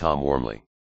 declared Tom warmly.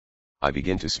 I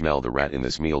begin to smell the rat in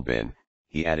this meal bin,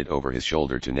 he added over his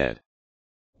shoulder to Ned.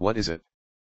 What is it?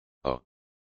 Oh.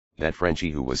 That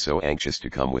Frenchie who was so anxious to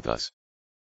come with us.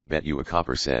 Bet you a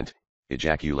copper cent,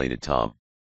 ejaculated Tom.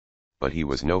 But he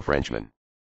was no Frenchman.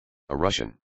 A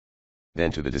Russian.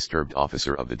 Then to the disturbed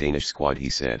officer of the Danish squad he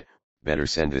said, better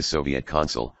send this Soviet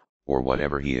consul, or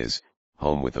whatever he is,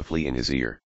 home with a flea in his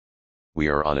ear. We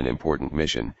are on an important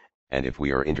mission, and if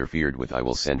we are interfered with I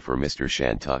will send for Mr.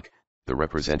 Shantuk, the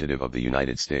representative of the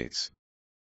United States.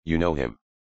 You know him?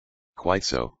 Quite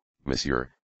so,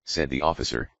 monsieur, said the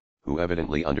officer, who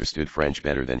evidently understood French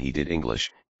better than he did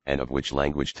English, and of which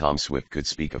language Tom Swift could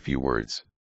speak a few words.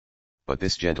 But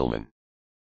this gentleman.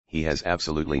 He has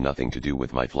absolutely nothing to do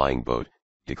with my flying boat,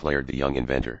 declared the young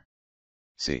inventor.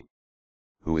 See.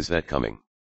 Who is that coming?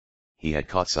 He had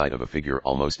caught sight of a figure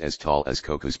almost as tall as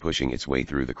Coco's pushing its way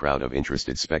through the crowd of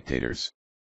interested spectators.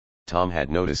 Tom had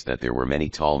noticed that there were many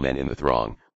tall men in the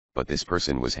throng, but this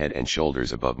person was head and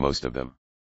shoulders above most of them.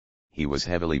 He was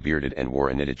heavily bearded and wore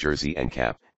a knitted jersey and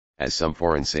cap, as some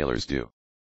foreign sailors do.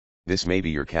 This may be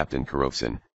your Captain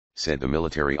Korofsson, said the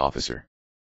military officer.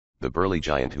 The burly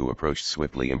giant who approached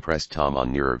swiftly impressed Tom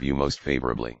on nearer view most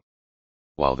favorably.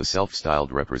 While the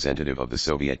self-styled representative of the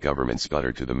Soviet government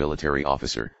sputtered to the military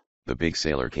officer, the big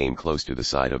sailor came close to the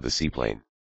side of the seaplane.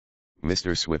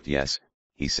 Mr. Swift, yes,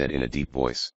 he said in a deep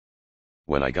voice.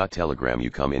 When I got telegram you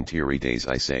come in 3 days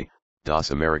I say, das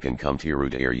American come tiru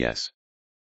de air yes.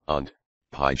 Und,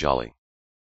 pie jolly.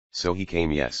 So he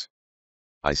came yes.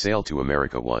 I sailed to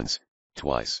America once,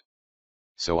 twice.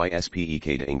 So I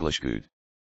spek to English good.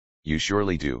 You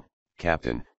surely do,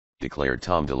 Captain, declared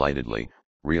Tom delightedly,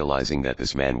 realizing that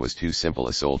this man was too simple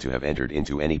a soul to have entered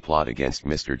into any plot against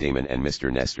Mr. Damon and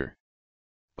Mr. Nestor.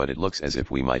 But it looks as if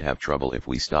we might have trouble if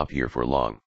we stop here for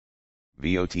long.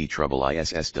 VOT trouble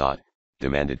ISS.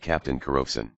 Demanded Captain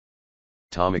Korofsson.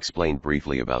 Tom explained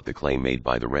briefly about the claim made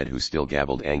by the Red who still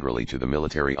gabbled angrily to the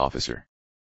military officer.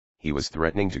 He was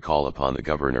threatening to call upon the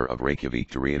governor of Reykjavik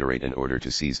to reiterate an order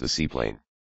to seize the seaplane.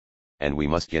 And we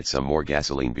must get some more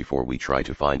gasoline before we try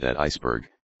to find that iceberg,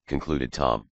 concluded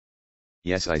Tom.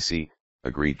 Yes I see,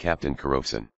 agreed Captain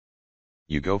Korofsson.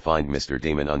 You go find Mr.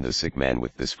 Damon and the sick man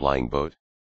with this flying boat.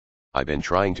 I been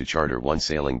trying to charter one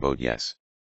sailing boat yes.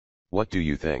 What do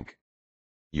you think?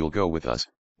 You'll go with us,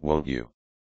 won't you?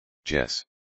 Jess.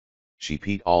 She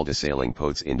peet all the sailing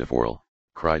boats in de forel,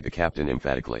 cried the captain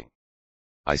emphatically.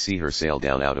 I see her sail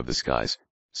down out of the skies,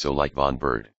 so like von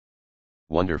Bird.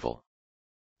 Wonderful.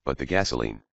 But the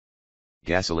gasoline.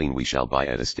 Gasoline we shall buy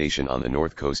at a station on the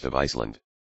north coast of Iceland.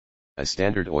 A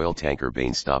standard oil tanker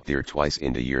bane stop there twice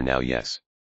in the year now yes.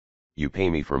 You pay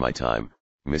me for my time,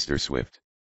 Mr. Swift.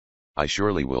 I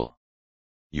surely will.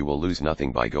 You will lose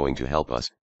nothing by going to help us,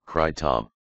 cried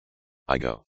Tom. I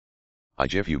go. I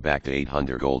give you back the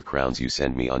 800 gold crowns you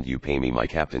send me and you pay me my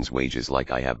captain's wages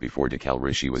like I have before de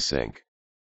Calrissian was sank.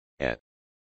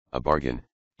 A bargain,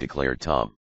 declared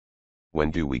Tom. When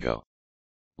do we go?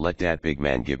 Let that big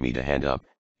man give me the hand up,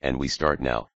 and we start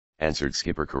now, answered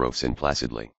Skipper Korofsson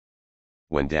placidly.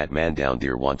 When that man down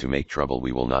there want to make trouble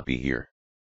we will not be here.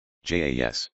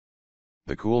 JAS.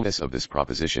 The coolness of this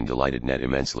proposition delighted Ned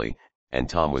immensely, and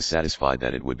Tom was satisfied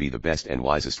that it would be the best and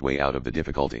wisest way out of the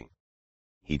difficulty.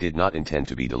 He did not intend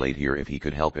to be delayed here if he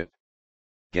could help it.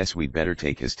 Guess we'd better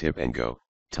take his tip and go,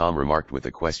 Tom remarked with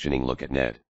a questioning look at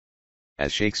Ned.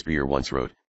 As Shakespeare once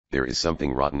wrote, there is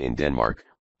something rotten in Denmark,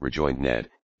 rejoined Ned,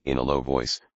 in a low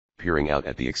voice, peering out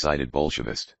at the excited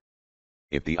Bolshevist.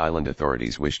 "If the island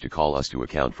authorities wish to call us to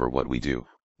account for what we do,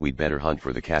 we'd better hunt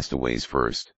for the castaways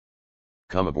first.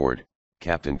 Come aboard,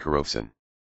 Captain Korofson."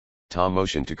 Tom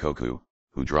motioned to Koku,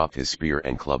 who dropped his spear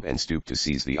and club and stooped to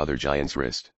seize the other giant's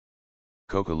wrist.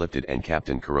 Koku lifted and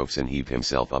Captain Korofson heaved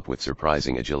himself up with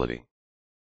surprising agility.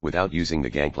 Without using the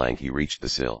gangplank he reached the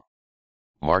sill.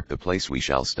 "Mark the place we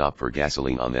shall stop for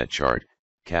gasoline on that chart,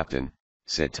 Captain,"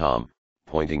 said Tom,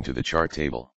 pointing to the chart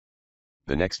table.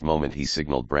 The next moment he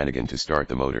signaled Brannigan to start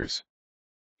the motors.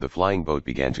 The flying boat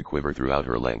began to quiver throughout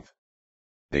her length.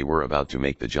 They were about to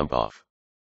make the jump off.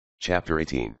 Chapter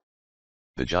 18.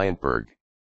 The Giant Berg.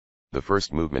 The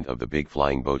first movement of the big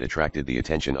flying boat attracted the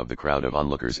attention of the crowd of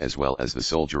onlookers as well as the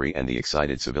soldiery and the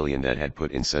excited civilian that had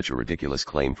put in such a ridiculous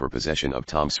claim for possession of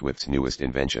Tom Swift's newest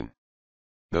invention.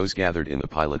 Those gathered in the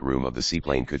pilot room of the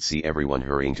seaplane could see everyone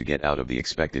hurrying to get out of the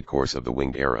expected course of the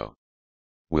winged arrow.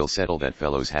 "We'll settle that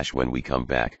fellow's hash when we come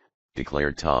back,"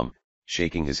 declared Tom,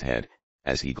 shaking his head,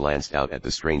 as he glanced out at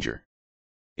the stranger.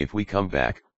 "If we come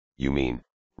back, you mean,"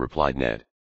 replied Ned.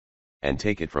 "And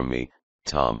take it from me,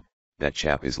 Tom, that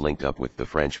chap is linked up with the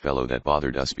French fellow that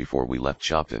bothered us before we left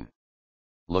Shopton."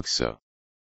 "Looks so.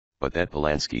 But that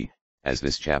Polanski, as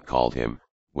this chap called him,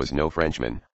 was no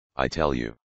Frenchman, I tell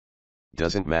you."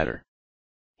 "Doesn't matter.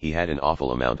 He had an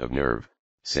awful amount of nerve,"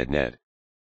 said Ned.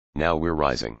 "Now we're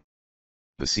rising."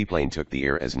 The seaplane took the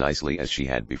air as nicely as she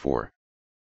had before.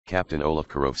 Captain Olaf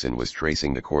Korofson was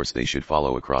tracing the course they should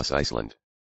follow across Iceland.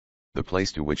 The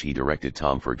place to which he directed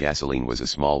Tom for gasoline was a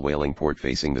small whaling port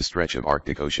facing the stretch of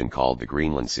Arctic Ocean called the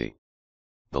Greenland Sea.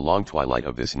 The long twilight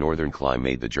of this northern clime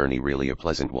made the journey really a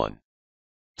pleasant one.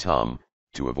 Tom,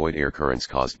 to avoid air currents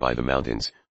caused by the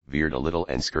mountains, veered a little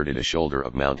and skirted a shoulder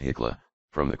of Mount Hikla,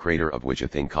 from the crater of which a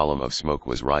thin column of smoke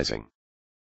was rising.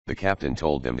 The captain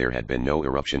told them there had been no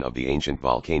eruption of the ancient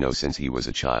volcano since he was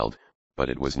a child, but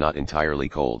it was not entirely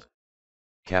cold.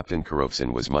 Captain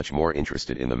Korofson was much more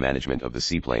interested in the management of the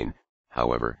seaplane,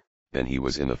 however, than he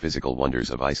was in the physical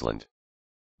wonders of Iceland.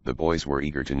 The boys were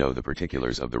eager to know the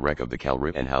particulars of the wreck of the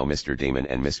Calrip and how Mr. Damon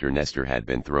and Mr. Nestor had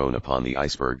been thrown upon the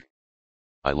iceberg.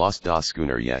 "I lost das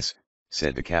schooner, yes,"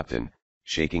 said the captain,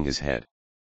 shaking his head.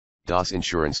 "Das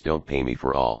insurance don't pay me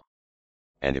for all.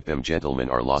 And if them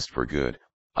gentlemen are lost for good,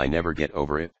 I never get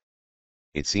over it."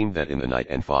 It seemed that in the night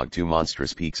and fog two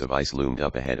monstrous peaks of ice loomed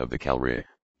up ahead of the Calrip,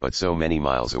 but so many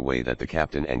miles away that the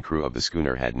captain and crew of the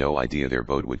schooner had no idea their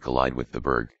boat would collide with the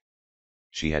berg.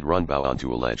 She had run bow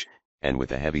onto a ledge, and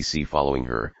with a heavy sea following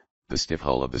her, the stiff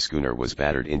hull of the schooner was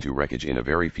battered into wreckage in a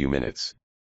very few minutes.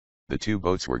 The two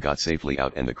boats were got safely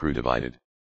out and the crew divided.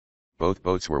 Both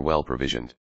boats were well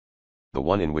provisioned. The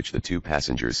one in which the two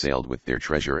passengers sailed with their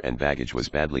treasure and baggage was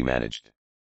badly managed.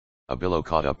 A billow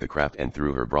caught up the craft and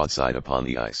threw her broadside upon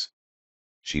the ice.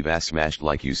 "She vas smashed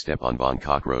like you step on von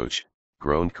cockroach,"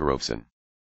 groaned Korofson.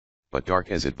 "But dark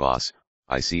as it was,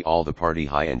 I see all the party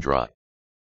high and dry.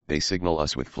 They signal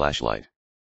us with flashlight.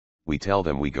 We tell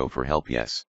them we go for help,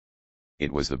 yes.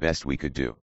 It was the best we could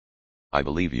do." "I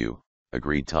believe you,"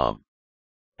 agreed Tom.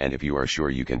 "And if you are sure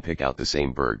you can pick out the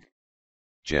same berg?"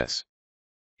 "Yes.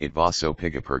 It was so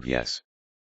pig-a-perg, yes.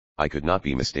 I could not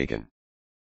be mistaken.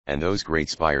 And those great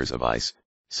spires of ice,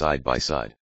 side by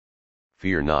side.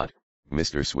 Fear not,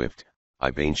 Mr. Swift, I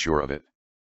bane sure of it."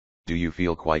 "Do you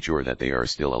feel quite sure that they are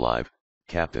still alive,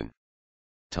 Captain?"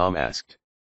 Tom asked.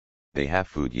 "They have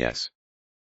food, yes.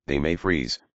 They may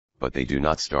freeze, but they do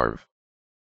not starve.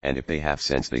 And if they have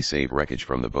sense they save wreckage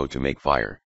from the boat to make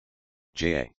fire.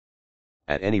 J.A.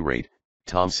 At any rate,"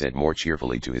 Tom said more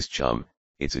cheerfully to his chum,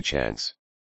 "it's a chance."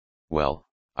 "Well,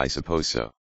 I suppose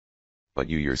so. But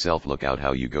you yourself look out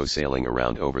how you go sailing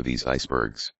around over these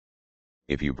icebergs.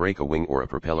 If you break a wing or a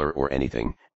propeller or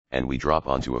anything, and we drop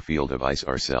onto a field of ice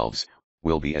ourselves,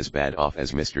 we'll be as bad off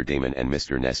as Mr. Damon and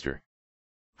Mr. Nestor."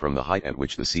 From the height at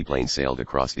which the seaplane sailed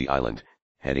across the island,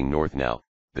 heading north now,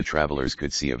 the travelers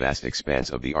could see a vast expanse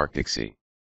of the Arctic Sea.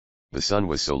 The sun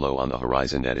was so low on the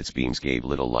horizon that its beams gave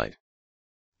little light.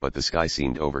 But the sky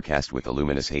seemed overcast with a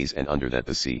luminous haze, and under that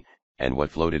the sea, and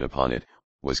what floated upon it,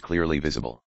 was clearly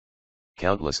visible.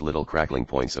 Countless little crackling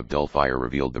points of dull fire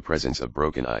revealed the presence of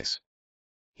broken ice.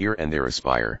 Here and there a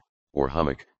spire, or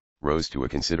hummock, rose to a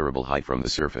considerable height from the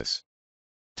surface.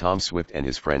 Tom Swift and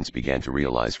his friends began to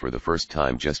realize for the first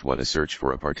time just what a search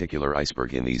for a particular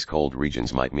iceberg in these cold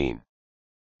regions might mean.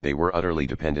 They were utterly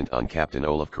dependent on Captain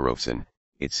Olaf Korofson,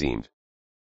 it seemed.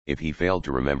 If he failed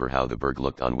to remember how the berg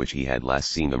looked on which he had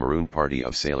last seen the marooned party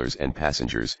of sailors and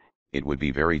passengers, it would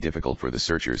be very difficult for the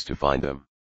searchers to find them.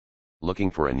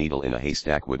 "Looking for a needle in a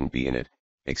haystack wouldn't be in it,"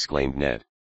 exclaimed Ned.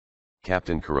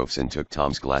 Captain Korofson took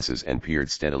Tom's glasses and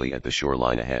peered steadily at the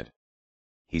shoreline ahead.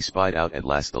 He spied out at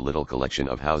last the little collection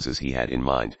of houses he had in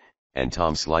mind, and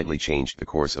Tom slightly changed the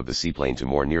course of the seaplane to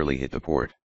more nearly hit the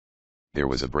port. There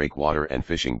was a breakwater and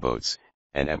fishing boats,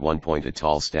 and at one point a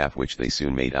tall staff which they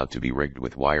soon made out to be rigged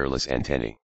with wireless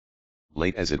antennae.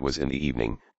 Late as it was in the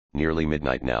evening, nearly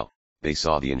midnight now, they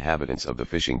saw the inhabitants of the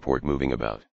fishing port moving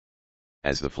about.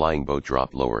 As the flying boat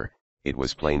dropped lower, it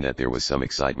was plain that there was some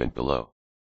excitement below.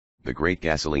 The great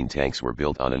gasoline tanks were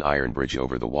built on an iron bridge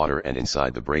over the water and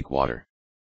inside the breakwater.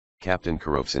 Captain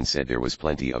Korofsen said there was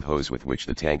plenty of hose with which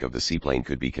the tank of the seaplane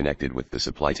could be connected with the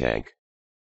supply tank.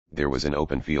 There was an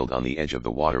open field on the edge of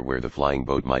the water where the flying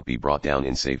boat might be brought down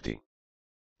in safety.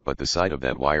 But the sight of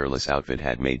that wireless outfit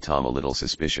had made Tom a little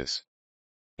suspicious.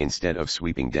 Instead of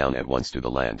sweeping down at once to the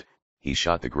land, he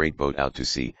shot the great boat out to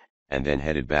sea, and then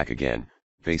headed back again,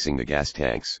 facing the gas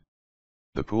tanks.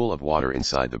 The pool of water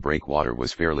inside the breakwater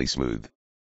was fairly smooth.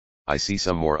 "I see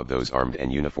some more of those armed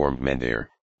and uniformed men there,"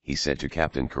 he said to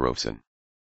Captain Korofsen.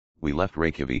 "We left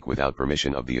Reykjavik without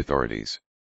permission of the authorities.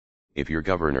 If your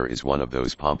governor is one of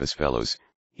those pompous fellows,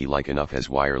 he like enough has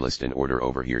wirelessed an order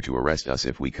over here to arrest us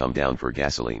if we come down for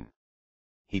gasoline."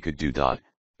 "He could do that,"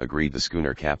 agreed the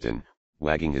schooner captain,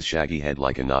 wagging his shaggy head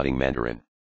like a nodding mandarin.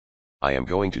 "I am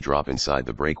going to drop inside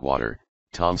the breakwater,"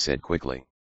 Tom said quickly.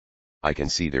 "I can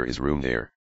see there is room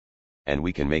there. And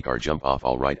we can make our jump off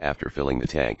all right after filling the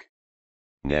tank.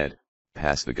 Ned,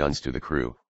 pass the guns to the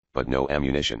crew, but no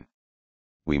ammunition.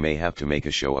 We may have to make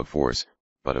a show of force,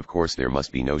 but of course there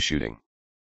must be no shooting."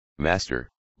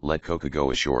 "Master, let Koku go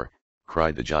ashore,"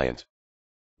 cried the giant.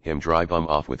 "Him dry bum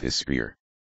off with his spear."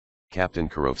 Captain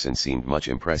Korofsen seemed much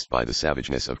impressed by the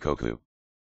savageness of Koku.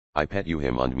 "I bet you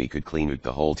him and me could clean out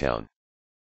the whole town.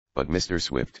 But Mr.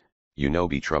 Swift, you know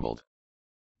be troubled.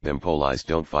 Them police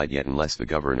don't fight yet unless the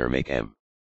governor make 'em.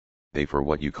 They for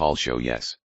what you call show,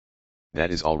 yes."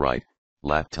 "That is all right,"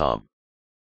 laughed Tom.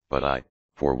 "But I,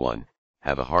 for one,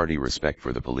 have a hearty respect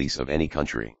for the police of any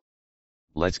country.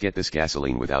 Let's get this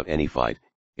gasoline without any fight,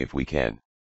 if we can."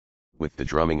 With the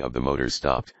drumming of the motors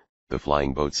stopped, the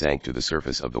flying boat sank to the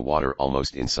surface of the water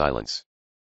almost in silence.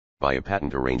 By a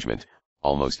patent arrangement,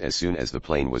 almost as soon as the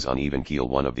plane was on even keel,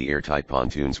 one of the airtight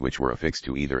pontoons which were affixed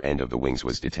to either end of the wings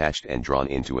was detached and drawn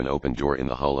into an open door in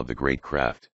the hull of the great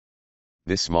craft.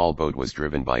 This small boat was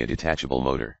driven by a detachable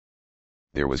motor.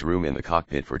 There was room in the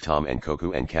cockpit for Tom and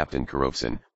Koku and Captain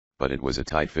Korofsen, but it was a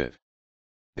tight fit.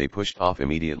 They pushed off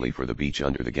immediately for the beach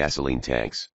under the gasoline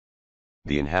tanks.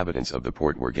 The inhabitants of the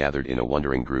port were gathered in a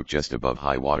wondering group just above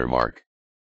high water mark.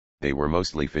 They were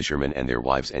mostly fishermen and their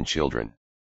wives and children.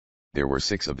 There were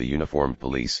 6 of the uniformed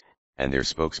police, and their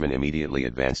spokesman immediately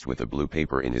advanced with a blue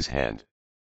paper in his hand.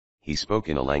 He spoke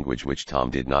in a language which Tom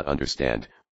did not understand,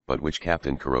 but which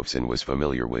Captain Korofsen was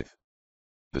familiar with.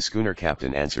 The schooner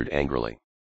captain answered angrily.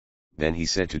 Then he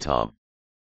said to Tom,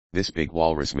 "This big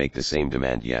walrus make the same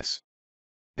demand, yes.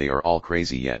 They are all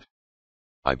crazy yet.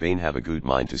 I bane have a good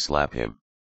mind to slap him.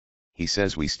 He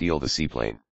says we steal the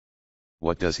seaplane."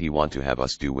 "What does he want to have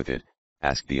us do with it?"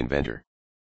 asked the inventor.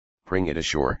 "Bring it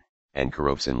ashore," and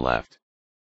Korofsen laughed.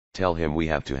 "Tell him we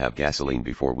have to have gasoline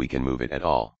before we can move it at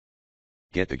all.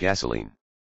 Get the gasoline.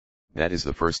 That is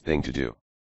the first thing to do."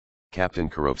 Captain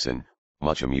Korofsen,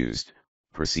 much amused,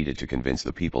 proceeded to convince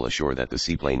the people ashore that the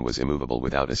seaplane was immovable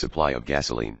without a supply of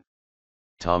gasoline.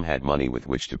 Tom had money with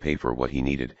which to pay for what he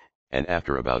needed, and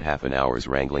after about half an hour's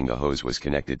wrangling the hose was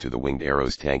connected to the winged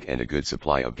arrow's tank and a good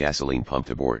supply of gasoline pumped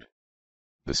aboard.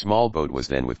 The small boat was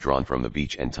then withdrawn from the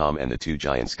beach and Tom and the 2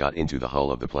 giants got into the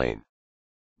hull of the plane.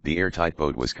 The airtight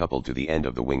boat was coupled to the end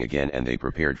of the wing again and they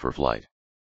prepared for flight.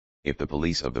 If the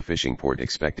police of the fishing port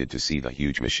expected to see the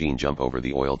huge machine jump over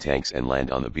the oil tanks and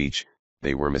land on the beach,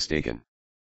 they were mistaken.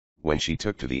 When she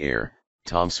took to the air,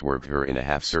 Tom swerved her in a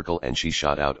half circle and she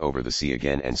shot out over the sea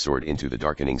again and soared into the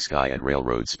darkening sky at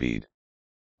railroad speed.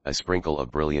 A sprinkle of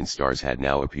brilliant stars had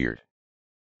now appeared.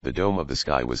 The dome of the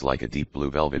sky was like a deep blue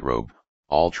velvet robe,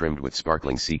 all trimmed with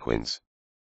sparkling sequins.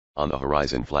 On the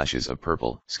horizon flashes of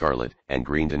purple, scarlet, and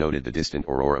green denoted the distant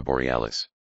aurora borealis.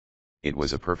 It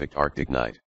was a perfect Arctic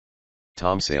night.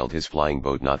 Tom sailed his flying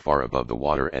boat not far above the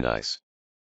water and ice.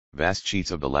 Vast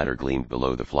sheets of the latter gleamed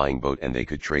below the flying boat and they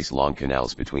could trace long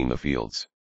canals between the fields.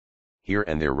 Here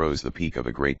and there rose the peak of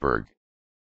a great berg.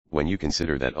 When you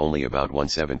consider that only about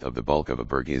 1/7 of the bulk of a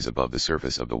berg is above the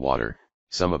surface of the water,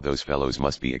 some of those fellows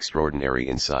must be extraordinary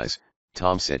in size,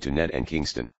 Tom said to Ned and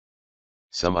Kingston.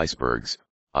 "Some icebergs,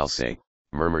 I'll say,"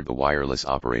 murmured the wireless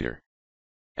operator.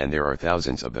 "And there are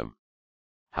thousands of them.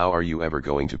 How are you ever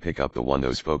going to pick up the one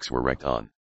those folks were wrecked on?"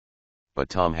 But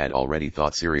Tom had already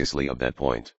thought seriously of that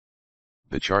point.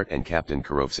 The chart and Captain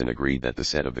Korofsen agreed that the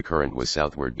set of the current was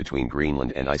southward between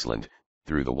Greenland and Iceland,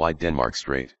 through the wide Denmark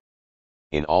Strait.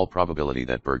 In all probability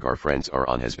that berg our friends are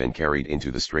on has been carried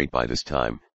into the strait by this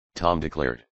time, Tom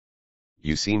declared.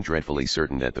 You seem dreadfully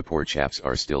certain that the poor chaps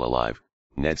are still alive,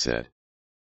 Ned said.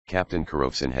 Captain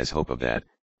Corofson has hope of that,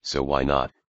 so why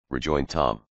not, rejoined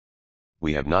Tom.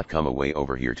 We have not come away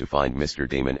over here to find Mr.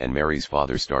 Damon and Mary's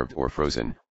father starved or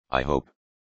frozen, I hope.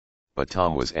 But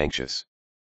Tom was anxious.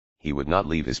 He would not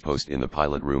leave his post in the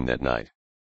pilot room that night.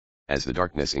 As the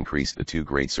darkness increased, the two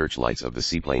great searchlights of the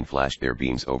seaplane flashed their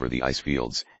beams over the ice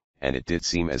fields, and it did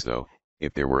seem as though,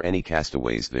 if there were any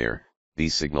castaways there,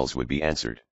 these signals would be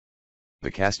answered.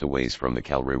 The castaways from the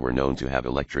Calry were known to have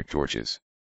electric torches.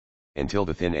 Until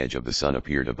the thin edge of the sun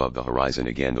appeared above the horizon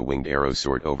again, the winged arrow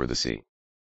soared over the sea.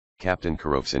 Captain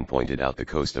Corofson pointed out the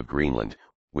coast of Greenland,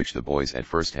 which the boys at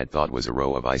first had thought was a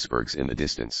row of icebergs in the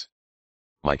distance.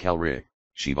 My Calry,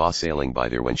 she was sailing by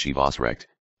there when she was wrecked,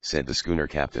 said the schooner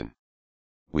captain.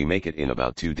 We make it in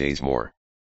about 2 days more.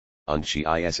 Und she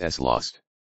is lost.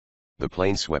 The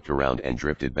plane swept around and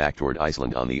drifted back toward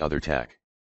Iceland on the other tack.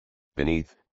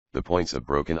 Beneath, the points of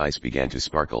broken ice began to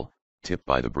sparkle, tipped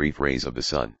by the brief rays of the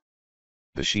sun.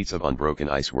 The sheets of unbroken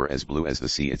ice were as blue as the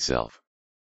sea itself.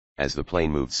 As the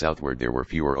plane moved southward, there were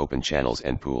fewer open channels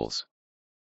and pools.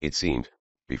 It seemed,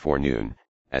 before noon,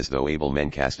 as though able men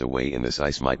cast away in this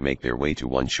ice might make their way to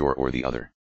one shore or the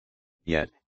other. Yet,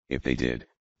 if they did,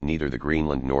 neither the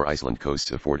Greenland nor Iceland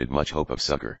coasts afforded much hope of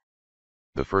succor.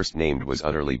 The first named was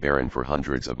utterly barren for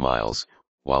hundreds of miles,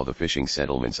 while the fishing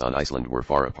settlements on Iceland were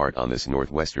far apart on this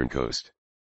northwestern coast.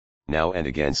 Now and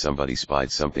again somebody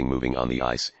spied something moving on the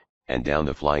ice, and down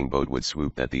the flying boat would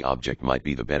swoop that the object might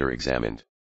be the better examined.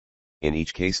 In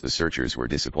each case the searchers were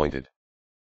disappointed.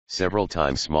 Several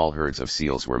times small herds of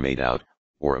seals were made out,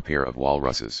 or a pair of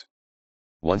walruses.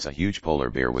 Once a huge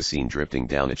polar bear was seen drifting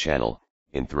down a channel,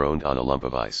 enthroned on a lump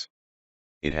of ice.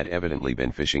 It had evidently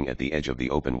been fishing at the edge of the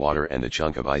open water, and the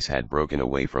chunk of ice had broken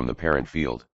away from the parent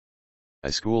field.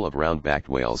 A school of round-backed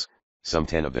whales, some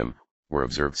 10 of them, were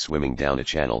observed swimming down a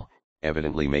channel,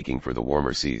 evidently making for the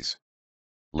warmer seas.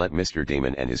 Let Mr.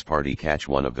 Damon and his party catch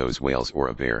one of those whales or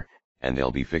a bear, and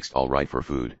they'll be fixed all right for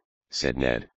food, said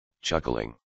Ned,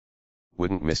 chuckling.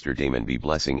 Wouldn't Mr. Damon be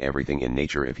blessing everything in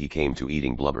nature if he came to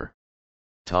eating blubber?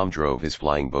 Tom drove his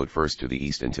flying boat first to the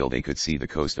east until they could see the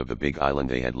coast of the big island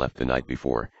they had left the night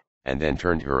before, and then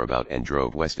turned her about and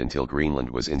drove west until Greenland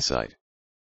was in sight.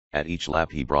 At each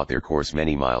lap he brought their course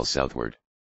many miles southward.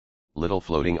 Little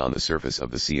floating on the surface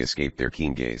of the sea escaped their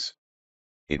keen gaze.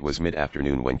 It was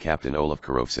mid-afternoon when Captain Olaf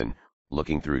Corofson,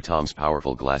 looking through Tom's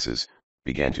powerful glasses,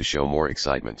 began to show more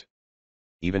excitement.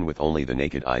 Even with only the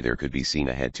naked eye there could be seen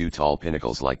ahead 2 tall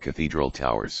pinnacles like cathedral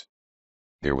towers.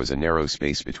 There was a narrow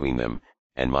space between them,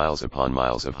 and miles upon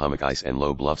miles of hummock ice and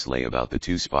low bluffs lay about the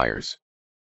 2 spires.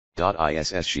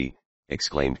 "Iss she,"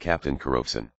 exclaimed Captain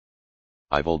Corofson.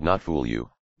 "I vold not fool you,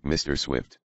 Mr.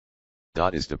 Swift.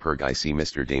 Is de perg I see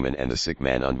Mr. Damon and the sick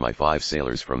man and my 5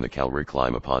 sailors from the Calry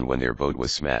climb upon when their boat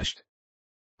was smashed.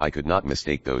 I could not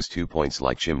mistake those 2 points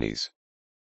like chimneys.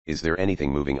 Is there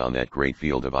anything moving on that great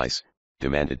field of ice?"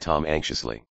 demanded Tom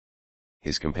anxiously.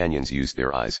 His companions used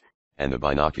their eyes, and the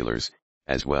binoculars,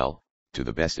 as well, to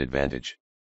the best advantage.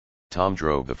 Tom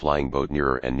drove the flying boat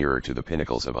nearer and nearer to the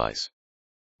pinnacles of ice.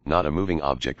 Not a moving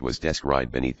object was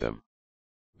descried beneath them.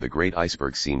 The great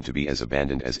iceberg seemed to be as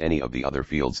abandoned as any of the other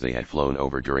fields they had flown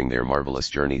over during their marvelous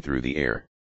journey through the air.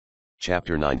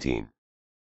 Chapter 19.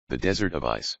 The Desert of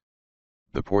Ice.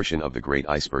 The portion of the great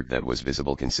iceberg that was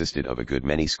visible consisted of a good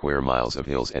many square miles of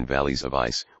hills and valleys of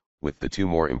ice, with the 2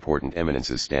 more important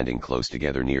eminences standing close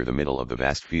together near the middle of the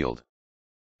vast field.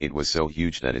 It was so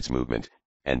huge that its movement,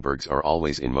 and bergs are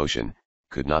always in motion,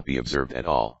 could not be observed at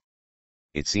all.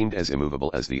 It seemed as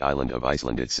immovable as the island of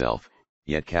Iceland itself,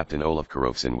 yet Captain Olaf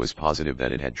Corofson was positive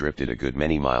that it had drifted a good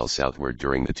many miles southward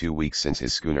during the 2 weeks since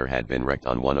his schooner had been wrecked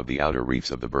on one of the outer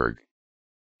reefs of the berg.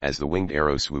 As the winged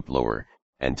arrow swooped lower,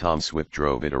 and Tom Swift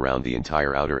drove it around the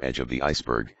entire outer edge of the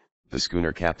iceberg, the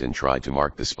schooner captain tried to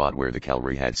mark the spot where the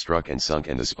Calry had struck and sunk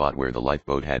and the spot where the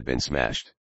lifeboat had been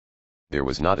smashed. There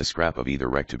was not a scrap of either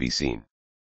wreck to be seen.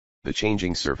 The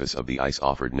changing surface of the ice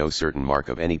offered no certain mark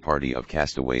of any party of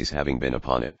castaways having been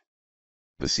upon it.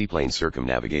 The seaplane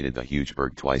circumnavigated the huge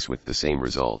berg twice with the same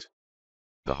result.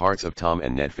 The hearts of Tom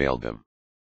and Ned failed them.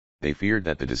 They feared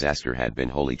that the disaster had been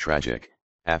wholly tragic,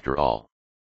 after all.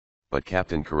 But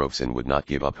Captain Corofson would not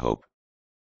give up hope.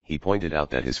 He pointed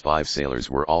out that his 5 sailors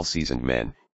were all seasoned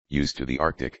men, used to the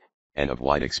Arctic, and of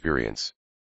wide experience.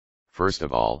 First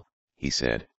of all, he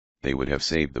said, they would have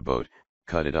saved the boat,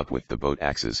 cut it up with the boat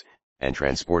axes, and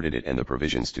transported it and the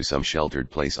provisions to some sheltered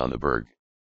place on the berg.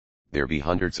 There be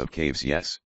hundreds of caves,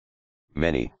 yes.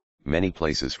 Many, many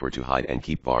places for to hide and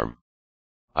keep warm.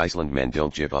 Iceland men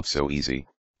don't give up so easy,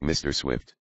 Mr.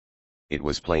 Swift. It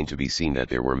was plain to be seen that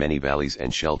there were many valleys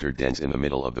and sheltered dens in the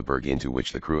middle of the berg into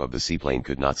which the crew of the seaplane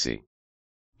could not see.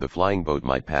 The flying boat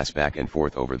might pass back and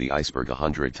forth over the iceberg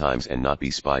 100 times and not be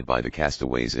spied by the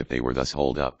castaways if they were thus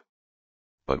holed up.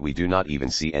 But we do not even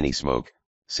see any smoke,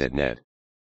 said Ned.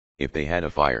 If they had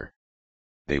a fire,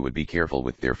 they would be careful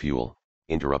with their fuel,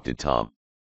 interrupted Tom.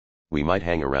 We might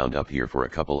hang around up here for a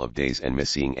couple of days and miss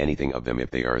seeing anything of them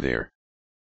if they are there.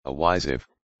 A wise if,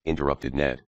 interrupted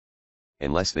Ned.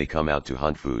 Unless they come out to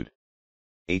hunt food.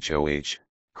 Hoh,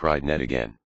 cried Ned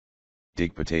again.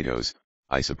 Dig potatoes,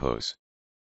 I suppose.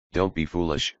 Don't be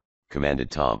foolish,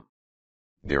 commanded Tom.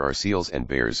 There are seals and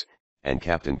bears, and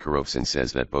Captain Corofson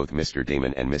says that both Mr.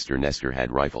 Damon and Mr. Nestor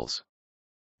had rifles.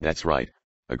 That's right,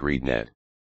 agreed Ned.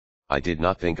 I did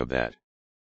not think of that.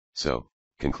 So,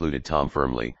 concluded Tom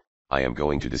firmly, I am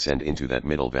going to descend into that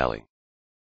middle valley.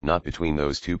 Not between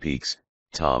those two peaks,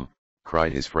 Tom,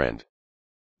 cried his friend.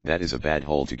 That is a bad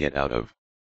hole to get out of.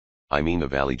 I mean the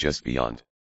valley just beyond.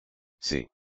 See.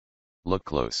 Look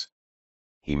close.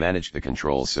 He managed the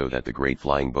controls so that the great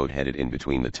flying boat headed in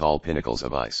between the tall pinnacles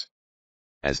of ice.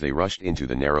 As they rushed into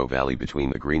the narrow valley between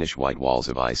the greenish-white walls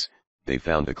of ice, they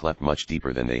found the cleft much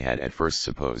deeper than they had at first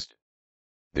supposed.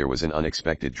 There was an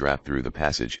unexpected draft through the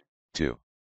passage, too.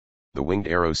 The winged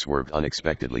arrow swerved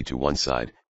unexpectedly to one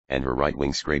side, and her right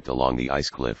wing scraped along the ice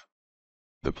cliff.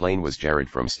 The plane was jarred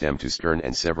from stem to stern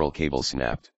and several cables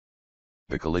snapped.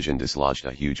 The collision dislodged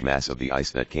a huge mass of the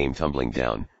ice that came tumbling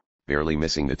down, barely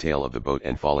missing the tail of the boat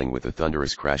and falling with a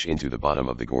thunderous crash into the bottom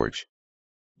of the gorge.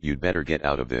 You'd better get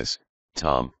out of this,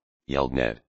 Tom, yelled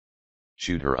Ned.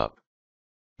 Shoot her up.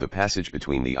 The passage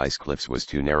between the ice cliffs was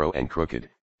too narrow and crooked,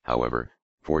 however,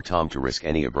 for Tom to risk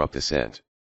any abrupt ascent.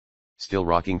 Still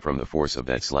rocking from the force of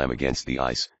that slam against the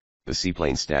ice, the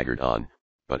seaplane staggered on,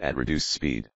 but at reduced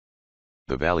speed.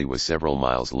 The valley was several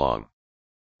miles long.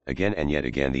 Again and yet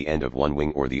again the end of one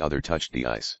wing or the other touched the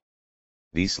ice.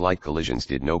 These slight collisions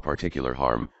did no particular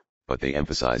harm, but they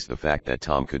emphasized the fact that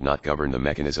Tom could not govern the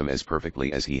mechanism as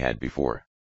perfectly as he had before.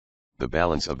 The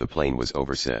balance of the plane was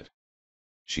overset.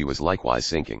 She was likewise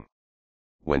sinking.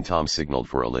 When Tom signaled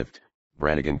for a lift,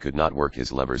 Brannigan could not work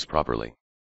his levers properly.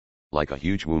 Like a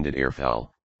huge wounded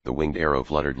airfowl, the winged arrow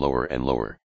fluttered lower and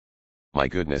lower. My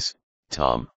goodness,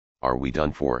 Tom, are we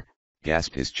done for?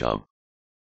 Gasped his chum.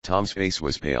 Tom's face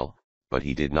was pale, but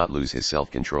he did not lose his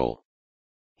self-control.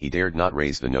 He dared not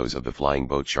raise the nose of the flying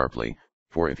boat sharply,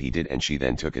 for if he did and she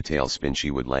then took a tailspin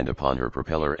she would land upon her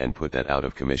propeller and put that out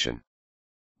of commission.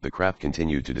 The craft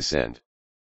continued to descend.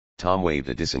 Tom waved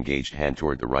a disengaged hand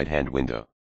toward the right-hand window.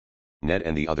 Ned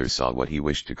and the others saw what he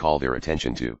wished to call their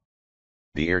attention to.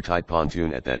 The airtight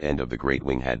pontoon at that end of the great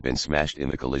wing had been smashed in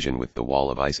the collision with the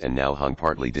wall of ice and now hung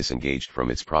partly disengaged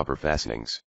from its proper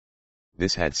fastenings.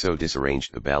 This had so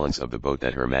disarranged the balance of the boat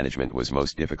that her management was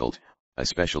most difficult,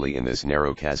 especially in this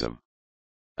narrow chasm.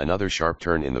 Another sharp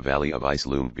turn in the valley of ice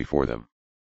loomed before them.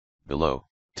 Below,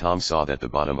 Tom saw that the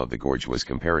bottom of the gorge was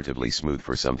comparatively smooth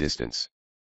for some distance.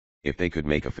 If they could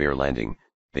make a fair landing,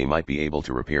 they might be able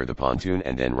to repair the pontoon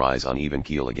and then rise on even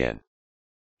keel again.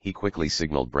 He quickly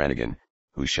signaled Brannigan,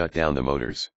 who shut down the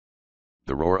motors.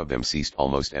 The roar of them ceased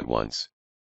almost at once.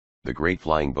 The great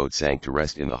flying boat sank to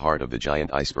rest in the heart of the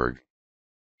giant iceberg.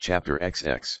 Chapter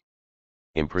XX.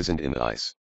 Imprisoned in the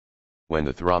ice. When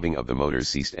the throbbing of the motors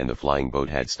ceased and the flying boat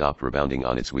had stopped rebounding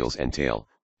on its wheels and tail,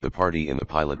 the party in the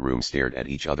pilot room stared at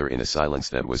each other in a silence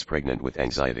that was pregnant with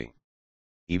anxiety.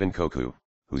 Even Koku,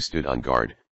 who stood on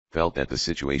guard, felt that the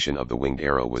situation of the winged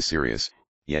arrow was serious,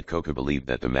 yet Koku believed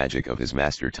that the magic of his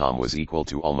master Tom was equal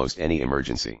to almost any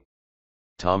emergency.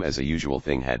 Tom as a usual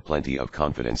thing had plenty of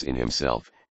confidence in himself,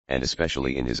 and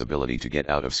especially in his ability to get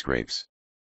out of scrapes.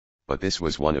 But this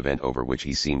was one event over which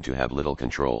he seemed to have little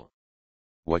control.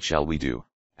 What shall we do?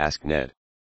 Asked Ned.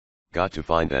 Got to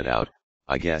find that out,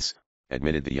 I guess,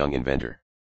 admitted the young inventor.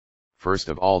 First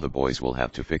of all the boys will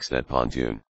have to fix that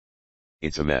pontoon.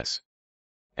 It's a mess.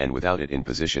 And without it in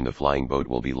position the flying boat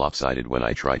will be lopsided when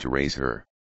I try to raise her.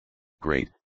 Great,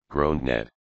 groaned Ned.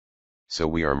 So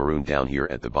we are marooned down here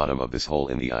at the bottom of this hole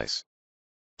in the ice.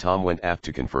 Tom went aft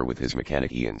to confer with his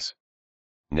mechanic Ians.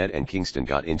 Ned and Kingston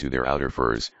got into their outer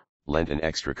furs, lent an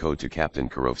extra coat to Captain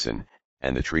Corofson,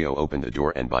 and the trio opened the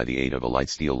door and by the aid of a light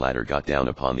steel ladder got down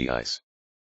upon the ice.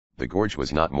 The gorge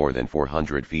was not more than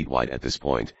 400 feet wide at this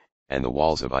point, and the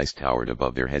walls of ice towered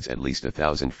above their heads at least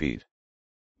 1,000 feet.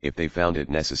 If they found it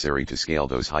necessary to scale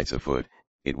those heights afoot,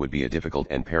 it would be a difficult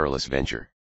and perilous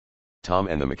venture. Tom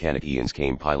and the mechanic Ians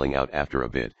came piling out after a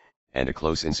bit, and a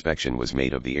close inspection was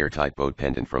made of the airtight boat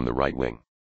pendant from the right wing.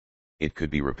 It could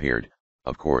be repaired,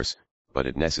 of course, but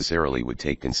it necessarily would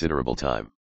take considerable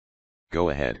time. Go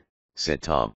ahead, said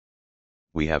Tom.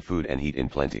 We have food and heat in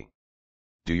plenty.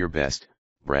 Do your best,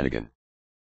 Brannigan.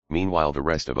 Meanwhile the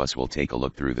rest of us will take a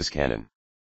look through this cannon.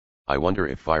 I wonder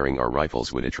if firing our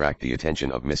rifles would attract the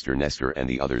attention of Mr. Nestor and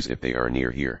the others if they are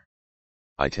near here.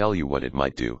 I tell you what it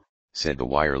might do, said the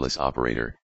wireless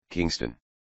operator, Kingston.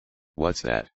 What's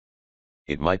that?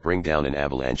 It might bring down an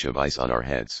avalanche of ice on our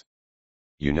heads.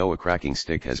 You know a cracking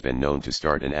stick has been known to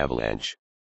start an avalanche.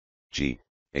 Gee,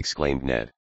 exclaimed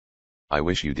Ned. I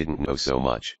wish you didn't know so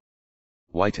much.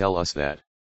 Why tell us that?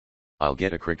 I'll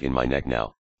get a crick in my neck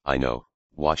now, I know,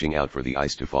 watching out for the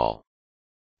ice to fall.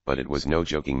 But it was no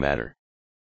joking matter.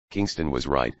 Kingston was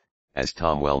right, as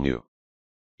Tom well knew.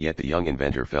 Yet the young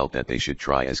inventor felt that they should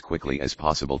try as quickly as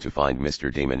possible to find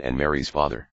Mr. Damon and Mary's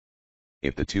father.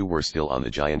 If the two were still on the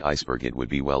giant iceberg, it would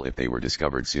be well if they were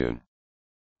discovered soon.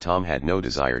 Tom had no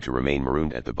desire to remain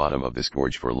marooned at the bottom of this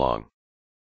gorge for long.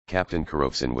 Captain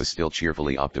Carofson was still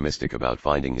cheerfully optimistic about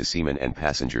finding his seamen and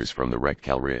passengers from the wrecked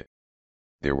Calrissian.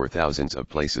 There were thousands of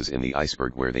places in the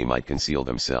iceberg where they might conceal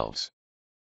themselves.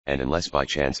 And unless by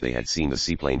chance they had seen the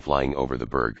seaplane flying over the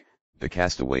berg, the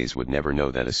castaways would never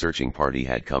know that a searching party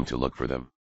had come to look for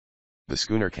them. The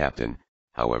schooner captain,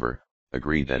 however,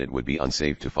 agreed that it would be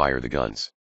unsafe to fire the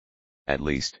guns. At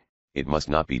least, it must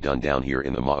not be done down here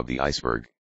in the maw of the iceberg.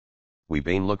 We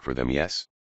bane look for them, yes.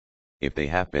 If they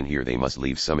have been here they must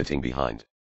leave something behind.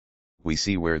 We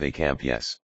see where they camp,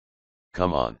 yes.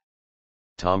 Come on.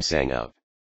 Tom sang out.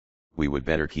 We would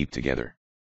better keep together.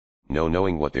 No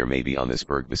knowing what there may be on this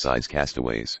berg besides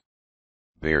castaways.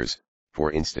 Bears,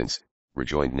 for instance,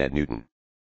 rejoined Ned Newton.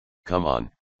 Come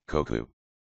on, Koku.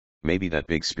 Maybe that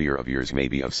big spear of yours may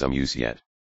be of some use yet.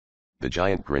 The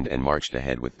giant grinned and marched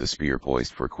ahead with the spear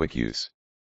poised for quick use.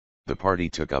 The party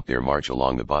took up their march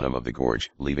along the bottom of the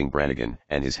gorge, leaving Brannigan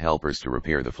and his helpers to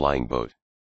repair the flying boat.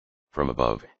 From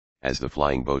above, as the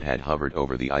flying boat had hovered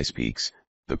over the ice peaks,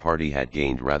 the party had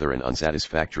gained rather an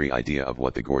unsatisfactory idea of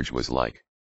what the gorge was like.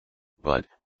 But,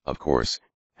 of course,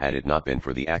 had it not been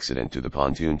for the accident to the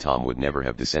pontoon, Tom would never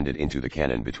have descended into the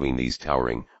cannon between these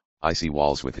towering, icy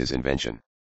walls with his invention.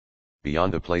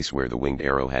 Beyond the place where the winged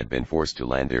arrow had been forced to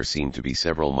land there seemed to be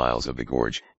several miles of the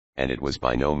gorge, and it was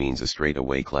by no means a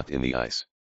straight-away cleft in the ice.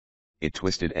 It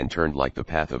twisted and turned like the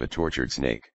path of a tortured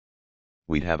snake.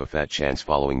 We'd have a fat chance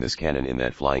following this cannon in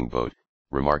that flying boat,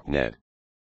 remarked Ned.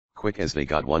 Quick as they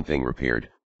got one thing repaired,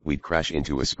 we'd crash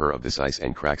into a spur of this ice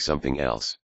and crack something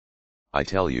else. I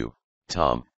tell you,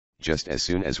 Tom, just as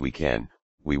soon as we can,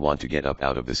 we want to get up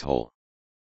out of this hole.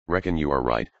 Reckon you are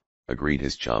right, agreed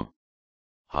his chum.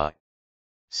 Hi.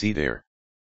 See there.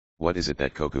 What is it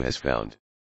that Koku has found?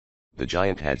 The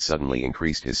giant had suddenly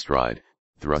increased his stride,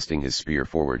 thrusting his spear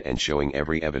forward and showing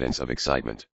every evidence of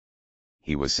excitement.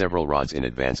 He was several rods in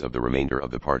advance of the remainder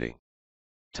of the party.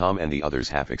 Tom and the others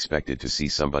half expected to see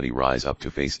somebody rise up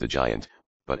to face the giant,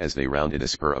 but as they rounded a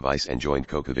spur of ice and joined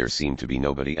Koku there seemed to be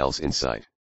nobody else in sight.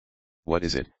 What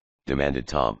is it? Demanded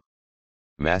Tom.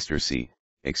 Master, see,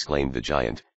 exclaimed the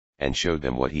giant, and showed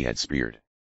them what he had speared.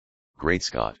 Great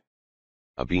Scott!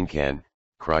 A bean can,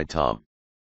 cried Tom.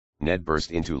 Ned burst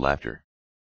into laughter.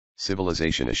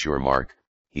 Civilization a sure mark,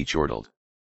 he chortled.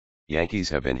 Yankees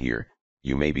have been here,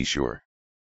 you may be sure.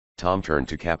 Tom turned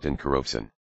to Captain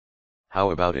Carofson. How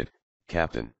about it,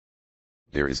 Captain?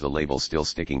 There is the label still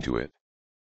sticking to it.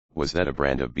 Was that a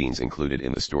brand of beans included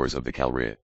in the stores of the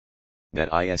Calrissian?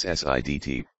 That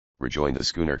ISSIDT, rejoined the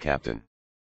schooner captain.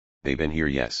 They've been here,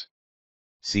 yes.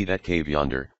 See that cave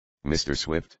yonder, Mr.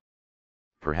 Swift?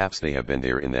 Perhaps they have been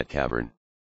there in that cavern.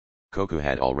 Koku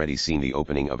had already seen the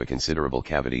opening of a considerable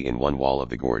cavity in one wall of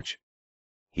the gorge.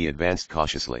 He advanced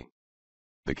cautiously.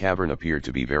 The cavern appeared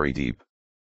to be very deep.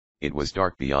 It was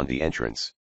dark beyond the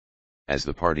entrance. As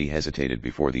the party hesitated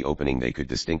before the opening they could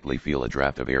distinctly feel a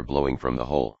draft of air blowing from the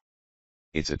hole.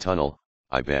 It's a tunnel,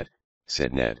 I bet,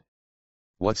 said Ned.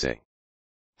 What say?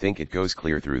 Think it goes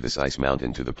clear through this ice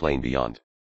mountain to the plain beyond?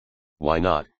 Why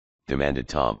not? Demanded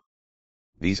Tom.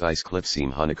 These ice cliffs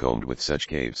seem honeycombed with such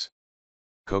caves.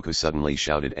 Koku suddenly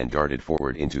shouted and darted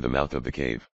forward into the mouth of the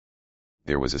cave.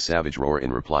 There was a savage roar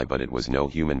in reply, but it was no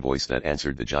human voice that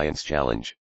answered the giant's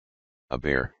challenge. A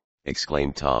bear,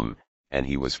 exclaimed Tom, and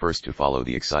he was first to follow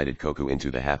the excited Koku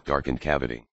into the half-darkened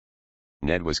cavity.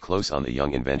 Ned was close on the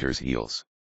young inventor's heels.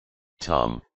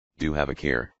 Tom, do have a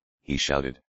care, he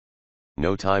shouted.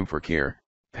 No time for care,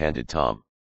 panted Tom.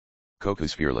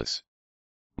 Koku's fearless.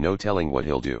 No telling what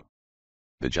he'll do.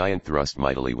 The giant thrust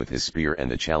mightily with his spear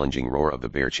and the challenging roar of the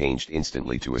bear changed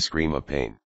instantly to a scream of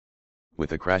pain.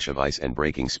 With a crash of ice and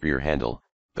breaking spear handle,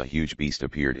 the huge beast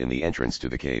appeared in the entrance to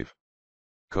the cave.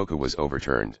 Koku was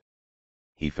overturned.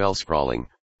 He fell sprawling,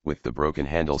 with the broken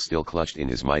handle still clutched in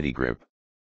his mighty grip.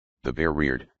 The bear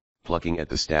reared, plucking at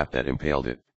the staff that impaled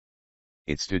it.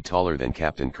 It stood taller than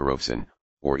Captain Korofsson,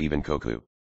 or even Koku.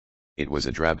 It was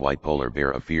a drab-white polar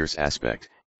bear of fierce aspect,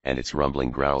 and its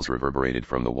rumbling growls reverberated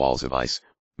from the walls of ice,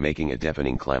 making a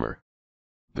deafening clamor.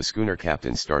 The schooner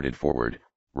captain started forward,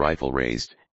 rifle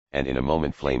raised, and in a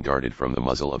moment flame darted from the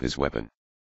muzzle of his weapon.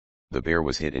 The bear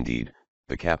was hit indeed.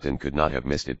 The captain could not have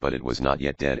missed it, but it was not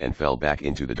yet dead and fell back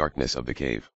into the darkness of the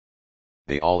cave.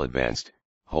 They all advanced,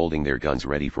 holding their guns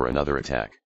ready for another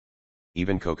attack.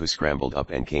 Even Koku scrambled up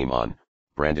and came on,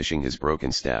 brandishing his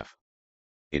broken staff.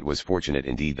 It was fortunate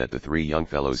indeed that the three young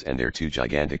fellows and their two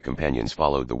gigantic companions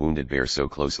followed the wounded bear so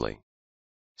closely.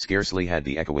 Scarcely had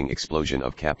the echoing explosion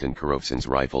of Captain Korofsson's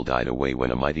rifle died away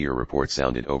when a mightier report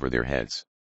sounded over their heads.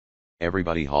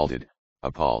 Everybody halted,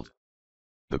 appalled.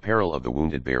 The peril of the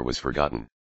wounded bear was forgotten.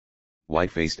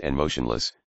 White-faced and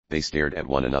motionless, they stared at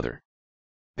one another.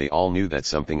 They all knew that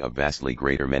something of vastly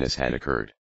greater menace had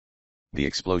occurred. The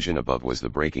explosion above was the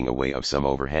breaking away of some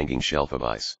overhanging shelf of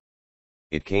ice.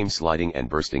 It came sliding and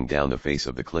bursting down the face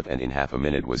of the cliff, and in half a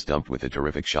minute was dumped with a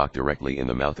terrific shock directly in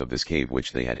the mouth of this cave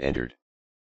which they had entered.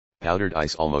 Powdered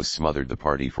ice almost smothered the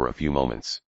party for a few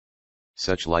moments.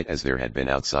 Such light as there had been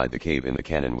outside the cave in the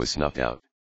cannon was snuffed out.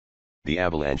 The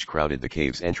avalanche crowded the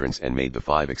cave's entrance and made the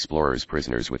 5 explorers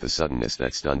prisoners with a suddenness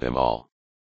that stunned them all.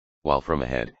 While from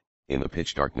ahead, in the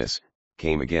pitch darkness,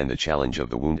 came again the challenge of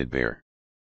the wounded bear.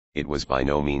 It was by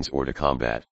no means hors de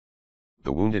combat.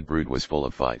 The wounded brute was full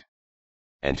of fight.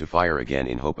 And to fire again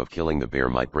in hope of killing the bear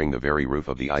might bring the very roof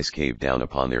of the ice cave down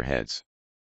upon their heads.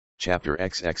 Chapter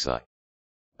XXI.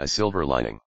 A silver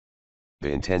lining.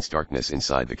 The intense darkness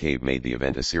inside the cave made the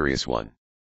event a serious one.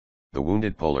 The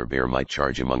wounded polar bear might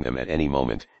charge among them at any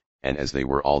moment, and as they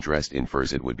were all dressed in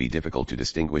furs it would be difficult to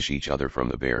distinguish each other from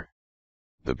the bear.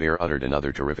 The bear uttered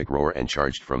another terrific roar and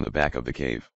charged from the back of the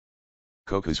cave.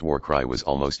 Koku's war cry was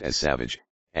almost as savage,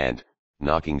 and,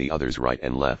 knocking the others right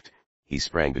and left, he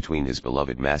sprang between his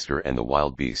beloved master and the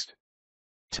wild beast.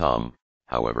 Tom,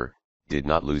 however, did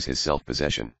not lose his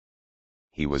self-possession.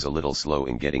 He was a little slow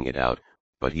in getting it out,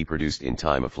 but he produced in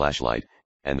time a flashlight,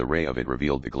 and the ray of it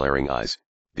revealed the glaring eyes,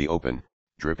 the open,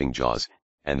 dripping jaws,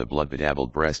 and the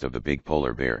blood-bedabbled breast of the big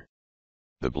polar bear.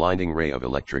 The blinding ray of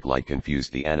electric light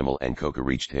confused the animal, and Koku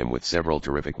reached him with several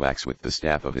terrific whacks with the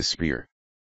staff of his spear.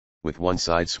 With one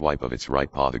side swipe of its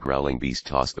right paw the growling beast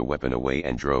tossed the weapon away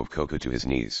and drove Koku to his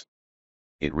knees.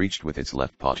 It reached with its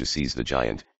left paw to seize the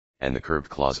giant, and the curved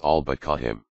claws all but caught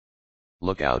him.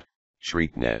 "Look out,"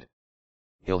 shrieked Ned.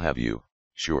 "He'll have you,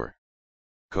 sure."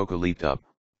 Koku leaped up,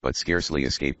 but scarcely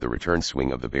escaped the return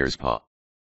swing of the bear's paw.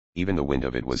 Even the wind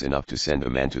of it was enough to send the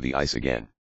man to the ice again.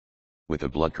 With a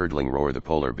blood-curdling roar the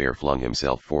polar bear flung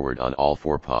himself forward on all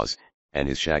 4 paws, and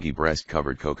his shaggy breast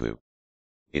covered Koku.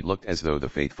 It looked as though the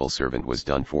faithful servant was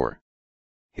done for.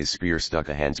 His spear stuck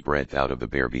a hand's breadth out of the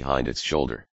bear behind its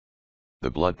shoulder. The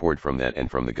blood poured from that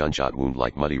and from the gunshot wound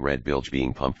like muddy red bilge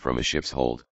being pumped from a ship's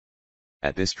hold.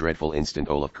 At this dreadful instant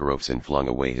Olaf Korofsson flung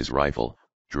away his rifle,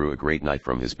 drew a great knife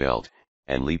from his belt,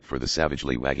 and leaped for the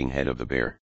savagely wagging head of the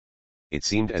bear. It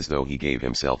seemed as though he gave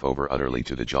himself over utterly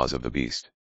to the jaws of the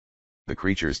beast. The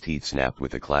creature's teeth snapped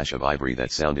with a clash of ivory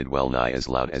that sounded well nigh as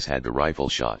loud as had the rifle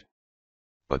shot.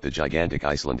 But the gigantic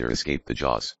Icelander escaped the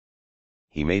jaws.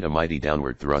 He made a mighty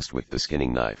downward thrust with the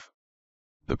skinning knife.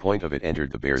 The point of it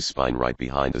entered the bear's spine right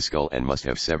behind the skull and must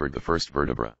have severed the first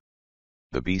vertebra.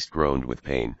 The beast groaned with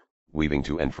pain, weaving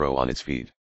to and fro on its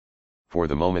feet. For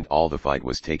the moment all the fight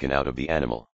was taken out of the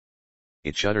animal.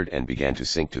 It shuddered and began to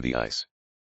sink to the ice.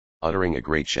 Uttering a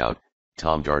great shout,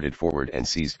 Tom darted forward and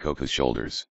seized Koku's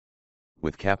shoulders.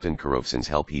 With Captain Korofsson's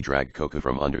help he dragged Koku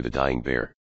from under the dying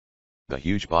bear. The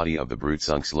huge body of the brute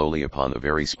sunk slowly upon the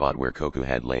very spot where Koku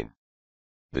had lain.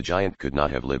 The giant could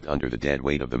not have lived under the dead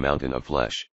weight of the mountain of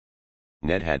flesh.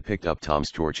 Ned had picked up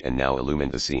Tom's torch and now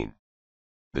illumined the scene.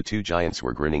 The 2 giants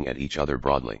were grinning at each other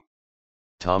broadly.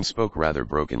 Tom spoke rather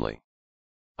brokenly.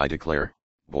 "I declare,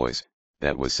 boys,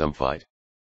 that was some fight.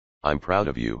 I'm proud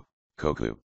of you,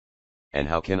 Koku. And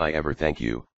how can I ever thank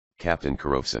you, Captain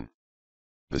Korofsson?"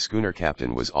 The schooner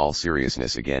captain was all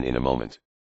seriousness again in a moment.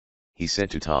 He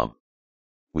said to Tom,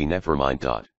 "We never mind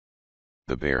dot.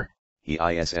 The bear, he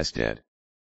is dead.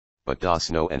 But da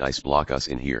snow and ice block us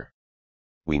in here.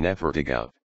 We never dig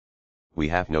out. We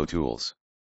have no tools."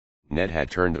 Ned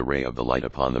had turned the ray of the light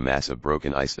upon the mass of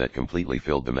broken ice that completely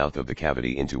filled the mouth of the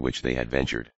cavity into which they had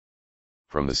ventured.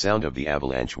 From the sound of the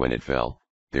avalanche when it fell,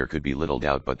 there could be little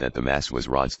doubt but that the mass was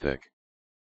rods thick.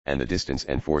 And the distance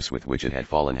and force with which it had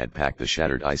fallen had packed the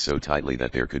shattered ice so tightly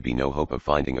that there could be no hope of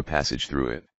finding a passage through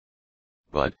it.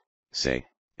 "But, say,"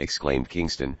 exclaimed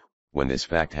Kingston, When this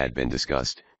fact had been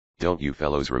discussed, don't you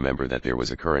fellows remember that there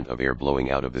was a current of air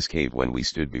blowing out of this cave when we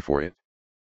stood before it?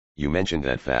 You mentioned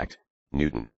that fact,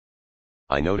 Newton.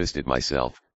 I noticed it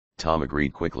myself, Tom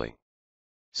agreed quickly.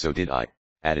 So did I,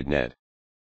 added Ned.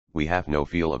 We have no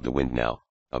feel of the wind now,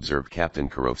 observed Captain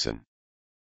Carofson.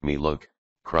 Me look,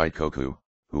 cried Koku,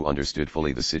 who understood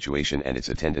fully the situation and its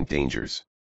attendant dangers.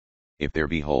 If there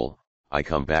be hole, I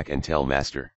come back and tell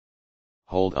master.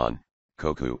 Hold on,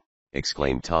 Koku,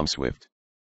 exclaimed Tom Swift.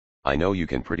 I know you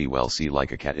can pretty well see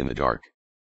like a cat in the dark.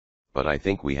 But I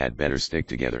think we had better stick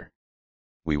together.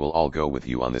 We will all go with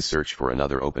you on this search for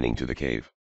another opening to the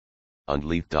cave. Und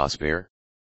leave das bear?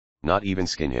 Not even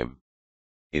skin him.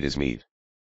 It is meat.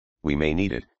 We may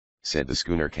need it, said the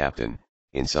schooner captain,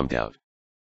 in some doubt.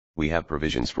 We have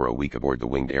provisions for a week aboard the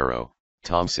Winged Arrow,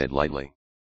 Tom said lightly.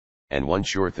 And one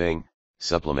sure thing,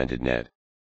 supplemented Ned.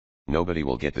 Nobody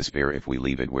will get this bear if we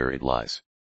leave it where it lies.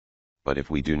 But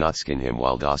if we do not skin him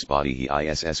while das body he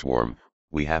is warm,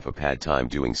 we have a bad time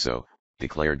doing so,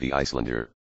 declared the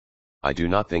Icelander. I do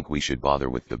not think we should bother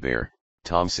with the bear,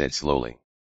 Tom said slowly.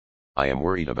 I am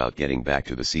worried about getting back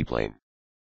to the seaplane.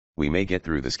 We may get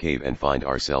through this cave and find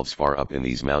ourselves far up in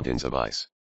these mountains of ice.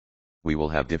 We will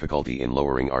have difficulty in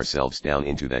lowering ourselves down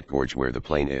into that gorge where the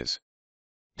plane is.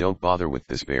 Don't bother with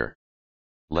this bear.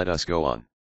 Let us go on.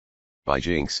 By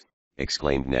jinx,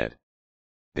 exclaimed Ned.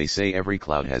 They say every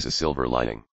cloud has a silver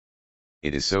lining.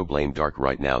 It is so blamed dark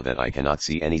right now that I cannot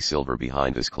see any silver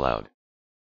behind this cloud.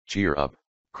 Cheer up,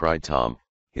 cried Tom,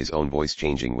 his own voice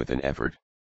changing with an effort.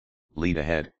 Lead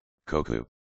ahead, Koku.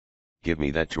 Give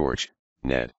me that torch,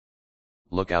 Ned.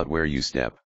 Look out where you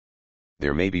step.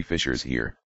 There may be fissures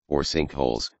here, or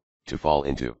sinkholes, to fall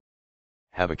into.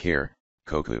 Have a care,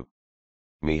 Koku.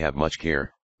 Me have much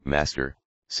care, master,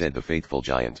 said the faithful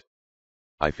giant.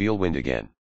 I feel wind again.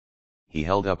 He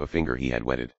held up a finger he had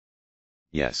wetted.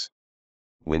 Yes.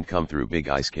 Wind come through big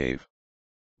ice cave.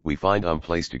 We find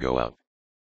place to go out.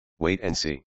 Wait and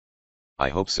see. I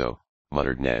hope so,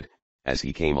 muttered Ned, as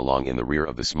he came along in the rear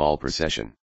of the small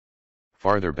procession.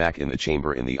 Farther back in the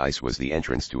chamber in the ice was the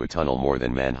entrance to a tunnel more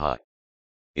than man-high.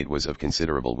 It was of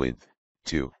considerable width,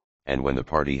 too, and when the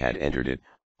party had entered it,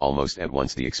 almost at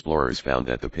once the explorers found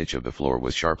that the pitch of the floor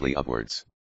was sharply upwards.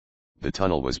 The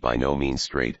tunnel was by no means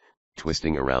straight,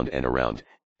 twisting around,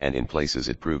 and in places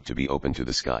it proved to be open to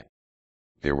the sky.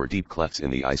 There were deep clefts in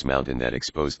the ice mountain that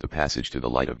exposed the passage to the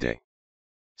light of day.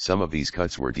 Some of these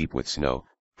cuts were deep with snow,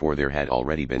 for there had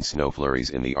already been snow flurries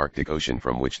in the Arctic Ocean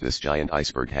from which this giant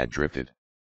iceberg had drifted.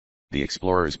 The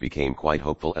explorers became quite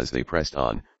hopeful as they pressed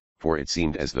on, for it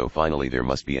seemed as though finally there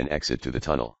must be an exit to the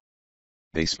tunnel.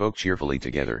 They spoke cheerfully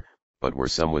together, but were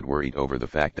somewhat worried over the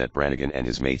fact that Brannigan and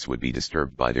his mates would be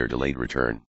disturbed by their delayed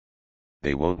return.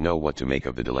 They won't know what to make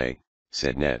of the delay,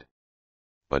 said Ned.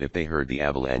 But if they heard the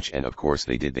avalanche, and of course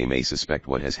they did, they may suspect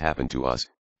what has happened to us,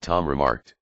 Tom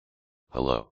remarked.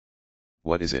 Hello.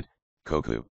 What is it,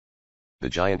 Koku? The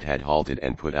giant had halted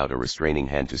and put out a restraining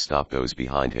hand to stop those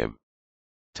behind him.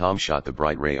 Tom shot the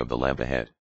bright ray of the lamp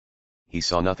ahead. He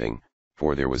saw nothing,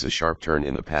 for there was a sharp turn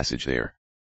in the passage there.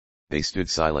 They stood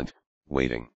silent,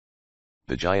 waiting.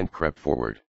 The giant crept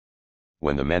forward.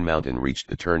 When the man mountain reached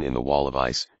the turn in the wall of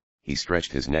ice, he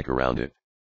stretched his neck around it.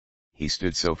 He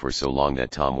stood so for so long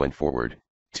that Tom went forward,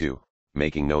 too,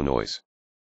 making no noise.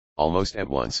 Almost at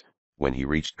once, when he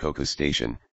reached Koku's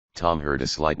station, Tom heard a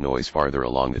slight noise farther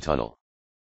along the tunnel.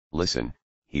 Listen,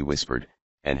 he whispered,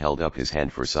 and held up his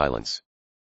hand for silence.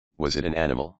 Was it an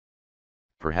animal?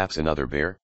 Perhaps another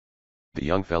bear? The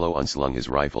young fellow unslung his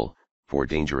rifle, for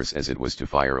dangerous as it was to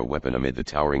fire a weapon amid the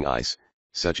towering ice,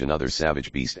 such another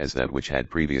savage beast as that which had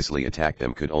previously attacked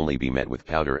them could only be met with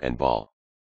powder and ball.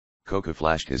 Koku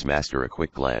flashed his master a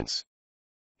quick glance.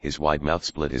 His wide mouth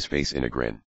split his face in a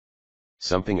grin.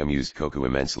 Something amused Koku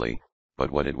immensely, but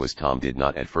what it was Tom did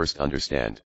not at first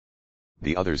understand.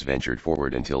 The others ventured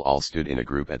forward until all stood in a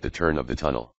group at the turn of the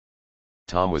tunnel.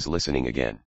 Tom was listening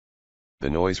again. The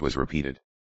noise was repeated.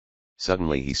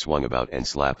 Suddenly he swung about and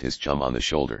slapped his chum on the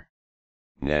shoulder.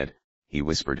 Ned, he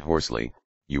whispered hoarsely,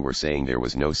 you were saying there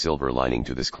was no silver lining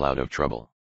to this cloud of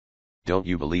trouble. Don't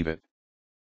you believe it?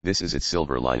 This is its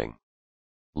silver lining.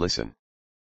 Listen.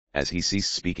 As he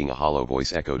ceased speaking, a hollow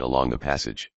voice echoed along the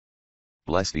passage.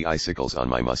 Bless the icicles on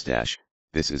my mustache,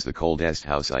 this is the coldest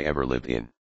house I ever lived in.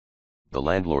 The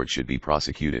landlord should be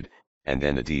prosecuted, and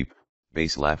then the deep,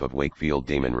 bass laugh of Wakefield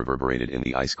Damon reverberated in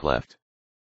the ice cleft.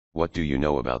 What do you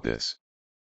know about this?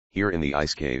 Here in the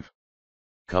ice cave?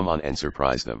 Come on and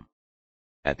surprise them.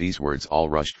 At these words all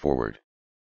rushed forward.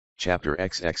 Chapter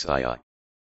XXII.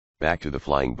 Back to the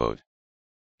flying boat.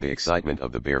 The excitement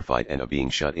of the bear fight and of being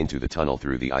shut into the tunnel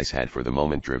through the ice had for the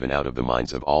moment driven out of the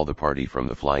minds of all the party from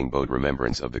the flying boat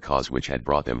remembrance of the cause which had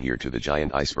brought them here to the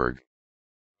giant iceberg.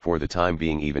 For the time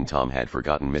being even Tom had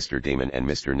forgotten Mr. Damon and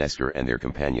Mr. Nestor and their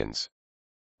companions.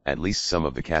 At least some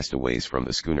of the castaways from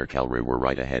the schooner Calry were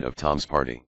right ahead of Tom's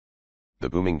party. The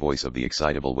booming voice of the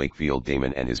excitable Wakefield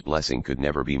Damon and his blessing could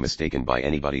never be mistaken by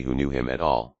anybody who knew him at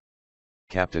all.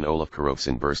 Captain Olaf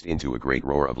Karofsson burst into a great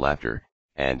roar of laughter,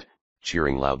 and,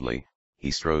 cheering loudly, he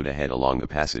strode ahead along the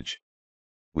passage.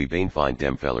 "We bane find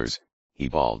dem fellers," he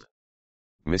bawled.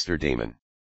 "Mr. Damon.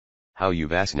 How you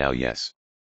vas now yes?"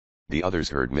 The others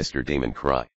heard Mr. Damon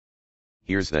cry.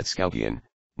 "Here's that Skoukian,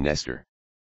 Nestor.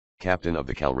 Captain of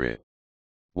the Calry.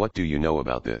 What do you know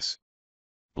about this?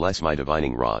 Bless my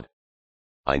divining rod.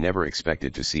 I never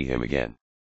expected to see him again."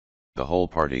 The whole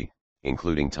party,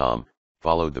 including Tom,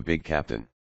 followed the big captain.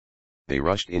 They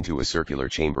rushed into a circular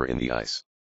chamber in the ice.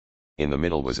 In the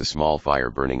middle was a small fire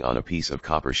burning on a piece of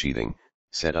copper sheathing,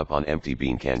 set up on empty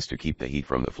bean cans to keep the heat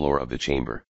from the floor of the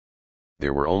chamber.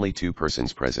 There were only 2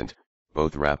 persons present,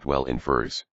 both wrapped well in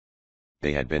furs.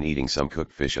 They had been eating some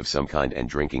cooked fish of some kind and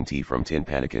drinking tea from tin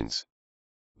pannikins.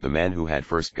 The man who had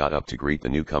first got up to greet the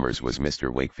newcomers was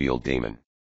Mr. Wakefield Damon.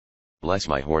 "Bless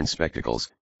my horn spectacles,"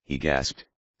 he gasped,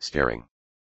 staring.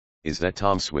 "Is that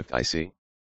Tom Swift I see?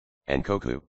 And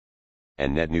Koku?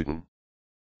 And Ned Newton?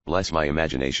 Bless my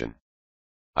imagination.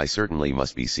 I certainly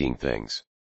must be seeing things."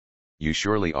 "You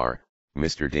surely are,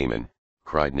 Mr. Damon,"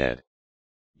 cried Ned.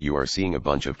 "You are seeing a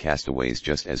bunch of castaways,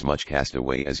 just as much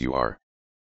castaway as you are."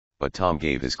 But Tom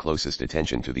gave his closest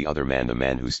attention to the other man, the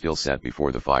man who still sat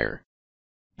before the fire.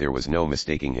 There was no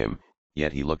mistaking him,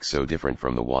 yet he looked so different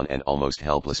from the wan and almost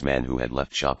helpless man who had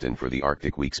left Shopton for the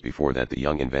Arctic weeks before that the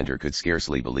young inventor could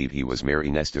scarcely believe he was Mary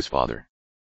Nestor's father.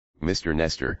 "Mr.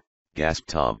 Nestor," gasped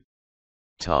Tom.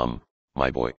 "Tom,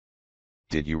 my boy.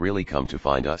 Did you really come to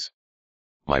find us?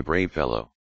 My brave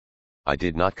fellow." "I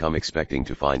did not come expecting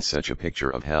to find such a picture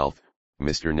of health,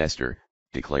 Mr. Nestor,"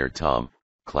 declared Tom,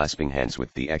 clasping hands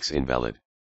with the ex-invalid.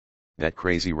 "That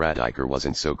crazy Radiker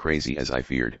wasn't so crazy as I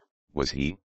feared, was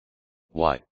he?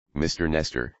 Why, Mr.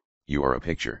 Nestor, you are a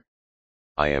picture."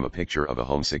 "I am a picture of a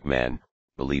homesick man,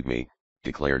 believe me,"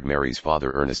 declared Mary's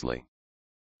father earnestly.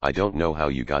 "I don't know how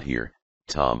you got here,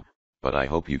 Tom, but I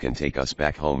hope you can take us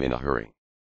back home in a hurry."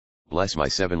 "Bless my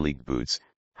 7-leagued boots,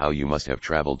 how you must have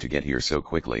traveled to get here so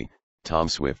quickly, Tom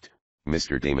Swift,"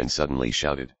 Mr. Damon suddenly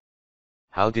shouted.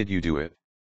 "How did you do it?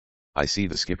 I see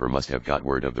the skipper must have got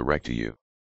word of the wreck to you.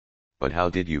 But how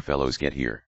did you fellows get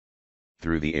here?"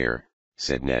 "Through the air,"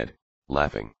 said Ned,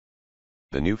 laughing.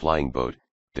 "The new flying boat?"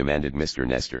 demanded Mr.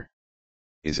 Nestor.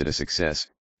 "Is it a success,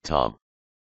 Tom?"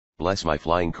 "Bless my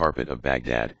flying carpet of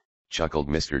Baghdad," chuckled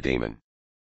Mr. Damon.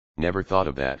 "Never thought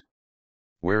of that.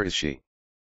 Where is she?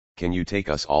 Can you take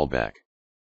us all back?"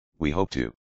 "We hope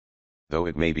to. Though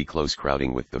it may be close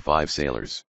crowding with the 5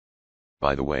 sailors.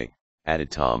 By the way,"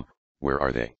 added Tom, "where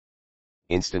are they?"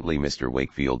 Instantly Mr.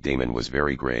 Wakefield Damon was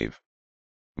very grave.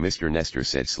 Mr. Nestor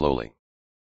said slowly.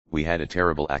 "We had a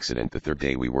terrible accident the 3rd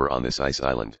day we were on this ice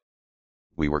island.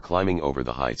 We were climbing over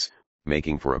the heights,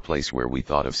 making for a place where we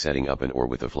thought of setting up an oar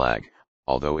with a flag,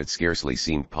 although it scarcely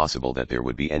seemed possible that there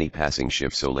would be any passing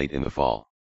ship so late in the fall.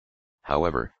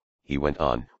 However," he went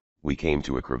on, "we came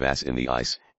to a crevasse in the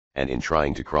ice, and in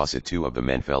trying to cross it 2 of the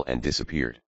men fell and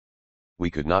disappeared.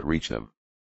 We could not reach them.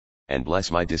 And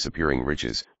bless my disappearing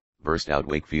riches," burst out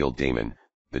Wakefield Damon,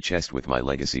 "the chest with my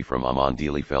legacy from Amon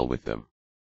fell with them.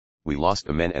 We lost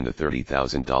the men and the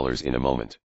 $30,000 in a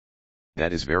moment."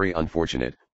 "That is very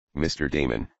unfortunate, Mr.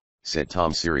 Damon," said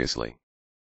Tom seriously.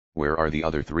 "Where are the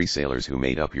other 3 sailors who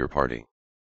made up your party?"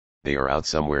 "They are out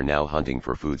somewhere now hunting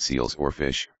for food, seals or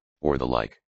fish, or the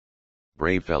like.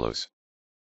 Brave fellows.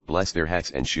 Bless their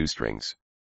hats and shoestrings.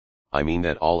 I mean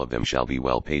that all of them shall be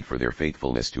well paid for their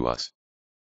faithfulness to us."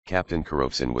 Captain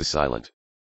Karofsson was silent.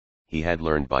 He had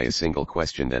learned by a single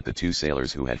question that the 2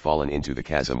 sailors who had fallen into the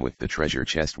chasm with the treasure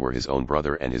chest were his own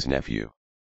brother and his nephew.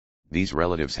 These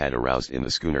relatives had aroused in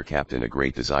the schooner captain a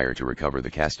great desire to recover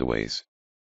the castaways.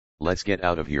 "Let's get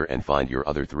out of here and find your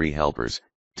other 3 helpers,"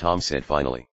 Tom said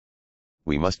finally.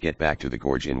 "We must get back to the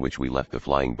gorge in which we left the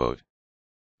flying boat.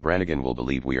 Brannigan will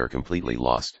believe we are completely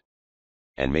lost."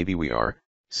 "And maybe we are,"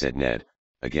 said Ned,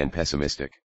 again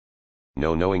pessimistic.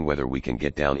 "No knowing whether we can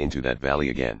get down into that valley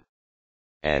again.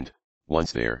 And,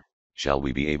 once there, shall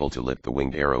we be able to lift the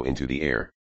winged arrow into the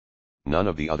air?" None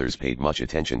of the others paid much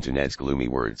attention to Ned's gloomy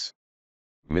words.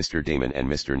 Mr. Damon and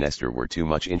Mr. Nestor were too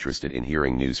much interested in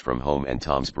hearing news from home and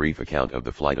Tom's brief account of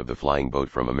the flight of the flying boat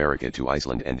from America to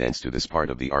Iceland and thence to this part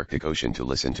of the Arctic Ocean to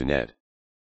listen to Ned.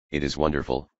 "It is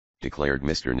wonderful," declared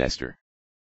Mr. Nestor.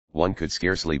 One could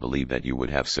scarcely believe that you would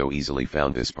have so easily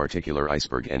found this particular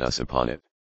iceberg and us upon it.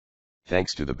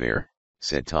 Thanks to the bear,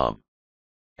 said Tom.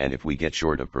 And if we get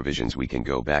short of provisions we can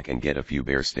go back and get a few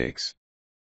bear steaks.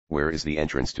 Where is the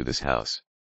entrance to this house?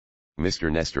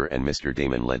 Mr. Nestor and Mr.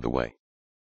 Damon led the way.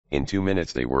 In 2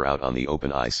 minutes they were out on the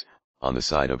open ice, on the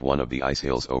side of one of the ice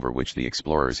hills over which the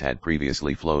explorers had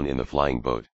previously flown in the flying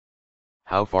boat.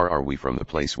 How far are we from the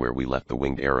place where we left the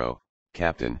winged arrow,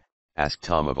 Captain? Asked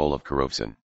Tom of Olaf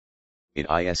Karofsson. It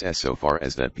is so far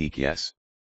as that peak, yes.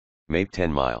 Maybe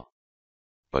 10 mile.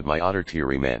 But my otter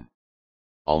teary men.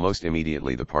 Almost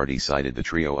immediately the party sighted the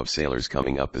trio of sailors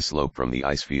coming up the slope from the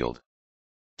ice field.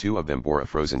 2 of them bore a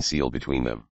frozen seal between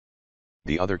them.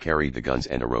 The other carried the guns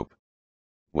and a rope.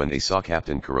 When they saw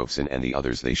Captain Karofsson and the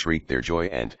others they shrieked their joy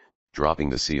and, dropping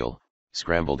the seal,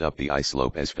 scrambled up the ice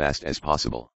slope as fast as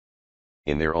possible.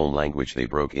 In their own language they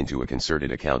broke into a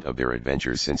concerted account of their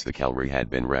adventures since the Calvary had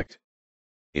been wrecked.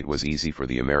 It was easy for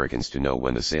the Americans to know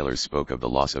when the sailors spoke of the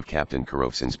loss of Captain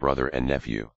Karofsson's brother and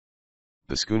nephew.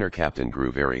 The schooner captain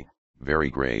grew very, very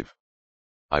grave.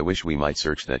 I wish we might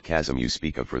search that chasm you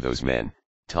speak of for those men,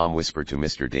 Tom whispered to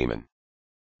Mr. Damon.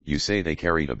 You say they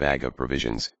carried a bag of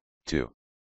provisions, too.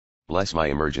 Bless my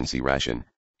emergency ration,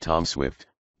 Tom Swift,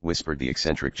 whispered the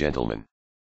eccentric gentleman.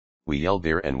 We yelled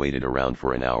there and waited around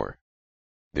for an hour.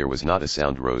 There was not a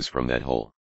sound rose from that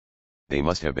hole. They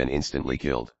must have been instantly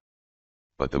killed.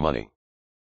 But the money?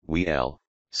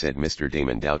 Said Mr.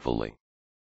 Damon doubtfully.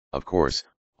 Of course,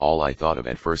 all I thought of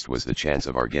at first was the chance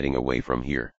of our getting away from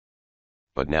here.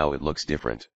 But now it looks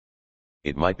different.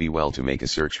 It might be well to make a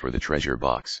search for the treasure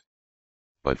box.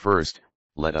 But first,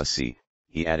 let us see,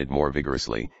 he added more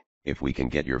vigorously, if we can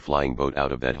get your flying boat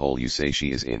out of that hole you say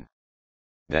she is in.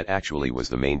 That actually was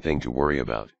the main thing to worry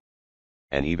about.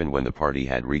 And even when the party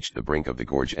had reached the brink of the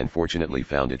gorge and fortunately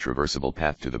found a traversable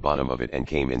path to the bottom of it and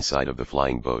came inside of the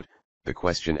flying boat, the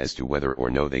question as to whether or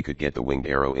no they could get the winged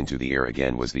arrow into the air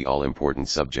again was the all-important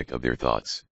subject of their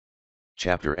thoughts.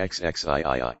 Chapter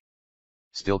XXIII.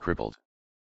 Still crippled.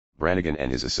 Brannigan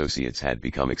and his associates had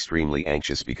become extremely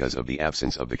anxious because of the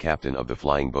absence of the captain of the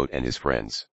flying boat and his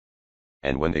friends.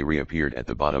 And when they reappeared at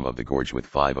the bottom of the gorge with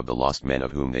 5 of the lost men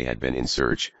of whom they had been in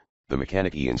search, the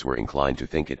Mechanic-Ians were inclined to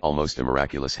think it almost a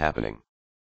miraculous happening.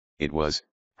 It was,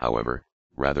 however,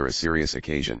 rather a serious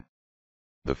occasion.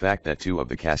 The fact that 2 of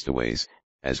the castaways,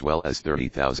 as well as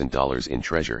 $30,000 in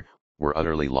treasure, were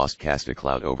utterly lost cast a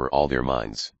cloud over all their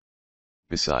minds.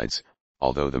 Besides,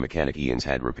 although the Mechanic-Ians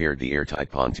had repaired the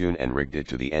airtight pontoon and rigged it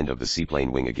to the end of the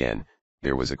seaplane wing again,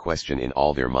 there was a question in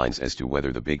all their minds as to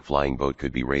whether the big flying boat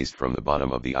could be raised from the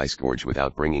bottom of the ice gorge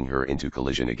without bringing her into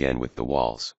collision again with the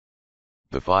walls.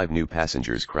 The 5 new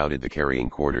passengers crowded the carrying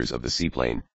quarters of the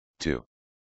seaplane, too.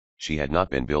 She had not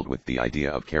been built with the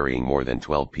idea of carrying more than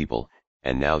 12 people,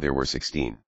 and now there were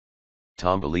 16.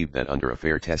 Tom believed that under a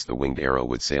fair test the winged arrow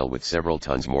would sail with several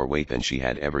tons more weight than she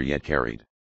had ever yet carried.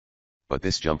 But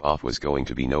this jump-off was going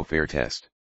to be no fair test.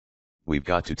 We've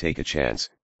got to take a chance,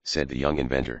 said the young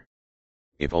inventor.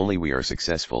 If only we are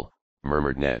successful,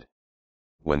 murmured Ned.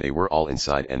 When they were all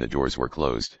inside and the doors were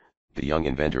closed, the young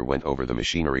inventor went over the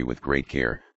machinery with great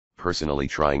care, personally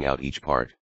trying out each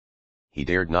part. He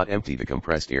dared not empty the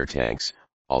compressed air tanks,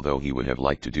 although he would have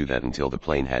liked to do that until the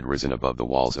plane had risen above the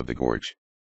walls of the gorge.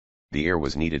 The air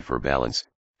was needed for balance,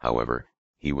 however,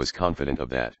 he was confident of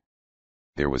that.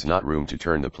 There was not room to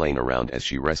turn the plane around as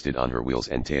she rested on her wheels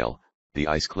and tail, the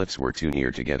ice cliffs were too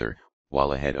near together,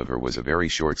 while ahead of her was a very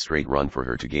short straight run for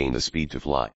her to gain the speed to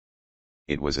fly.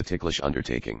 It was a ticklish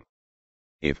undertaking.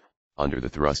 If, under the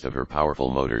thrust of her powerful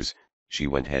motors, she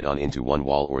went head-on into one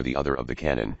wall or the other of the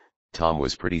cannon, Tom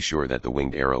was pretty sure that the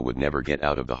winged arrow would never get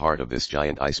out of the heart of this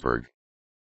giant iceberg.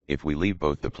 If we leave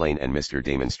both the plane and Mr.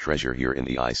 Damon's treasure here in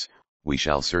the ice, we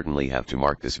shall certainly have to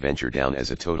mark this venture down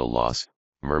as a total loss,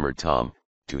 murmured Tom,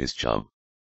 to his chum.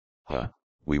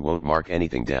 We won't mark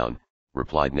anything down,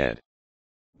 replied Ned.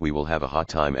 We will have a hot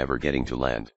time ever getting to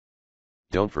land.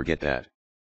 Don't forget that.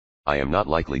 I am not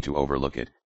likely to overlook it,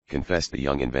 confessed the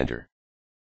young inventor.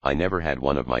 I never had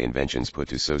one of my inventions put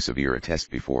to so severe a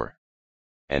test before.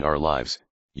 And our lives,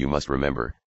 you must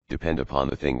remember, depend upon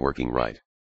the thing working right.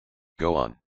 Go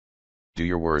on. Do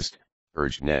your worst,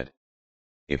 urged Ned.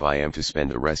 If I am to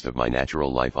spend the rest of my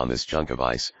natural life on this chunk of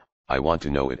ice, I want to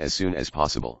know it as soon as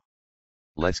possible.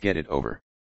 Let's get it over.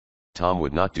 Tom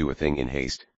would not do a thing in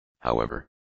haste, however.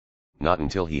 Not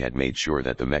until he had made sure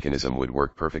that the mechanism would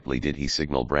work perfectly did he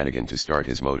signal Brannigan to start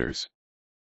his motors.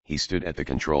 He stood at the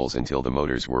controls until the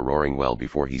motors were roaring well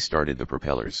before he started the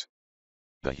propellers.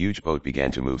 The huge boat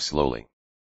began to move slowly.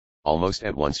 Almost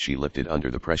at once she lifted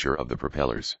under the pressure of the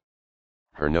propellers.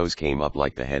 Her nose came up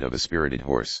like the head of a spirited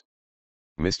horse.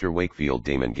 Mr. Wakefield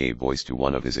Damon gave voice to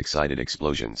one of his excited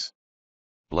explosions.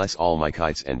 "Bless all my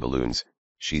kites and balloons,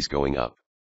 she's going up."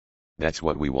 "That's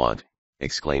what we want,"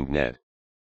 exclaimed Ned.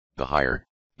 "The higher,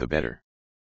 the better."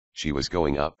 She was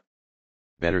going up.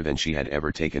 Better than she had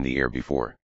ever taken the air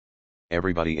before.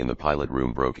 Everybody in the pilot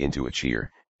room broke into a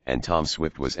cheer, and Tom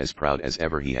Swift was as proud as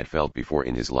ever he had felt before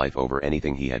in his life over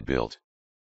anything he had built.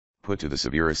 Put to the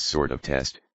severest sort of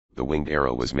test, the winged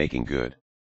arrow was making good.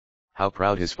 How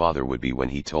proud his father would be when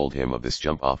he told him of this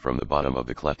jump off from the bottom of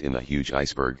the cleft in the huge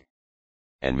iceberg.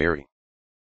 And Mary.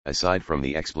 Aside from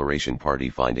the exploration party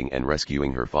finding and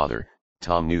rescuing her father,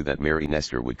 Tom knew that Amos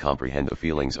Nestor would comprehend the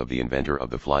feelings of the inventor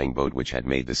of the flying boat which had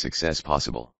made the success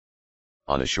possible.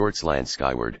 On a short slant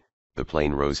skyward, the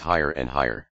plane rose higher and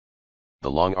higher. The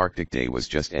long Arctic day was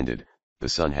just ended, the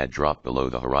sun had dropped below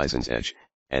the horizon's edge,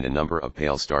 and a number of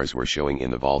pale stars were showing in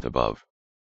the vault above.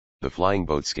 The flying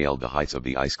boat scaled the heights of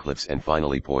the ice cliffs and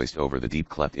finally poised over the deep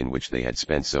cleft in which they had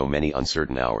spent so many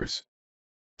uncertain hours.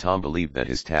 Tom believed that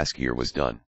his task here was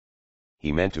done.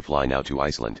 He meant to fly now to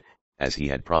Iceland, as he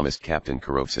had promised Captain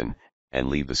Korofsson, and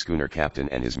leave the schooner captain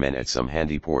and his men at some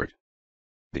handy port.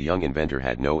 The young inventor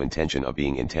had no intention of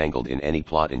being entangled in any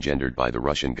plot engendered by the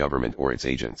Russian government or its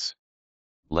agents.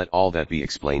 Let all that be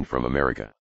explained from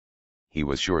America. He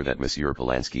was sure that Monsieur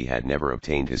Polanski had never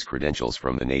obtained his credentials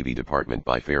from the Navy Department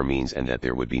by fair means and that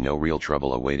there would be no real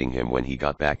trouble awaiting him when he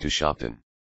got back to Shopton.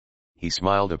 He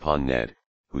smiled upon Ned,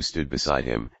 who stood beside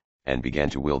him, and began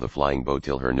to wheel the flying boat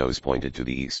till her nose pointed to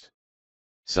the east.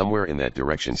 Somewhere in that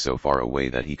direction so far away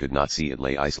that he could not see it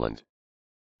lay Iceland.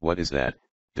 "What is that?"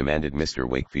 demanded Mr.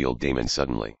 Wakefield Damon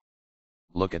suddenly.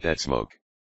 "Look at that smoke."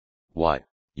 "Why,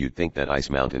 you'd think that ice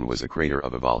mountain was a crater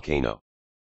of a volcano."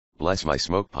 "Bless my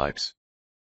smoke pipes.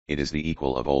 It is the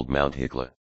equal of old Mount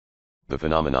Hecla." The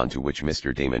phenomenon to which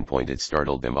Mr. Damon pointed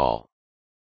startled them all.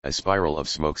 A spiral of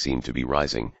smoke seemed to be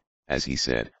rising, as he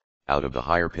said, out of the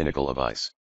higher pinnacle of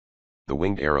ice. The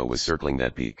winged arrow was circling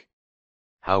that peak.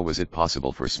 How was it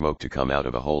possible for smoke to come out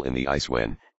of a hole in the ice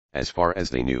when, as far as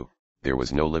they knew, there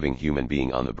was no living human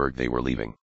being on the berg they were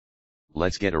leaving?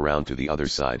 "Let's get around to the other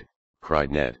side,"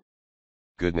 cried Ned.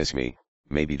 "Goodness me,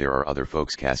 maybe there are other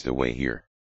folks cast away here."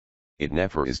 "It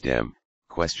never is dem?"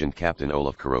 questioned Captain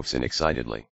Olaf Korofsson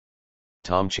excitedly.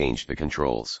 Tom changed the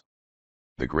controls.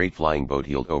 The great flying boat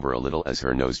heeled over a little as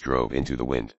her nose drove into the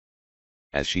wind.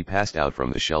 As she passed out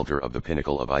from the shelter of the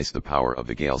pinnacle of ice, the power of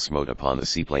the gale smote upon the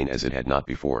seaplane as it had not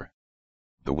before.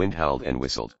 The wind howled and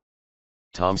whistled.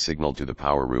 Tom signaled to the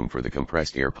power room for the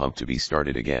compressed air pump to be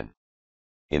started again.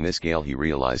 In this gale he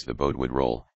realized the boat would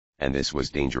roll, and this was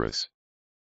dangerous.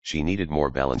 She needed more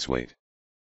balance weight.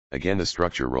 Again the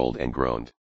structure rolled and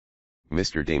groaned.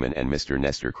 Mr. Damon and Mr.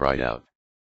 Nestor cried out.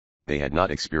 They had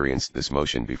not experienced this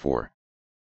motion before.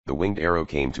 The winged arrow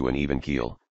came to an even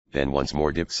keel, then once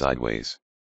more dipped sideways.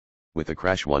 With a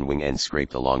crash one wing end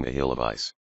scraped along the hill of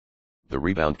ice. The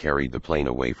rebound carried the plane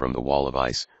away from the wall of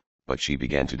ice, but she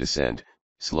began to descend,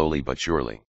 slowly but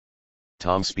surely.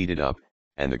 Tom speeded up,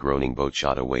 and the groaning boat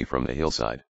shot away from the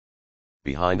hillside.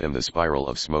 Behind them the spiral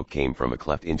of smoke came from a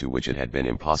cleft into which it had been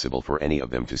impossible for any of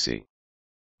them to see.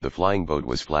 The flying boat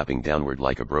was flapping downward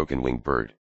like a broken-winged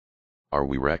bird. "Are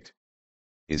we wrecked?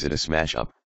 Is it a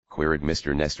smash-up?" queried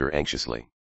Mr. Nestor anxiously.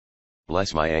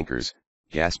 "Bless my anchors,"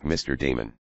 gasped Mr.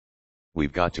 Damon.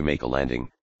 "We've got to make a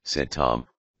landing," said Tom,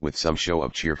 with some show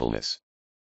of cheerfulness.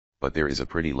 "But there is a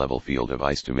pretty level field of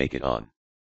ice to make it on.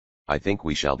 I think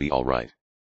we shall be all right."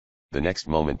 The next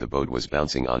moment the boat was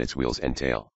bouncing on its wheels and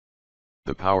tail.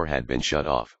 The power had been shut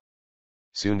off.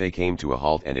 Soon they came to a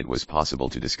halt and it was possible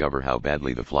to discover how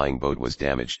badly the flying boat was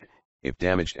damaged, if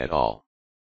damaged at all.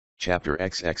 Chapter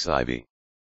XXIV.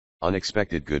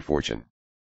 Unexpected Good Fortune.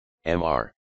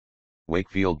 Mr.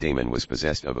 Wakefield Damon was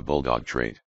possessed of a bulldog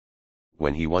trait.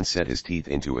 When he once set his teeth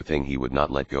into a thing he would not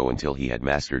let go until he had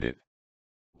mastered it.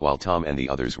 While Tom and the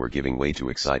others were giving way to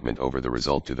excitement over the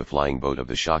result to the flying boat of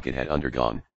the shock it had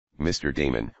undergone, Mr.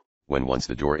 Damon, when once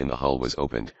the door in the hull was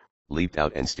opened, leaped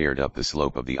out and stared up the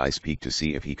slope of the ice peak to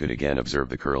see if he could again observe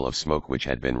the curl of smoke which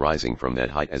had been rising from that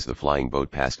height as the flying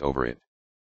boat passed over it.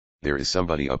 "There is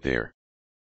somebody up there.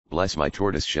 Bless my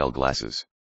tortoise-shell glasses.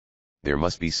 There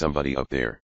must be somebody up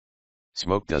there.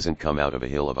 Smoke doesn't come out of a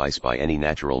hill of ice by any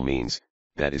natural means,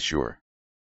 that is sure."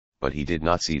 But he did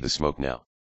not see the smoke now.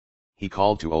 He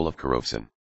called to Olaf Korofsson.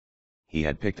 He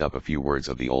had picked up a few words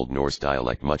of the Old Norse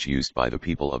dialect much used by the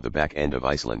people of the back end of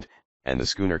Iceland, and the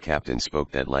schooner captain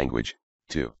spoke that language,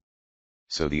 too.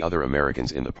 So the other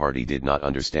Americans in the party did not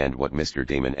understand what Mr.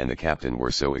 Damon and the captain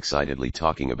were so excitedly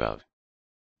talking about.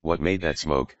 "What made that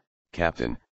smoke,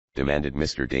 Captain?" demanded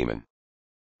Mr. Damon.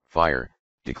 "Fire,"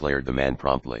 declared the man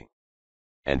promptly.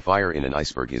 And fire in an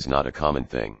iceberg is not a common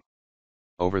thing.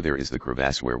 Over there is the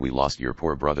crevasse where we lost your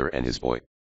poor brother and his boy.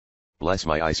 Bless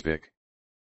my ice pick.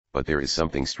 But there is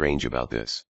something strange about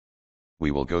this.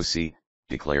 We will go see,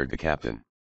 declared the captain.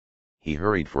 He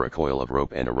hurried for a coil of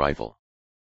rope and a rifle.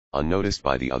 Unnoticed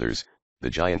by the others, the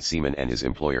giant seaman and his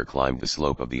employer climbed the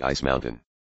slope of the ice mountain.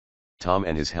 Tom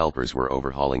and his helpers were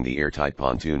overhauling the airtight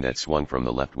pontoon that swung from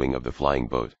the left wing of the flying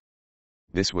boat.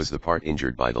 This was the part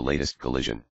injured by the latest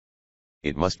collision.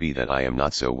 It must be that I am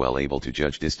not so well able to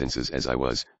judge distances as I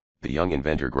was, the young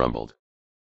inventor grumbled.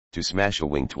 To smash a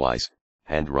wing twice,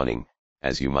 hand running,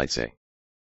 as you might say.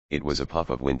 It was a puff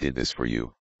of wind did this for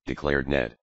you, declared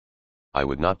Ned. I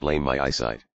would not blame my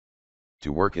eyesight.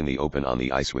 To work in the open on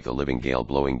the ice with a living gale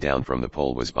blowing down from the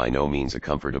pole was by no means a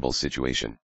comfortable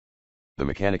situation. The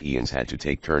mechanic Ians had to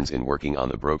take turns in working on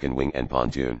the broken wing and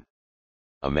pontoon.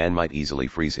 A man might easily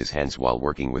freeze his hands while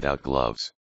working without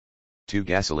gloves. 2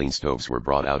 gasoline stoves were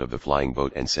brought out of the flying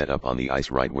boat and set up on the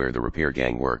ice right where the repair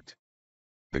gang worked.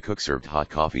 The cook served hot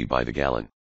coffee by the gallon.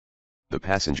 The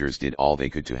passengers did all they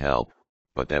could to help,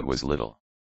 but that was little.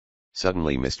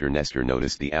 Suddenly Mr. Nestor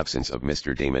noticed the absence of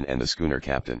Mr. Damon and the schooner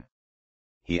captain.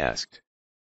 He asked,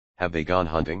 "Have they gone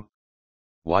hunting?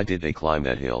 Why did they climb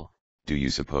that hill, do you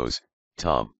suppose,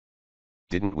 Tom?"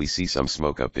 "Didn't we see some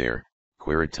smoke up there?"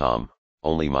 queried Tom,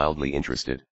 only mildly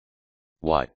interested.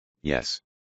 "Why, yes.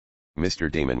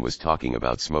 Mr. Damon was talking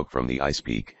about smoke from the ice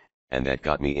peak, and that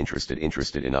got me interested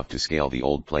enough to scale the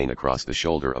old plane across the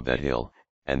shoulder of that hill,"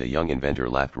 and the young inventor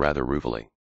laughed rather ruefully.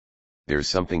 "There's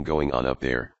something going on up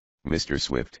there, Mr.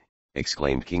 Swift,"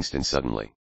 exclaimed Kingston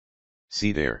suddenly.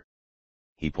 "See there."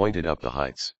 He pointed up the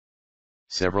heights.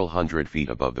 Several hundred feet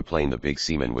above the plane the big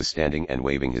seaman was standing and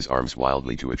waving his arms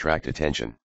wildly to attract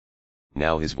attention.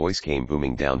 Now his voice came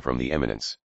booming down from the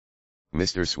eminence.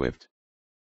 "Mr. Swift.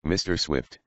 Mr.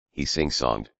 Swift," he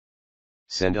sing-songed.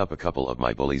 "Send up a couple of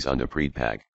my bullies on the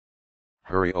Preedpag.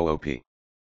 Hurry oop.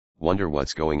 Wonder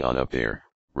what's going on up there,"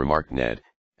 remarked Ned,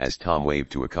 as Tom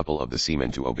waved to a couple of the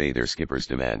seamen to obey their skipper's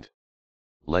demand.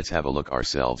 "Let's have a look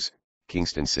ourselves,"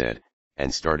 Kingston said,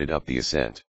 and started up the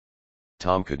ascent.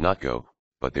 Tom could not go,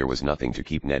 but there was nothing to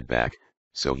keep Ned back,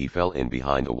 so he fell in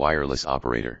behind the wireless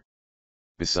operator.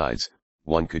 Besides,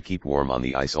 one could keep warm on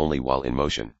the ice only while in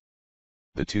motion.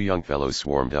 The 2 young fellows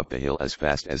swarmed up the hill as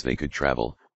fast as they could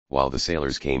travel, while the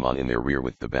sailors came on in their rear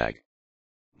with the bag.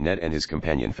 Ned and his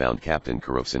companion found Captain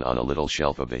Carrofson on a little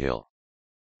shelf of the hill.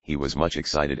 He was much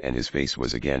excited and his face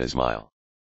was again a smile.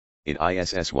 "It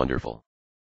is wonderful.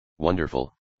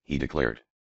 Wonderful," he declared.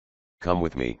 "Come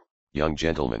with me, young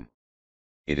gentlemen.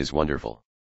 It is wonderful."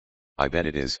 "I bet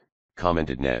it is,"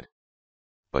 commented Ned.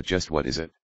 "But just what is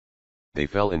it?" They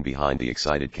fell in behind the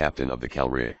excited captain of the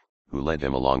Calrae, who led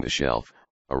them along the shelf,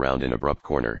 around an abrupt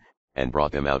corner, and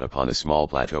brought them out upon a small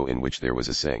plateau in which there was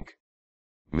a sink.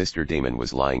 Mr. Damon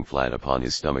was lying flat upon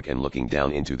his stomach and looking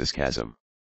down into this chasm.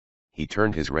 He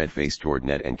turned his red face toward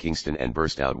Ned and Kingston and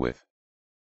burst out with,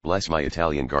 "Bless my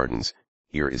Italian gardens,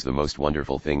 here is the most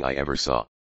wonderful thing I ever saw.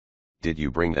 Did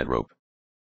you bring that rope?"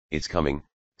 "It's coming,"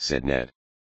 said Ned.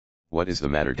 "What is the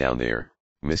matter down there,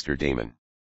 Mr. Damon?"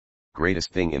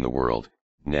 "Greatest thing in the world,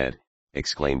 Ned,"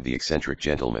 exclaimed the eccentric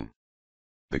gentleman.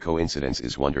 "The coincidence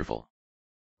is wonderful.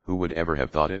 Who would ever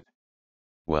have thought it?"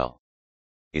 "Well,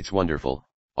 it's wonderful,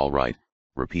 all right,"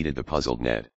 repeated the puzzled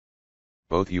Ned.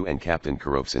 "Both you and Captain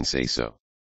Carrofson say so.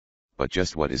 But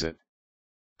just what is it?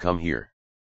 Come here.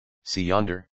 See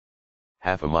yonder?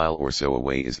 Half a mile or so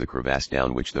away is the crevasse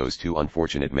down which those 2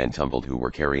 unfortunate men tumbled who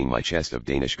were carrying my chest of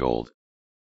Danish gold.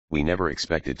 We never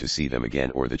expected to see them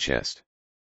again or the chest."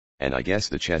 "And I guess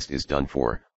the chest is done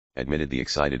for," admitted the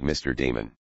excited Mr.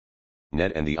 Damon.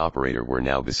 Ned and the operator were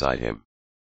now beside him.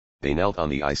 They knelt on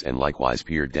the ice and likewise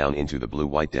peered down into the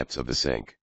blue-white depths of the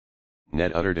sink.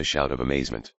 Ned uttered a shout of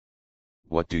amazement.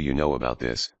 "What do you know about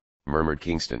this?" murmured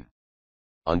Kingston.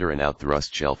 Under an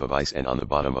out-thrust shelf of ice and on the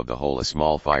bottom of the hole a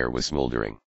small fire was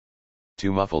smoldering.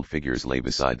 2 muffled figures lay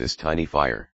beside this tiny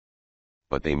fire.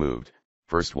 But they moved,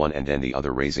 first one and then the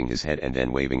other raising his head and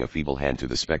then waving a feeble hand to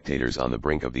the spectators on the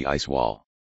brink of the ice wall.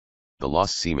 "The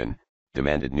lost seaman?"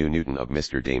 demanded Newton of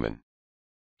Mr. Damon.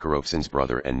 "Carrofson's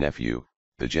brother and nephew,"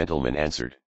 the gentleman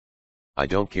answered. "I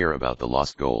don't care about the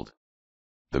lost gold.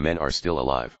 The men are still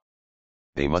alive.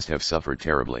 They must have suffered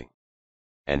terribly.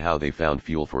 And how they found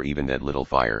fuel for even that little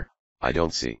fire, I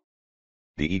don't see."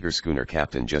 The eager schooner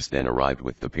captain just then arrived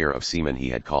with the pair of seamen he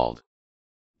had called.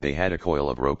 They had a coil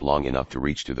of rope long enough to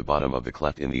reach to the bottom of the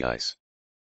cleft in the ice.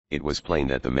 It was plain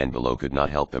that the men below could not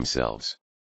help themselves.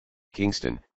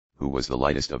 Kingston, who was the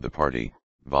lightest of the party,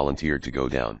 volunteered to go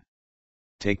down.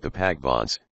 "Take the pag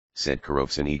bonds," said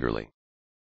Carrofson eagerly.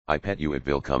 I bet you it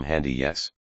will come handy,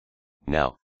 yes.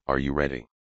 Now, are you ready?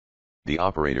 The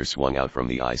operator swung out from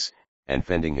the ice, and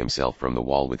fending himself from the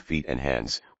wall with feet and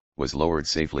hands, was lowered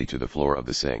safely to the floor of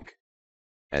the sink.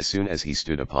 As soon as he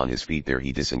stood upon his feet there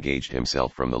he disengaged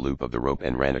himself from the loop of the rope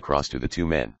and ran across to the two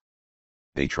men.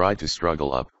 They tried to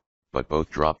struggle up, but both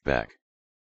dropped back.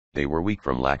 They were weak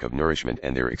from lack of nourishment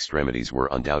and their extremities were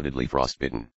undoubtedly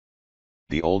frostbitten.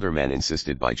 The older man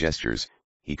insisted by gestures,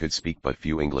 he could speak but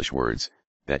few English words,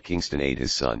 that Kingston aid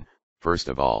his son, first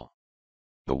of all.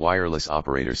 The wireless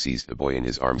operator seized the boy in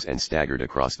his arms and staggered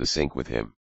across the sink with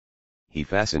him. He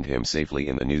fastened him safely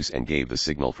in the noose and gave the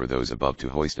signal for those above to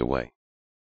hoist away.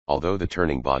 Although the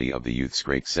turning body of the youth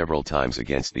scraped several times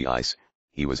against the ice,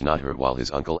 he was not hurt while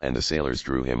his uncle and the sailors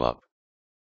drew him up.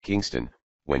 Kingston,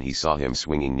 when he saw him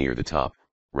swinging near the top,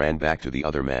 ran back to the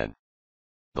other man.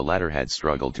 The latter had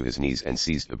struggled to his knees and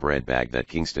seized the bread bag that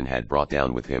Kingston had brought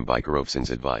down with him by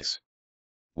Carofson's advice.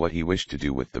 What he wished to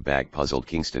do with the bag puzzled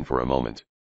Kingston for a moment.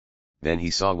 Then he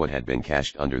saw what had been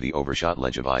cached under the overshot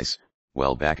ledge of ice,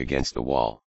 well back against the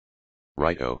wall.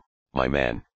 "Right-o, my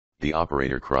man," the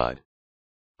operator cried.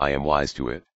 "I am wise to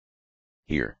it.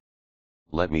 Here.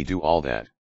 Let me do all that.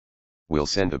 We'll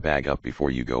send the bag up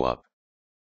before you go up."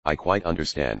 "I quite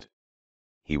understand."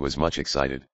 He was much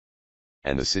excited.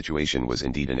 And the situation was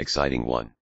indeed an exciting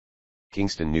one.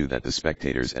 Kingston knew that the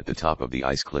spectators at the top of the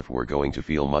ice cliff were going to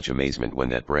feel much amazement when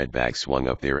that bread bag swung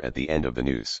up there at the end of the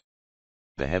noose.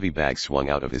 The heavy bag swung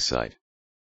out of his sight.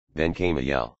 Then came a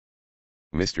yell.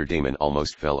 Mr. Damon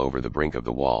almost fell over the brink of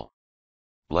the wall.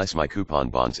 "Bless my coupon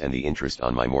bonds and the interest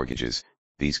on my mortgages,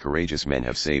 these courageous men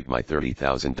have saved my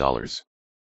 $30,000.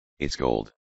 It's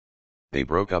gold. They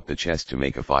broke up the chest to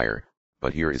make a fire,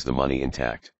 but here is the money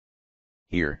intact.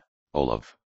 Here,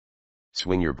 Olaf.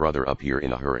 Swing your brother up here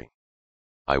in a hurry.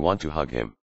 I want to hug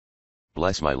him.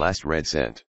 Bless my last red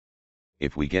cent.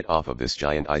 If we get off of this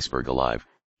giant iceberg alive,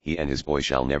 he and his boy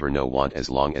shall never know want as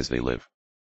long as they live.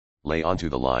 Lay onto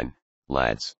the line,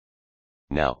 lads.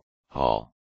 Now,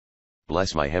 haul.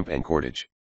 Bless my hemp and cordage.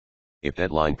 If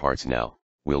that line parts now,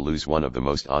 we'll lose one of the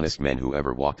most honest men who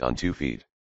ever walked on 2 feet.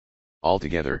 All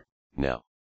together, now."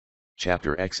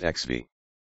 Chapter XXV.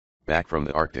 Back from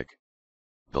the Arctic.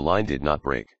 The line did not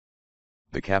break.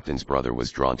 The captain's brother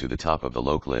was drawn to the top of the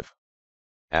low cliff.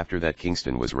 After that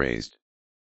Kingston was raised.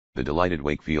 The delighted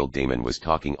Wakefield Damon was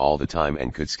talking all the time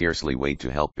and could scarcely wait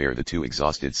to help bear the two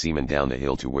exhausted seamen down the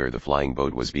hill to where the flying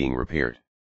boat was being repaired.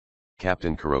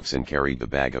 Captain Carofson carried the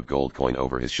bag of gold coin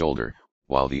over his shoulder,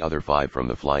 while the other 5 from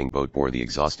the flying boat bore the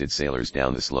exhausted sailors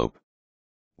down the slope.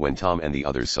 When Tom and the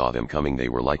others saw them coming they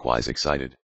were likewise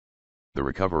excited. The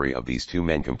recovery of these 2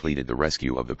 men completed the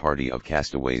rescue of the party of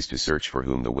castaways to search for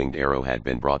whom the winged arrow had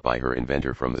been brought by her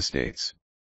inventor from the States.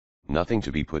 "Nothing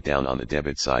to be put down on the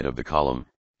debit side of the column,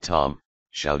 Tom,"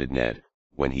 shouted Ned,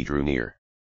 when he drew near.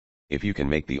 "If you can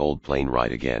make the old plane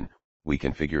ride again, we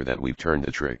can figure that we've turned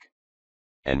the trick."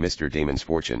 "And Mr. Damon's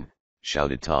fortune,"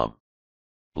 shouted Tom.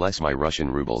 "Bless my Russian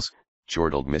rubles,"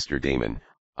 chortled Mr. Damon,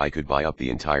 "I could buy up the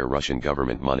entire Russian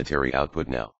government monetary output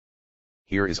now.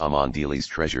 Here is Amon Deli's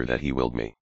treasure that he willed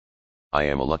me. I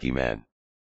am a lucky man.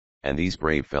 And these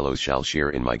brave fellows shall share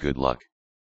in my good luck."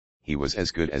 He was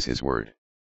as good as his word.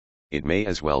 It may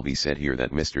as well be said here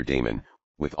that Mr. Damon,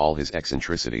 with all his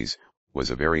eccentricities, was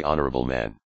a very honorable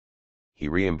man. He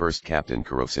reimbursed Captain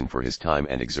Carofson for his time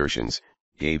and exertions,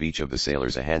 gave each of the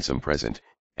sailors a handsome present,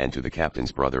 and to the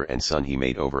captain's brother and son he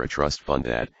made over a trust fund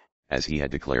that, as he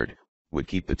had declared, would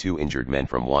keep the 2 injured men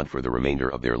from want for the remainder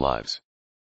of their lives.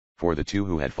 For the 2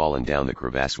 who had fallen down the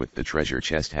crevasse with the treasure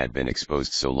chest had been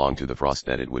exposed so long to the frost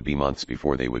that it would be months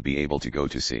before they would be able to go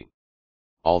to sea.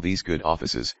 All these good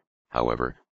offices,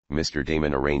 however, Mr.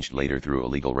 Damon arranged later through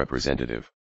a legal representative.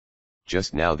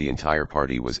 Just now the entire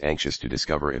party was anxious to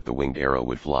discover if the winged arrow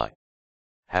would fly.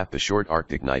 Half the short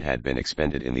Arctic night had been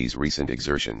expended in these recent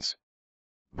exertions.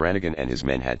 Brannigan and his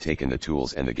men had taken the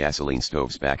tools and the gasoline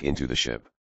stoves back into the ship.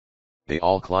 They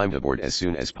all climbed aboard as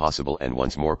soon as possible and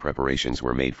once more preparations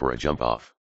were made for a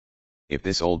jump-off. "If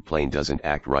this old plane doesn't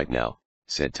act right now,"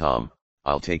 said Tom,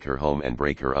 "I'll take her home and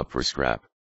break her up for scrap."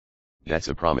 "That's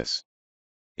a promise."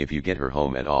 "If you get her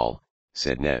home at all,"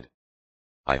 said Ned.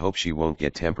 "I hope she won't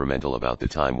get temperamental about the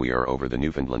time we are over the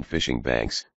Newfoundland fishing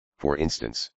banks, for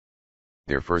instance."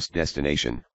 Their first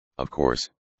destination, of course,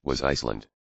 was Iceland.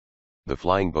 The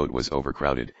flying boat was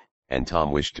overcrowded, and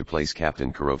Tom wished to place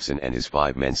Captain Carofson and his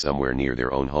 5 men somewhere near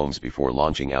their own homes before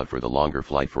launching out for the longer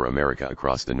flight for America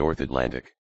across the North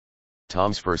Atlantic.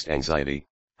 Tom's first anxiety,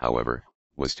 however,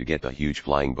 was to get the huge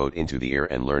flying boat into the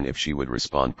air and learn if she would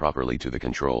respond properly to the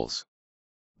controls.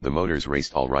 The motors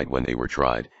raced all right when they were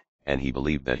tried, and he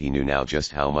believed that he knew now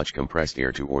just how much compressed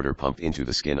air to order pumped into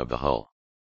the skin of the hull.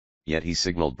 Yet he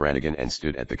signaled Brannigan and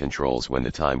stood at the controls when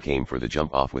the time came for the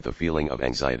jump off with a feeling of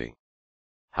anxiety.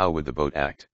 How would the boat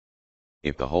act?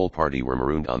 If the whole party were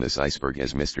marooned on this iceberg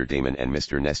as Mr. Damon and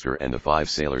Mr. Nestor and the 5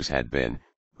 sailors had been,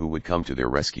 who would come to their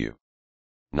rescue?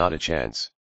 Not a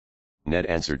chance. Ned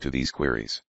answered to these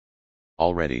queries.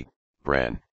 "All ready,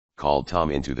 Bran," called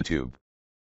Tom into the tube.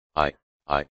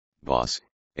 I, boss,"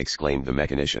 exclaimed the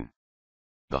mechanician.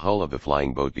 The hull of the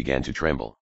flying boat began to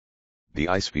tremble. The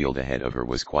ice field ahead of her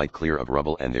was quite clear of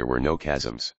rubble and there were no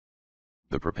chasms.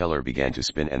 The propeller began to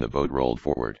spin and the boat rolled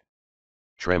forward.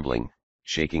 Trembling,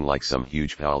 shaking like some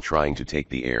huge fowl trying to take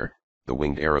the air, the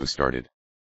winged arrow started.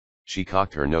 She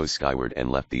cocked her nose skyward and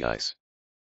left the ice.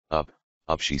 Up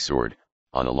she soared,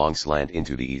 on a long slant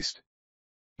into the east.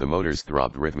 The motors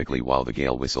throbbed rhythmically while the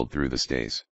gale whistled through the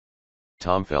stays.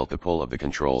 Tom felt the pull of the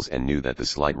controls and knew that the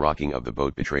slight rocking of the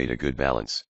boat betrayed a good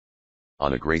balance.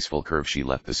 On a graceful curve she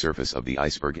left the surface of the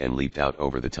iceberg and leaped out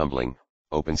over the tumbling,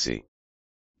 open sea.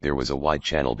 There was a wide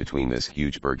channel between this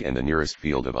huge berg and the nearest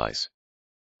field of ice.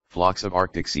 Flocks of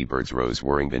Arctic seabirds rose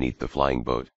whirring beneath the flying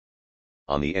boat.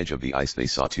 On the edge of the ice they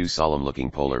saw 2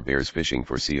 solemn-looking polar bears fishing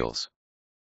for seals.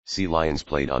 Sea lions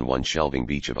played on one shelving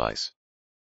beach of ice.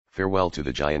 "Farewell to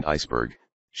the giant iceberg,"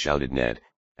 shouted Ned,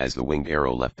 as the winged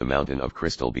arrow left the mountain of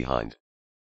crystal behind.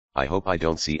 "I hope I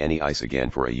don't see any ice again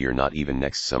for a year, not even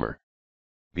next summer.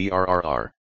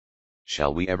 Brrr.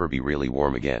 Shall we ever be really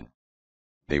warm again?"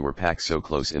 They were packed so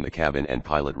close in the cabin and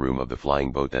pilot room of the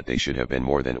flying boat that they should have been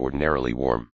more than ordinarily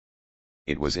warm.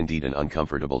 It was indeed an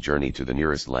uncomfortable journey to the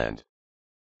nearest land.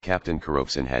 Captain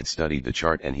Korofsson had studied the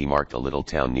chart and he marked a little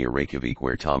town near Reykjavik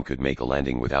where Tom could make a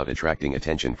landing without attracting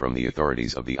attention from the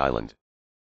authorities of the island.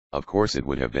 Of course it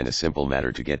would have been a simple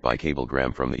matter to get by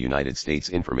cablegram from the United States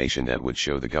information that would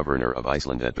show the governor of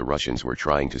Iceland that the Russians were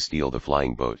trying to steal the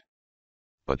flying boat.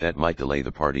 But that might delay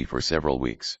the party for several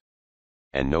weeks.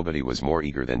 And nobody was more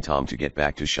eager than Tom to get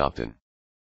back to Shopton.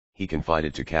 He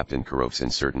confided to Captain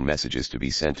Korofsson certain messages to be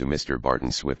sent to Mr.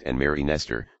 Barton Swift and Mary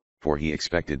Nestor, for he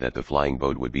expected that the flying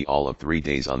boat would be all of 3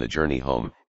 days on the journey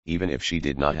home, even if she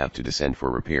did not have to descend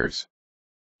for repairs.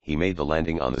 He made the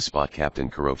landing on the spot Captain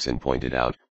Korofsson pointed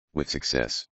out, with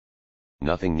success.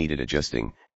 Nothing needed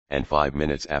adjusting, and 5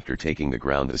 minutes after taking the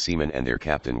ground the seamen and their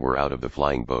captain were out of the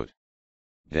flying boat.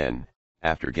 Then,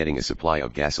 after getting a supply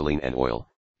of gasoline and oil,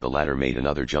 the latter made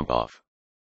another jump off.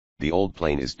 "The old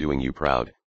plane is doing you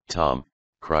proud, Tom,"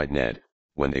 cried Ned,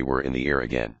 when they were in the air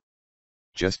again.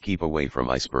 "Just keep away from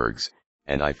icebergs,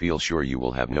 and I feel sure you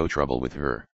will have no trouble with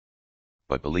her.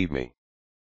 But believe me,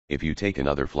 if you take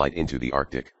another flight into the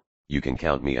Arctic, you can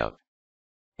count me out."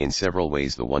 In several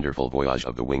ways the wonderful voyage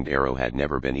of the Winged Arrow had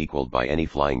never been equaled by any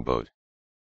flying boat.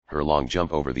 Her long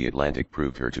jump over the Atlantic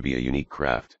proved her to be a unique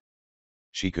craft.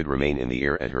 She could remain in the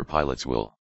air at her pilot's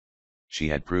will. She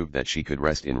had proved that she could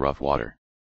rest in rough water.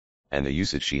 And the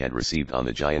usage she had received on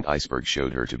the giant iceberg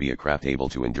showed her to be a craft able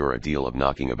to endure a deal of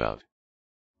knocking about.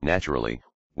 Naturally,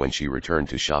 when she returned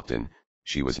to Shopton,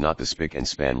 she was not the spick and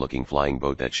span looking flying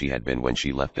boat that she had been when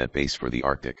she left that base for the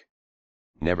Arctic.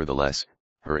 Nevertheless,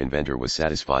 her inventor was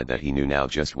satisfied that he knew now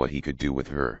just what he could do with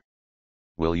her.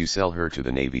 "Will you sell her to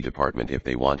the Navy Department if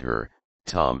they want her,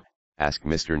 Tom?" asked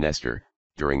Mr. Nestor,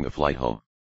 during the flight home.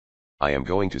 "I am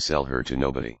going to sell her to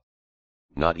nobody.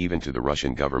 Not even to the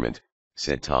Russian government,"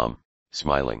 said Tom,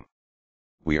 smiling.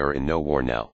 "We are in no war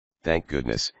now, thank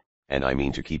goodness, and I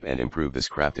mean to keep and improve this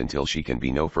craft until she can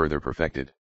be no further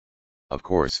perfected. Of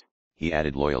course," he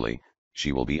added loyally,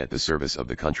 "she will be at the service of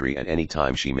the country at any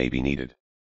time she may be needed.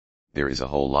 There is a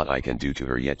whole lot I can do to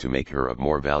her yet to make her of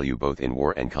more value both in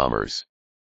war and commerce.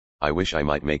 I wish I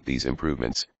might make these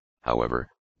improvements, however,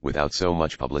 without so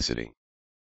much publicity.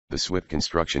 The Swift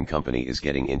Construction Company is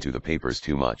getting into the papers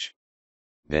too much."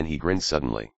 Then he grinned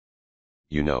suddenly.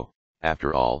 "You know,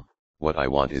 after all, what I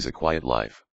want is a quiet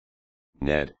life."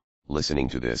 Ned, listening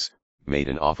to this, made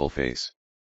an awful face.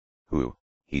 "Who?"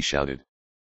 he shouted.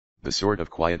 "The sort of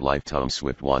quiet life Tom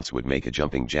Swift wants would make a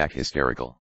jumping jack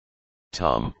hysterical.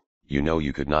 Tom, you know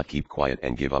you could not keep quiet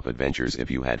and give up adventures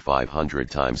if you had 500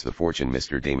 times the fortune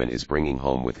Mr. Damon is bringing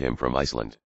home with him from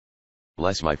Iceland."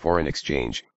 "Bless my foreign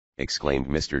exchange," exclaimed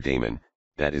Mr. Damon,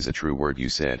 "that is a true word you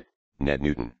said, Ned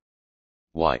Newton.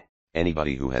 Why,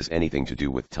 anybody who has anything to do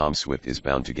with Tom Swift is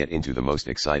bound to get into the most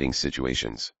exciting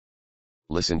situations."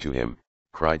 "Listen to him,"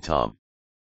 cried Tom.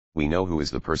 "We know who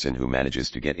is the person who manages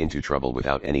to get into trouble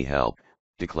without any help,"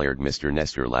 declared Mr.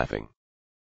 Nestor laughing.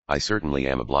 "I certainly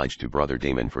am obliged to Brother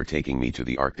Damon for taking me to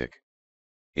the Arctic.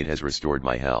 It has restored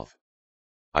my health.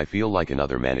 I feel like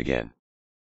another man again.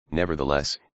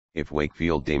 Nevertheless, If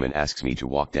Wakefield Damon asks me to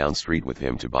walk down street with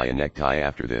him to buy a necktie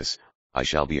after this, I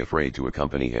shall be afraid to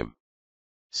accompany him.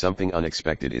 Something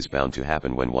unexpected is bound to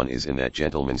happen when one is in that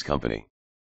gentleman's company.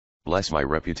 Bless my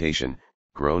reputation,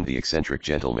 groaned the eccentric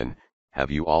gentleman, have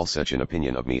you all such an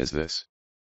opinion of me as this?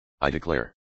 I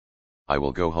declare, I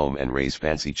will go home and raise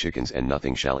fancy chickens and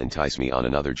nothing shall entice me on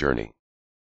another journey.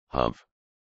 Humph.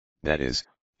 That is,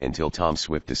 until Tom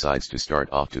Swift decides to start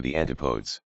off to the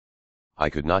antipodes. I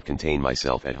could not contain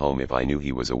myself at home if I knew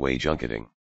he was away junketing.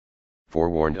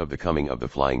 Forewarned of the coming of the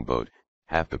flying boat,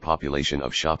 half the population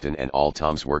of Shopton and all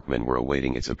Tom's workmen were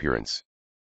awaiting its appearance.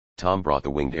 Tom brought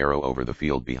the winged arrow over the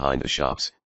field behind the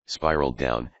shops, spiraled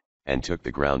down, and took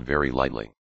the ground very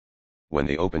lightly. When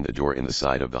they opened the door in the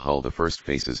side of the hull, the first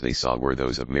faces they saw were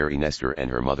those of Mary Nestor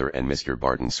and her mother and Mr.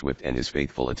 Barton Swift and his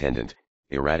faithful attendant,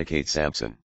 Eradicate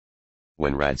Sampson.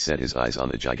 When Rad set his eyes on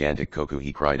the gigantic cuckoo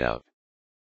he cried out,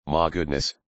 "Ma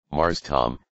goodness, Mars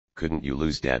Tom, couldn't you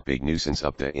lose dat big nuisance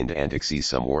up the into Antic Seas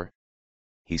some more?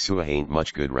 He suah ain't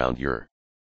much good round yer.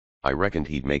 I reckoned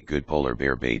he'd make good polar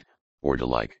bear bait, or de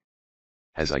like.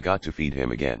 Has I got to feed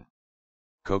him again?"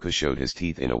 Coco showed his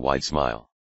teeth in a wide smile.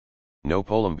 "No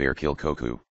polar bear kill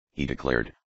Coco," he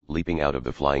declared, leaping out of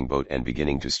the flying boat and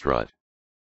beginning to strut.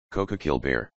 "Coco kill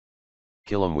bear.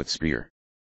 Kill 'em with spear.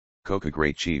 Coco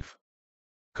great chief.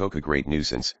 Coco great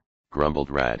nuisance," grumbled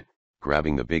Rad,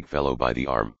 grabbing the big fellow by the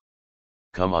arm.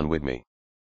 "Come on with me.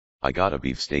 I got a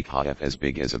beefsteak half as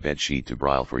big as a bed sheet to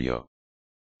broil for yo.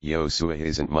 Yo suah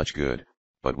isn't much good,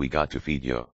 but we got to feed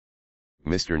yo."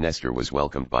 Mr. Nestor was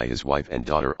welcomed by his wife and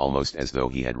daughter almost as though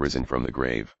he had risen from the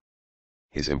grave.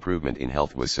 His improvement in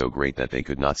health was so great that they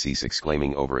could not cease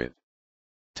exclaiming over it.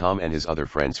 Tom and his other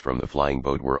friends from the flying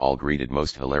boat were all greeted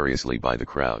most hilariously by the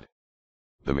crowd.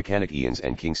 The mechanic Ians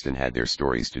and Kingston had their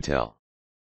stories to tell.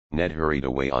 Ned hurried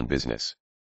away on business.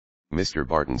 Mr.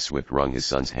 Barton Swift wrung his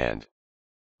son's hand.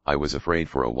 "I was afraid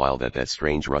for a while that that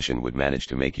strange Russian would manage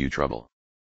to make you trouble.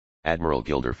 Admiral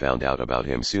Gilder found out about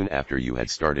him soon after you had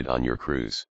started on your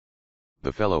cruise.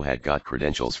 The fellow had got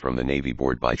credentials from the Navy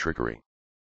Board by trickery.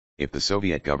 If the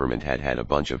Soviet government had had a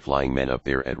bunch of flying men up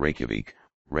there at Reykjavik,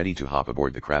 ready to hop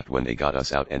aboard the craft when they got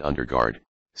us out and under guard,"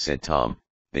 said Tom,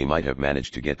 "they might have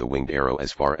managed to get the winged arrow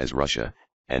as far as Russia,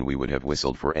 and we would have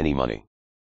whistled for any money.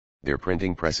 Their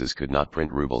printing presses could not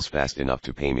print rubles fast enough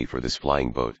to pay me for this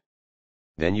flying boat."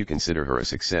 "Then you consider her a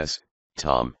success,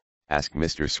 Tom?" asked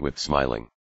Mr. Swift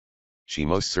smiling. "She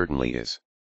most certainly is.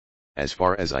 As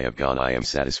far as I have gone I am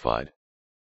satisfied.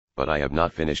 But I have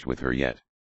not finished with her yet.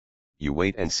 You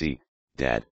wait and see,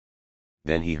 Dad."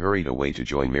 Then he hurried away to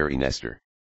join Mary Nestor.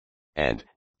 And,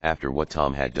 after what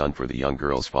Tom had done for the young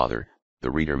girl's father,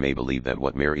 the reader may believe that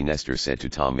what Mary Nestor said to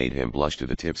Tom made him blush to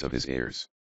the tips of his ears.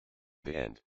 The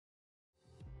end.